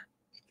something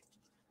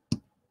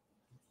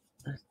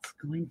that's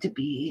going to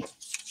be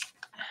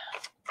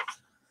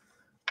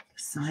the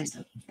size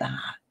of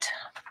that.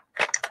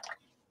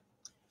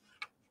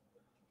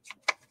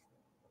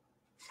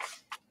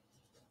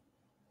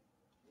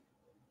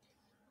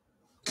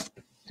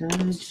 Did I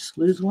just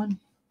lose one?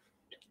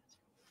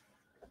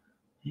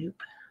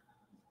 Nope.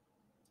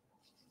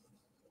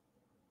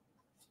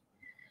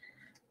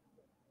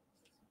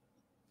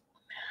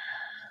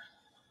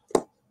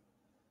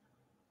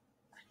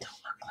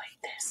 Don't look like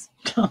this.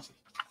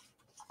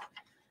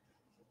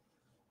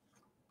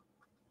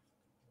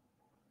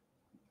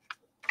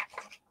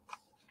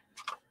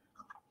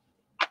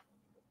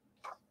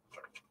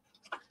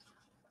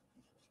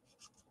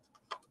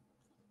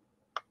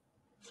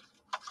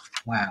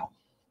 Wow.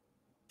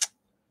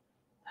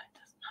 That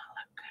does not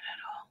look good at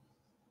all.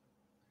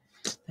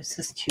 This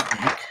is too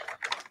big.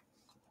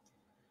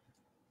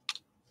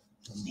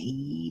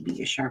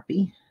 Maybe a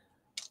Sharpie.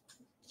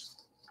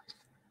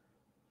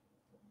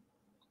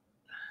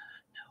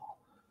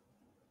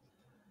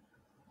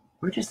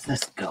 Where does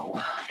this go?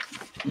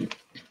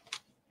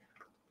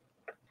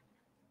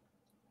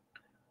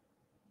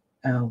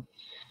 Oh.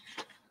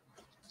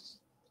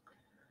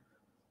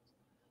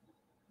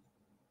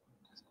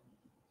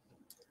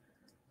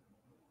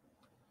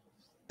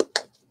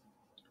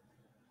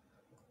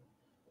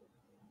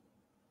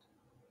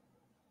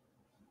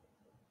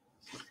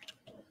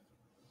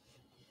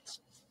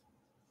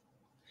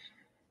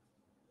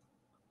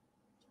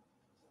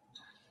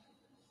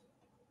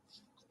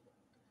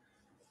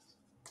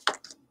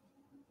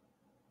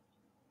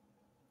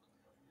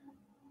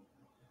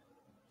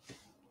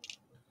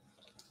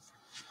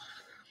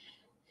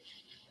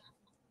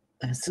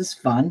 This is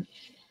fun.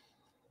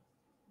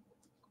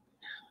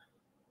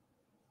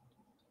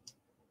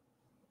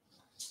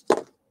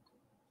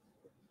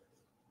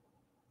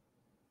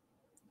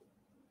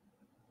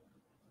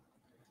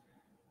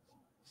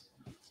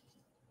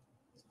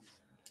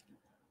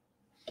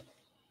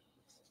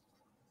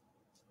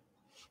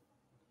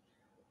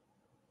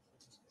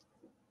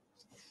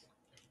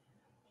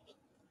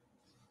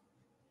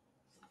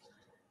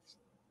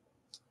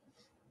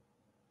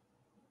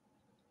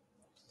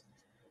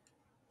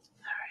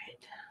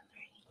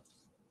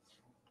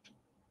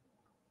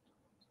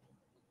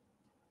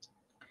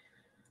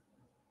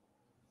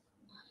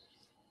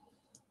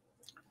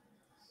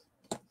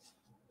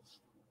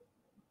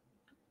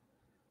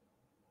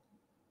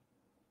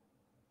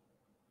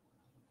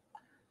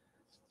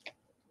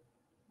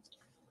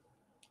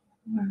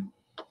 Wow.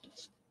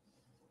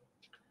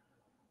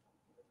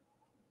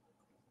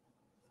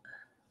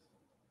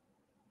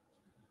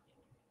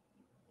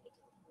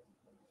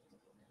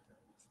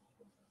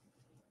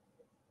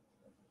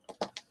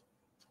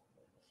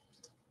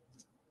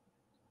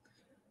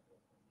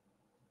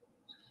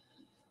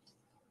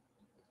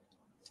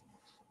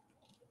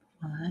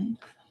 Five.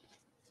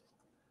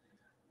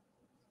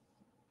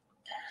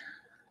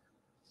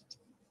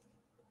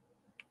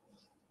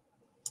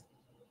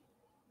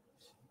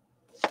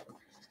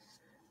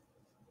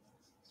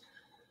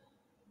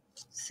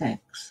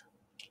 Six.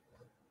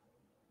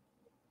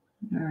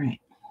 All right.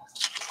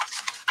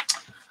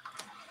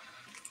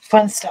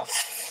 Fun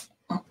stuff.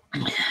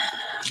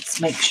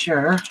 Let's make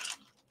sure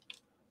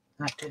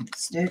that didn't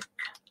stick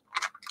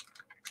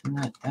and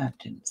that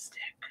didn't stick.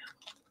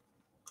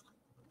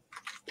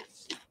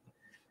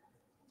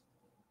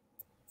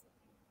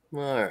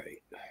 All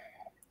right.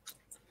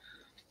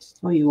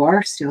 Oh, you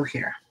are still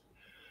here.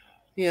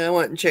 Yeah, I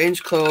went and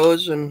changed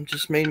clothes and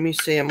just made me a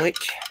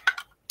sandwich.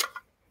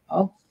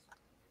 Oh.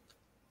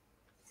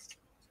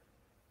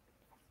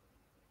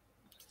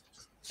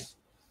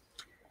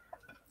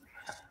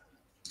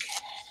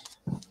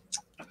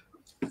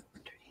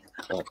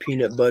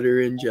 Peanut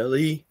butter and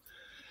jelly.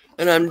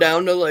 And I'm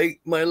down to like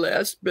my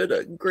last bit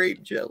of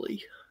grape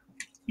jelly.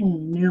 Oh,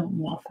 nail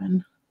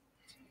muffin.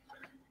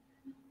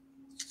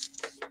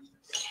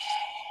 Okay,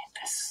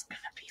 this is going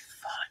to be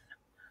fun.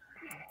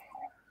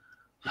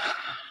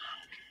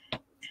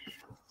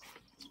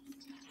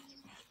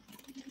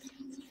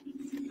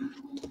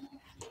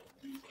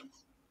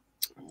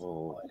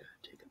 Oh, I gotta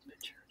take a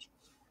picture.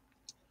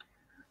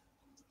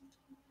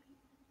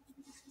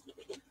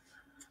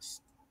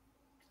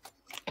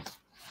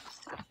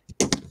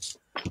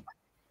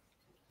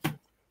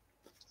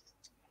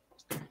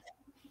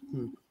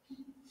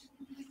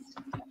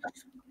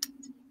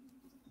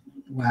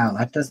 Wow,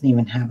 that doesn't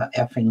even have an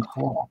effing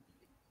hole.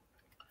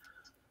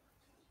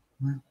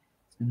 Well,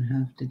 it's going to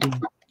have to do.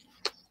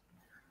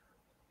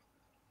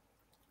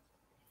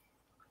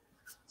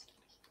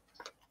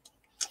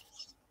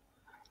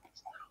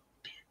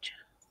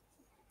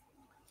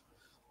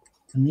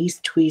 When these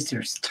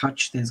tweezers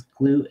touch this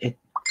glue, it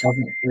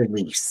doesn't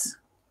release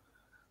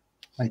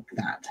like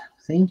that.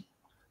 See?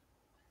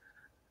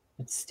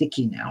 It's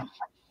sticky now.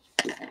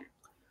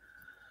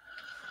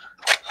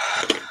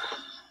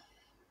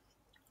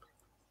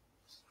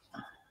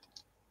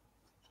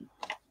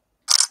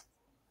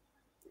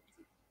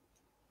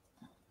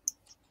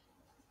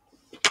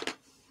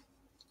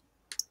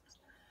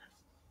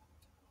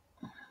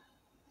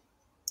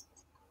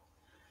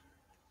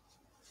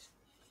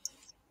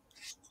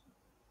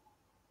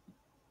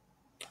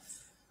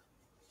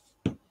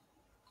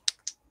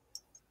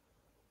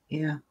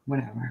 Yeah,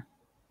 whatever.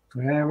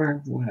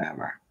 Whatever.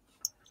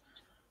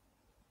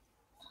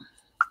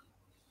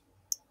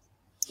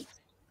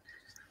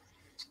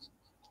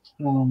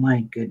 Oh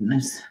my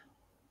goodness.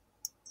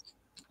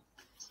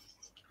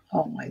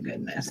 Oh my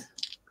goodness.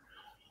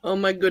 Oh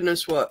my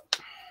goodness, what?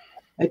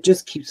 It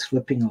just keeps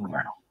flipping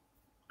over.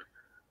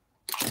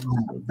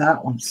 Oh,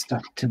 that one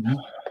stuck to me.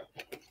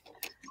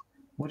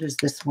 What is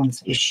this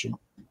one's issue?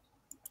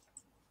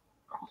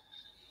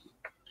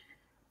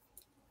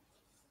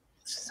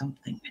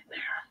 Something in there.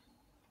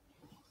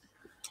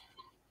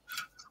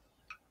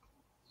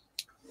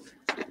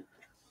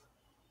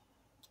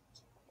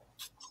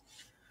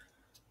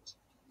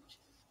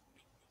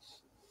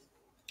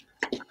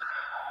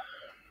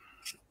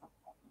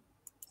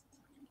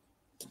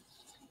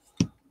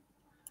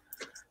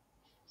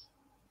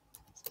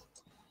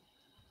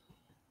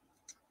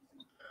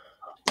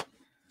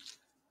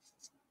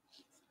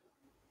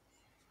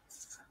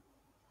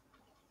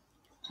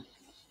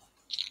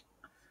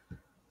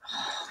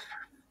 Oh,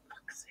 for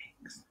fuck's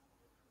sakes.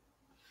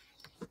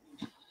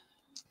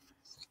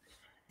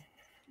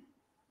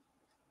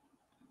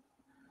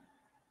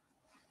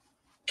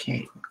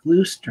 Okay,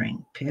 glue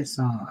string, piss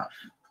off.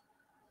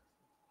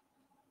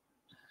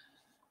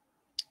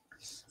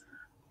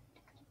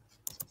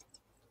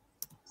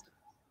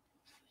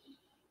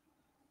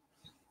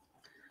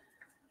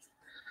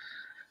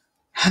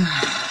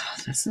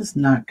 This is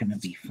not going to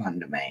be fun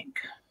to make.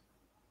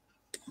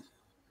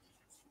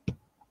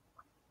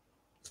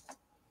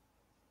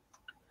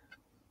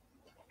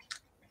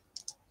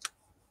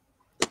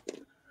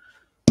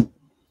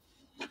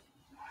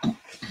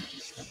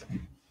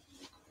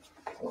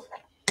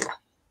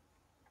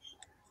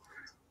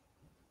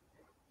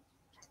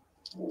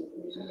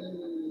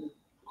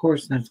 Of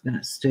course, that's going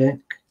to stick.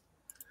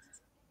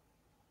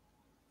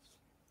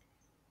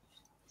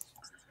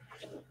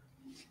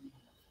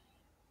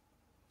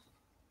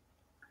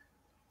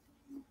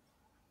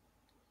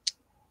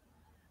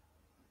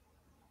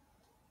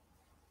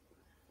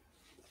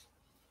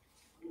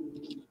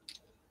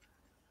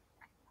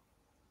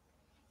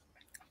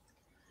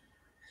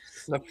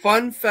 The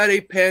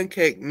Funfetti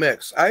pancake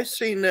mix. I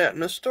seen that in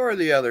the store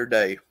the other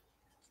day.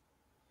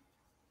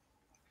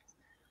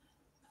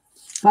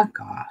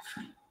 Fuck off,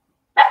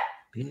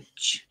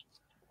 bitch.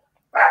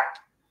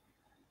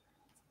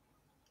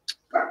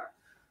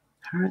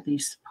 How are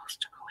these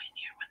supposed to go in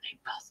here when they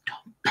both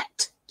don't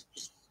fit?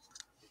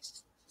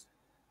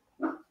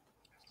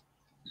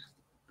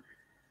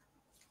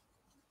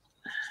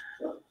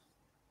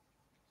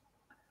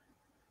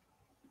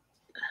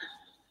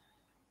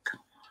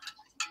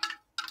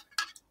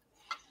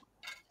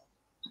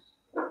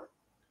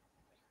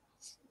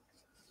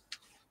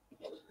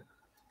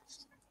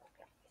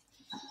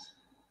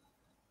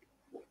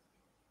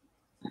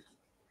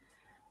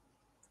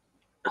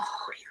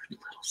 Oh, you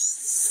little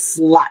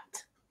slut.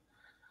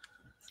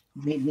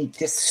 Made me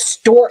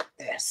distort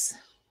this.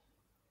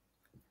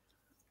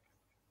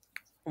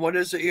 What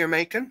is it you're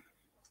making?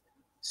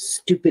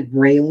 Stupid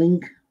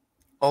railing.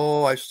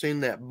 Oh, I've seen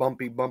that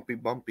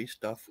bumpy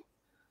stuff.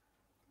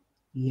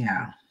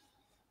 Yeah.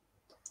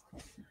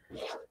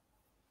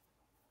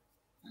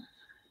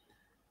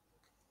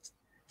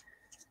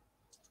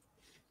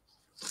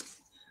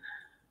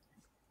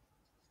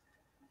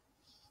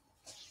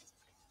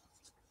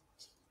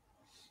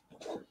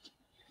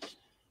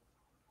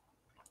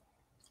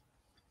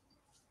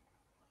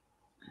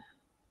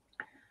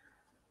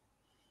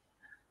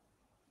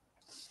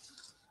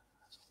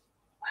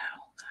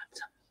 Wow,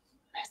 that's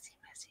messy.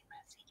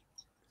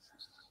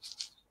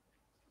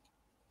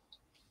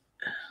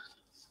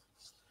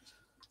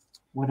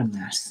 What a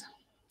mess.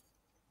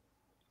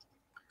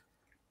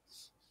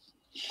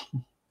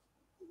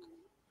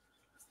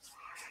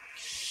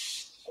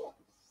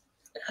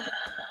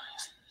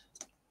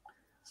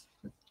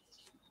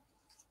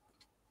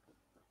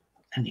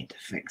 I need to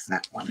fix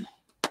that one.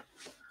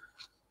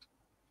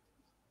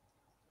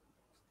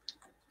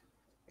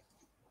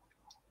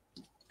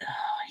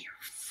 Oh, you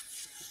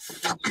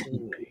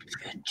fucking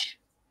bitch.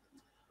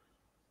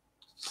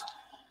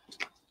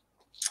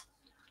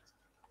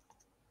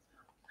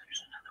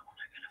 There's another one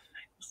I gotta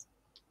fix.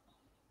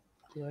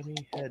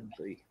 Lenny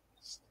Headley.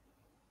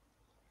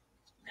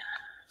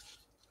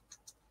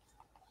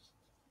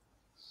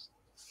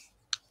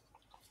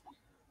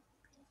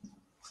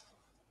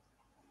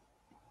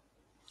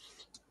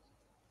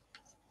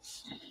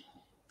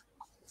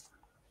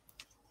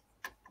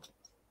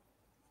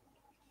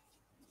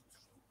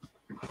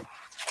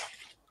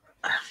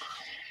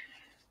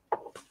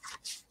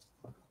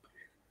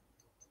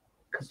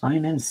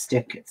 Combine and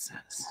stick, it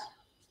says.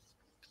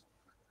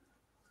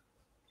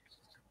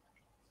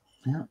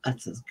 Well,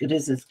 that's as good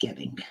as it's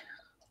getting.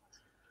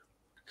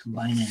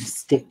 Combine and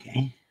stick,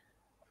 eh?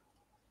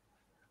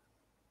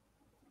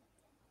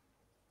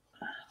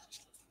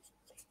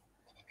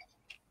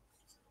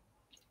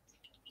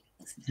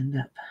 Stand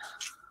up.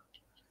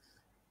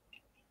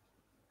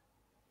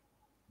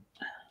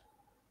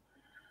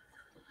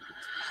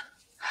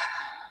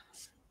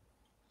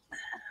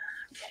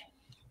 Okay.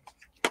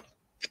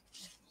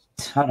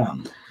 Ta-da.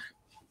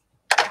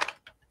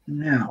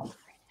 Now,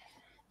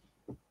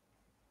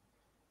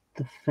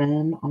 the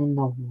fan on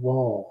the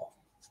wall.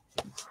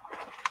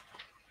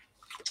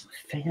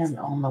 Fan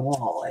on the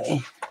wall, eh?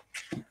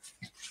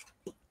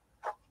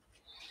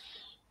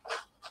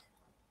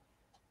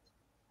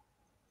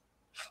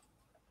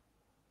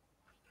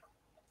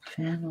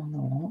 Fan on the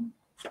wall.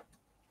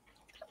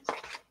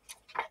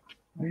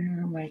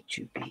 Where might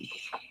you be?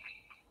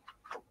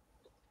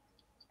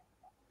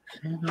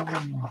 Fan on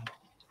the wall.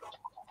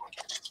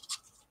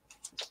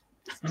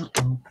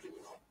 Uh-oh.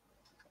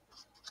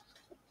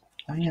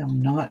 I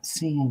am not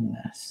seeing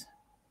this.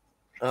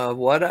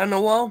 What on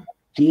the wall?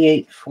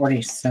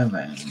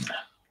 D847.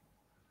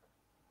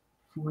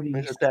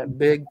 Is it that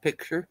big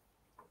picture?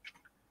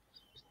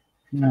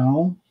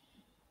 No.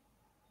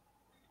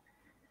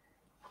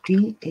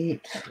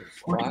 D8.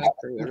 Black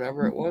or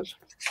whatever it was?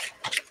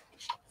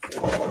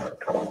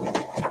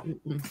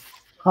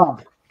 Huh.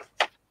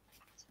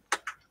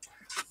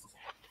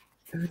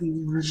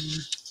 31,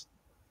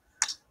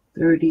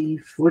 30,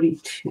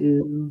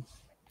 42.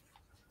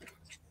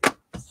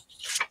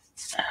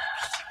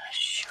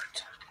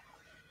 Shoot.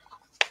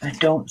 I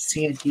don't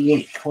see a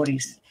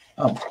D840.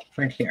 Oh,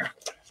 right here.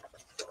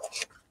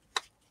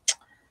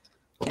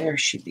 There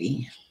she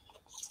be.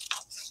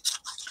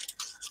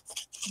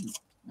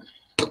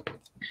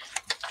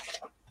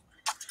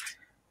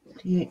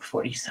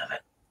 D847.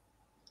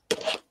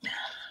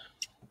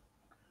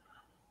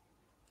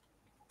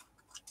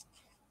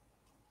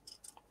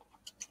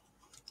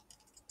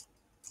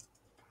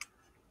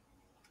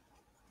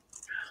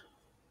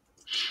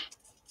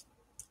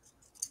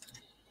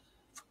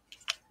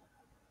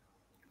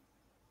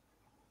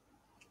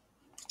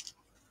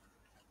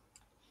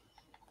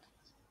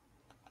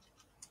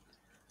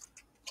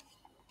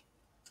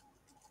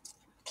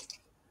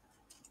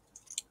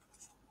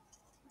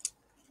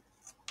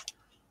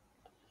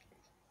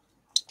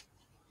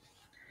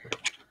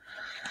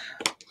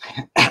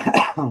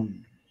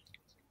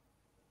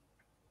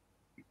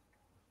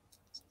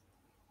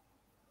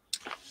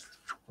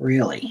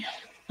 Really?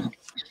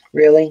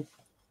 Really?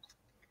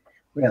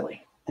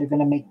 Really? They're going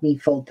to make me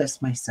fold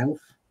this myself?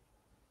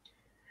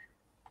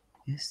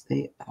 Yes,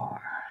 they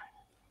are.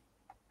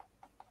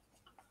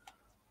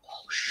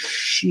 Oh,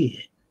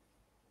 shit.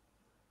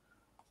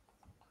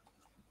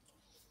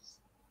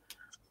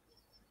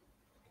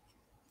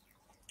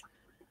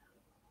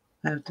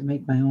 I have to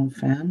make my own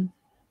fan?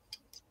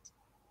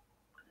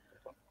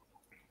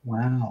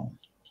 Wow.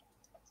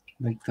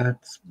 Like,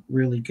 that's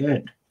really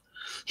good.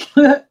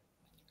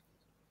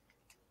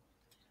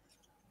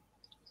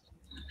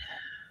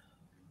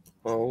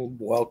 Oh,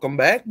 welcome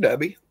back,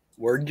 Debbie.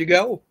 Where'd you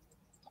go?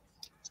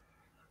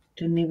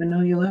 Didn't even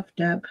know you left,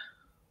 Deb.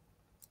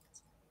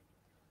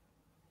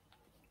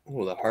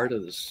 Oh, the heart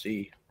of the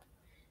sea.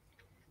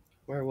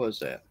 Where was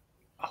that?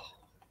 Oh.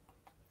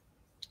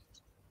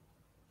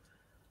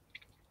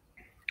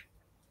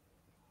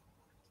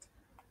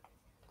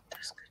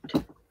 That's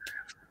good.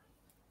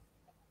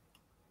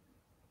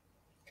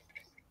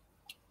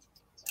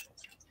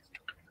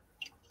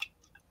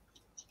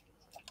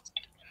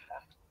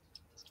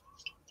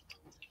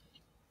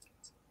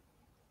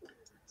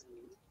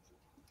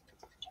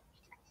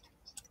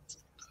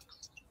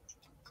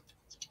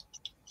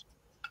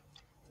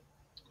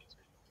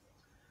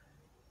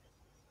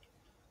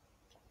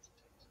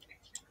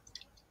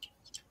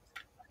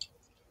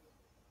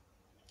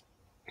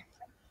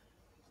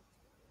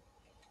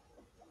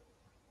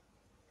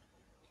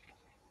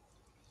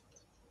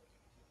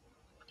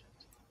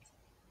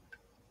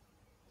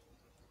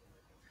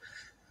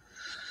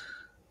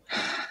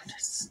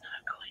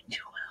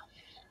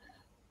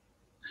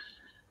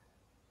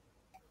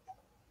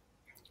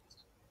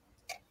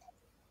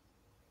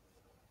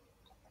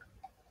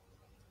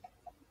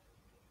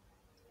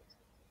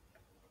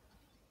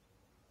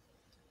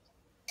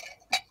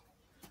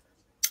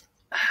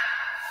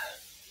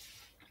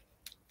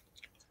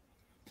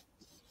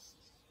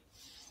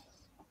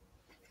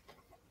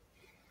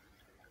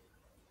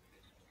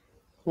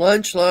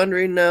 Lunch,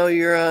 laundry, now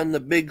you're on the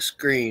big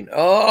screen.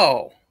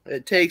 Oh,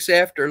 it takes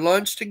after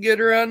lunch to get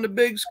her on the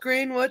big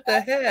screen? What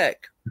the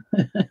heck?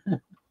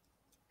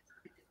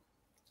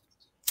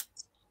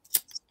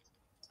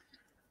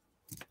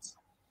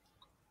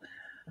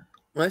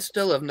 I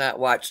still have not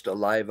watched a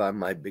live on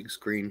my big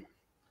screen.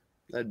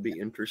 That'd be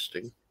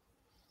interesting.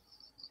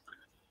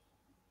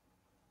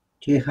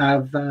 Do you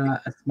have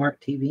a smart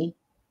TV?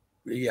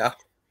 Yeah.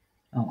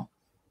 Oh.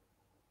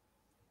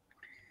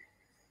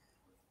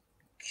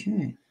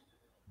 Okay.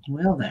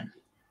 Well then.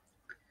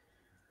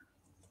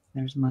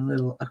 There's my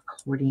little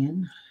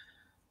accordion.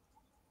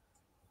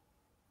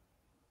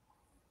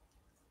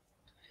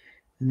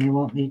 And you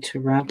won't need to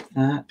wrap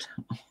that.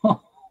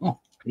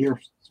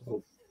 You're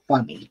so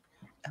funny.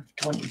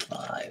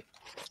 F25.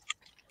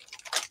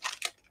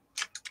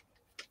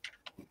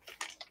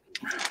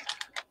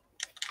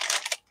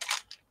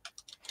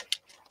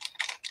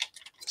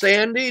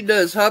 Sandy,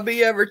 does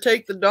hubby ever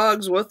take the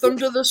dogs with them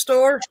to the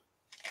store?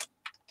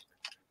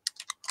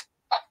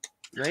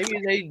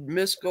 Maybe they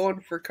miss going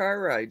for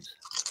car rides.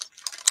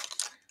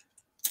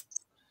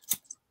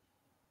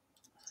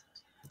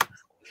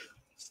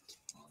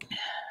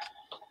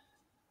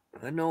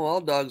 I know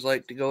all dogs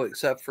like to go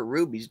except for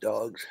Ruby's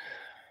dogs.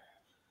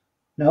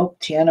 Nope.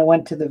 Tiana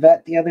went to the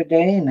vet the other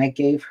day and I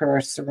gave her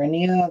a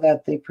Serenia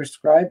that they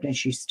prescribed and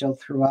she still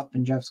threw up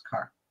in Jeff's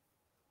car.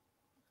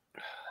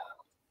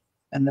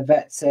 And the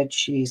vet said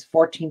she's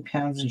 14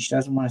 pounds and she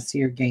doesn't want to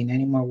see her gain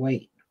any more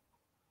weight.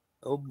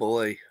 Oh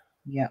boy.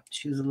 Yeah,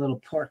 she was a little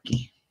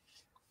porky.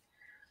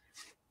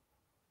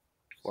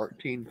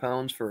 14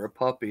 pounds for a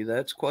puppy.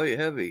 That's quite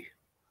heavy.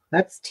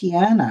 That's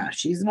Tiana.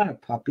 She's not a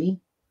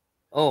puppy.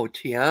 Oh,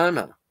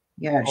 Tiana.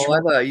 Yeah. Oh, I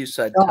thought you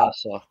said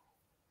Tessa.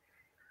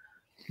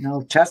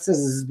 No,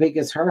 Tessa's as big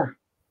as her.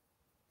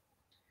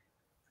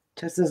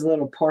 Tessa's a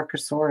little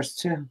porcosaurus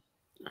too.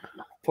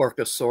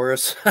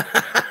 Porcosaurus.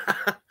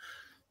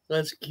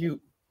 That's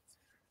cute.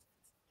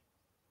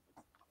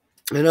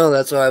 I know,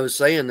 that's why I was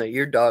saying that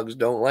your dogs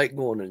don't like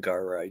going on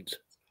car rides.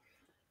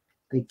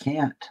 They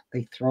can't.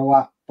 They throw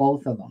up,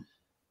 both of them.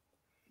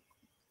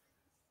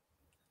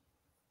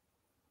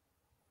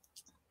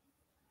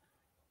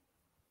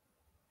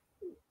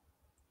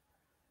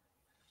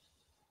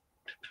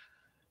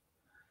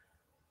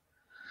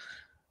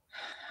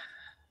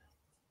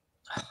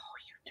 Oh,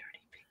 you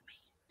dirty pygmy.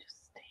 Just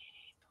stay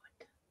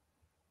put.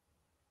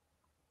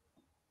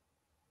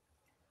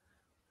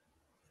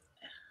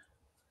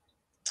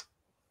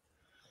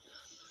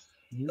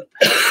 Yep.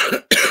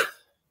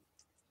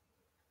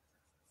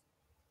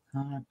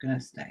 I'm not going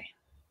to stay.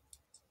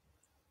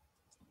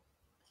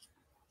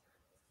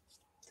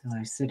 So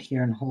I sit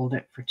here and hold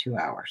it for 2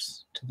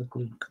 hours till the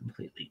glue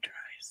completely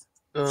dries.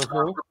 Uh-huh.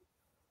 Oh, man,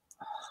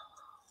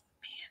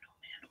 oh,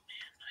 man, oh,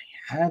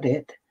 man. I had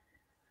it,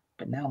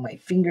 but now my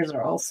fingers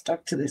are all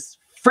stuck to this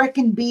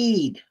frickin'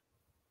 bead.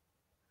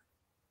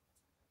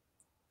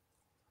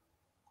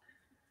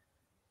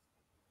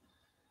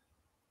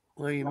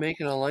 Are you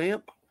making a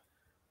lamp?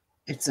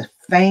 It's a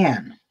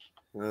fan.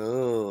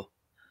 Oh.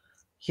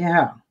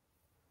 Yeah.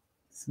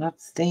 It's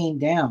not staying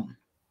down.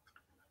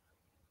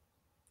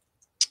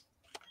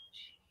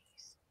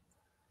 Jeez.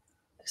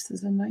 This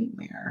is a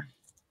nightmare.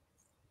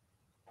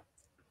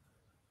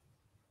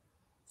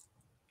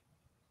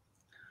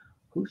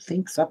 Who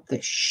thinks up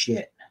this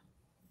shit?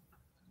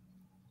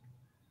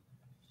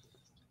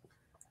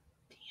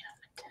 Damn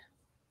it.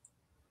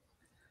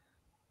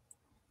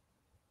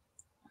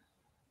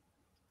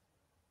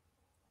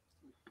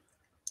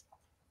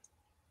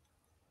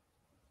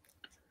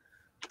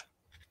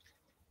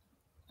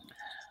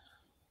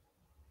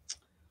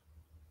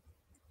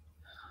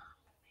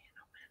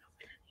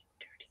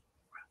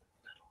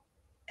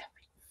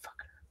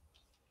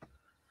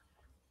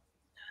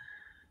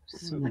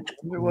 So much. I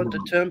wonder what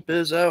the temp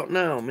is out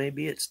now.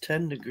 Maybe it's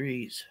 10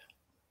 degrees.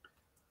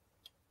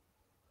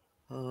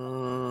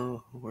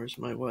 Where's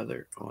my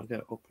weather? Oh, I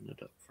gotta open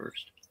it up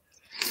first.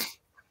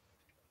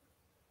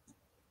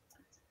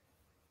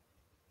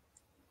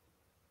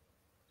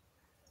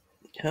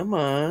 Come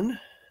on.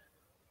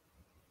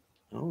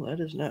 Oh, that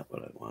is not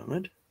what I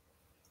wanted.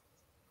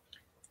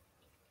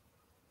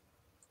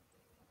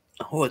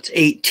 Oh, it's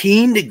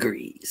 18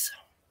 degrees.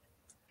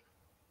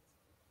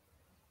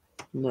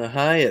 The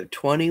high of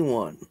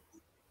 21.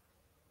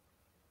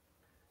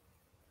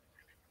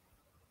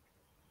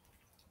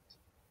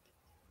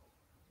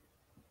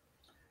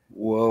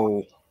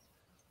 Whoa.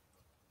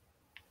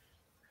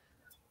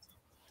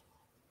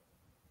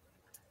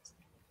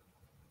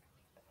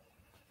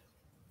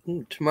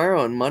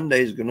 Tomorrow and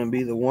Monday is going to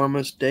be the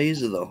warmest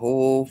days of the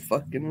whole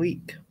fucking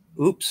week.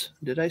 Oops.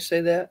 Did I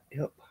say that?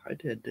 Yep, I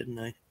did, didn't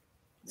I?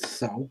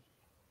 So?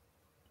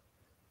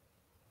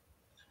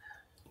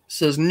 It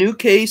says new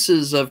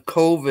cases of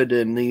COVID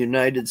in the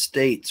United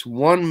States,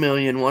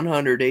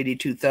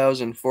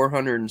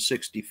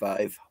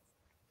 1,182,465.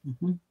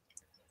 Mm-hmm.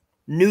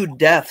 New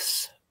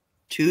deaths,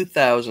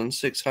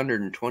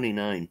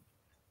 2,629.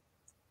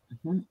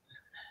 Mm-hmm.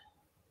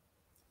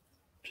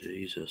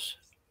 Jesus.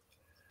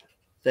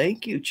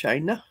 Thank you,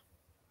 China.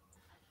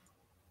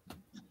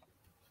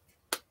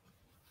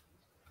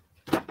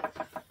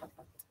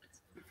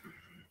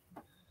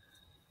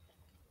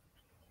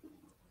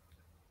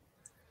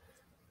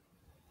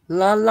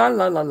 La la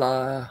la la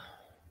la.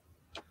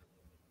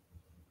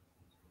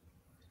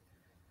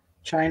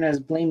 China is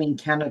blaming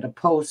Canada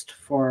Post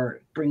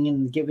for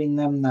giving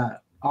them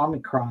the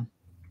Omicron,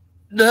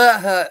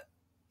 Ha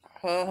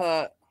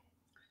ha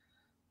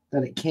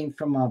that it came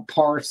from a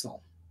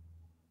parcel.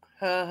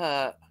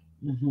 ha.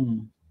 Mm-hmm.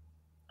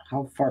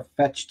 How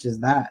far-fetched is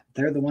that?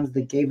 They're the ones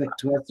that gave it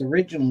to us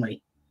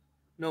originally.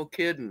 No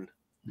kidding.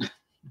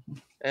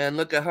 And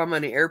look at how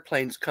many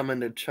airplanes come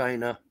into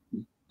China.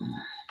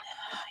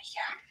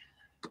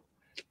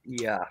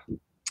 Yeah.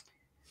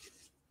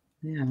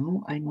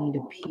 Now I need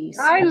a piece.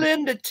 Hi,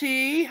 Linda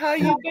T. How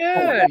you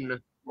doing?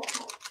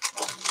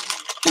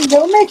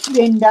 Hello, Miss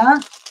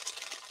Linda.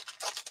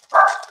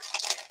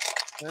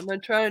 I've been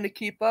trying to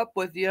keep up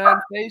with you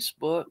on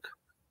Facebook.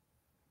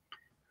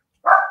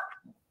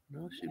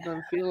 No, she's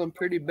been feeling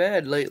pretty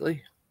bad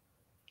lately.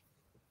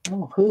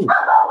 Oh, who?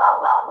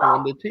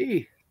 Linda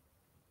T.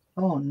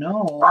 Oh,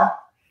 no.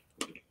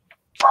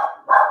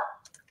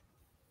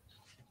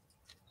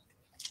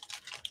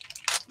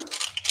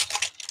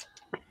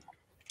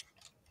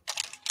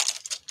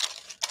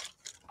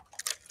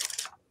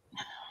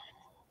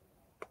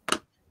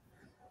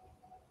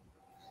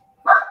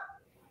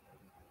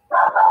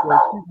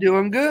 Well, she's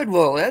doing good.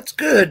 Well, that's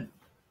good.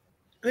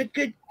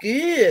 Good.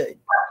 Good.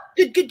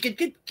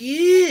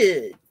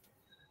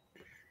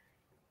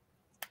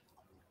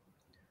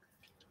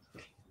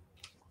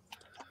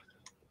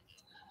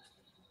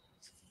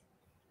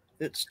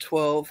 It's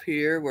 12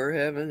 here. We're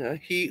having a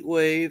heat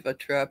wave, a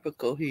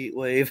tropical heat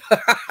wave.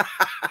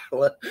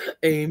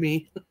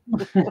 Amy.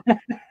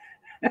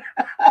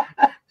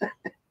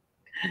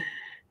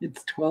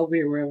 It's 12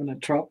 here. We're having a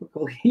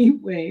tropical heat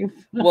wave.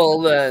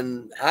 Well,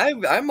 then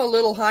I'm a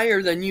little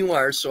higher than you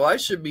are, so I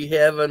should be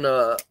having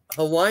a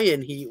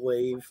Hawaiian heat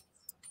wave.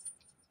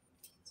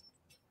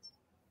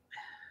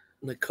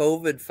 The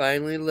COVID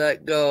finally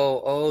let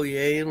go. Oh,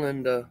 yay,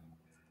 Linda.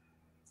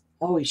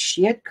 Oh,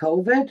 shit,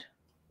 COVID?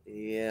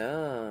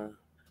 Yeah.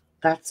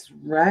 That's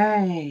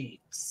right.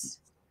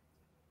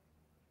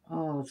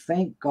 Oh,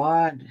 thank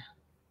God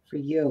for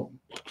you.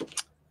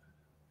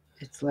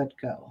 It's let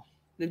go.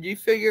 Did you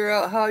figure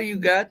out how you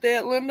got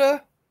that,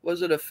 Linda?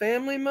 Was it a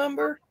family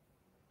member?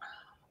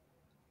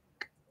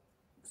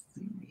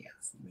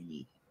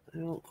 Seriously. I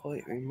don't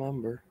quite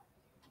remember.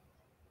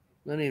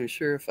 Not even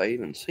sure if I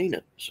even seen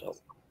it, so.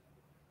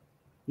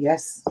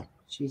 Yes,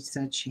 she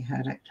said she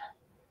had it.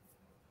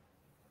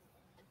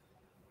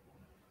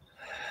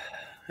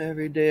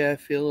 Every day I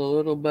feel a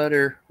little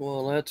better.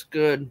 Well, that's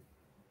good.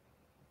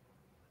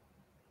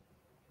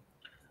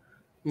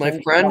 My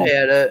Thank friend God.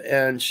 had it,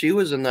 and she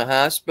was in the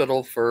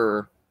hospital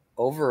for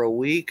over a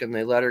week, and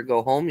they let her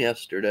go home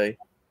yesterday.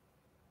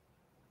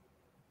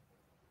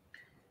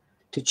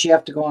 Did she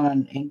have to go on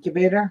an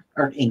incubator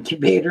or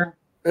incubation?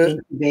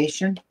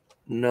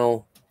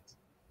 No.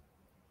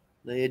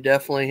 They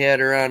definitely had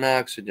her on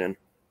oxygen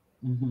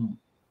Mm-hmm.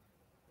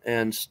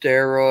 and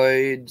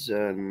steroids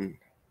and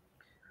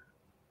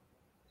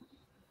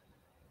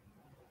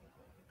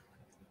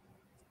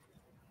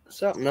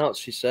something else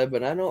she said,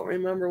 but I don't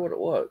remember what it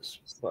was.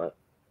 But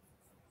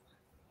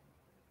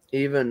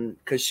even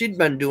because she'd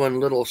been doing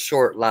little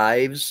short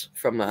lives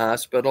from the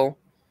hospital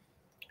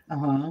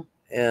Uh-huh.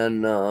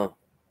 and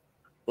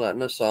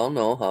letting us all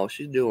know how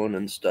she's doing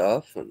and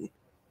stuff. And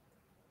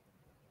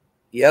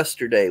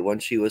yesterday, when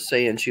she was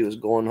saying she was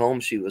going home,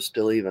 she was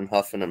still even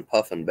huffing and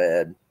puffing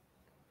bad.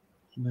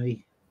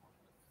 Right.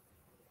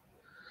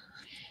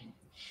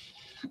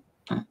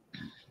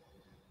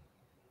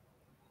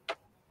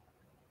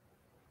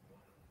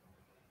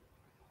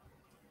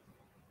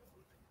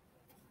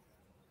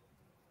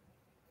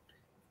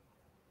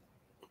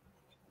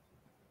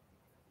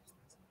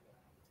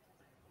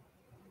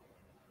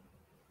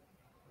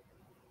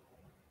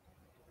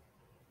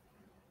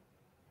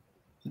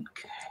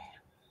 Okay.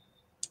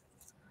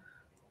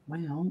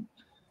 Well.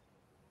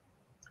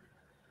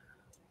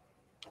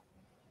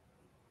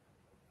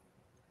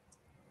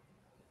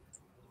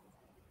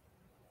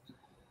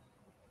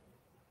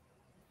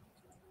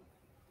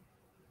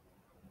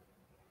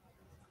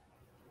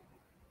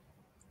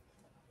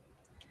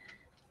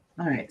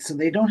 All right, so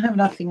they don't have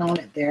nothing on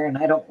it there, and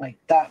I don't like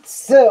that.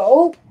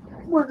 So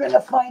we're going to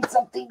find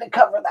something to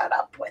cover that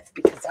up with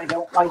because I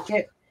don't like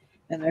it.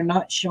 And they're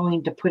not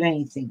showing to put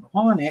anything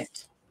on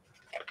it.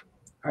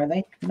 Are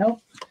they?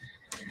 Nope.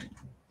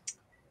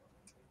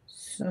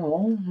 So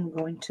I'm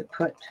going to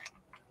put,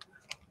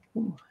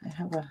 ooh, I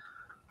have a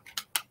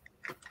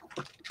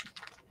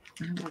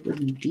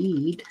wooden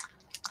bead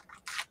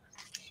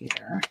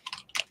here.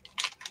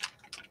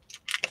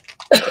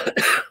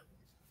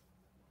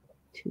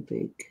 Too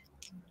big.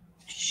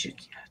 Shit,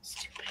 yeah, it's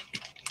too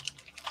big.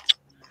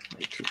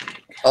 Way too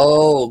big.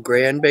 Oh,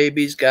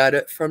 grandbaby's got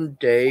it from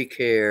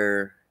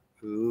daycare.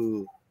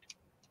 Ooh.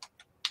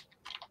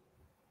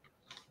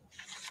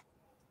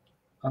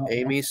 Oh,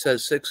 Amy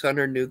says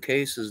 600 new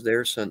cases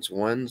there since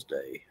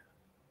Wednesday.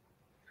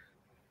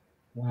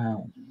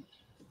 wow.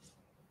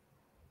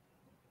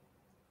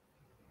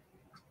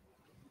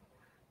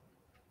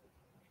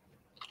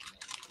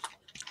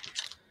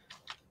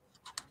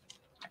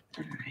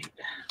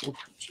 We'll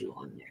put you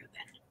on there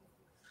then.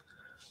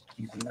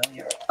 Even though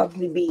you're an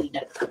ugly bead.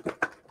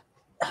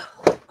 Oh,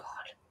 God.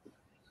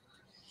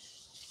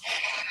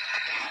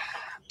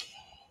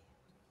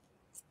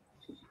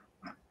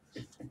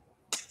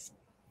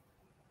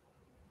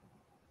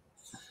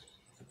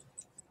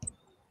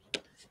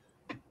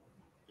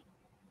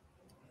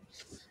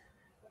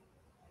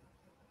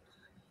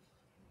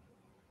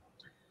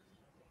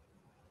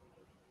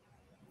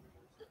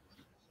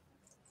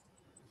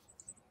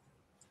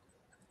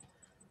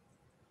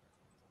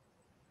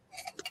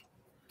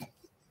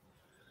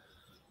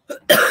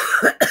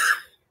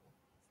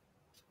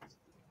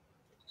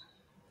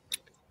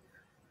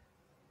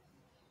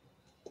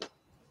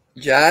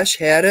 Josh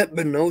had it,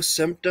 but no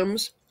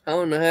symptoms.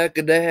 How in the heck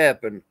did that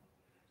happen?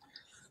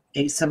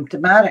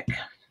 Asymptomatic.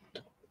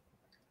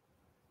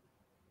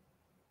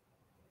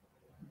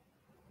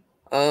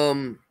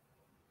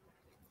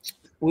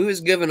 We was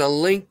given a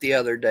link the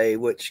other day,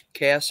 which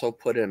Castle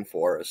put in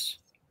for us.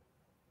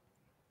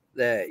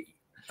 That,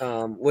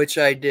 which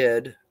I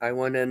did. I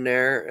went in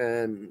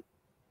there and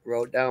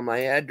wrote down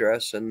my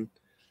address, and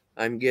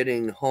I'm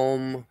getting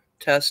home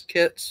test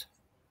kits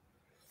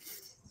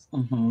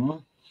Mm-hmm.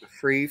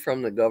 free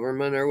from the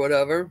government or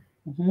whatever.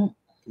 Mm-hmm.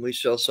 We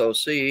shall so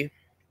see.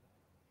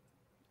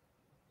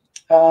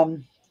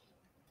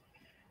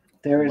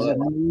 There is a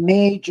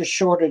major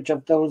shortage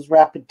of those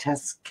rapid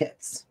test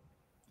kits.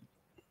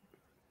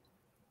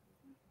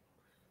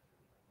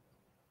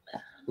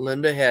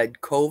 Linda had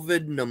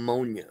COVID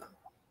pneumonia.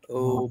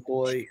 Oh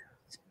boy.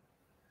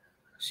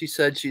 She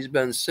said she's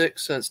been sick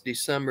since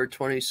December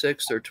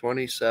 26th or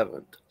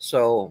 27th.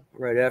 So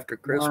right after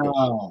Christmas.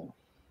 Wow.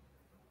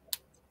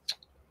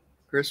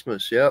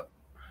 Christmas, yep.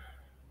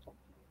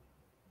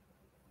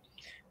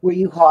 Were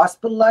you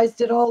hospitalized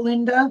at all,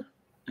 Linda?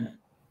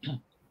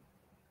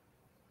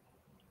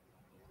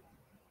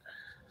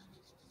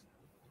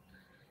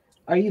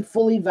 Are you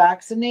fully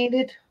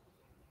vaccinated?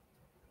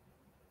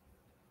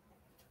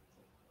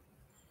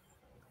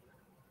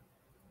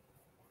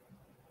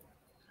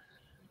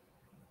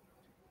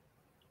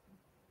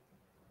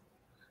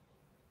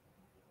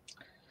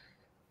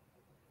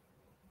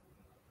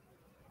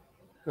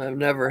 I've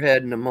never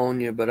had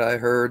pneumonia, but I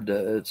heard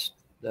that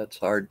that's a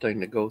hard thing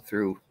to go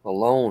through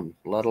alone,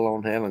 let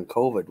alone having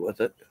COVID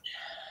with it.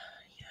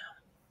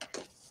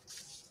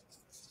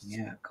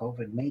 Yeah,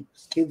 COVID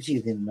gives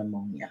you the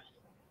pneumonia.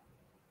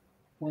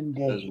 One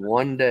Just day.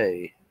 one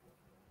day.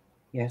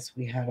 Yes,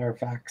 we had our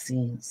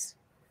vaccines.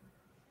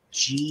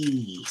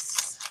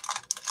 Jeez.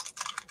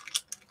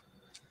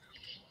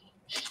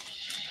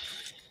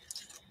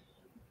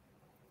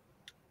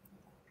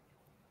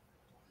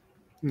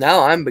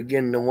 Now I'm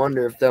beginning to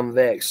wonder if them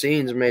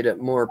vaccines made it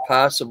more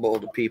possible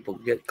to people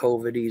get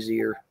COVID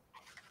easier.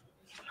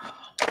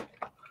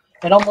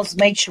 It almost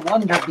makes you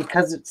wonder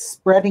because it's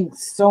spreading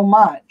so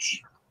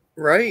much.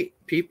 Right.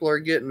 People are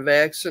getting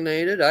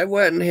vaccinated. I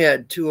went and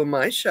had 2 of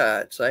my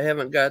shots. I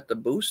haven't got the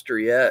booster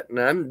yet, and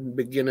I'm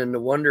beginning to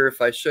wonder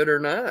if I should or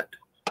not.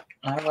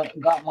 I went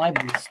and got my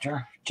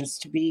booster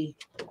just to be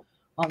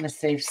on the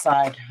safe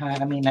side.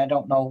 I mean, I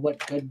don't know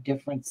what good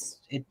difference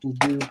it will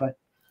do, but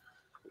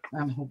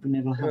I'm hoping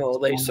it'll help. Well,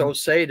 they so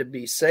say to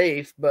be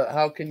safe, but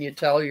how can you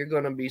tell you're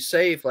going to be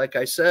safe? Like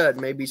I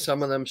said, maybe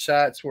some of them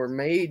shots were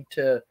made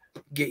to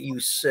get you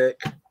sick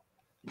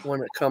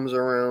when it comes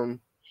around.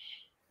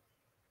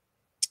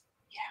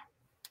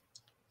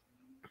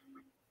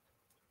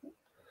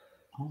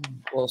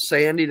 Well,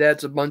 Sandy,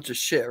 that's a bunch of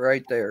shit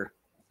right there.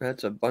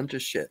 That's a bunch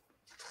of shit.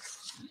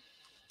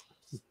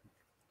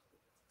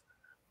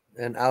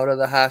 And out of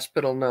the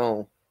hospital,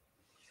 no.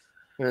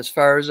 And as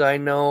far as I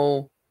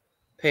know,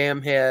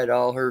 Pam had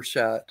all her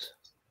shots.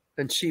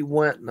 And she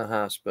went in the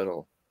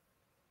hospital.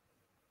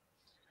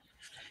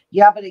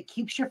 Yeah, but it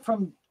keeps you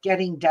from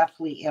getting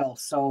deathly ill.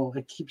 So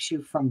it keeps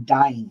you from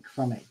dying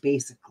from it,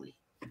 basically.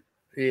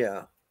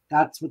 Yeah.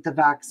 That's what the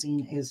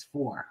vaccine is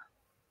for.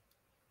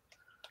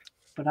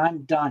 But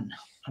I'm done.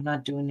 I'm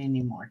not doing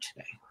any more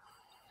today.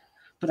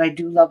 But I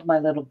do love my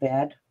little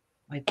bed.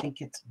 I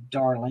think it's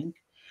darling.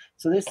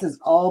 So this is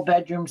all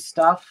bedroom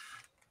stuff.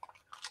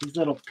 These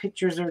little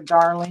pictures are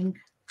darling.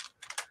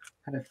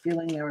 Had a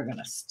feeling they were going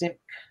to stick.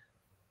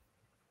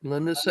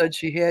 Linda said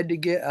she had to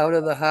get out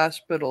of the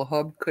hospital.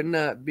 Hub could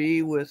not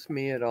be with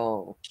me at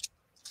all.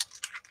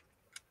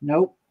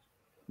 Nope.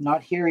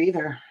 Not here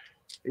either.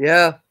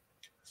 Yeah.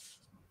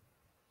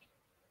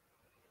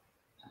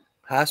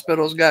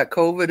 Hospital's got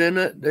COVID in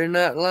it. They're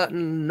not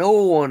letting no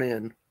one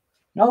in.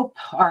 Nope.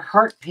 Our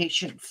heart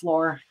patient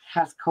floor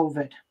has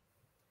COVID.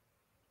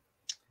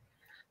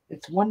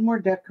 It's one more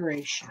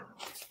decoration.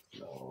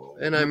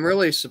 And I'm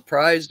really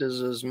surprised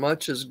as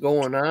much as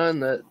going on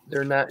that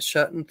they're not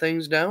shutting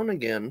things down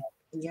again.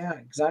 Yeah,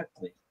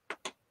 exactly.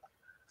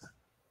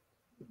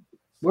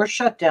 We're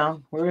shut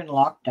down. We're in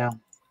lockdown.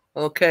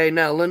 Okay,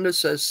 now Linda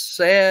says,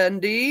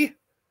 Sandy,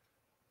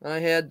 I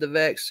had the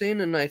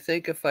vaccine, and I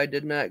think if I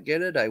did not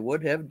get it, I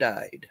would have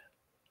died.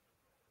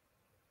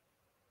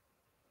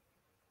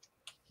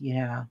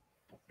 Yeah.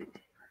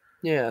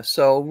 Yeah,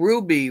 so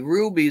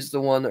Ruby's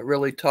the one that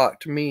really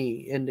talked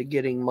me into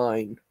getting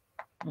mine.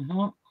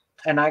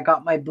 And I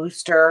got my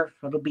booster.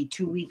 It'll be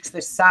 2 weeks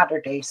this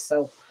Saturday,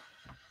 so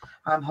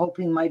I'm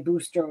hoping my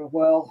booster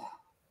will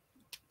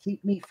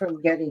keep me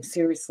from getting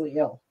seriously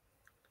ill.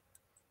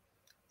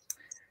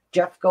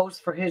 Jeff goes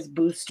for his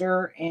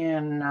booster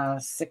in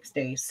 6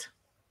 days.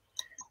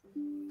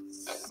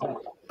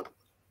 So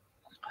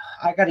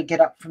I got to get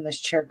up from this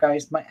chair,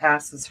 guys. My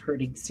ass is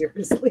hurting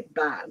seriously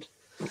bad.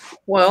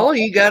 Well,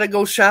 you got to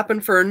go shopping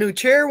for a new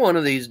chair one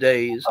of these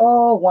days.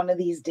 Oh, one of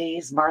these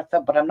days, Martha.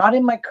 But I'm not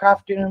in my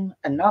craft room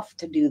enough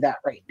to do that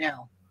right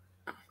now.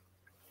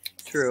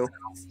 True.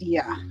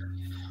 Yeah.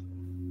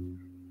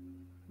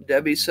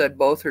 Debbie said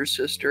both her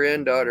sister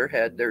and daughter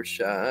had their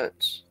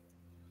shots.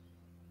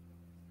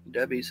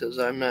 Debbie says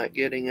I'm not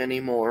getting any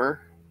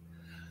more.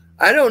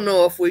 I don't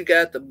know if we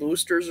got the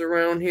boosters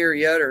around here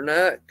yet or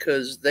not,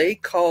 because they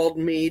called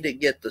me to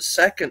get the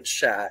second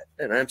shot,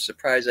 and I'm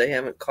surprised they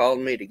haven't called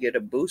me to get a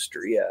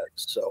booster yet.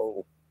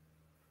 So,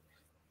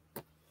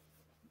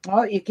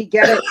 well, you could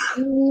get it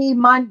 3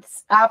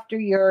 months after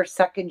your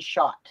second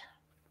shot.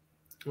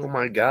 oh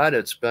my God,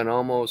 it's been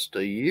almost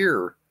a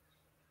year.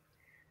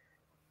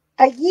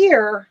 A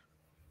year?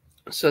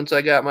 Since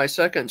I got my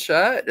second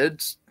shot.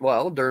 It's,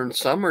 well, during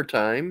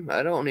summertime.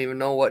 I don't even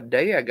know what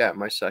day I got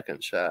my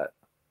second shot.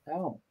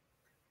 Oh.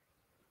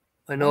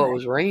 I know it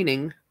was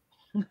raining.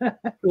 It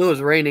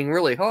was raining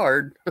really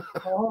hard.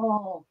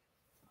 Oh.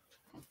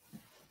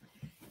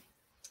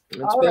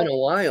 It's been a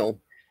while.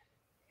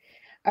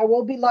 I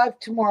will be live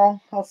tomorrow.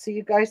 I'll see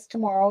you guys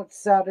tomorrow.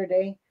 It's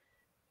Saturday.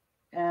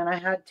 And I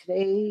had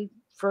today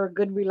for a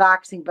good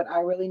relaxing, but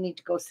I really need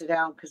to go sit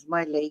down because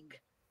my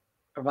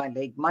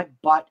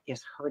butt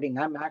is hurting.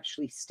 I'm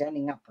actually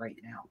standing up right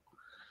now.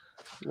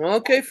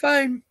 Okay,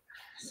 fine.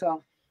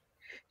 So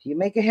if you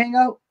make a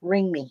hangout,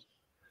 ring me.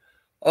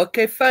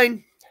 Okay,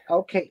 fine.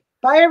 Okay.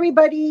 Bye,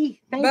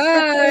 everybody. Thanks.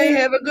 Bye.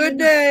 Have a good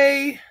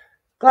day.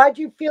 Glad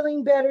you're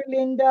feeling better,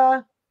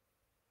 Linda.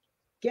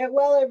 Get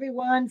well,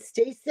 everyone.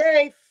 Stay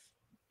safe.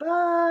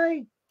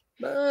 Bye.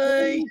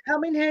 Bye.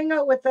 Come and hang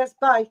out with us.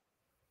 Bye.